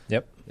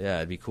 Yep. Yeah,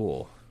 it'd be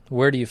cool.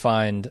 How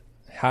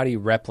do you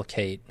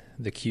replicate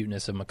the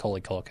cuteness of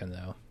Macaulay Culkin,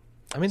 though?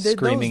 I mean,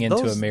 screaming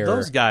into a mirror.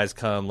 Those guys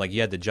come, like,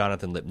 you had the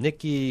Jonathan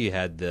Lipnicki, you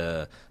had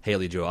the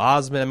Haley Joel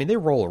Osment. I mean, they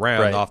roll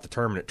around off the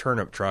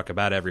turnip truck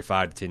about every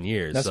 5 to 10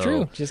 years. That's so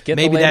true. Just get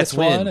maybe the latest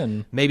one.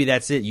 And... Maybe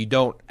that's it. You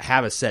don't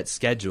have a set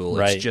schedule.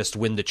 It's just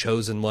when the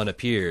chosen one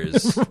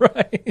appears.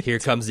 Right. Here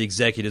comes the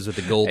executives with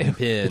the golden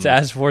pin. It's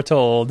as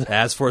foretold.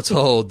 As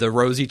foretold. The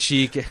rosy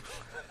cheek...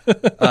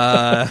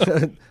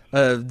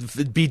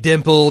 be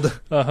dimpled,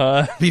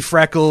 be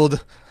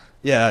freckled.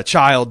 Yeah,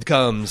 child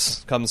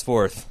comes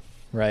forth.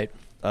 Right.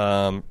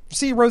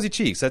 See, rosy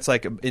cheeks. That's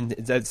like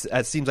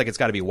that seems like it's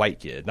got to be a white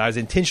kid. And I was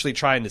intentionally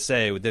trying to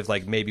say with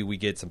like maybe we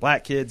get some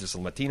black kids or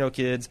some Latino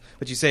kids,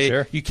 but you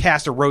say you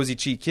cast a rosy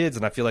cheek kids,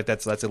 and I feel like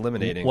that's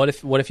eliminating. What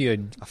if you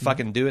had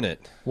fucking doing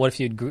it? What if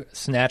you'd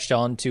snatched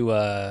onto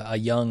a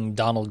young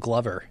Donald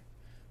Glover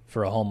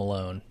for a Home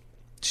Alone?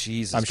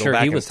 Jesus, I'm sure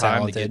he was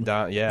talented. To get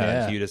down.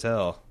 Yeah, cute as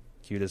hell.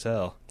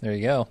 There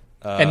you go.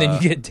 And then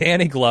you get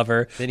Danny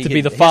Glover to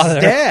be the his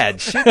father. Dad.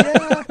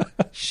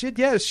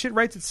 Shit, shit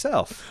writes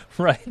itself.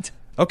 Right.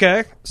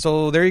 Okay,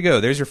 so there you go.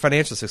 There's your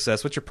financial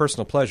success. What's your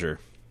personal pleasure?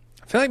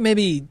 I feel like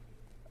maybe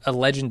a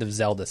Legend of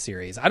Zelda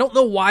series. I don't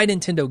know why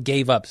Nintendo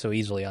gave up so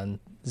easily on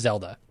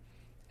Zelda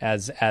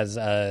as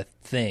a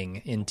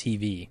thing in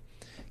TV.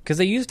 Because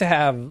they used to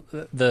have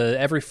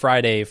every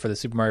Friday for the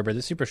Super Mario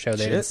Bros. Super Show,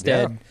 they'd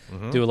instead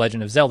do a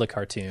Legend of Zelda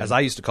cartoon. As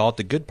I used to call it,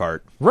 the good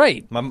part.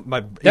 Right. My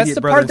That's idiot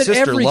the brother part and that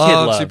sister every kid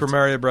loved loved. Super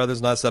Mario Brothers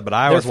and that stuff, but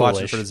I was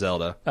watching for the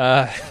Zelda.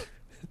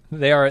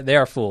 They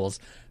are fools.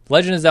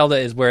 Legend of Zelda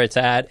is where it's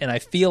at, and I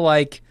feel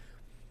like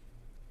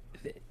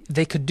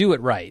they could do it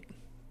right.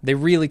 They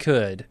really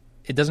could.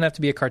 It doesn't have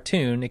to be a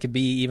cartoon. It could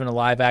be even a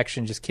live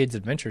action, just kids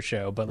adventure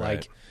show. But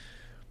like,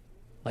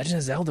 Legend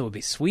of Zelda would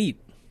be sweet.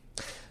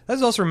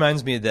 That also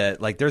reminds me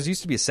that like there's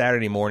used to be a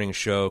Saturday morning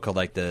show called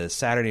like the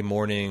Saturday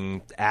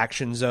Morning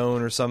Action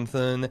Zone or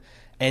something,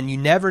 and you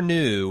never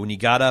knew when you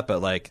got up at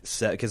like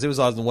because it was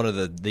on one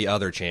of the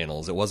other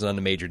channels. It wasn't on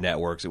the major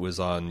networks. It was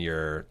on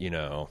your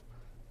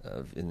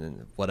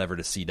in whatever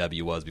the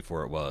CW was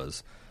before it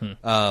was.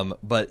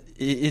 But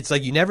it's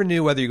like you never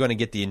knew whether you're going to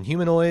get the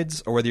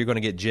Inhumanoids or whether you're going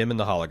to get Jim and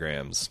the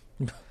Holograms.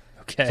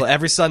 Okay. So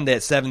every Sunday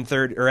at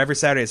 7:30, or every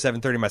Saturday at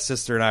 7:30, my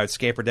sister and I would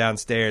scamper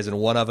downstairs, and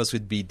one of us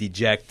would be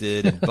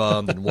dejected and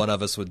bummed, and one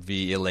of us would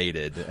be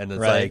elated. And it's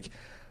like,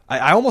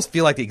 I almost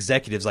feel like the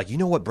executives, like, you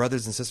know what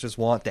brothers and sisters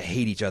want? To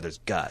hate each other's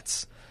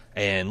guts.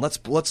 And let's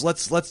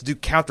do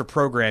counter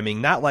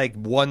programming, not like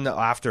one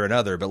after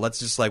another, but let's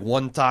just like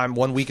one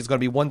week it's going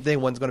to be one thing,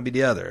 one's going to be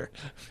the other.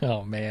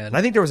 Oh man! And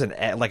I think there was an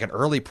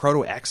early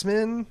proto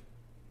X-Men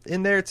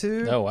in there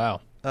too. Oh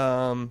wow!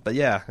 But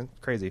yeah,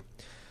 crazy.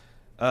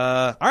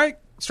 All right,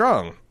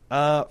 strong.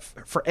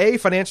 For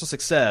financial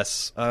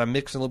success, I'm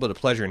mixing a little bit of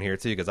pleasure in here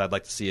too because I'd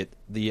like to see it.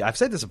 I've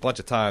said this a bunch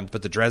of times,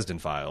 but the Dresden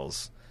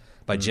Files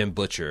by Jim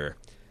Butcher,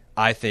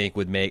 I think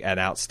would make an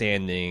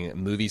outstanding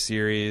movie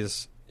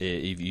series.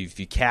 If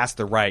you cast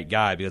the right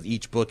guy, because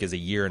each book is a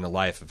year in the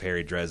life of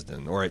Harry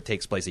Dresden, or it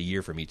takes place a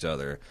year from each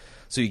other.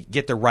 So you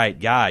get the right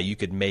guy, you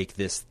could make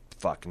this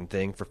fucking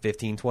thing for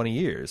 15, 20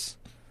 years.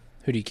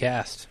 Who do you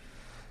cast?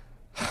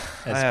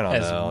 I don't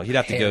know. You'd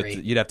have Harry.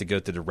 to go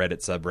to the Reddit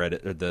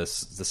subreddit or the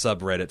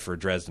subreddit for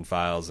Dresden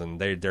Files,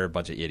 and they're a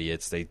bunch of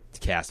idiots. They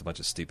cast a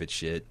bunch of stupid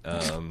shit.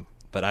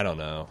 But I don't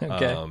know.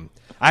 Okay.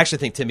 I actually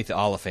think Timothy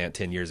Olyphant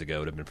 10 years ago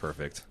would have been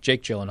perfect.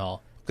 Jake Gyllenhaal.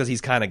 Because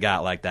he's kind of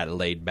got like that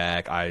laid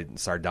back,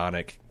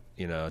 sardonic,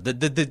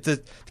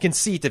 the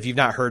conceit, if you've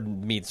not heard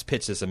me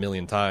pitch this a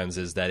million times,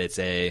 is that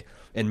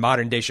in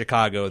modern day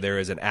Chicago, there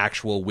is an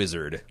actual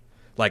wizard,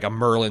 like a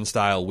Merlin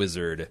style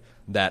wizard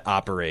that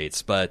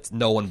operates, but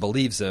no one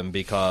believes him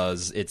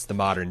because it's the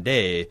modern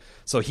day.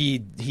 So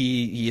he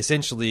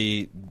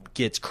essentially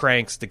gets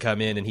cranks to come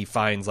in and he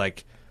finds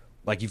like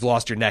you've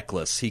lost your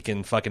necklace, he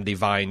can fucking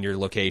divine your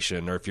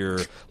location. Or if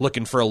you're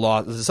looking for a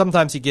lost,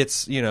 sometimes he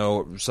gets,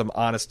 some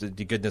honest to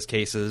goodness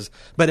cases,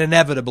 but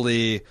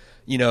inevitably,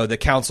 the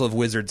Council of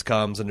Wizards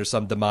comes and there's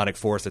some demonic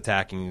force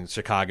attacking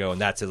Chicago, and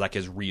that's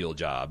his real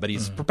job. But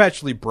he's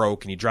perpetually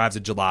broke, and he drives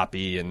a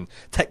jalopy, and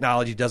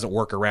technology doesn't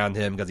work around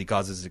him because he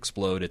causes it to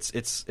explode.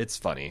 It's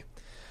funny.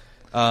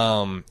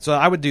 So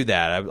I would do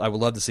that. I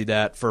would love to see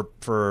that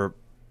for.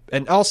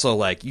 And also,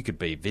 like, you could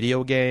be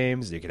video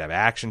games, you could have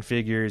action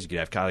figures, you could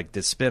have kind of like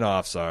the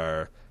spin-offs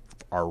are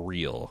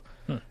real.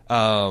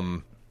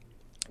 And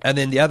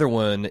then the other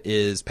one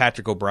is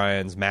Patrick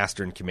O'Brien's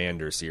Master and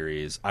Commander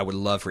series. I would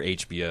love for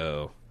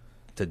HBO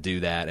to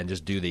do that and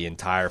just do the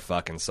entire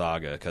fucking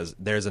saga, because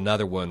there's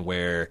another one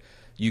where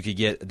you could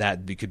get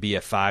that, it could be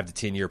a 5 to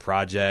 10 year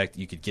project.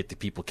 You could get the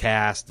people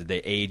cast, they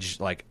age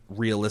like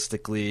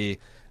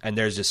realistically, and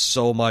there's just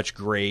so much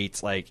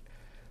great like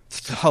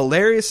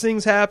hilarious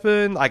things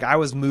happen. Like, I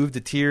was moved to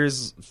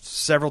tears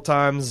several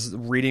times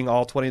reading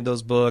all 20 of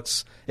those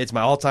books. It's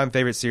my all-time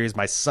favorite series.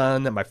 My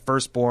son, my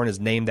firstborn,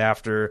 is named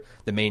after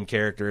the main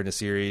character in the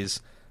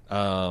series.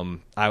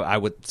 I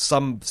would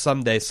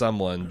someday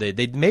someone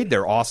they made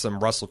their awesome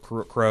Russell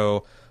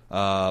Crowe,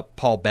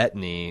 Paul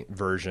Bettany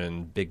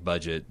version, big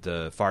budget,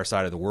 The Far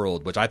Side of the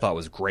World, which I thought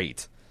was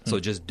great.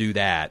 So just do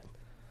that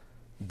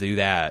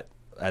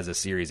as a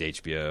series,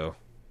 HBO.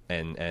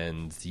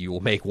 And you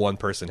will make one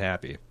person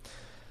happy.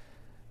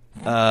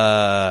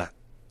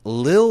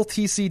 Lil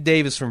T.C.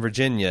 Davis from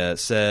Virginia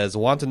says,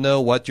 want to know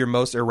what your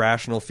most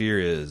irrational fear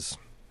is?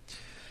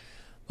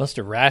 Most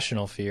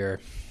irrational fear?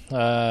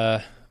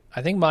 I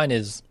think mine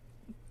is,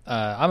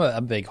 I'm a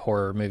big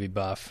horror movie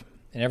buff.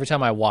 And every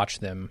time I watch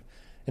them,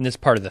 and this is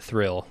part of the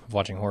thrill of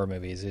watching horror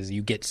movies, is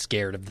you get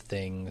scared of the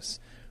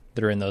things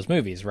that are in those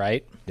movies,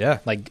 right? Yeah.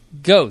 Like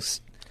ghosts.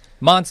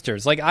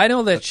 Monsters. Like, I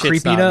know that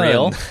shit's not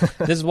real.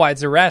 This is why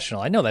it's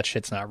irrational. I know that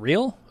shit's not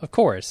real, of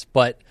course,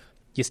 but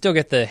you still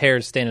get the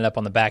hairs standing up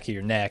on the back of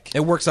your neck. It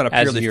works on a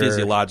purely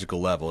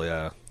physiological level,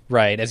 yeah.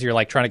 Right, as you're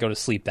like trying to go to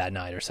sleep that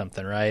night or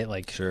something, right?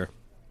 Like, sure.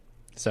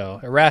 So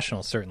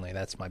irrational, certainly.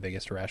 That's my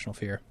biggest irrational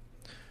fear.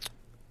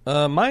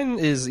 Mine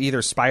is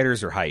either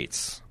spiders or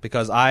heights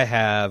because I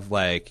have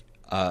like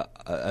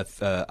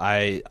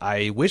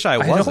I wish I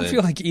wasn't. I don't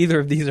feel like either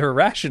of these are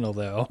irrational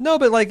though. No,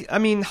 but like I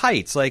mean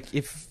heights. Like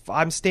if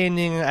I'm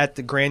standing at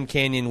the Grand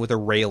Canyon with a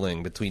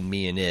railing between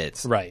me and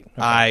it, right?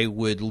 Okay. I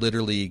would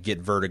literally get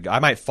vertigo. I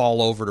might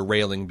fall over the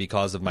railing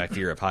because of my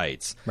fear of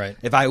heights. Right.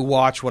 If I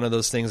watch one of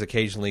those things,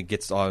 occasionally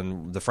gets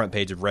on the front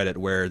page of Reddit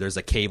where there's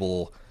a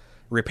cable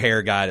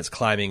repair guy that's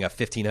climbing a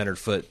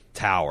 1,500-foot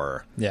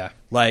tower. Yeah.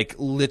 Like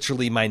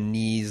literally, my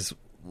knees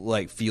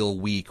like feel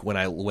weak when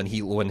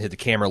the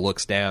camera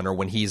looks down or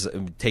when he's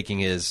taking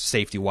his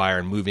safety wire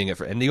and moving it.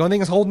 And the only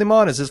thing that's holding him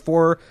on is his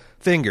 4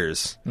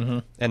 fingers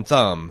and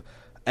thumb.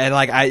 And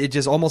like it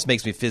just almost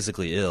makes me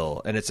physically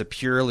ill. And it's a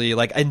purely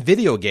like in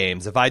video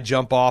games, if I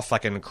jump off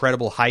like an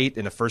incredible height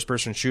in a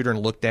first-person shooter and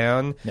look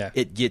down,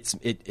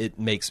 it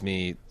makes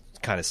me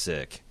kind of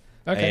sick.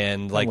 Okay.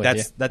 And like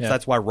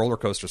that's why roller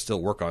coasters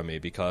still work on me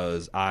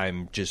because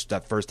I'm just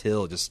that first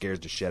hill just scares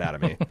the shit out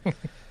of me.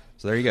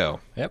 So there you go.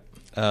 Yep.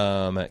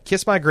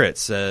 Kiss My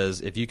Grits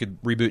says, if you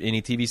could reboot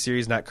any TV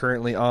series not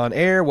currently on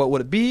air, what would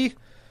it be?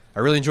 I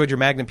really enjoyed your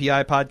Magnum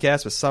PI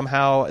podcast, but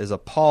somehow is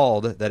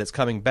appalled that it's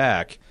coming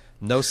back.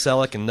 No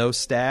Selleck and no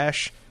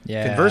Stash.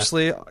 Yeah.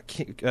 Conversely,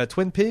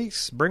 Twin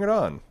Peaks, bring it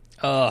on.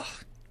 Ugh.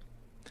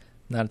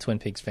 Not a Twin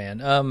Peaks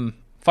fan.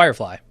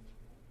 Firefly.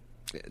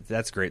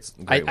 That's great.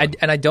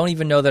 And I don't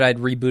even know that I'd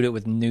reboot it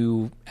with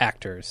new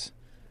actors.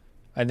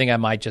 I think I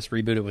might just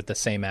reboot it with the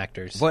same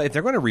actors. Well, if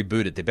they're going to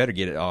reboot it, they better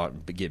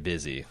get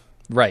busy.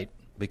 Right.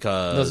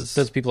 Because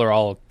those people are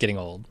all getting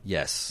old.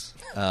 Yes.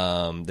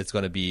 It's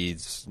going to be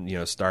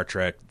Star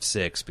Trek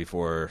 6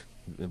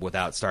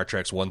 without Star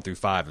Treks 1 through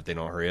 5 if they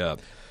don't hurry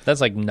up.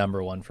 That's like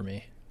number 1 for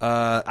me.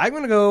 I'm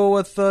going to go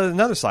with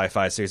another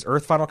sci-fi series,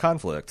 Earth Final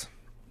Conflict.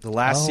 The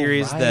last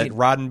series that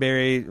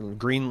Roddenberry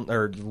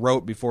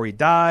wrote before he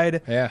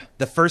died. Yeah.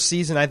 The first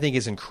season, I think,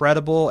 is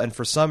incredible. And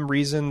for some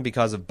reason,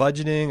 because of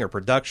budgeting or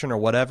production or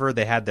whatever,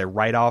 they had to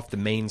write off the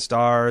main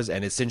stars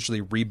and essentially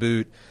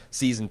reboot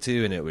season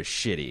 2, and it was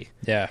shitty.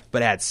 Yeah.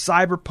 But it had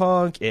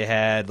cyberpunk. It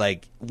had,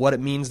 like, what it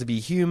means to be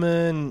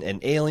human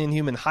and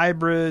alien-human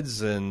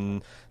hybrids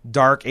and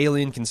dark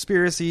alien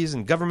conspiracies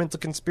and governmental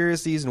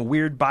conspiracies and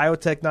weird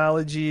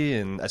biotechnology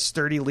and a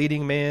sturdy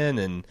leading man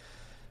and...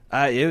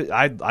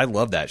 I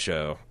love that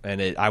show,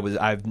 and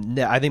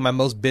I think my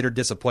most bitter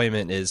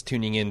disappointment is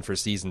tuning in for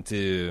season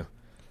 2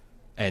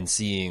 and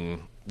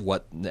seeing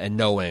and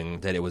knowing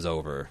that it was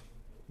over.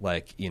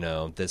 Like,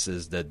 this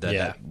is this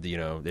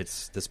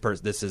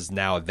is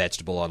now a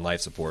vegetable on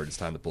life support. It's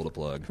time to pull the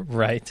plug.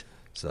 Right.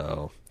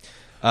 So,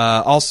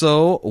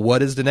 also,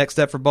 what is the next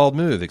step for Bald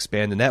Move?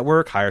 Expand the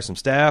network, hire some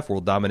staff,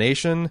 world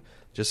domination.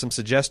 Just some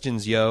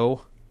suggestions,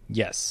 yo.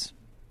 Yes.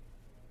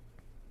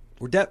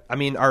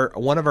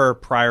 One of our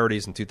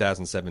priorities in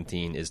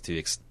 2017 is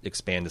to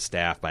expand the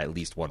staff by at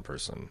least one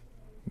person.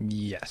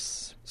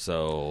 Yes.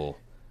 So,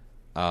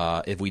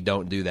 if we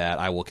don't do that,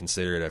 I will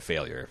consider it a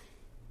failure,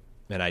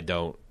 and I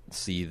don't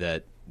see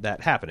that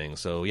happening.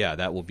 So, yeah,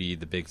 that will be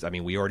the big. I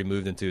mean, we already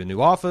moved into a new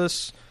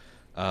office.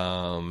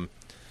 I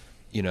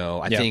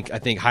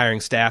think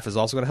hiring staff is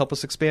also going to help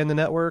us expand the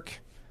network.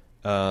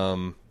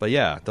 But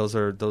yeah, those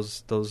are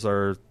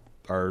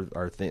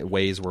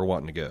ways we're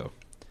wanting to go.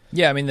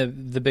 Yeah, I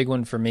mean, the big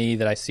one for me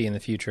that I see in the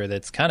future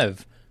that's kind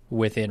of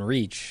within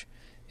reach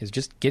is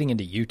just getting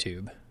into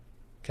YouTube.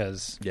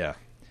 Because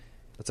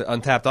that's an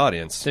untapped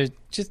audience. There's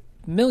just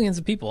millions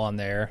of people on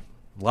there.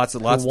 Lots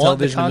of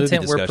television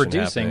content movie we're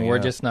producing. We're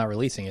just not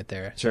releasing it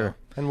there. Sure. So.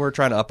 And we're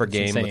trying to up our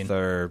game with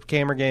our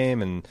camera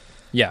game and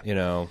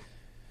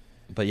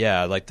But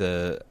yeah, I'd like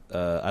to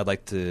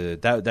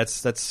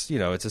that's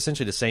it's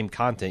essentially the same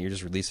content, you're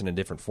just releasing in a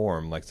different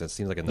form. Like that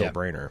seems like a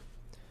no-brainer.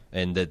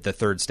 And the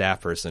third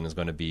staff person is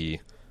going to be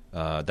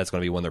that's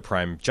going to be one of their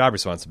prime job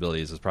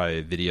responsibilities is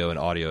probably video and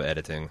audio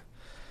editing.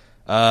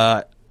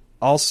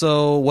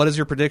 Also, what is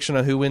your prediction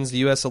on who wins the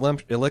U.S.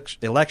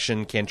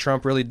 election? Can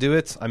Trump really do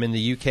it? I'm in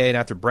the UK, and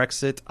after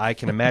Brexit, I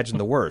can imagine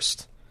the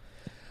worst.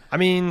 I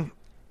mean,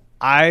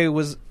 I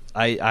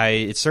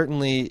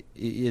definitely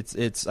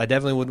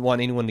wouldn't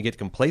want anyone to get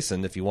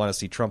complacent if you want to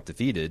see Trump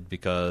defeated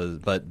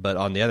but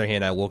on the other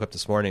hand, I woke up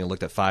this morning and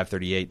looked at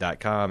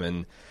 538.com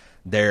and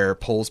their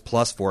polls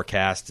plus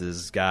forecast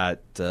has got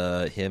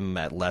him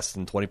at less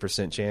than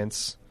 20%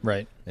 chance.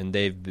 Right. And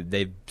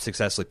they've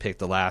successfully picked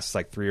the last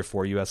like 3 or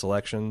 4 U.S.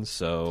 elections.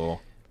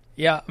 So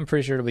yeah, I'm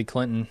pretty sure it'll be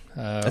Clinton.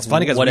 It's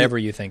funny because whatever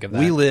you think of that.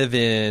 We live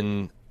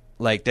in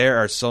there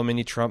are so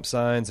many Trump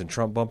signs and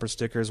Trump bumper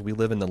stickers. We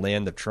live in the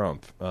land of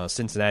Trump.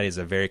 Cincinnati is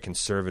a very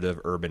conservative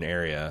urban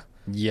area.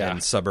 Yeah.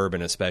 And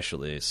suburban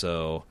especially.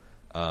 So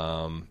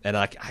and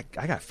I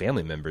got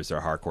family members that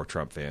are hardcore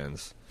Trump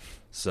fans.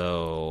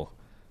 So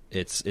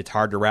it's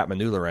hard to wrap my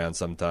noodle around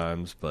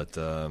sometimes, but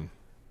I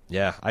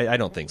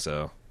don't think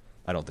so.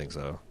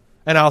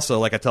 And also,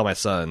 like I tell my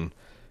son,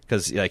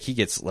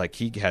 because like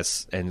he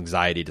has an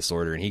anxiety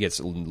disorder and he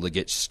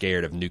gets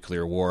scared of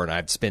nuclear war. And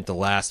I've spent the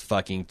last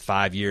fucking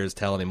 5 years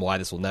telling him why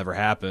this will never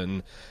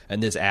happen,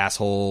 and this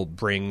asshole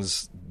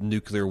brings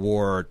nuclear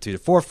war to the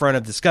forefront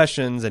of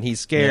discussions, and he's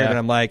scared. And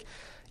I'm like,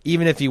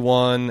 even if he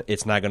won,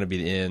 it's not going to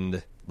be the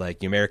end.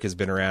 Like, America's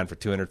been around for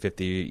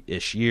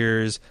 250-ish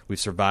years. We've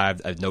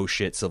survived a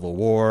no-shit civil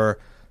war.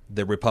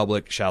 The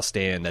Republic shall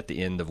stand at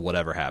the end of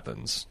whatever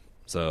happens.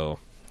 So,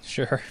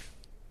 sure.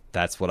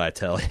 That's what I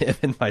tell him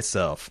and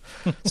myself.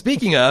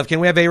 Speaking of, can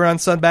we have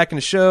Aaron's son back in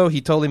the show?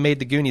 He totally made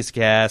the Goonies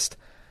cast.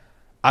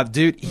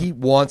 Dude, he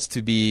wants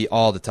to be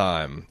all the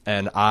time.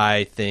 And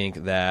I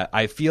think that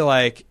I feel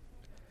like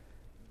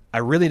I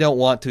really don't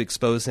want to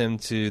expose him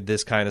to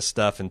this kind of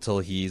stuff until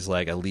he's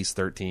like at least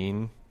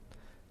 13.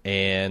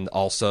 And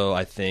also,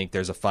 I think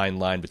there's a fine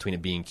line between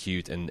it being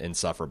cute and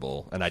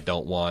insufferable, and I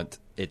don't want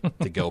it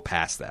to go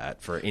past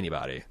that for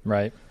anybody.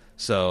 Right.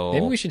 So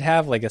maybe we should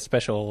have like a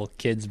special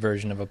kids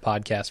version of a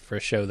podcast for a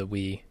show that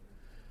we.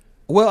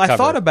 Well, I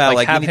thought about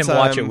like have anytime, him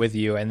watch it with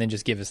you and then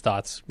just give his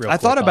thoughts. I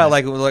thought about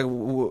like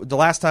the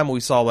last time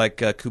we saw like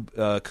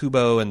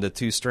Kubo and the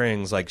Two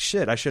Strings. Like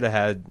shit, I should have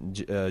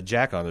had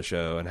Jack on the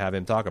show and have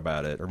him talk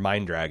about it, or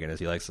Mind Dragon as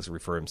he likes to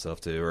refer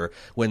himself to, or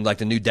when like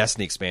the new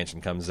Destiny expansion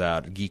comes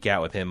out, geek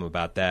out with him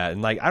about that.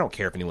 And like I don't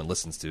care if anyone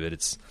listens to it.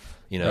 It's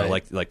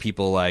like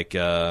people like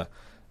Kiss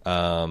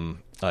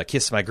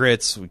My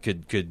Grits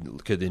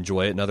could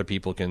enjoy it, and other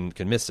people can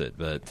miss it,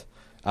 but.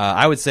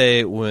 I would say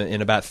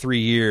in about 3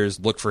 years,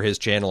 look for his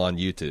channel on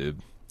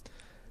YouTube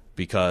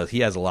because he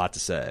has a lot to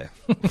say.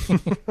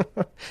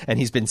 And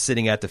he's been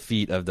sitting at the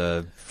feet of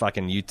the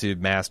fucking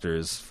YouTube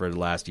masters for the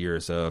last year or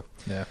so.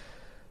 Yeah.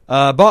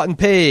 Bought and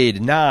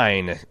paid,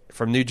 9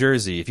 from New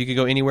Jersey. If you could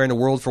go anywhere in the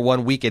world for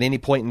 1 week at any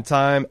point in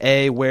time,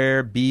 A,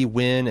 where, B,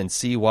 when, and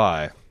C,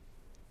 why?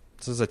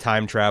 This is a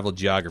time travel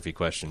geography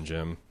question,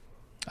 Jim.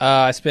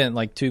 I spent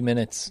like 2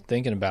 minutes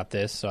thinking about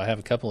this, so I have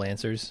a couple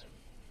answers.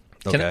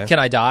 Okay. Can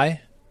I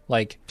die?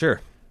 Like,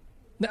 sure.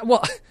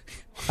 Well,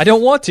 I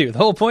don't want to. The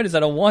whole point is I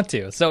don't want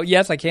to. So,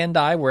 yes, I can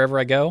die wherever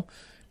I go.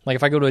 Like,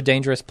 if I go to a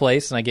dangerous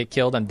place and I get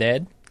killed, I'm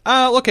dead.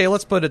 Okay,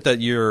 let's put it that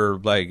you're,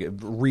 like,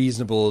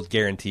 reasonable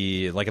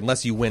guarantee. Like,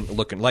 unless you went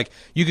looking. Like,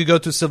 you could go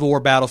to a Civil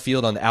War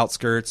battlefield on the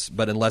outskirts,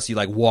 but unless you,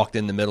 like, walked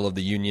in the middle of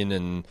the Union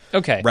and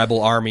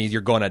rebel army, you're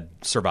going to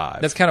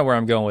survive. That's kind of where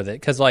I'm going with it.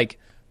 Because, like,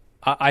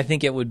 I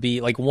think it would be,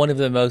 like, one of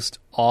the most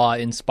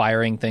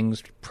awe-inspiring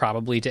things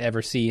probably to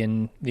ever see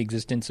in the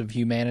existence of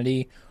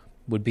humanity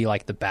would be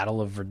like the Battle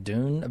of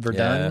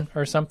Verdun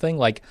or something.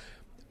 Like,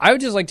 I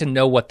would just like to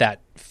know what that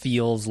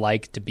feels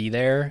like to be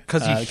there.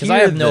 Because I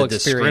have no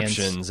experience.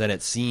 Descriptions, and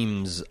it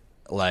seems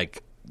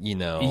like,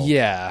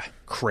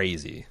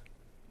 crazy.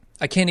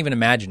 I can't even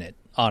imagine it,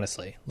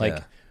 honestly.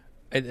 Like,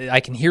 I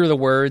can hear the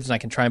words, and I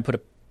can try and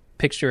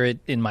picture it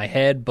in my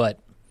head, but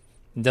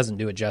it doesn't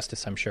do it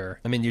justice, I'm sure.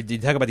 I mean, you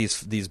talk about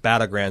these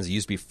battlegrounds that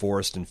used to be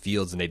forest and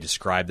fields, and they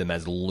describe them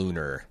as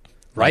lunar.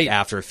 Right. Like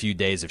after a few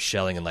days of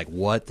shelling, and like,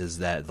 what is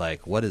that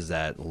like? What is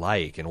that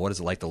like? And what is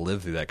it like to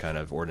live through that kind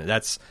of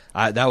ordinance?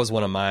 That was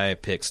one of my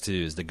picks too,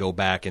 is to go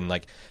back and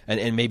like,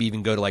 and maybe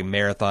even go to like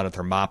Marathon of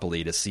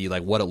Thermopylae to see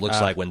like what it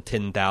looks like when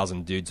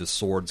 10,000 dudes with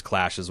swords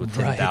clashes with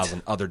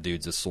 10,000 other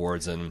dudes with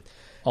swords, and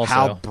also,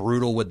 how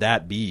brutal would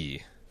that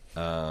be?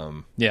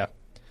 Yeah.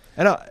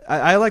 And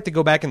I like to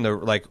go back into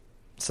like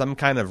some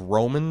kind of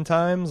Roman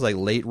times, like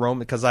late Roman,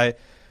 because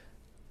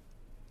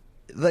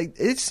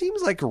it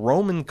seems like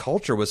Roman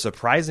culture was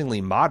surprisingly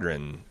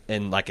modern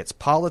in like its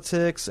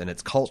politics and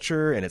its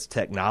culture and its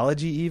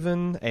technology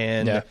even.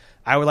 And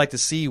I would like to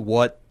see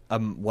what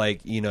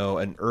like, you know,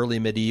 an early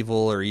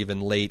medieval or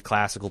even late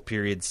classical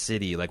period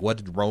city, like what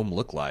did Rome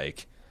look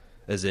like?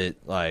 Is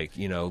it like,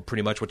 you know,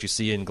 pretty much what you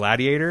see in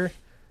Gladiator?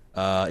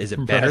 Is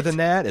it better than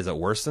that? Is it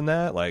worse than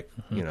that? Like,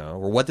 you know,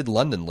 or what did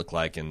London look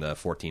like in the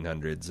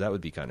 1400s? That would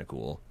be kind of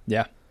cool.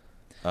 Yeah.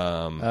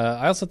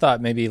 I also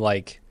thought maybe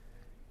like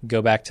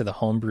go back to the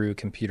homebrew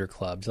computer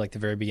clubs, like the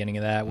very beginning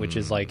of that, which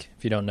is like,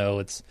 if you don't know,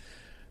 it's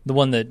the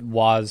one that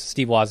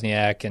Steve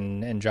Wozniak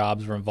and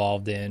Jobs were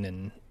involved in,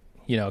 and,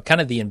 you know, kind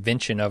of the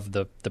invention of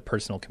the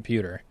personal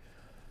computer.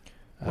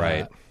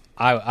 Right.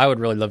 I would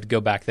really love to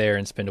go back there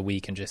and spend a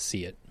week and just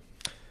see it.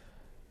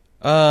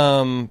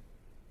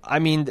 I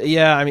mean,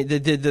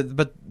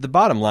 but the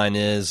bottom line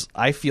is,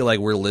 I feel like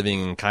we're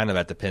living kind of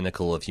at the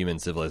pinnacle of human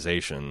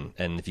civilization,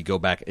 and if you go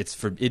back,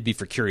 it'd be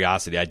for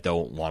curiosity. I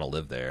don't want to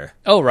live there.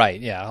 Oh, right,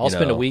 yeah. I'll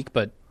spend a week,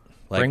 but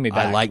bring me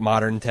back. I like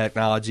modern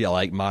technology. I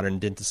like modern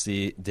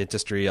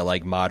dentistry. I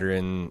like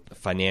modern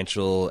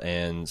financial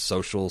and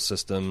social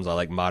systems. I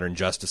like modern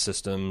justice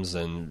systems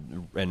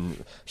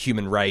and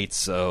human rights.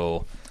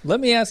 So let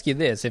me ask you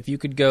this: if you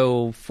could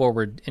go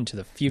forward into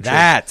the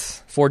future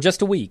for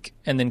just a week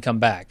and then come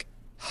back.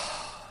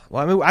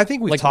 Well, I mean, I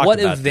think we've talked about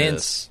this. What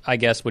events, I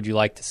guess, would you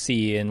like to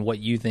see, and what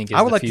you think is the future?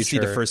 I would like to see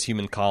the first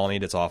human colony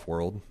that's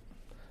off-world.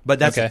 But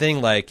that's the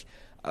thing, like,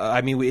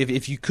 I mean,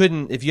 if you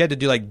had to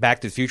do, like, Back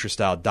to the Future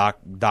style,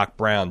 Doc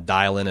Brown,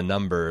 dial in a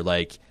number,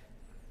 like,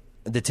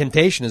 the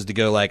temptation is to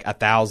go like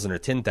 1,000 or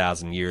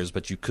 10,000 years,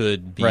 but you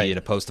could be in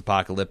a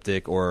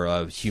post-apocalyptic or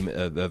a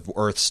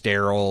Earth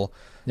sterile.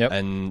 Yep.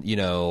 And,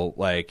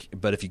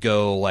 but if you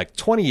go like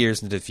 20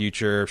 years into the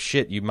future,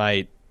 shit, you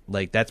might,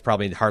 that's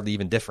probably hardly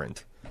even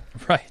different.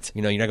 Right.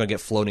 You're not going to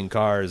get floating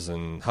cars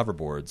and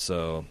hoverboards,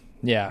 so.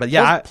 Yeah. But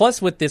yeah.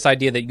 Plus with this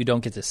idea that you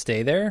don't get to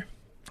stay there.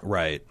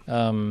 Right.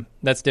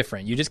 That's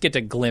different. You just get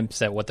to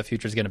glimpse at what the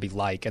future is going to be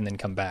like and then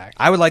come back.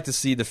 I would like to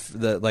see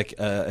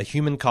a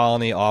human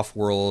colony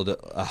off-world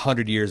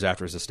 100 years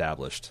after it's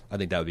established. I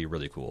think that would be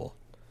really cool.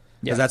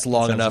 Because that's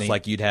long enough.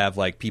 Neat. You'd have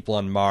people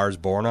on Mars,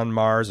 born on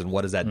Mars, and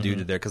what does that do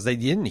to their? Because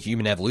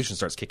human evolution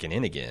starts kicking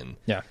in again.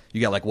 Yeah,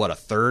 you got a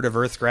third of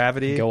Earth's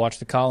gravity. Go watch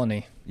The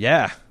Colony.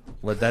 Yeah,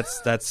 well,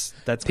 that's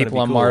people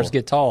on Mars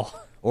get tall.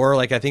 Or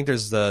I think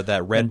there's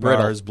that Red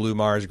Mars, Blue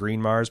Mars,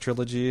 Green Mars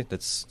trilogy.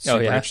 That's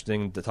super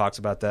interesting. That talks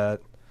about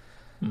that.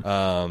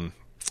 Then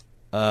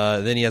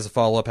he has a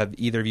follow up. Have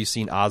either of you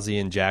seen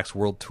Ozzy and Jack's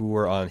World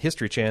Tour on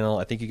History Channel?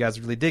 I think you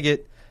guys really dig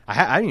it. I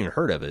hadn't even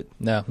heard of it.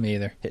 No, me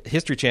either.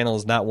 History Channel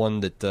is not one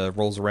that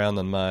rolls around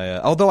on my.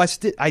 Although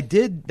I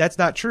did. That's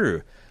not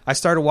true. I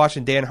started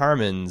watching Dan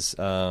Harmon's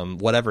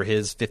whatever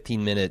his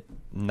 15-minute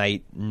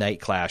night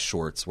class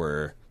shorts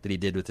were that he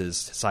did with his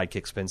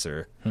sidekick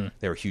Spencer.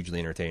 They were hugely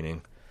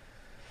entertaining.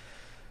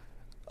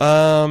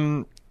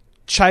 Chiden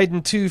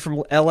 2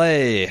 from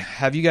LA.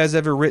 Have you guys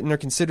ever written or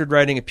considered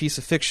writing a piece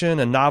of fiction,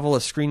 a novel, a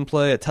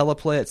screenplay, a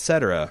teleplay,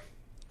 etc.?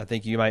 I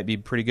think you might be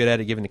pretty good at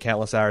it given the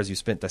countless hours you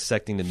spent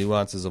dissecting the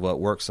nuances of what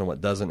works and what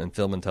doesn't in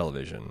film and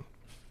television.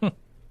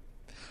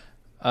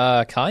 Kinda.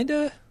 I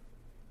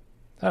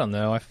don't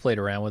know. I've played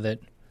around with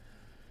it.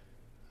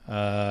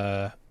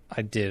 I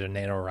did a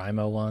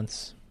NaNoWriMo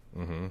once.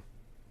 Mm-hmm.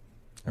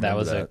 That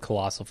was a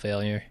colossal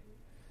failure.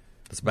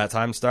 It's about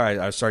time to start.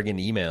 I started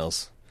getting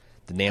emails.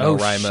 The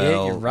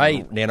NaNoWriMo, you're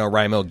right.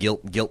 NaNoWriMo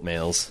guilt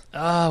mails.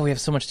 Oh, we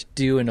have so much to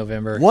do in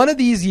November. One of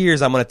these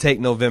years, I'm going to take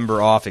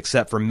November off,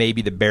 except for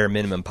maybe the Bare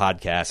Minimum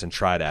podcast, and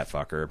try that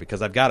fucker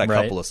because I've got a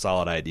couple of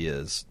solid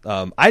ideas.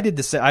 I did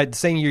the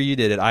same year you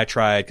did it. I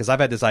tried because I've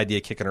had this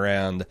idea kicking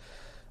around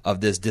of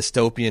this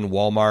dystopian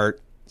Walmart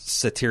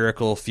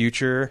satirical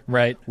future,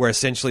 right? Where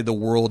essentially the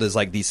world is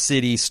like these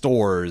city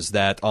stores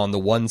that on the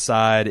one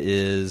side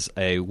is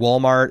a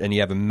Walmart, and you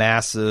have a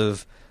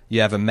massive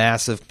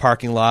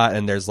parking lot,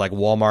 and there's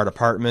Walmart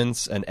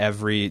apartments, and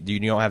you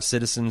don't have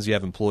citizens, you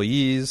have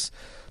employees.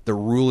 The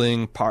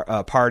ruling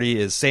party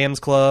is Sam's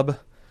Club,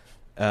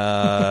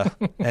 and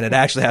it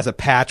actually has a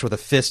patch with a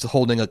fist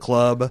holding a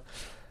club,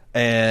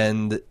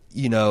 and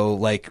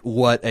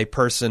what a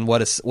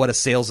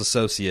sales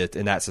associate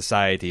in that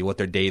society, what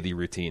their daily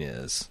routine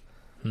is.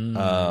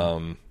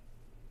 And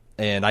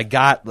I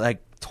got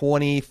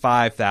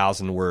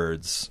 25,000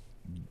 words,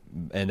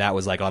 and that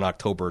was on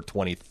October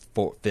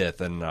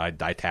 25th, and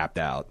I tapped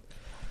out.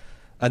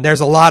 And there's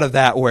a lot of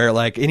that where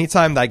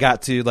anytime I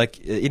got to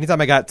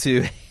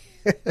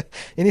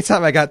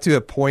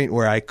a point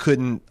where I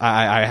couldn't,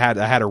 I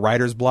had a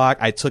writer's block,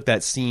 I took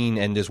that scene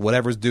and just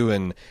whatever's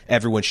doing,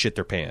 everyone shit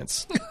their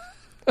pants.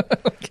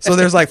 Okay. So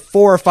there's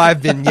 4 or 5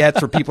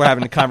 vignettes where people are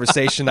having a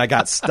conversation. I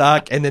got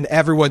stuck, and then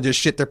everyone just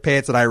shit their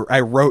pants, and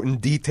I wrote in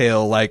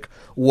detail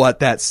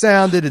what that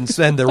sounded and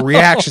the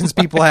reactions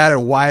people had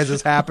and why is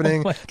this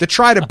happening to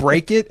try to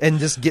break it and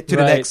just get to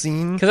the next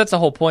scene. Because that's the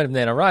whole point of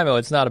NaNoWriMo.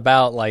 It's not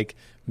about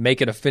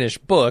making a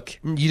finished book.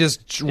 You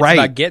just it's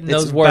about getting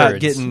those words. About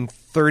getting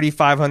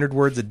 3,500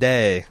 words a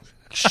day.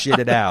 Shit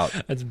it out.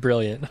 That's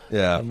brilliant.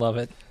 Yeah, I love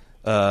it.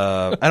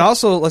 And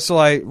also,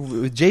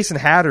 Jason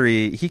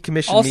Hattery, he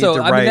commissioned me to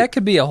write. I mean, that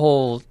could be a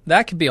whole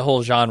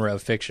genre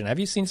of fiction. Have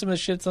you seen some of the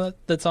shit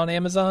that's on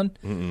Amazon?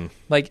 Mm-mm.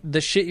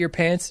 The shit your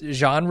pants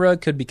genre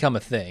could become a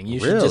thing. You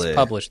should just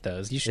publish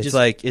those. You should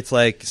it's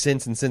like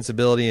Sense and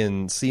Sensibility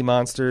and Sea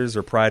Monsters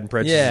or Pride and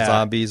Prejudice and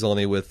Zombies,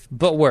 only with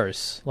but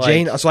worse.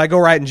 So I go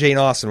write in Jane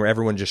Austen where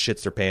everyone just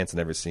shits their pants in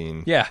every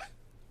scene. Yeah.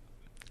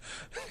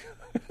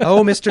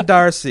 Oh, Mr.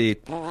 Darcy.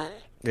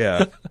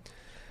 Yeah.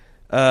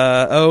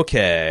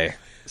 Okay.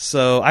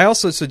 So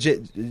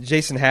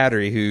Jason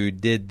Hattery, who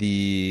did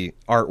the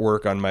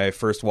artwork on my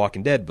first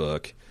Walking Dead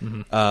book,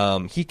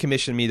 he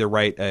commissioned me to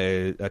write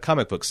a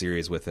comic book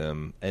series with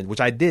him, and which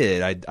I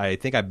did. I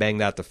think I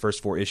banged out the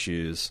first 4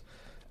 issues,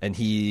 and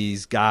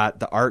he's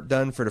got the art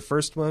done for the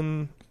first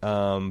one.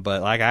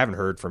 But I haven't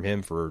heard from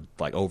him for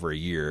over a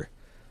year.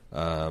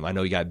 I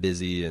know he got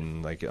busy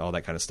and all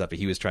that kind of stuff, but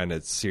he was trying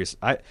to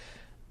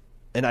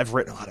I've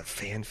written a lot of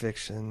fan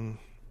fiction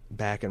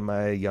back in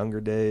my younger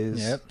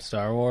days. Yep,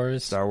 Star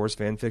Wars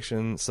fan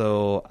fiction.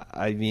 So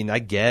I mean, I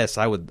guess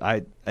I would.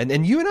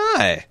 And you and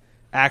I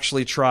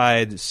actually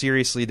tried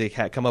seriously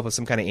to come up with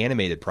some kind of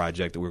animated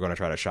project that we're going to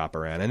try to shop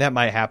around, and that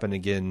might happen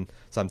again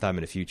sometime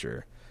in the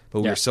future.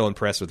 But we were so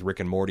impressed with Rick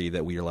and Morty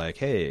that we were like,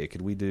 hey,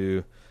 could we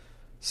do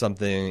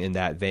something in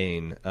that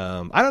vein?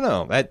 I don't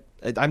know. I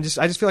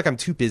just feel like I'm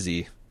too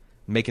busy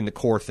making the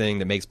core thing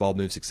that makes Bald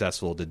Move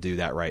successful to do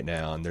that right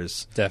now, and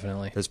there's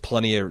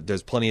plenty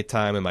of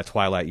time in my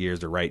twilight years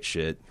to write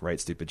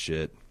stupid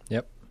shit.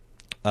 Yep.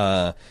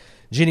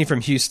 Jenny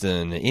from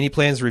Houston. Any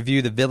plans to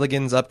review the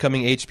Villigans'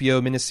 upcoming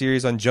HBO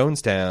miniseries on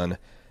Jonestown?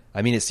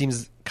 I mean, it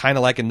seems kind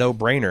of like a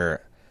no-brainer.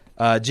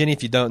 Jenny,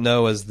 if you don't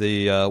know, is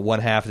the one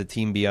half of the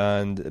team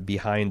behind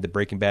the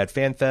Breaking Bad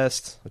Fan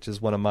Fest, which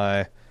is one of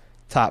my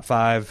top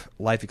 5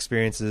 life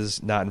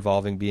experiences not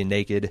involving being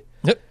naked.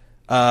 Yep.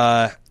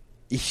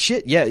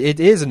 Shit, yeah, it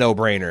is a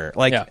no-brainer.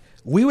 Like,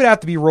 we would have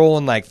to be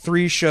rolling like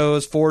 3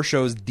 shows, 4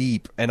 shows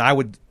deep, and I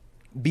would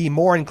be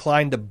more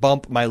inclined to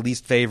bump my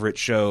least favorite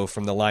show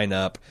from the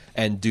lineup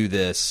and do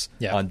this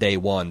on day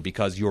one,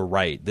 because you're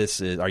right. This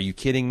is, are you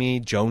kidding me?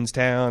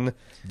 Jonestown,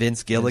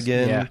 Vince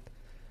Gilligan. Yeah.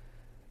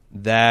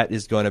 That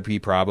is going to be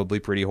probably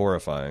pretty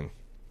horrifying.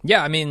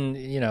 Yeah, I mean,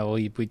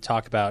 we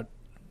talk about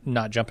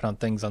not jumping on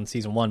things on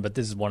season 1, but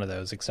this is one of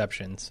those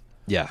exceptions.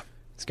 Yeah.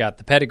 It's got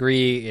the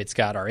pedigree. It's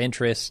got our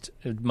interest,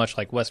 much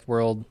like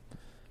Westworld.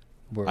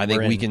 I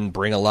think we can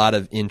bring a lot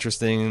of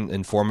interesting,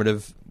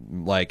 informative,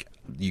 like,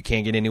 you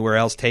can't get anywhere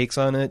else takes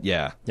on it.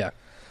 Yeah. Yeah.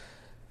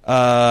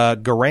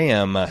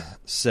 Graham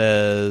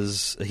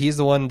says, he's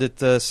the one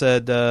that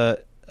said,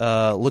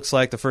 looks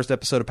like the first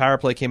episode of Power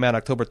Play came out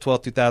October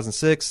 12th,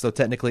 2006, so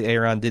technically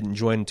Aaron didn't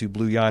join into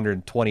Blue Yonder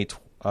in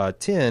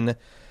 2010.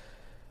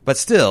 But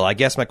still, I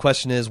guess my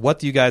question is, what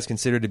do you guys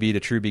consider to be the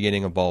true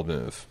beginning of Bald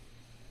Move?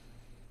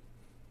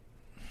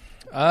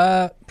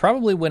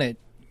 Probably when it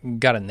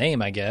got a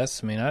name, I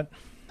guess. I mean, I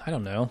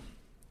don't know. I'm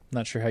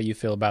not sure how you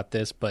feel about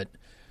this, but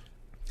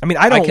I mean,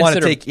 I don't want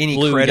to take any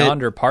Blue credit.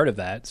 Yonder part of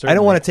that. Certainly. I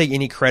don't want to take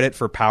any credit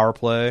for Power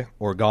Play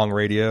or Gong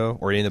Radio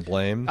or any of the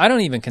blame. I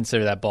don't even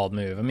consider that Bald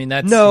Move. I mean,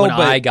 that's when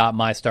I got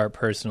my start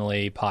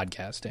personally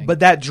podcasting. But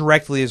that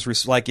directly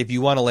is like, if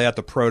you want to lay out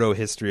the proto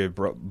history of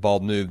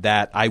Bald Move,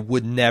 that I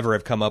would never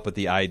have come up with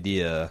the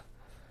idea,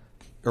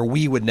 or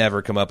we would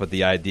never come up with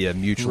the idea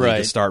mutually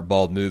to start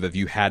Bald Move if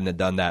you hadn't have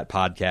done that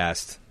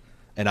podcast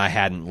and I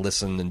hadn't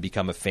listened and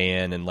become a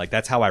fan. And like,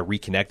 that's how I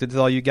reconnected with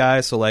all you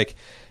guys. So like,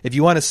 if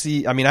you want to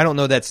see, I mean, I don't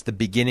know that's the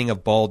beginning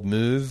of Bald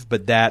Move,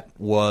 but that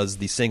was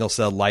the single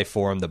cell life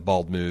form that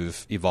Bald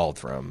Move evolved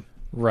from.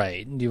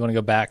 Right. Do you want to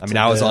go back to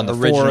I was on the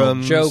original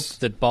forums. joke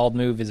that Bald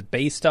Move is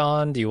based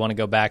on? Do you want to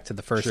go back to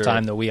the first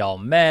time that we all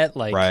met?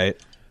 Like,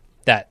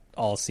 that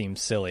all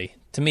seems silly.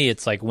 To me,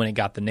 it's like when it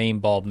got the name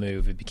Bald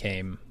Move, it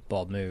became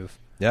Bald Move.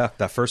 Yeah,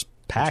 that first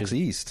PAX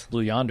East.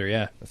 Blue Yonder,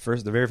 yeah.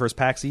 The very first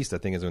PAX East, I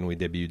think, is when we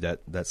debuted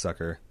that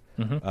sucker.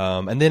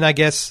 Mm-hmm. And then I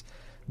guess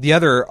the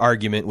other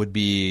argument would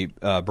be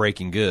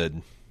Breaking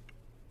Good.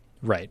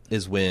 Right.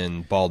 Is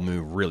when Bald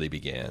Move really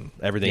began.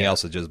 Everything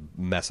else is just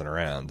messing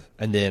around.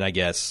 And then I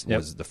guess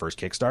was the first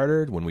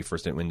Kickstarter when we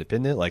first went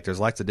independent. Like, there's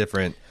lots of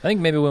different... I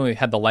think maybe when we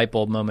had the light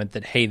bulb moment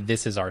that, hey,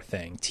 this is our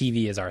thing.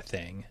 TV is our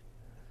thing.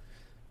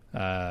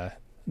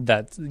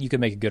 That you could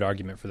make a good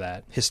argument for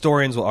that.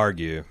 Historians will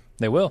argue.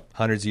 They will.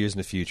 Hundreds of years in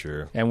the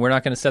future. And we're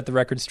not going to set the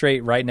record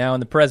straight right now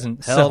in the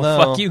present. Hell so no.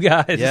 Fuck you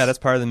guys. Yeah, that's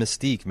part of the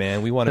mystique,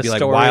 man. We want to be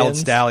like wild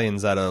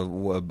stallions out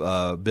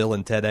of Bill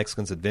and Ted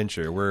Excellence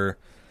Adventure. We're,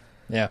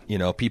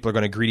 people are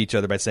going to greet each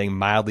other by saying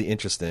mildly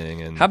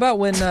interesting. And how about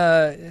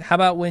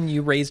when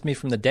you raised me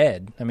from the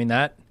dead? I mean,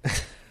 that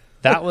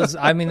was,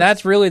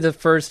 that's really the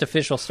first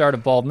official start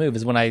of Bald Move,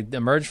 is when I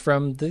emerged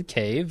from the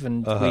cave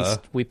and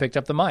we picked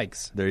up the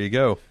mics. There you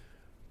go.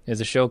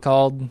 There's a show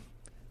called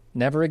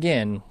Never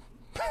Again.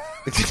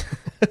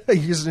 You're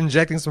just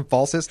injecting some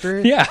false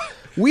history? Yeah.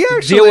 We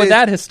actually deal with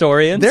that,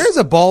 historians. There's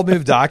a Bald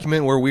Move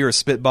document where we were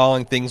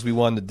spitballing things we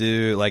wanted to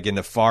do, like in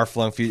the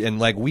far-flung future, and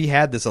like we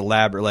had this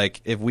elaborate,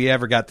 like if we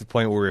ever got to the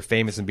point where we were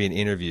famous and being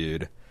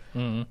interviewed,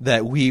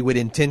 that we would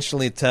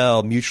intentionally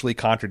tell mutually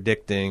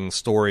contradicting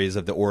stories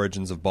of the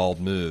origins of Bald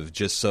Move,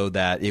 just so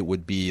that it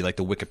would be like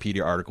the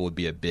Wikipedia article would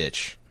be a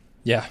bitch.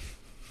 Yeah.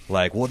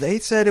 Like, well, they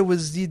said it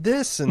was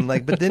this, and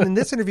like, but then in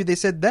this interview they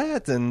said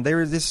that, and they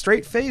were this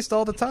straight-faced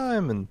all the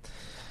time, and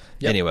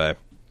anyway,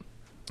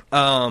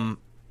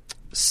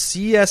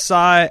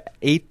 CSI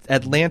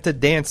Atlanta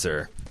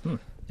Dancer,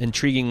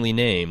 intriguingly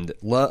named.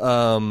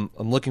 I'm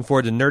looking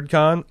forward to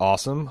NerdCon.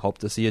 Awesome. Hope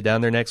to see you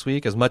down there next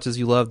week. As much as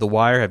you love The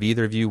Wire, have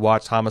either of you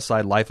watched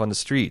Homicide: Life on the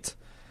Street?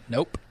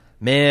 Nope.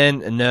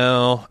 Man,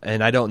 no,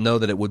 and I don't know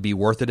that it would be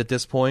worth it at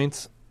this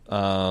point.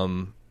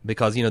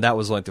 Because that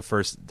was like the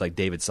first like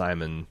David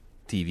Simon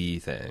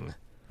TV thing,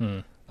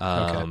 and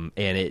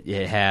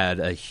it had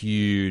a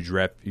huge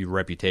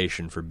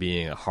reputation for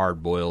being a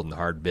hard boiled and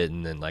hard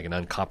bitten and like an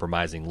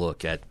uncompromising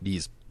look at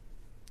these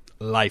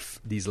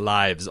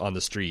lives on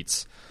the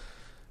streets.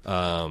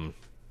 I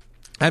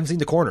haven't seen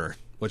The Corner,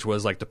 which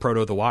was like the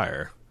proto The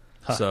Wire,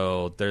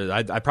 so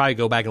I'd probably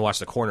go back and watch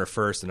The Corner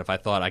first, and if I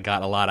thought I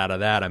got a lot out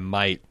of that, I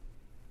might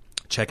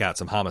check out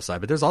some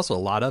Homicide. But there's also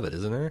a lot of it,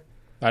 isn't there?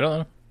 I don't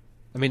know.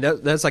 I mean,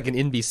 that's like an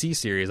NBC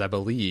series, I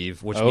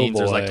believe, which means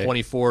there's like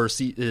 24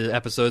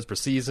 episodes per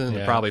season,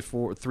 and probably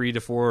 3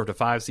 to 4 to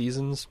 5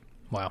 seasons.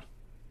 Wow.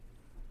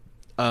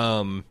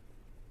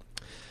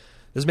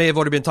 This may have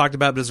already been talked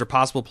about, but is there a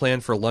possible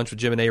plan for a lunch with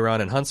Jim and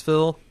Aaron in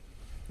Huntsville?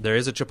 There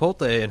is a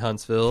Chipotle in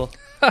Huntsville.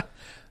 There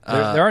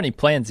aren't any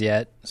plans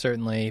yet,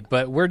 certainly,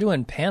 but we're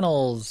doing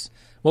panels.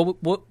 Well,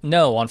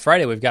 no, on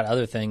Friday we've got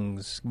other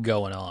things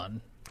going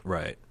on.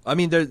 Right. I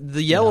mean,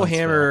 the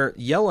Yellowhammer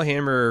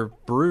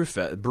brewery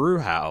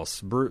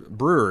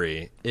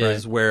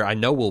is where I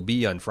know we'll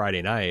be on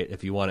Friday night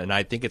if you want, and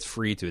I think it's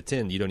free to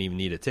attend. You don't even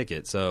need a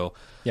ticket. So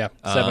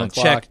 7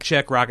 o'clock.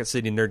 Check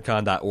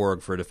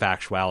RocketCityNerdCon.org for the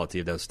factuality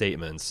of those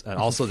statements, and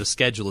also the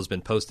schedule has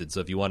been posted. So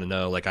if you want to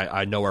know, like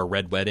I know our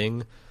Red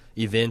Wedding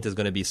event is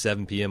going to be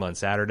 7 p.m. on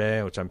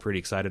Saturday, which I'm pretty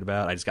excited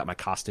about. I just got my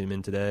costume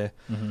in today.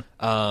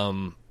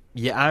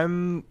 Yeah,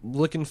 I'm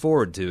looking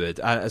forward to it.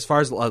 As far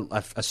as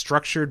a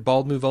structured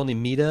Bald Move only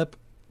meetup,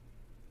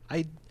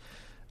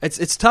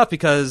 it's tough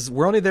because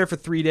we're only there for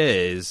 3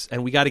 days,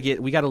 and we got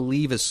to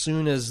leave as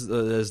soon as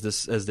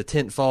the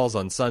tent falls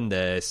on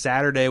Sunday.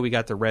 Saturday we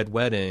got the Red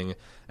Wedding,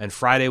 and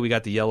Friday we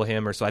got the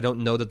Yellowhammer. So I don't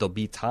know that there'll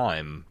be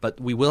time,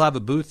 but we will have a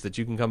booth that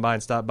you can come by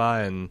and stop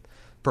by and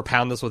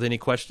propound us with any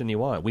question you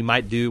want. We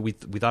might do. We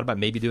thought about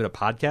maybe doing a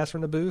podcast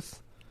from the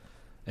booth,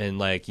 and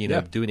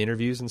doing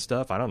interviews and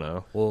stuff. I don't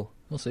know. We'll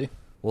see.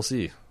 We'll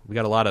see. We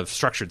got a lot of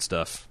structured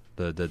stuff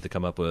to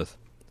come up with.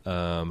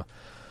 Tiara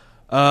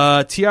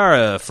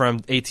from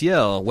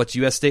ATL, what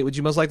U.S. state would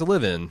you most like to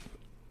live in?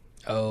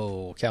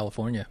 Oh,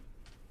 California.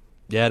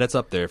 Yeah, that's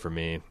up there for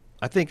me.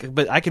 I think,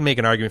 but I can make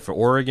an argument for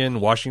Oregon,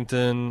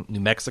 Washington, New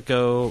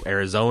Mexico,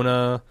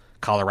 Arizona,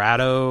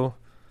 Colorado,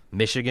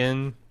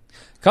 Michigan.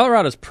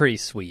 Colorado's pretty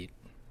sweet.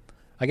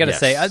 I got to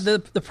say,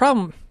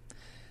 the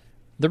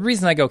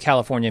reason I go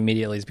California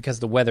immediately is because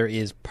the weather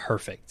is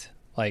perfect.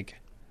 Like,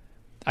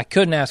 I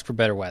couldn't ask for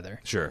better weather.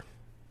 Sure.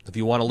 If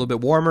you want a little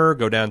bit warmer,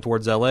 go down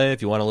towards L.A.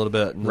 If you want a little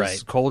bit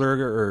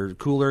colder or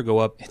cooler, go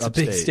up. It's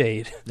upstate. A big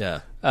state.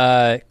 Yeah.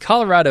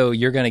 Colorado,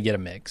 you're going to get a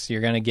mix.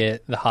 You're going to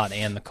get the hot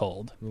and the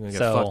cold. You're going to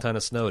get a fuck ton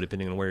of snow,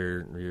 depending on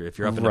where you're. If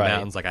you're up in the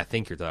mountains, like I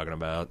think you're talking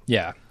about.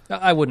 Yeah.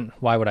 I wouldn't.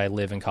 Why would I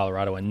live in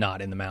Colorado and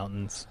not in the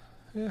mountains?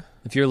 Yeah.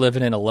 If you're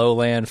living in a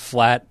lowland,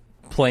 flat,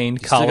 plain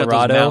Colorado, still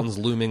got those mountains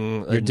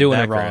looming. You're doing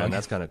it wrong.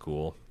 That's kind of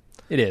cool.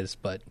 It is,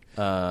 but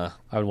I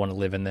would want to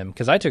live in them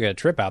because I took a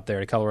trip out there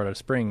to Colorado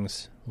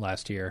Springs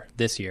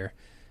this year.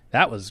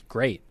 That was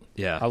great.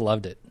 Yeah. I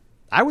loved it.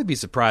 I would be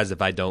surprised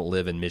if I don't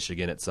live in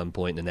Michigan at some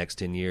point in the next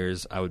 10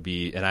 years. I'd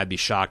be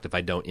shocked if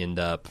I don't end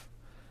up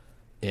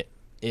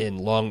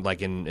in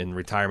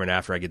retirement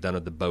after I get done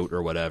with the boat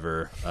or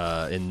whatever,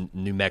 in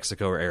New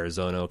Mexico or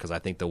Arizona, because I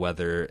think the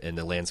weather and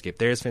the landscape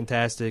there is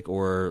fantastic,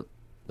 or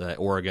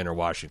Oregon or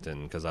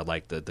Washington, because I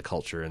like the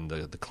culture and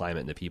the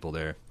climate and the people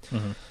there.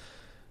 Mm-hmm.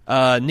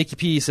 Nikki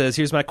P says,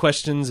 here's my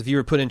questions. If you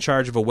were put in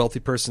charge of a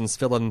wealthy person's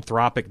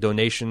philanthropic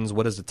donations,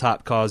 what is the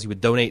top cause you would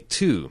donate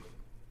to?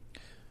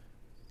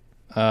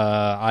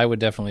 I would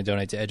definitely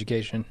donate to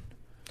education.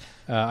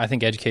 I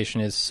think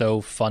education is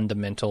so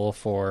fundamental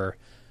for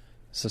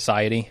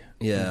society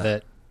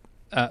that,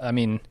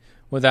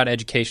 without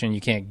education,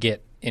 you can't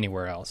get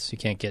anywhere else. You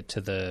can't get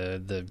to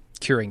the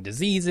curing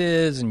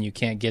diseases, and you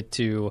can't get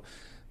to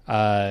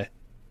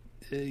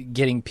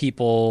getting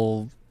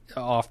people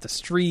off the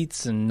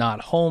streets and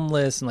not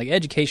homeless, and like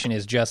education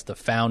is just the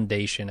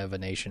foundation of a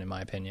nation, in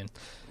my opinion.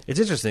 It's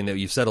interesting that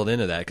you've settled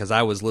into that, because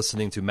I was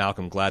listening to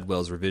Malcolm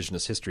Gladwell's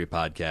Revisionist History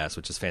podcast,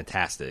 which is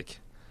fantastic,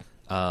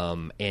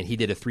 and he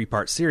did a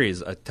 3-part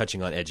series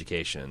touching on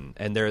education.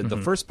 And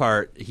the first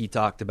part, he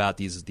talked about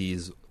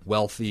these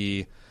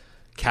wealthy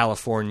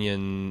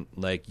Californian,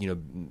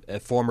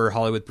 former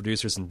Hollywood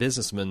producers and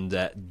businessmen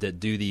that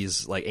do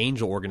these like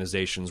angel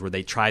organizations where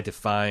they try to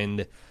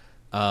find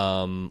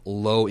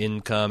low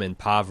income,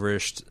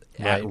 impoverished,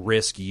 at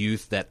risk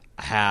youth that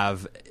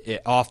have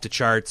off the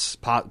charts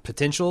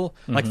potential.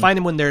 Like find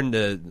them when they're in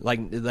the like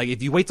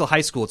if you wait till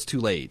high school, it's too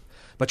late.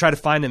 But try to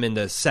find them in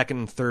the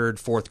 2nd,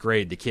 3rd, 4th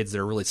grade. The kids that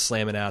are really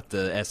slamming out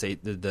the essay,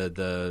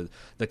 the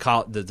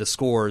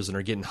scores and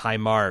are getting high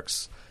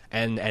marks.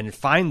 And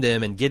find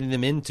them and getting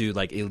them into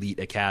like elite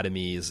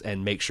academies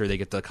and make sure they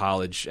get to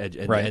college.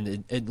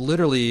 And it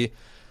literally,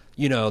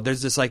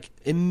 there's this like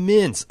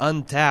immense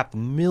untapped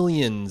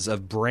millions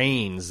of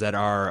brains that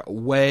are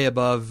way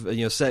above,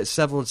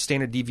 several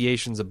standard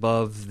deviations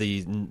above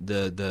the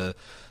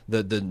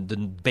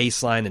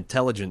baseline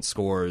intelligence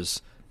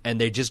scores,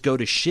 and they just go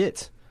to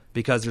shit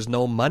because there's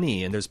no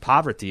money and there's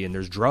poverty and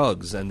there's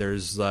drugs and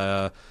there's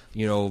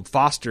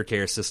foster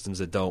care systems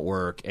that don't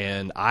work.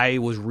 And I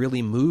was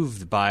really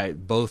moved by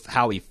both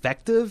how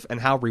effective and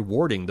how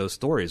rewarding those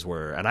stories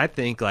were. And I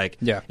think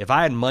if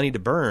I had money to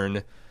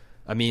burn,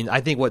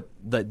 I think what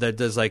that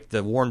does, like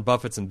the Warren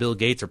Buffetts and Bill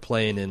Gates are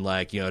playing in,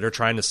 they're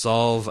trying to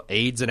solve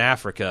AIDS in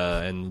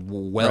Africa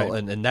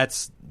and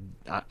that's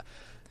a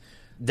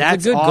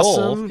good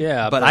awesome. Goal.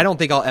 Yeah, but I don't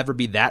think I'll ever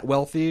be that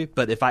wealthy.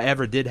 But if I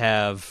ever did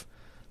have,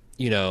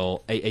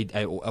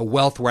 a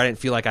wealth where I didn't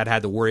feel like I'd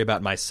had to worry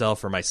about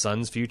myself or my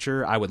son's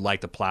future, I would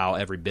like to plow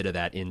every bit of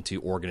that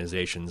into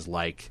organizations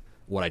like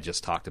what I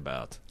just talked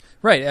about.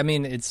 Right.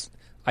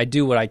 I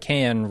do what I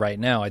can right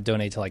now. I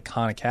donate to like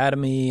Khan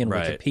Academy and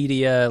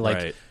Wikipedia,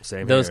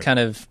 those kind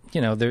of,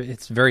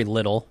 it's very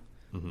little,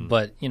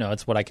 but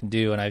it's what I can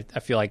do. And I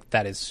feel like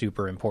that is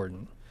super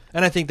important.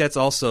 And I think that's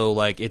also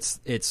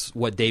it's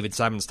what David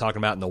Simon's talking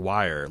about in The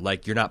Wire.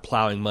 Like, you're not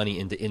plowing money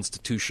into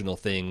institutional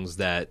things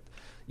that,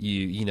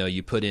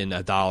 you put in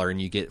 $1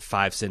 and you get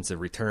 5 cents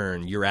of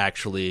return. You're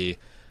actually,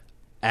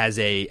 as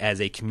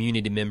a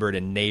community member and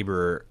a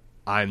neighbor,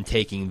 I'm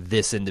taking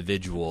this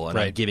individual and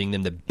I'm giving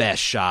them the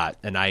best shot,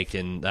 and I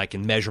can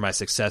measure my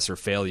success or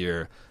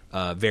failure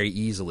very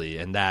easily.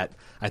 And that,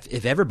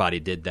 if everybody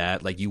did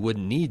that, like, you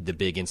wouldn't need the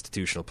big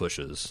institutional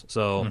pushes.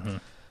 So,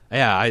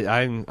 yeah,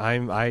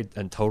 I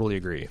totally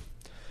agree.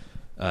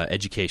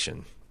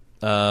 Education.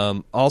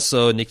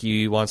 Also,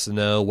 Nikki wants to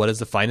know, what is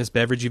the finest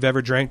beverage you've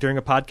ever drank during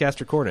a podcast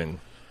recording?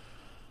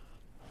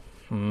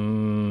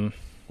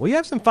 We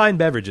have some fine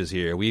beverages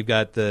here. We've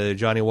got the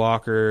Johnny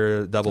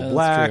Walker Double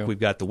Black. We've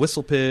got the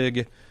Whistle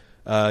Pig,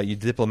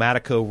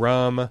 Diplomatico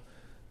rum.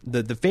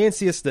 The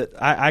fanciest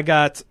that I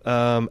got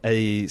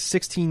a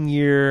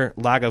 16-year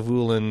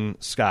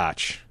Lagavulin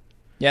Scotch.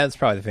 Yeah, that's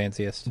probably the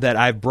fanciest. That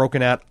I've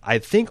broken out, I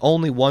think,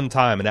 only one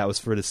time, and that was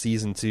for the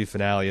season 2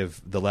 finale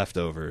of The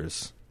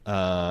Leftovers.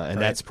 And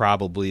that's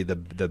probably the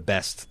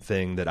best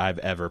thing that I've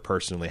ever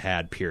personally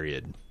had,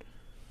 period.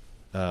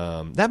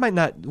 That might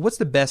not... What's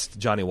the best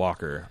Johnny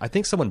Walker? I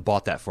think someone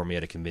bought that for me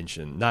at a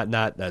convention. Not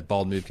at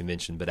Bald Move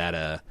convention, but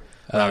at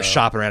when I was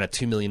shopping around a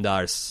 $2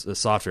 million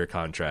software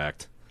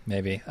contract.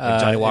 Maybe. Like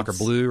Johnny Walker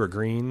Blue or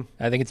Green?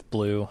 I think it's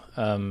Blue.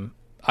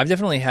 I've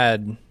definitely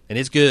had... And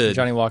it's good.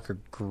 Johnny Walker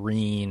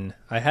Green.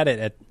 I had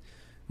it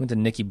went to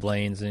Nikki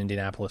Blaine's in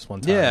Indianapolis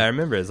one time. Yeah, I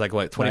remember. It's like,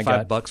 what,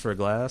 $25 for a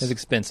glass? It was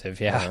expensive,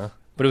 yeah.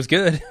 But it was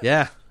good.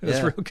 Yeah. It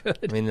was real good.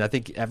 I mean, I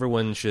think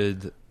everyone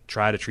should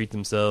try to treat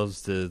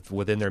themselves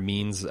within their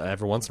means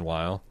every once in a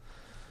while.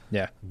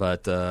 Yeah.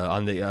 But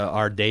on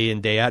our day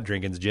in, day out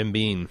drinking's Jim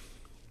Beam.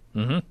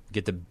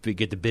 Get the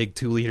big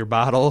 2-liter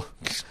bottle,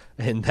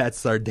 and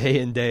that's our day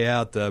in, day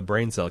out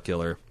brain cell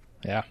killer.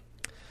 Yeah.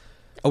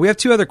 We have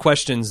 2 other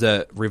questions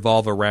that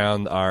revolve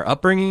around our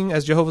upbringing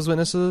as Jehovah's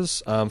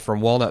Witnesses,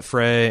 from Walnut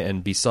Frey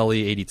and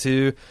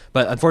BSully82.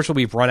 But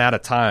unfortunately, we've run out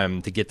of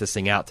time to get this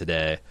thing out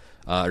today,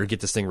 or get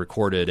this thing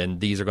recorded, and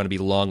these are going to be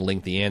long,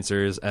 lengthy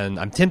answers. And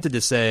I'm tempted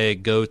to say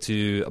go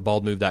to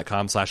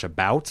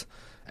baldmove.com/about,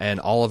 and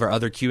all of our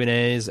other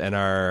Q&As and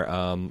our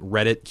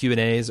Reddit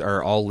Q&As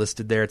are all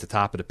listed there at the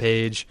top of the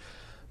page.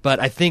 But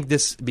I think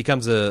this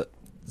becomes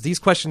these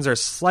questions are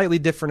slightly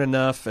different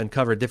enough and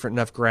cover different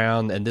enough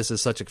ground, and this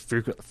is such a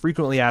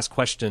frequently asked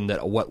question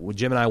that what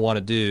Jim and I want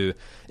to do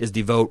is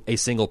devote a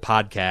single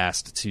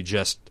podcast to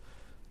just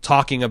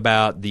talking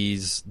about the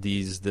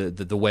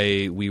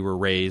way we were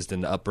raised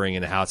and the upbringing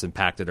and how it's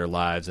impacted our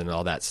lives and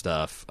all that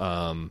stuff.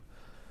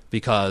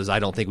 Because I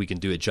don't think we can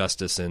do it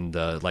justice in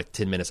the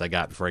 10 minutes I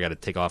got before I got to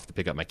take off to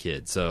pick up my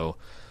kid. So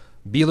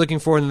be looking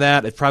forward to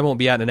that. It probably won't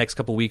be out in the next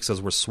couple of weeks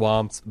as we're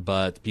swamped,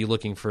 but be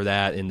looking for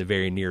that in the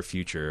very near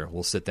future.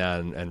 We'll sit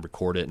down and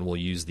record it, and we'll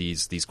use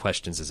these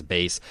questions as a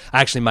base.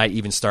 I actually might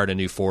even start a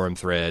new forum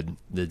thread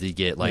to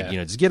get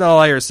just get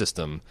all your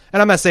system.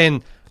 And I'm not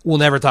saying we'll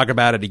never talk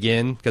about it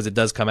again, because it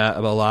does come out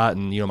a lot,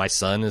 and my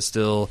son is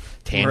still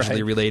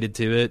tangibly related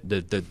to it.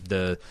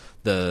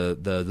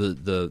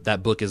 That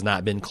book has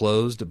not been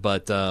closed,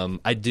 but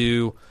I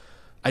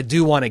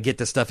do want to get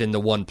the stuff into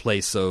one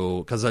place, so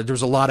because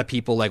there's a lot of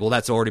people like, well,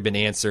 that's already been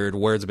answered.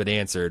 Where's it been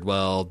answered?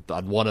 Well,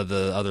 on one of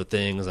the other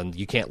things, and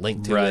you can't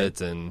link to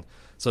it, and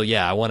so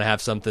yeah, I want to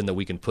have something that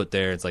we can put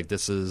there. It's like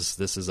this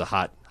is a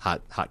hot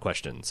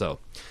question. So,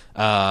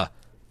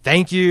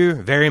 thank you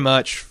very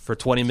much for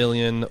 20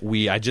 million.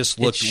 I just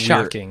looked. It's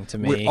shocking to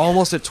me. We're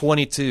almost at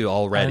 22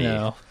 already.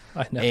 I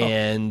know.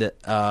 And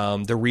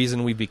the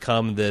reason we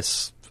become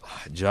this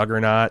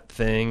juggernaut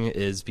thing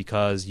is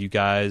because you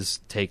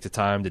guys take the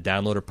time to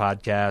download our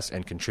podcast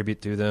and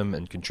contribute to them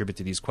and contribute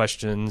to these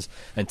questions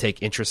and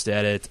take interest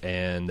at it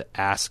and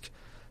ask,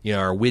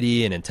 are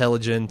witty and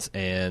intelligent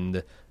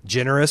and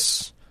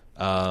generous.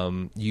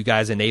 You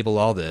guys enable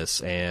all this,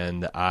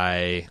 and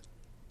I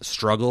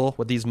struggle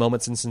with these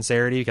moments in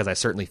sincerity because I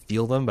certainly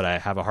feel them, but I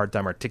have a hard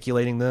time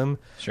articulating them.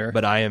 Sure.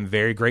 But I am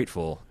very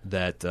grateful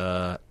that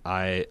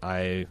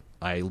I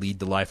lead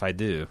the life I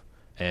do.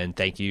 And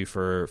thank you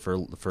for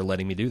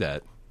letting me do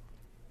that.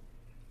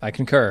 I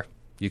concur.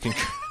 You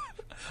concur.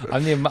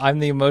 I'm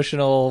the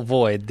emotional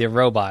void, the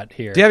robot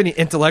here. Do you have any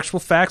intellectual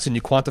facts, and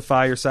you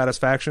quantify your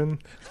satisfaction?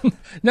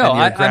 No,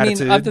 I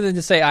mean, other than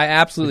to say, I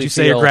absolutely. Would you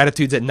say your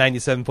gratitude's at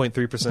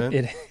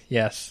 97.3%?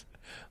 Yes,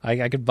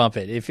 I could bump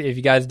it. If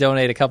you guys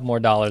donate a couple more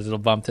dollars, it'll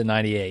bump to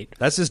 98.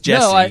 That's just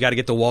Jesse. You got to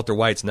get to Walter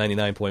White's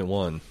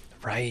 99.1.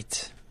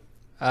 Right.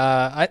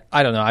 I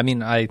don't know. I mean,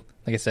 like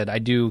I said, I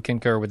do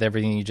concur with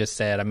everything you just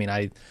said. I mean,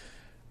 I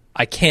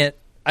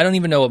don't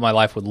even know what my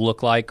life would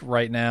look like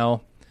right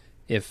now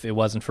if it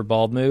wasn't for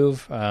Bald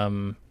Move.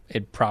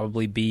 It'd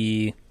certainly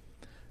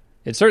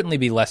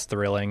be less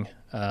thrilling.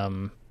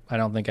 I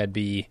don't think I'd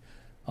be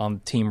on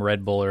Team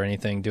Red Bull or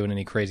anything doing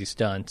any crazy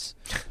stunts.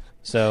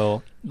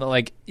 So,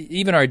 like,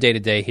 even our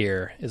day-to-day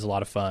here is a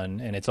lot of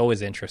fun, and it's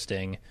always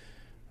interesting.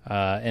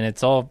 And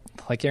it's all,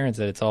 like Aaron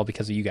said, it's all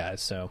because of you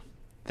guys. So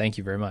thank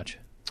you very much.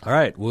 All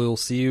right, we'll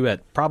see you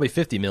at probably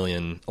 50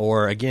 million.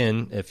 Or,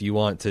 again, if you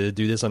want to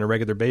do this on a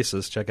regular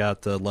basis, check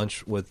out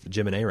Lunch with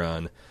Jim and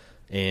Aaron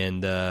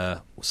And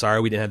sorry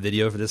we didn't have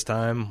video for this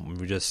time.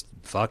 We just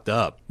fucked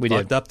up. We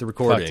fucked up the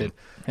recording.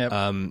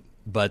 Yep.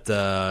 But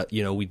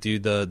we do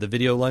the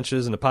video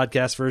lunches and the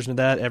podcast version of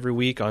that every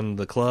week on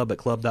the club at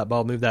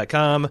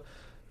club.baldmove.com.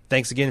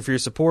 Thanks again for your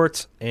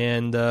support,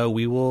 and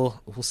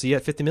we'll see you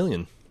at 50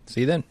 million.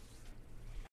 See you then.